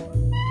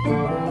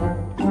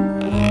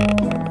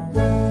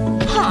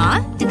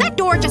 Huh? Did that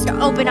door just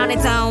open on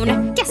its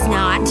own? Guess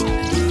not.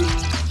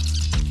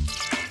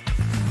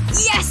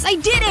 Yes! I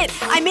did it!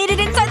 I made it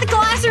inside the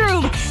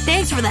classroom!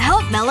 Thanks for the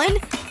help, Melon.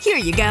 Here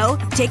you go.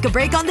 Take a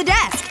break on the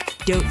desk.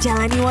 Don't tell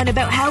anyone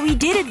about how we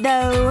did it,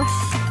 though.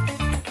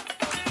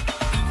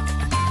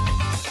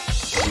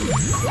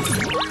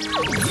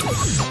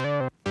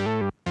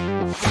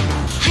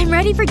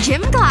 ready for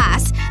gym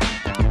class.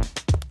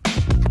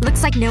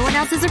 Looks like no one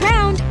else is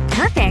around.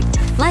 Perfect.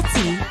 Let's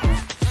see.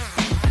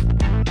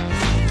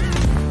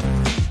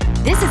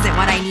 This isn't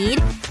what I need.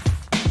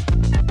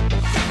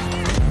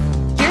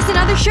 Here's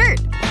another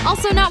shirt.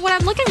 Also not what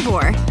I'm looking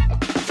for.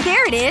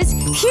 There it is.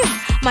 Phew.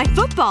 My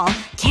football.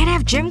 Can't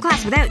have gym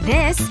class without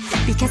this.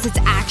 Because it's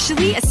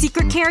actually a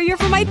secret carrier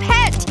for my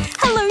pet.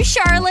 Hello,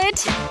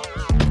 Charlotte.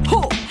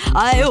 Oh,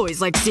 I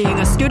always like seeing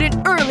a student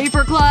early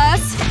for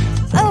class.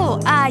 Oh,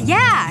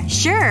 yeah.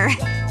 Sure.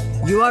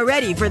 You are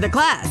ready for the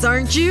class,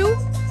 aren't you?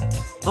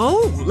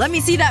 Oh, let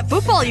me see that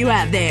football you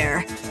have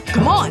there.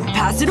 Come on,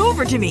 pass it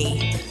over to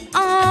me.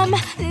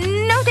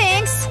 No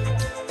thanks.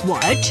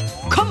 What?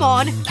 Come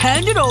on,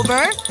 hand it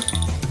over.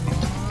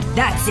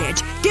 That's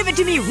it. Give it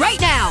to me right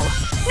now.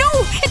 No!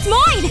 It's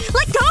mine!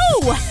 Let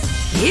go!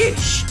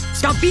 Yeesh.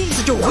 Stop being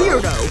such a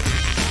weirdo.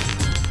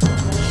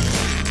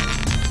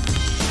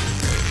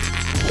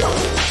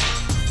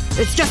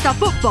 It's just a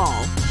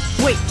football.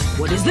 Wait,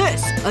 what is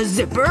this? A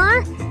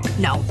zipper?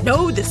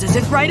 No, this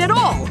isn't right at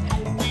all.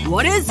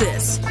 What is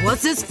this?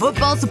 What's this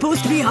football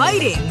supposed to be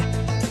hiding?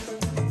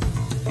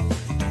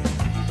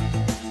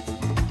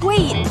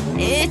 Wait,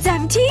 it's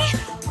empty?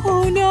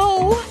 Oh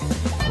no.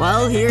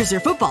 Well, here's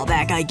your football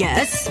back, I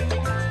guess.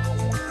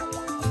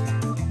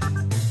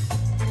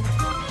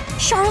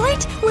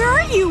 Charlotte? Where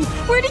are you?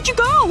 Where did you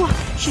go?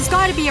 She's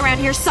gotta be around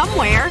here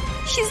somewhere.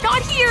 She's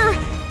not here.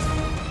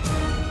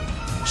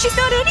 She's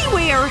not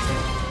anywhere.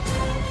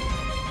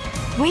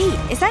 Wait,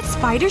 is that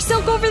spider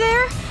silk over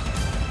there?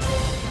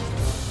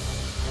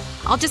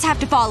 I'll just have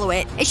to follow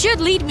it. It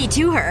should lead me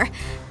to her.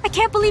 I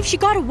can't believe she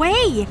got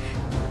away.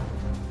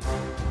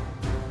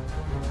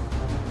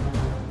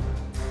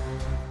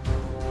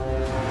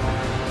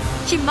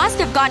 She must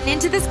have gotten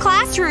into this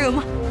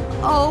classroom.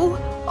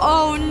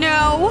 Oh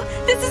no.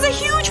 This is a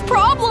huge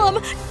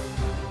problem.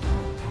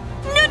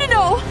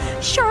 No.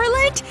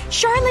 Charlotte,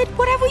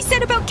 what have we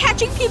said about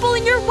catching people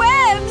in your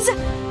webs?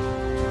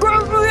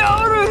 Get me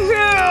out of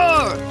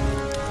here!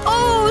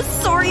 Oh,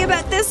 sorry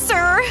about this,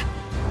 sir.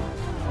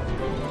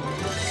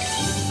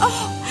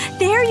 Oh,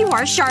 there you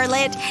are,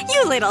 Charlotte.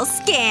 You little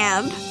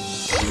scamp.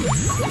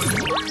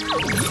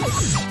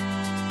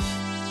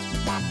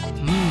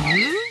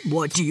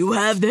 What do you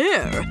have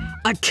there?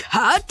 A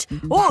cat?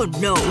 Oh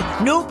no.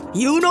 Nope.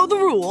 You know the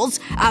rules.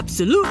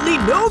 Absolutely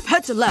no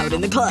pets allowed in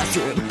the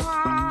classroom.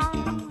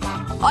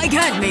 I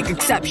can't make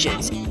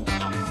exceptions.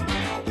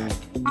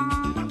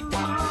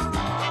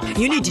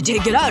 You need to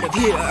take it out of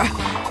here.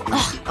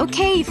 Ugh,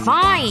 okay,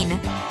 fine.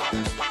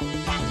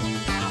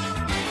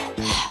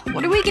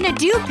 What are we gonna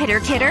do,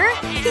 Pitter Kitter?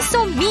 He's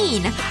so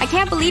mean. I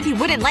can't believe he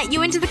wouldn't let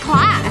you into the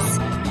class.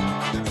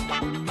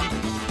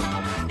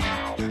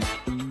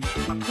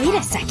 Wait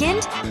a second.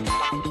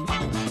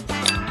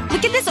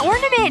 Look at this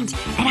ornament!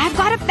 And I've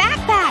got a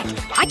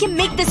backpack! I can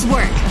make this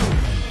work.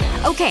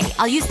 Okay,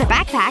 I'll use the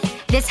backpack,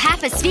 this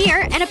half a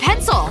sphere, and a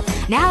pencil.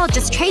 Now I'll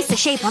just trace the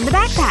shape on the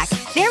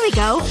backpack. There we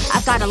go.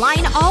 I've got a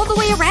line all the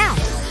way around.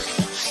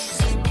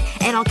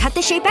 And I'll cut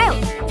the shape out.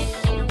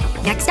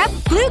 Next up,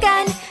 glue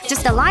gun.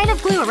 Just a line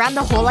of glue around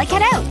the hole I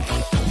cut out.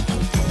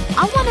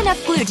 I'll want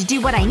enough glue to do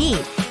what I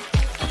need.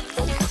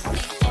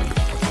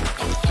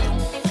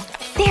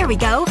 There we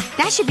go.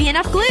 That should be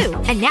enough glue.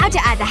 And now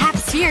to add the half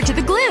sphere to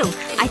the glue.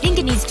 I think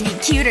it needs to be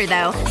cuter,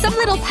 though. Some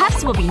little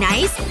puffs will be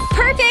nice.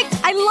 Perfect!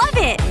 I love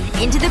it!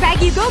 Into the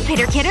bag you go,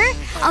 Pitter Kitter.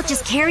 I'll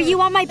just carry you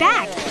on my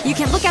back. You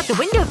can look out the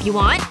window if you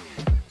want.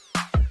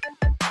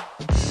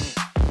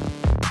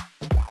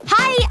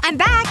 Hi! I'm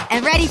back!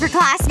 And ready for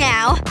class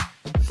now.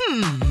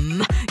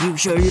 You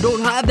sure you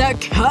don't have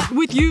that cat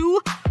with you?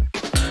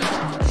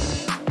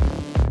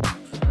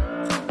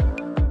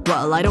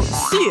 Well, I don't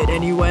see it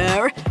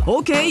anywhere.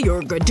 Okay,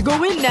 you're good to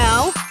go in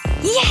now.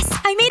 Yes!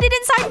 I made it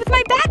inside with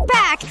my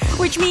backpack!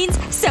 Which means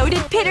so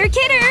did Pitter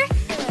Kitter!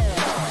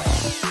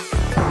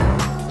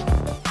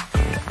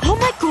 Oh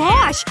my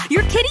gosh!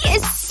 Your kitty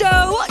is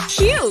so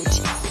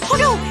cute! Oh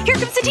no! Here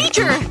comes the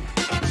teacher!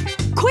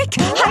 Quick!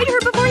 Hide her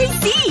before he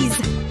sees!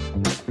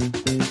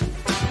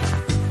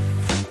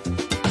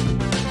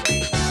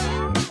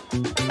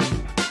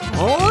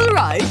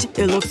 Alright,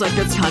 it looks like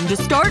it's time to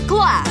start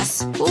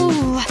class.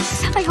 Ooh,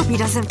 I hope he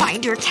doesn't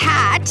find your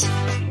cat.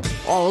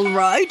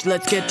 Alright,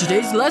 let's get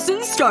today's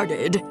lesson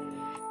started.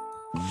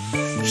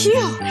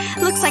 Phew.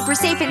 Looks like we're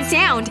safe and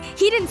sound.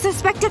 He didn't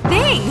suspect a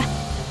thing.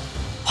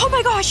 Oh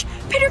my gosh!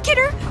 Pitter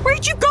Kitter!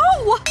 Where'd you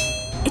go?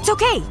 It's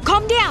okay.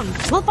 Calm down.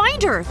 We'll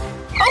find her.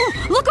 Oh!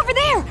 Look over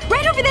there!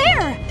 Right over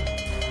there!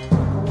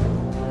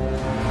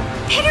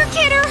 Pitter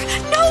Kitter!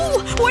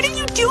 No! What are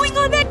you doing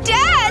on that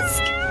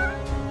desk?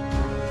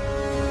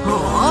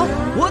 Huh?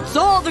 What's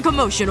all the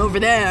commotion over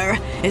there?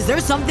 Is there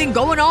something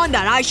going on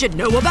that I should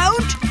know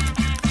about?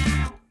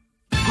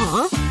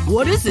 Huh?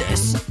 What is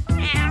this?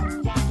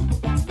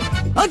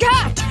 A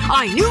cat!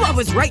 I knew I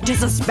was right to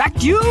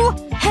suspect you!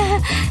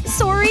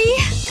 Sorry.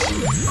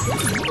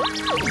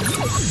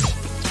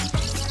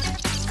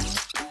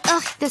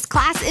 Ugh, this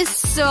class is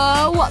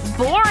so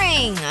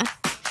boring.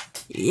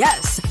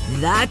 Yes,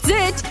 that's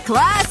it.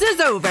 Class is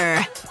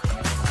over.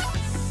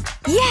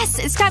 Yes!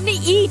 It's time to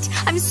eat!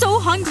 I'm so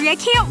hungry, I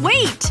can't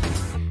wait!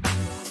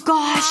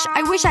 Gosh,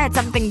 I wish I had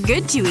something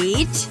good to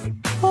eat.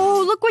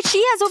 Oh, look what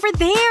she has over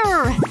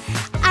there!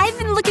 I've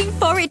been looking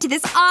forward to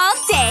this all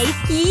day!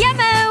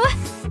 Yummo!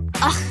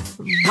 Ugh,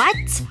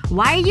 what?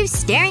 Why are you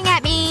staring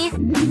at me?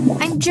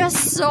 I'm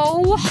just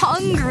so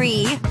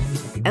hungry.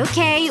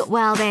 Okay,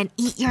 well then,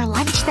 eat your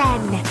lunch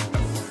then.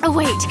 Oh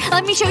wait,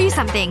 let me show you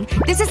something.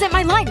 This isn't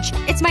my lunch.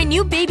 It's my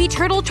new baby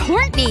turtle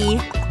Tortney.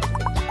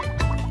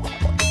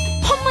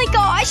 Oh my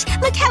gosh!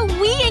 Look how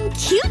wee and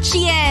cute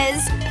she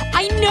is!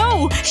 I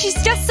know!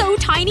 She's just so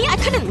tiny, I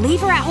couldn't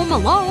leave her at home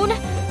alone.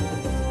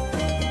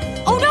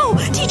 Oh no!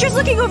 Teacher's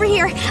looking over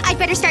here! I'd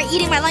better start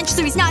eating my lunch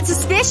so he's not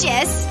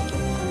suspicious.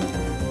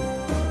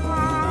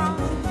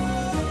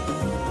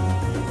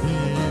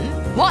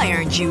 Why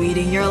aren't you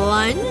eating your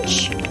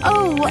lunch?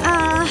 Oh,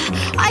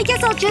 I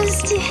guess I'll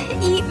just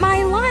eat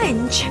my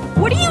lunch.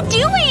 What are you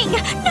doing?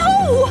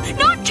 No!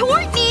 Not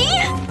Tortney!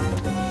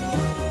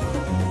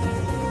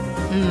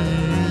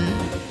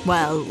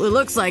 Well, it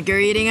looks like you're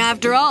eating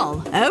after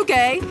all.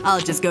 Okay,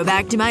 I'll just go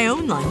back to my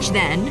own lunch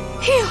then.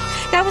 Phew,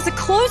 that was a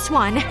close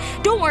one.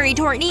 Don't worry,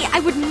 Tortney. I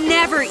would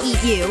never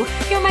eat you.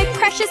 You're my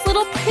precious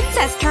little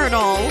princess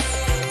turtle.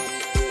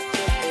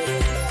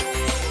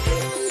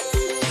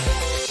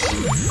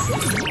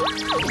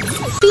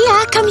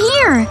 Thea, come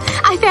here.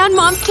 I found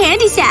Mom's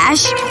candy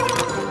stash.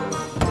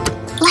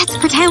 Let's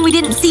pretend we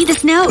didn't see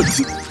this note.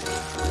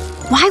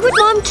 Why would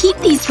Mom keep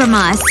these from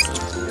us?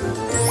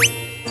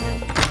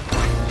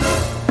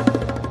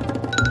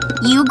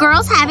 You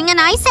girls having a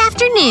nice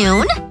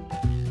afternoon?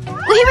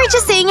 We were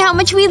just saying how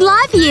much we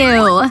love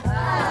you.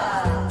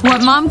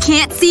 What Mom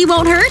can't see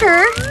won't hurt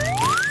her.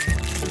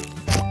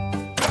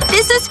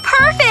 This is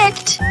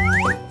perfect!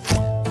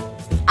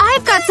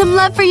 I've got some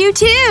love for you,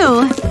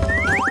 too.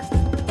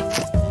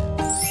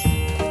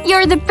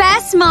 You're the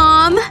best,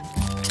 Mom.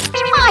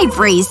 I've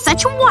raised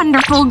such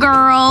wonderful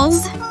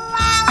girls.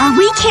 Are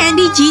we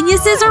candy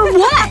geniuses or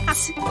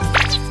what?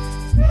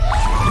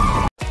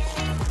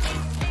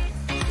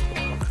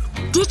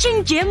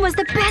 Ditching gym was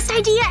the best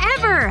idea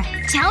ever!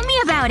 Tell me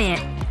about it.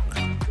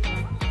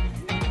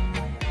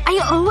 I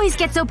always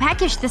get so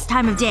peckish this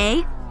time of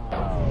day.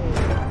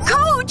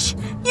 Coach!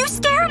 You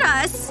scared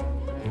us!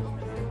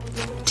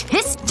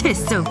 Tisk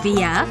tisk,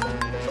 Sophia.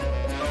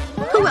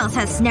 Who else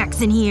has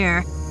snacks in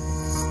here?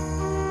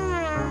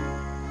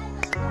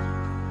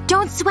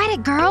 Don't sweat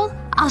it, girl.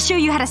 I'll show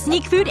you how to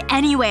sneak food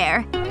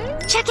anywhere.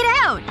 Check it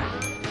out!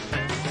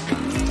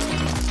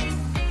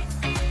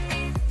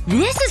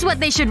 This is what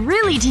they should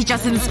really teach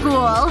us in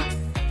school.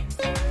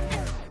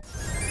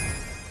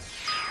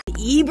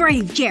 Be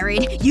brave,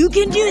 Jared. You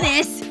can do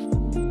this.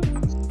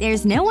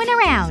 There's no one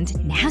around.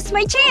 Now's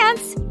my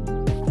chance.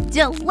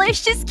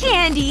 Delicious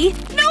candy.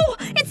 No!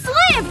 It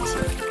slipped!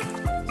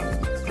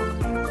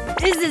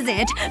 This is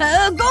it.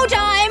 Go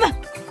time!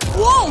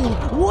 Whoa!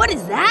 What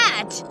is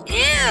that?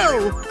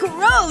 Ew!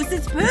 Gross!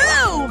 It's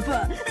poop!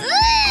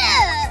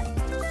 Ugh!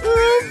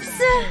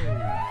 Oops.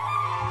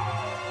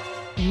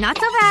 Not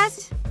so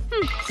fast.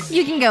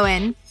 You can go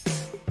in.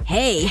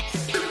 Hey.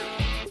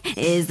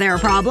 Is there a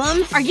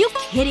problem? Are you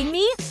kidding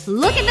me?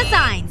 Look at the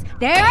signs.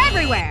 They're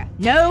everywhere.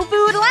 No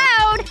food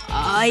allowed.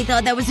 I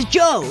thought that was a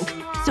joke.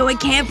 So I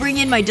can't bring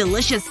in my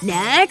delicious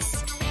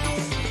snacks?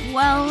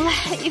 Well,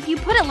 if you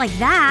put it like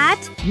that…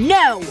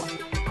 No!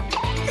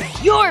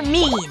 You're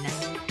mean!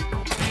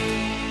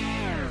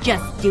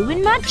 Just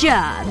doing my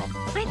job.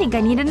 I think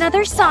I need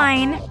another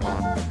sign.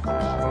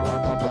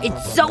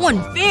 It's so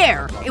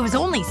unfair! It was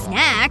only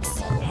snacks.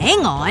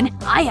 Hang on.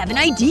 I have an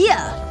idea.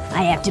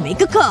 I have to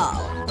make a call.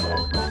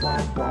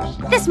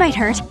 This might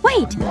hurt.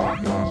 Wait.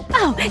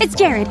 Oh, it's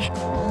Jared.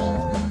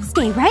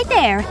 Stay right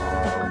there.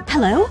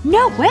 Hello?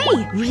 No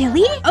way.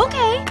 Really?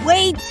 Okay.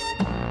 Wait.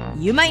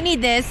 You might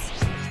need this.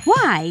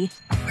 Why?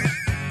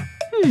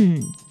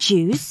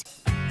 Juice.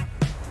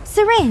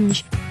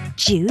 Syringe.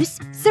 Juice.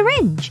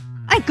 Syringe.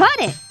 I got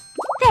it.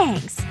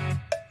 Thanks.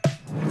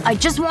 I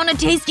just want a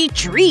tasty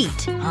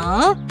treat.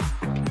 Huh?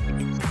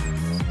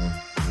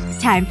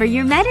 Time for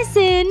your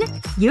medicine.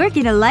 You're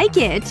gonna like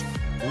it.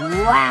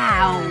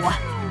 Wow.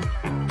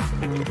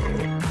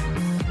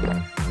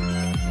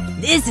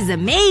 This is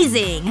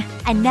amazing.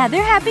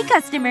 Another happy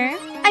customer.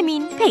 I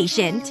mean,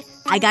 patient.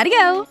 I gotta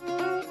go.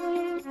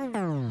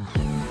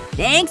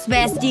 Thanks,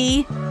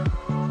 bestie.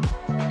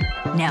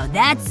 Now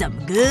that's some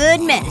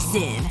good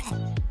medicine.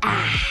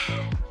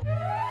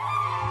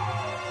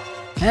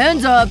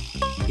 Hands up.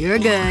 You're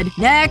good.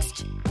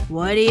 Next.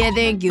 What do you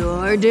think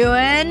you're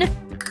doing?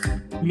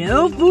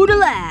 No food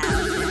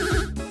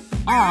allowed.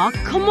 Aw,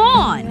 come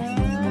on.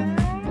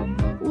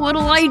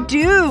 What'll I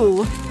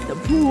do? The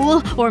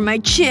pool or my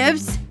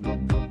chips?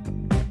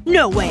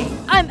 No way.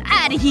 I'm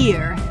outta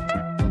here.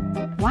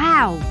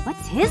 Wow.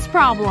 What's his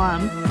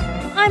problem?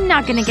 I'm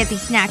not gonna get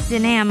these snacks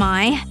in, am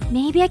I?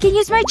 Maybe I can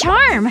use my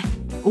charm.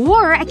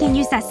 Or I can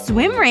use that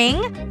swim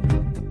ring.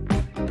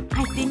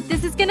 I think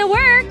this is gonna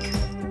work.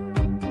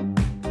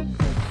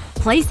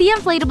 Place the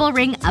inflatable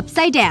ring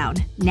upside down.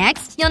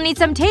 Next, you'll need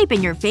some tape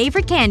and your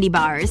favorite candy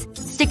bars.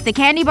 Stick the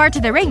candy bar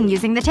to the ring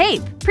using the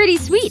tape. Pretty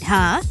sweet,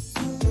 huh?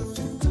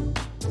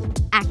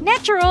 Act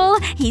natural.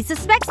 He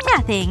suspects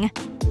nothing.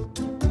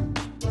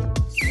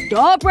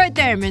 Stop right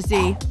there,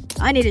 Missy.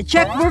 I need to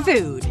check for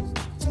food.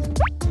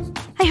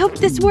 I hope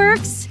this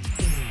works.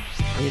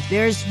 If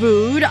there's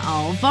food,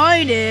 I'll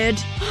find it.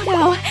 Oh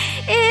no.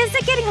 Is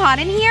it getting hot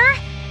in here?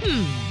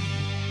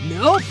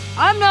 Nope.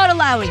 I'm not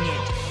allowing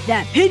it.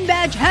 That pin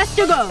badge has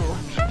to go.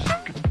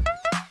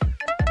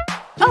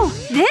 Oh,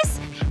 this?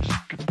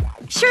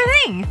 Sure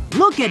thing.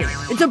 Look at it.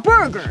 It's a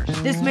burger.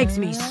 This makes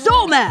me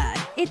so mad.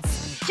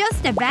 It's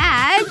just a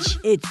badge.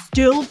 It's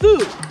still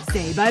food.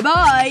 Say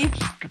bye-bye.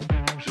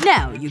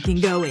 Now you can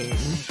go in.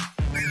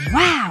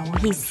 Wow,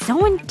 he's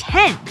so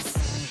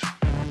intense.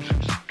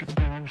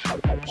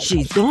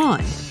 She's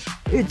gone.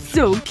 It's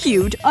so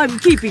cute. I'm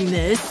keeping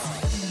this.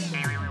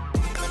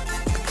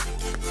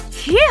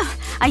 Phew!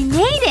 I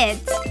made it!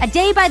 A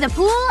day by the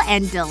pool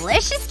and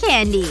delicious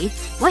candy.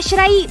 What should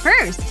I eat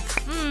first?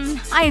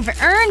 I've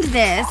earned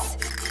this.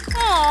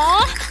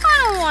 Aw,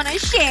 I don't want to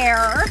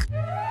share.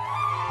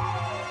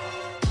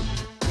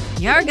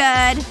 You're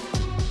good.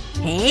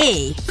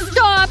 Hey.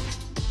 Stop!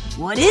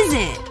 What is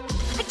it?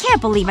 I can't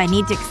believe I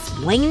need to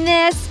explain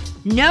this.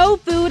 No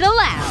food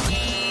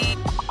allowed.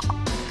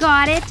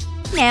 Got it.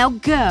 Now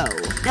go.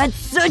 That's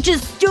such a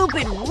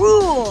stupid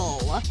rule!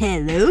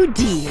 Hello,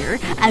 dear.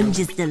 I'm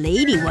just a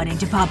lady wanting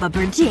to pop up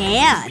her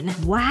tan.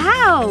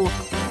 Wow.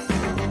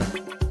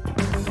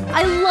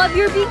 I love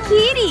your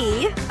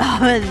bikini.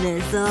 Oh,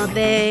 this little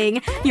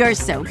thing. You're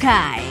so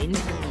kind.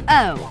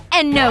 Oh,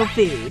 and no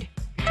food.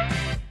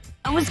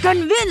 I was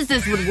convinced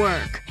this would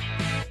work.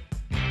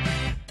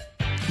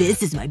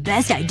 This is my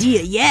best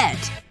idea yet.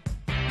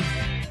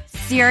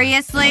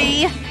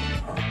 Seriously?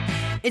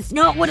 It's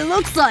not what it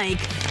looks like.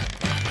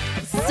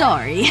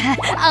 Sorry.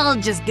 I'll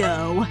just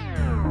go.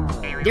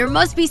 There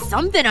must be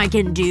something I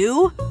can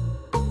do.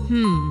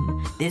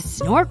 This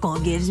snorkel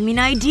gives me an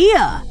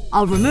idea.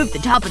 I'll remove the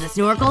top of the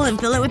snorkel and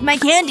fill it with my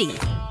candy.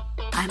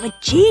 I'm a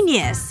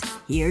genius.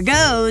 Here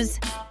goes.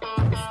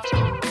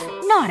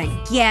 Not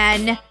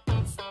again.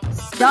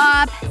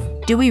 Stop.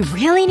 Do we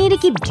really need to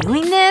keep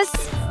doing this?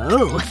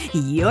 Oh,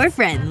 you're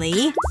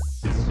friendly.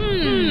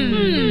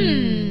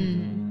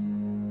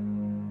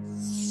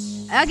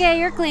 Okay,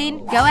 you're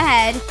clean. Go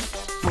ahead.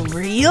 For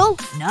real?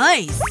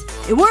 Nice.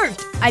 It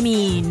worked. I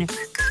mean…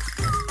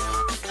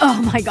 Oh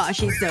my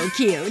gosh, he's so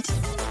cute.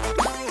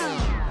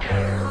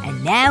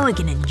 And now I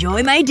can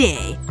enjoy my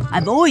day.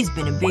 I've always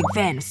been a big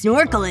fan of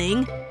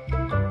snorkeling.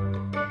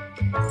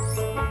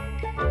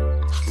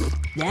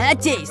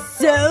 That tastes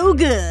so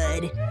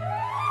good.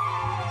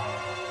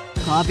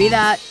 Copy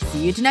that.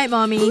 See you tonight,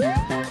 Mommy.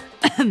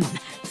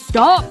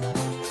 Stop!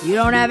 You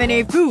don't have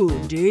any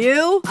food, do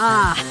you?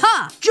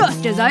 Aha!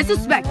 Just as I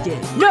suspected.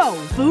 No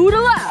food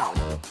allowed.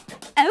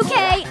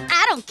 Okay,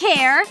 I don't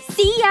care.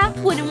 See ya.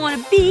 Wouldn't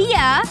want to be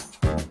ya.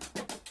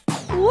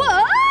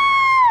 Whoa!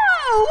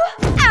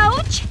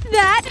 Ouch!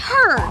 That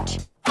hurt.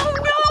 Oh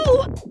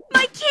no!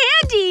 My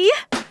candy!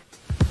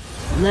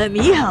 Let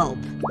me help.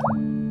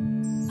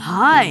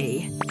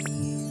 Hi.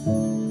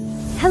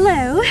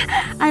 Hello.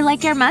 I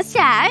like your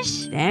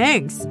mustache.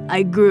 Thanks.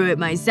 I grew it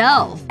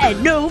myself.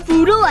 And no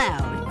food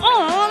allowed.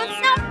 Oh,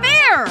 that's not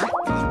fair!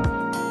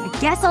 I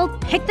guess I'll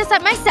pick this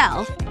up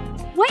myself.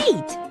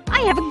 Wait! I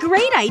have a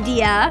great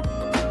idea!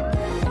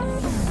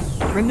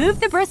 Remove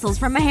the bristles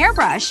from a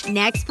hairbrush.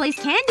 Next, place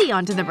candy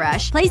onto the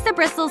brush. Place the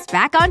bristles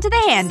back onto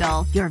the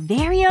handle. Your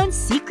very own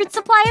secret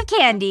supply of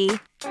candy.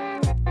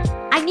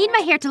 I need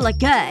my hair to look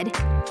good.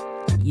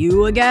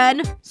 You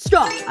again?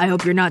 Stop. I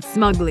hope you're not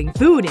smuggling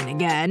food in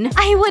again.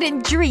 I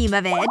wouldn't dream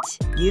of it.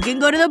 You can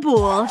go to the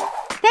pool.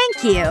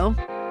 Thank you.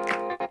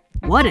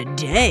 What a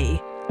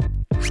day.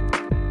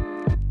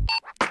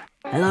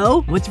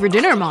 Hello? What's for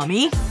dinner,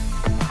 Mommy?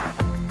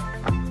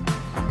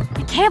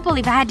 I can't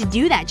believe I had to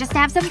do that just to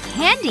have some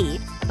candy.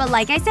 But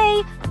like I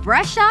say,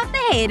 brush off the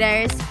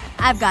haters.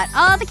 I've got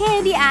all the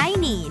candy I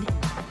need.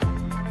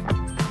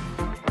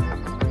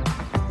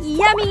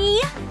 Yummy!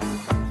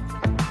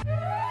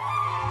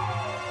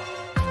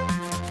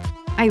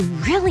 I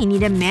really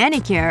need a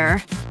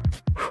manicure.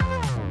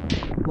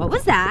 What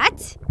was that?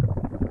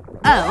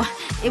 Oh,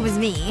 it was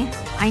me.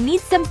 I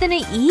need something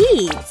to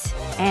eat.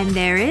 And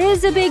there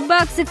is a big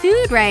box of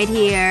food right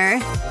here.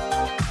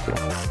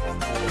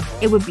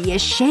 It would be a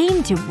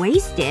shame to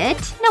waste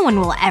it. No one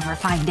will ever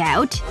find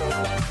out.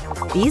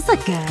 These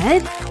look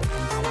good.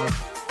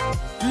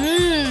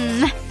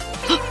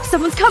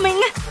 Someone's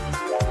coming!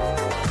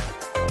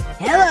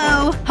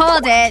 Hello!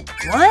 Hold it!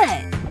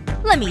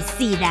 What? Let me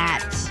see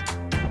that.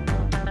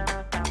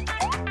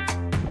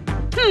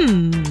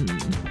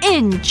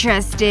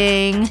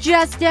 Interesting.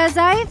 Just as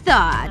I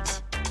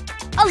thought.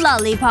 A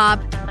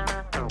lollipop.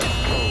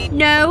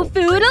 No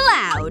food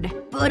allowed.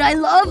 But I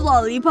love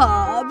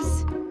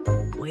lollipops.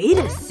 Wait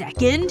a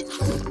second.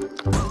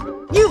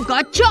 You've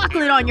got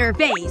chocolate on your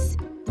face.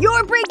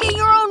 You're breaking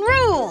your own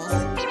rules.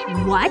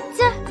 What?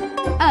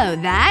 Oh,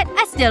 that?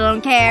 I still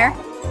don't care.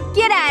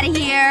 Get out of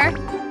here!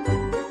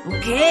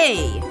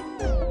 Okay.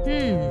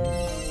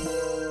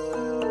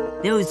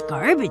 Those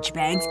garbage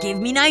bags gave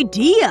me an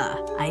idea.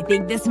 I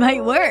think this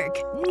might work.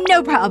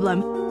 No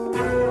problem.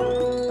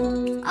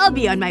 I'll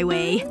be on my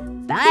way.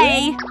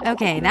 Bye.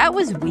 Okay, that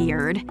was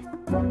weird.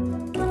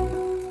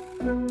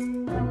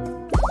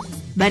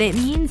 But it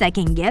means I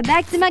can get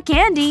back to my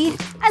candy.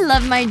 I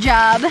love my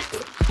job.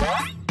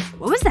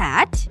 What was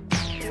that?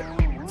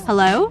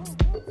 Hello?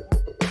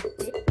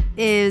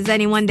 Is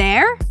anyone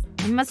there?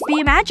 I must be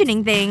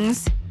imagining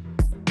things.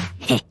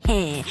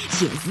 Heh,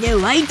 she has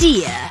no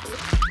idea.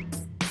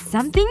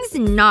 Something's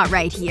not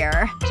right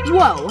here.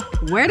 Whoa.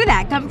 Where did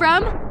that come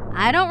from?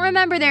 I don't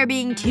remember there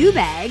being 2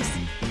 bags.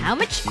 How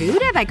much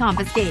food have I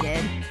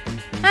confiscated?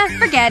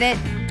 Forget it.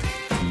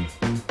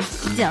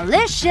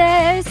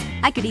 Delicious!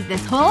 I could eat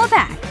this whole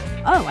pack.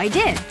 Oh, I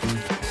did.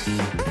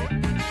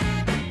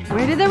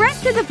 Where did the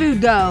rest of the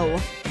food go?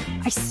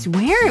 I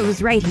swear it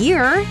was right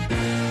here.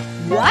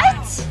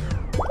 What?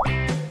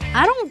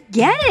 I don't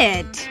get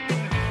it.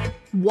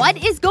 What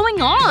is going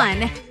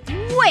on?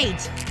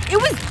 Wait! It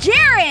was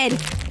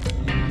Jared!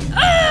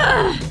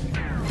 Ugh!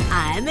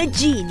 I'm a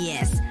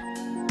genius.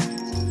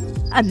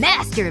 A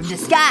master of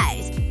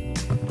disguise.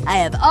 I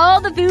have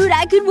all the food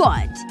I could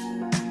want.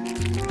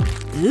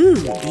 Ooh,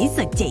 these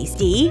look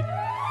tasty.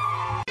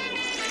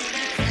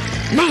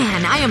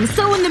 Man, I am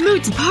so in the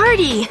mood to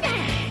party!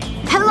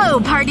 Hello,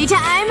 party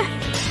time!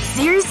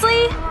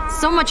 Seriously?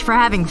 So much for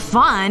having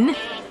fun.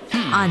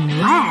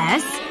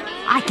 Unless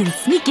I can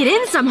sneak it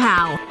in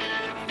somehow.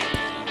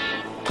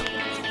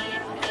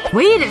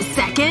 Wait a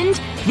second!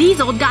 These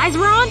old guys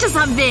were onto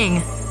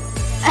something!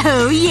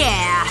 Oh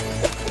yeah!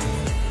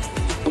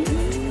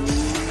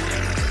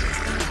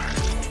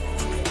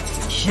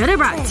 Should've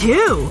brought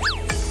 2.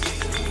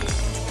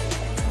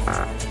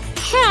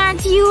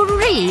 Can't you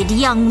read,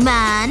 young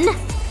man?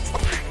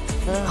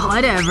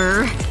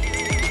 Whatever.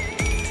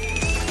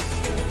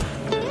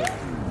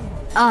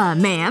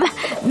 Ma'am.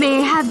 May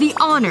I have the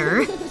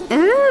honor?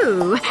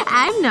 Oh,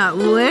 I'm not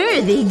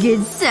worthy,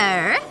 good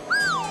sir.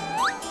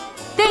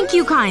 Thank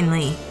you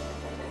kindly.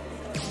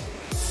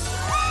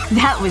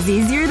 That was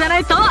easier than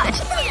I thought.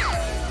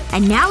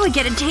 And now I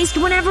get a taste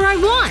whenever I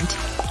want.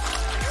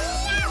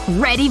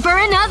 Ready for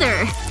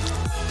another.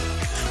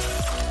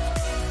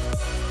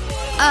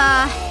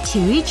 To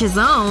each his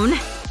own.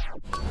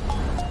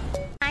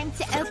 Time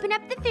to open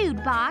up the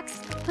food box,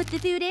 put the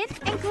food in,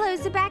 and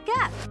close it back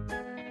up.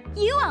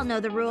 You all know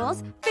the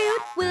rules. Food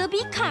will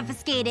be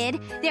confiscated.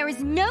 There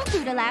is no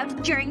food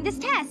allowed during this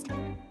test.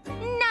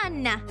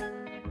 None.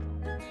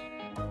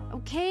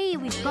 Okay,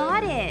 we've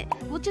got it.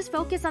 We'll just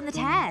focus on the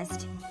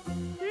test.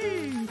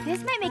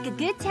 This might make a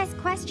good test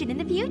question in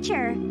the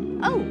future.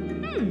 Oh,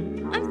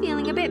 I'm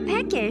feeling a bit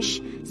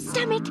peckish.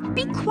 Stomach,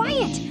 be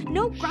quiet!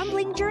 No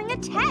grumbling during a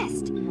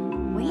test!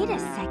 Wait a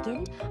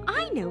second.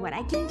 I know what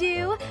I can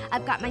do.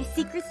 I've got my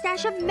secret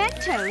stash of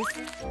Mentos.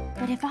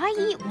 But if I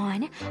eat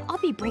one, I'll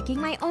be breaking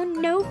my own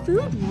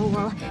no-food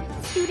rule.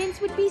 Students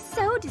would be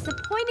so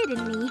disappointed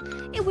in me.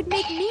 It would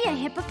make me a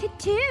hypocrite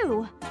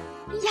too.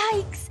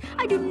 Yikes!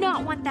 I do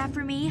not want that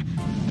for me.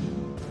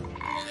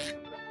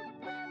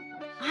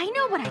 I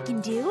know what I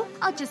can do.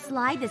 I'll just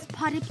slide this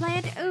potted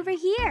plant over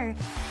here.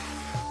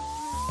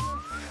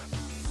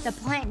 The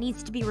plant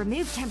needs to be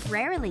removed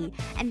temporarily,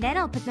 and then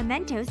I'll put the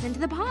Mentos into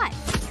the pot.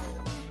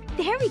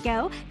 There we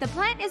go. The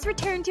plant is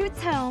returned to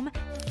its home.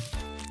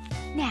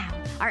 Now,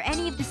 are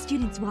any of the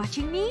students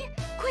watching me?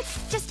 Quick,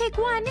 just take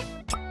one.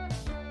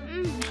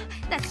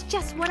 That's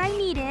just what I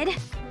needed.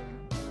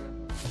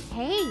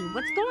 Hey,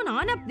 what's going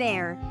on up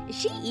there? Is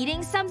she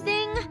eating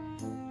something?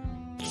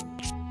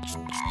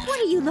 What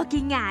are you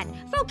looking at?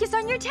 Focus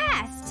on your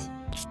test.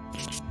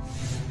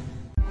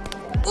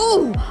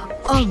 Ooh!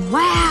 Oh,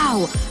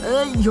 wow!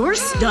 You're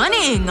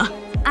stunning!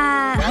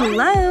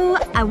 Hello?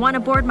 I want to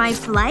board my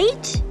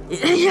flight?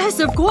 Yes,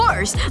 of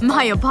course!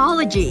 My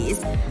apologies.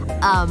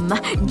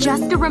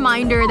 Just a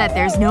reminder that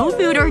there's no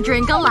food or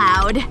drink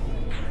allowed.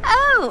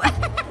 Oh!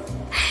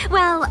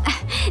 Well,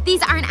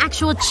 these aren't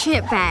actual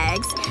chip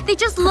bags. They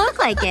just look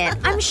like it.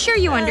 I'm sure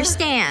you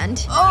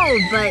understand. Oh,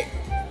 but…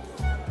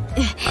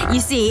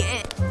 You see,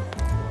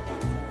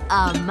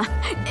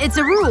 it's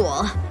a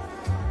rule.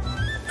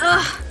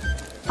 Ugh.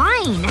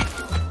 Fine.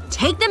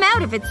 Take them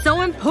out if it's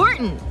so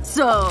important.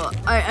 So,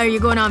 are you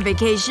going on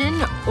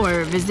vacation?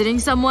 Or visiting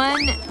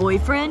someone?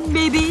 Boyfriend,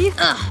 maybe?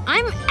 Ugh,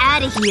 I'm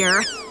outta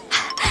here.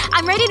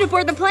 I'm ready to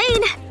board the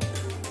plane.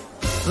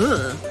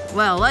 Ugh.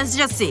 Well, let's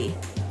just see.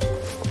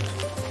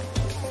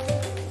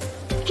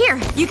 Here,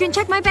 you can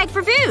check my bag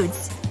for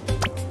foods.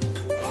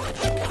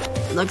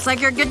 Looks like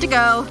you're good to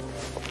go.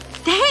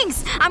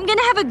 Thanks! I'm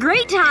gonna have a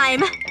great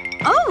time!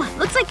 Oh,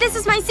 looks like this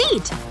is my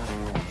seat.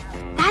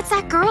 That's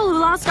that girl who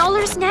lost all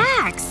her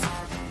snacks.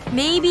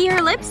 Maybe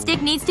her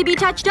lipstick needs to be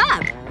touched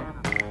up.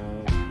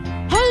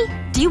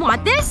 Hey, do you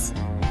want this?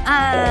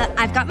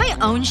 I've got my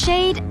own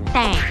shade.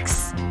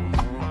 Thanks.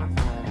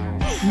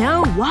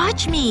 No,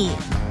 watch me.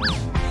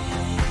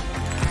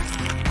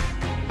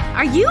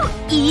 Are you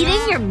eating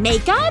your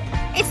makeup?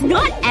 It's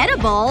not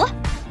edible.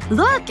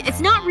 Look, it's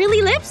not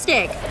really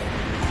lipstick.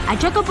 I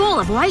took a bowl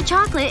of white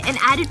chocolate and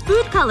added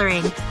food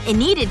coloring. It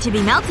needed to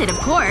be melted, of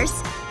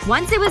course.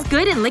 Once it was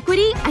good and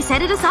liquidy, I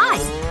set it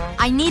aside.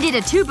 I needed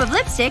a tube of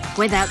lipstick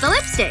without the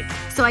lipstick,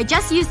 so I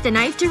just used a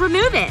knife to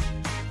remove it.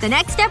 The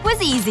next step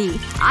was easy.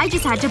 I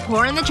just had to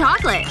pour in the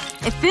chocolate.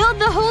 It filled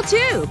the whole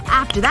tube.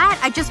 After that,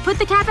 I just put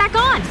the cap back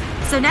on.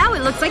 So now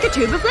it looks like a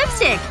tube of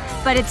lipstick.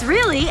 But it's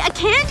really a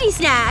candy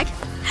snack.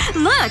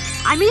 Look!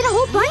 I made a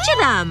whole bunch of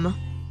them!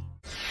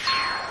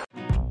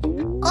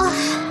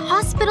 Ugh,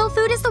 hospital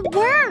food is the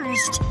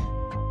worst.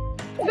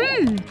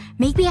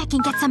 Maybe I can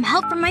get some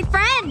help from my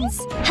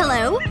friends.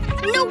 Hello?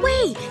 No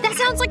way! That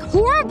sounds like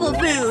horrible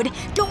food!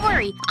 Don't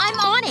worry, I'm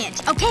on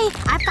it. Okay,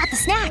 I've got the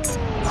snacks.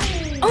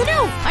 Oh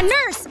no! A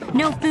nurse!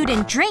 No food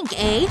and drink,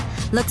 eh?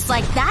 Looks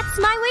like that's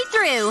my way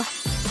through.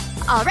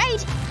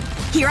 Alright.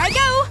 Here I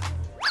go!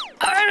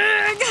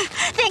 Arrgh!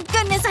 Thank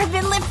goodness I've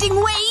been lifting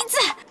weights!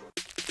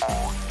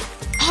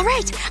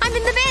 Alright, I'm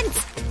in the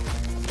vents!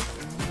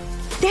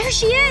 There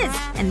she is!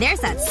 And there's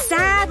that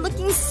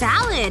sad-looking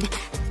salad.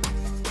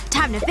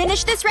 Time to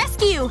finish this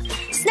rescue!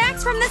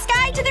 Snacks from the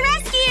sky to the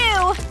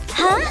rescue!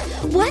 Huh?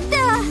 What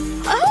the…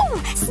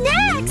 Oh!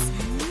 Snacks!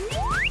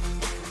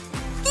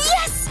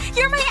 Yes!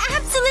 You're my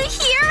absolute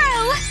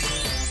hero!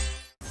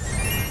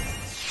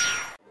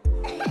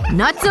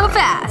 Not so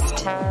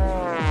fast.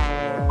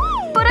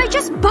 But I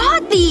just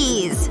bought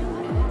these!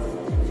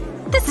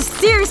 This is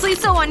seriously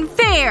so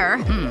unfair!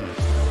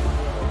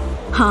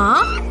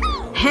 Huh?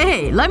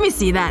 Hey, let me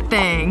see that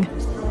thing.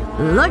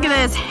 Look at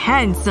this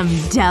handsome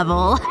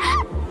devil.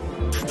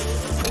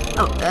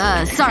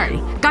 Oh, sorry.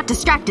 Got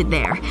distracted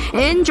there.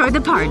 Enjoy the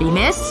party,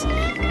 miss.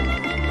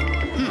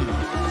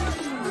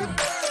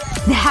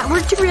 That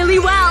worked really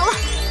well.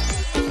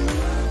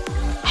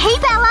 Hey,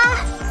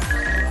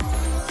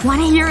 Bella!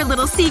 Wanna hear a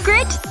little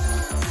secret?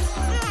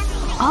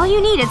 All you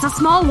need is a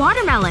small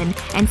watermelon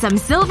and some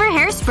silver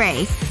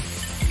hairspray.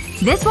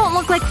 This won't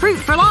look like fruit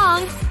for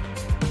long.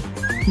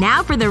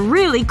 Now for the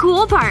really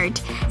cool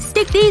part.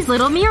 Stick these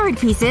little mirrored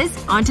pieces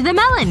onto the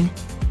melon.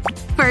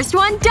 First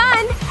one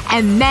done!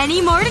 And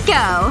many more to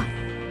go.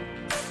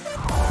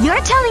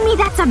 You're telling me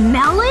that's a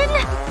melon?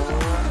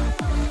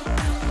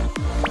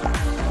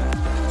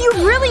 You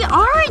really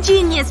are a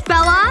genius,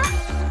 Bella!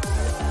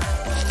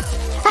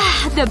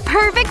 Ah, the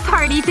perfect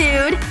party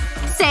food.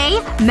 Say,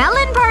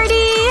 melon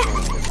party!